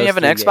any of those. Don't you have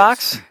an games.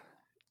 Xbox?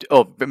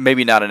 Oh, but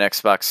maybe not an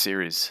Xbox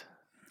Series.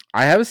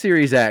 I have a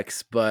Series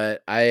X,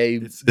 but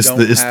it's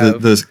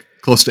the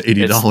close to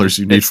 $80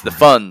 you need. It's the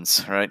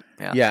funds, right?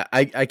 Yeah.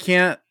 I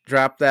can't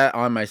drop that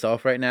on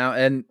myself right now.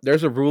 And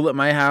there's a rule at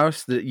my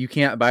house that you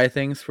can't buy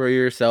things for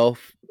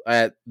yourself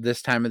at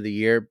this time of the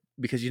year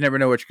because you never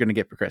know what you're going to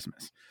get for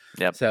Christmas.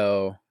 Yep.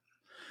 So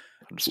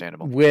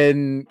understandable.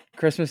 When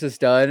Christmas is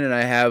done and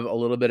I have a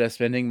little bit of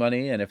spending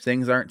money, and if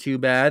things aren't too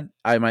bad,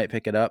 I might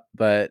pick it up.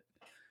 But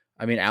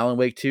I mean, Alan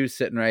Wake 2 is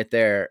sitting right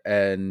there,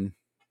 and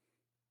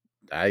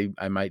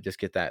I might just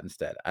get that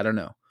instead. I don't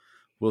know.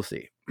 We'll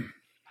see.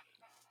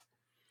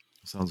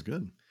 Sounds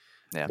good.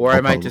 Yeah. Or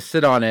I might just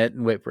sit on it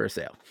and wait for a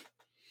sale.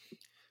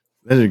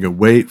 There you go.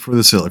 Wait for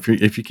the sale.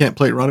 If you can't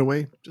play it right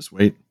away, just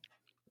wait.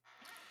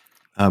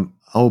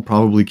 I'll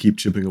probably keep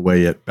chipping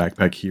away at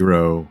Backpack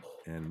Hero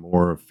and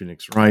more of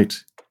Phoenix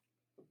Wright.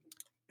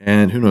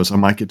 And who knows, I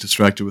might get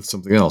distracted with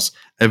something else.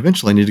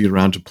 Eventually, I need to get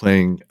around to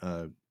playing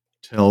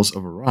Tales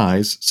of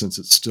Arise, since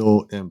it's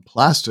still in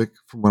plastic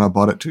from when I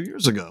bought it 2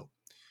 years ago.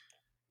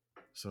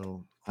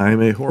 So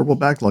I'm a horrible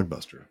backlog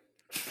buster.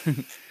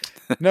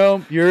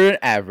 No, you're an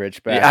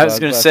average backlog I was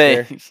going to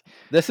say,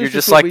 you're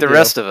just like the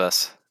rest of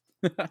us.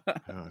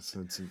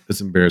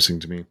 It's embarrassing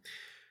to me.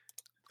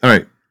 All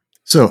right.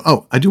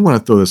 So, I do want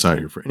to throw this out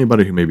here for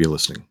anybody who may be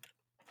listening.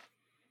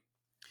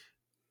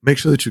 Make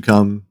sure that you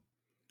come,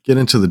 get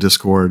into the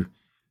Discord.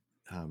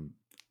 I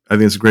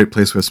think it's a great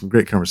place. We have some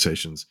great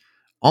conversations.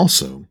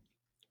 Also,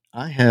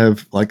 I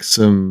have like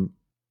some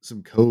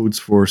codes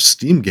for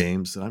Steam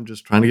games that I'm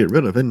just trying to get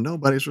rid of, and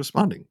nobody's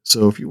responding.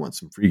 So if you want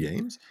some free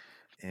games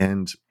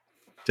and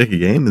take a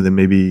game and then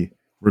maybe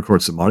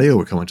record some audio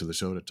or come into the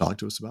show to talk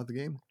to us about the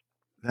game,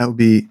 that would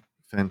be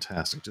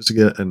fantastic. Just to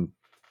get an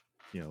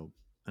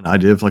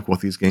idea of like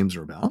what these games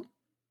are about.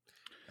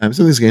 Some of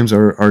these games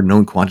are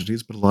known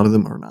quantities, but a lot of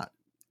them are not.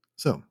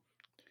 So,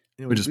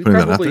 just putting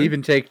that out there. Probably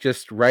even take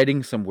just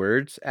writing some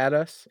words at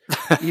us,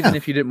 even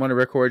if you didn't want to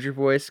record your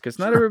voice, because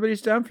not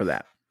everybody's down for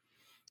that.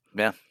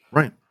 Yeah,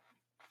 right.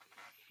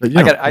 But,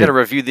 I got to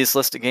review this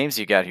list of games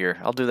you got here.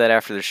 I'll do that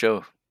after the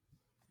show.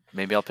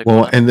 Maybe I'll pick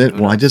one up. And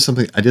then I did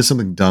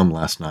something dumb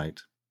last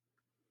night.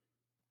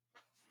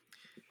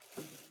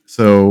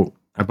 So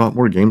I bought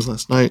more games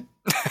last night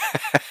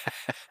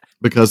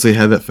because they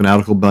had that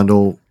Fanatical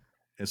bundle,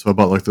 and so I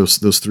bought like those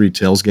 3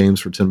 Tales games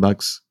for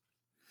 $10.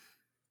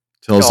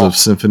 Tales of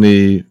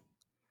Symphony,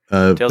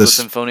 Tales of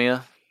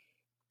Symphonia,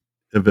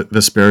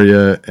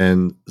 Vesperia,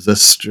 and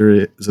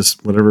Zestiria,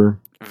 whatever.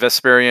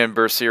 Vesperia and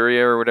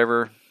Berseria or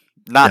whatever.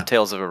 Not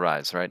Tales of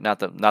Arise, right? Not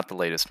the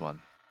latest one.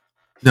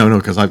 No,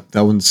 because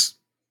that one's.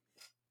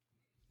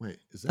 Wait,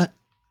 is that?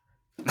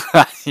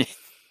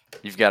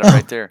 You've got it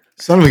right there.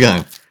 Son of a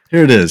gun!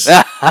 Here it is,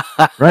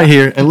 right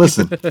here. And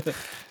listen,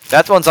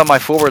 that one's on my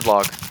forward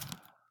log.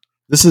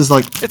 This is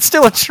like it's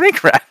still in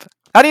shrink wrap.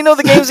 How do you know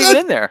the game's even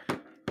in there?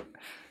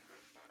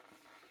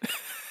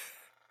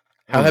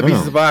 How heavy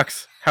is the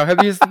box? How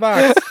heavy is the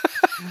box?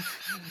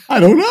 I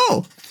don't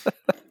know.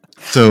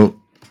 So,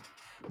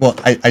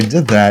 I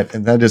did that,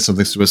 and that is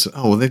something stupid.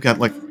 Oh, well, they've got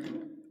like,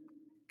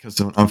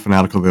 because on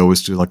Fanatical, they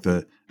always do like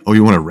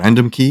you want a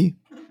random key?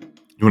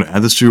 You want to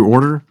add this to your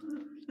order?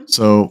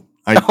 So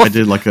I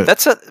did like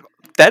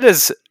that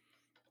is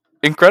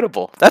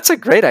incredible. That's a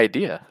great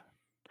idea.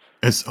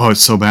 It's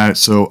so bad.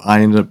 So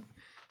I ended up,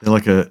 they're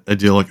like a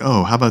deal like,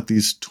 oh, how about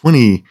these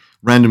 20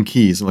 random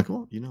keys? I'm like,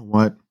 well, you know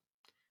what?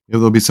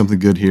 There'll be something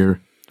good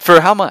here.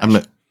 For how much?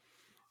 It's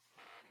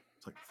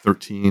like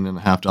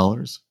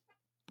 $13.50.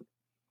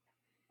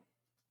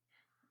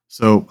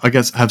 So I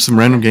guess I have some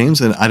random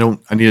games, and I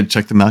need to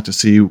check them out to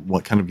see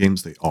what kind of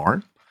games they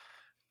are.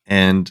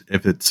 And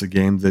if it's a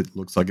game that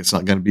looks like it's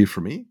not going to be for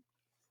me,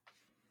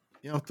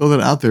 throw that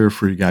out there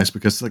for you guys,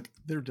 because like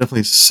there are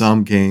definitely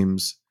some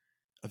games.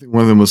 I think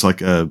one of them was like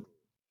games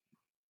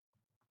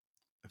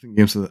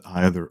that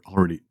I either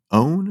already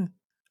own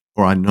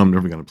or I know I'm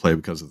never going to play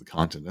because of the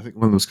content. I think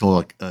one of them was called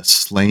like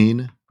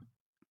Slain.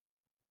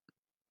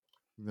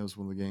 That was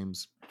one of the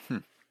games.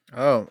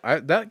 Oh,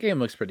 that game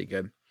looks pretty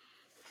good.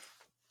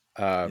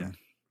 I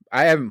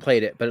haven't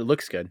played it, but it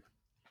looks good.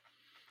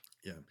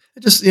 Yeah,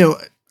 it just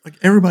like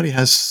everybody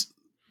has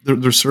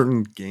there's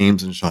certain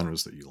games and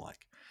genres that you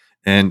like,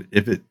 and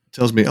if it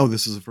tells me, oh,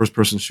 this is a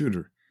first-person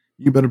shooter,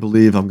 you better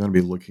believe I'm going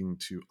to be looking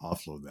to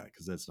offload that,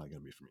 because that's not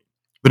going to be for me.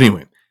 But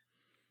anyway,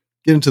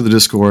 get into the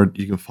Discord.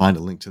 You can find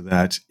a link to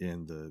that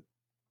in the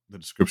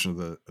description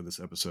of this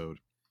episode,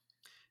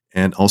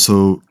 and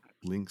also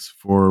links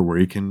for where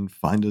you can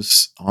find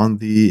us on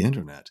the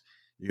internet.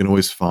 You can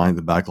always find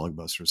the Backlog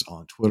Busters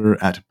on Twitter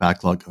at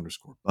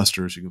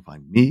backlog_busters. You can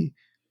find me,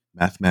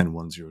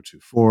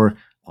 Mathman1024,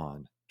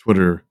 on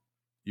Twitter,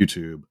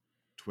 YouTube,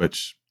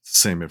 Twitch,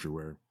 same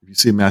everywhere. If you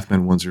see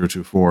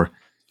Mathman1024,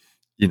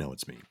 you know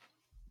it's me.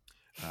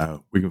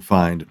 We can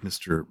find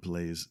Mr.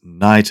 Blaze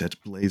Knight at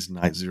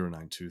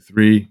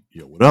BlazeKnight0923.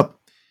 Yo, what up?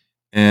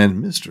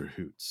 And Mr.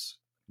 Hoots.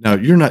 Now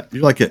you're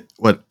like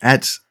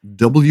at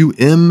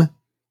WM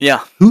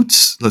Yeah.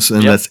 Hoots?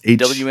 Listen, Yep, that's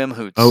WM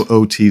Hoots.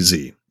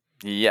 HOOTZ.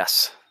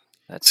 Yes.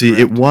 That's See,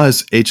 correct. it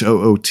was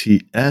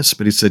HOOTS,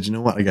 but he said, you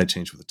know what? I got to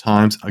change with the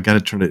times. I got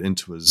to turn it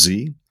into a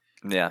Z.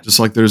 Yeah. Just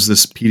like there's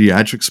this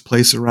pediatrics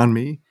place around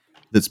me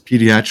that's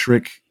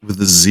pediatric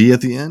with a Z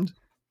at the end.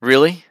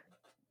 Really?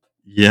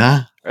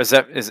 Yeah. Is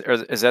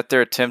that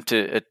their attempt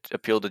to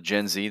appeal to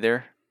Gen Z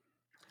there?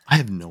 I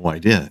have no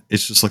idea.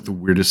 It's just like the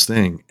weirdest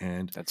thing.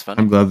 And That's funny.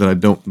 I'm glad that I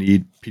don't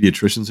need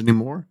pediatricians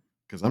anymore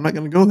because I'm not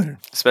going to go there.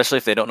 Especially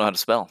if they don't know how to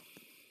spell.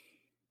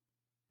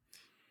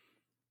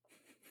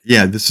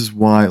 Yeah, this is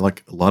why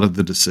like a lot of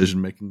the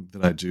decision making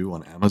that I do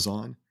on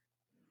Amazon,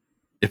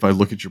 if I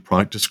look at your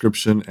product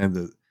description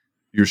and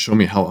you're showing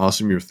me how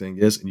awesome your thing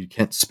is and you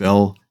can't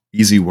spell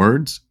easy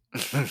words,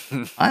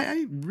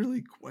 I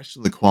really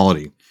question the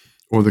quality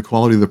or the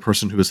quality of the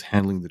person who is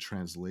handling the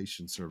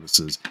translation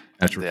services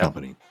at your Yeah.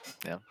 company.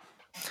 Yeah.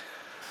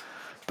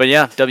 But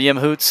yeah, WM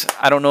Hoots.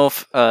 I don't know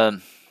if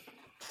I'm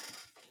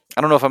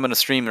going to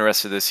stream the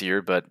rest of this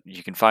year, but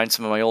you can find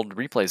some of my old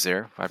replays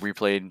there. I've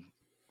replayed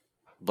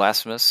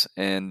Blasphemous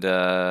and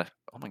oh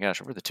my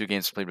gosh, what were the two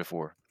games I played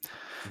before? It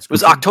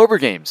was Inscription? October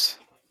games.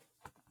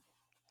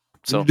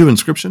 Did So you do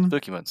Inscription?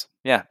 spooky ones.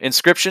 Yeah,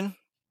 Inscription.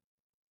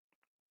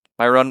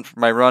 My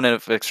run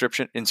of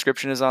Inscription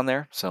is on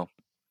there. So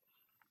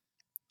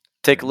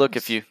take a look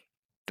if you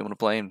don't want to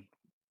play. And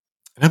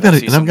And wanna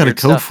see some I've got a weird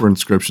code stuff. for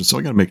Inscription, so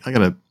I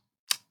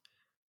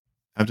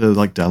have to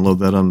like download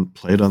that and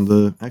play it on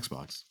the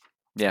Xbox.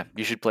 Yeah,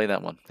 you should play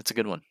that one. It's a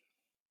good one.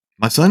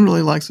 My son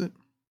really likes it.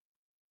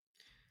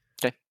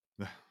 'Kay.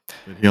 But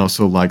he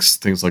also likes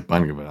things like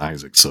Binding of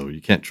Isaac, so you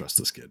can't trust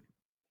this kid.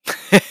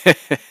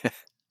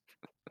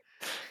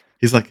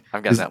 He's like,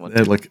 I've got that one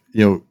at too. like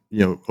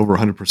over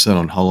 100%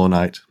 on Hollow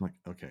Knight. I'm like,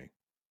 okay,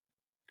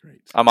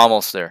 great. I'm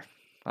almost there.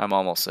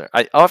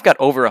 I've got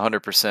over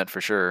 100% for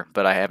sure,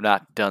 but I have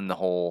not done the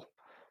whole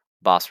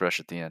boss rush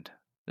at the end.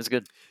 It's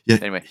good. Yeah.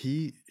 Anyway.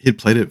 he had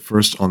played it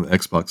first on the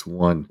Xbox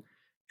One,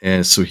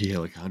 and so he had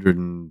like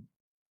 107,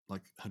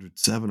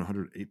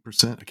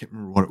 108%. I can't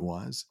remember what it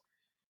was,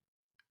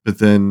 but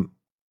then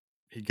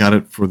he got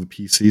it for the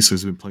PC, so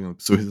he's been playing.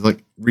 So he's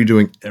like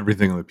redoing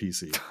everything on the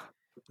PC. And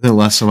then the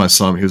last time I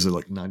saw him, he was at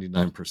like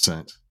 99%.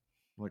 I'm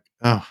like,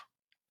 oh,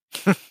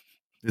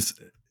 this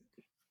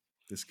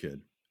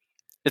kid.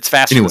 It's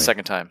faster Anyway. the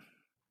second time.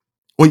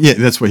 Well, yeah,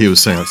 that's what he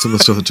was saying. Like, some of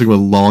the stuff that took him a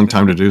long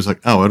time to do is like,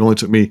 oh, it only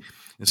took me,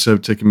 instead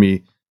of taking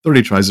me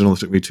 30 tries, it only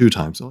took me 2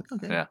 times. So I'm like,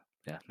 okay,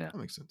 Yeah. that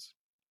makes sense.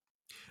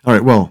 All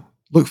right, well,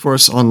 look for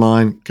us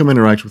online. Come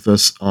interact with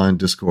us on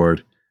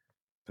Discord.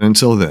 And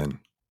until then,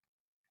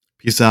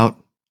 peace out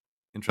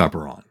and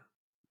trapper on.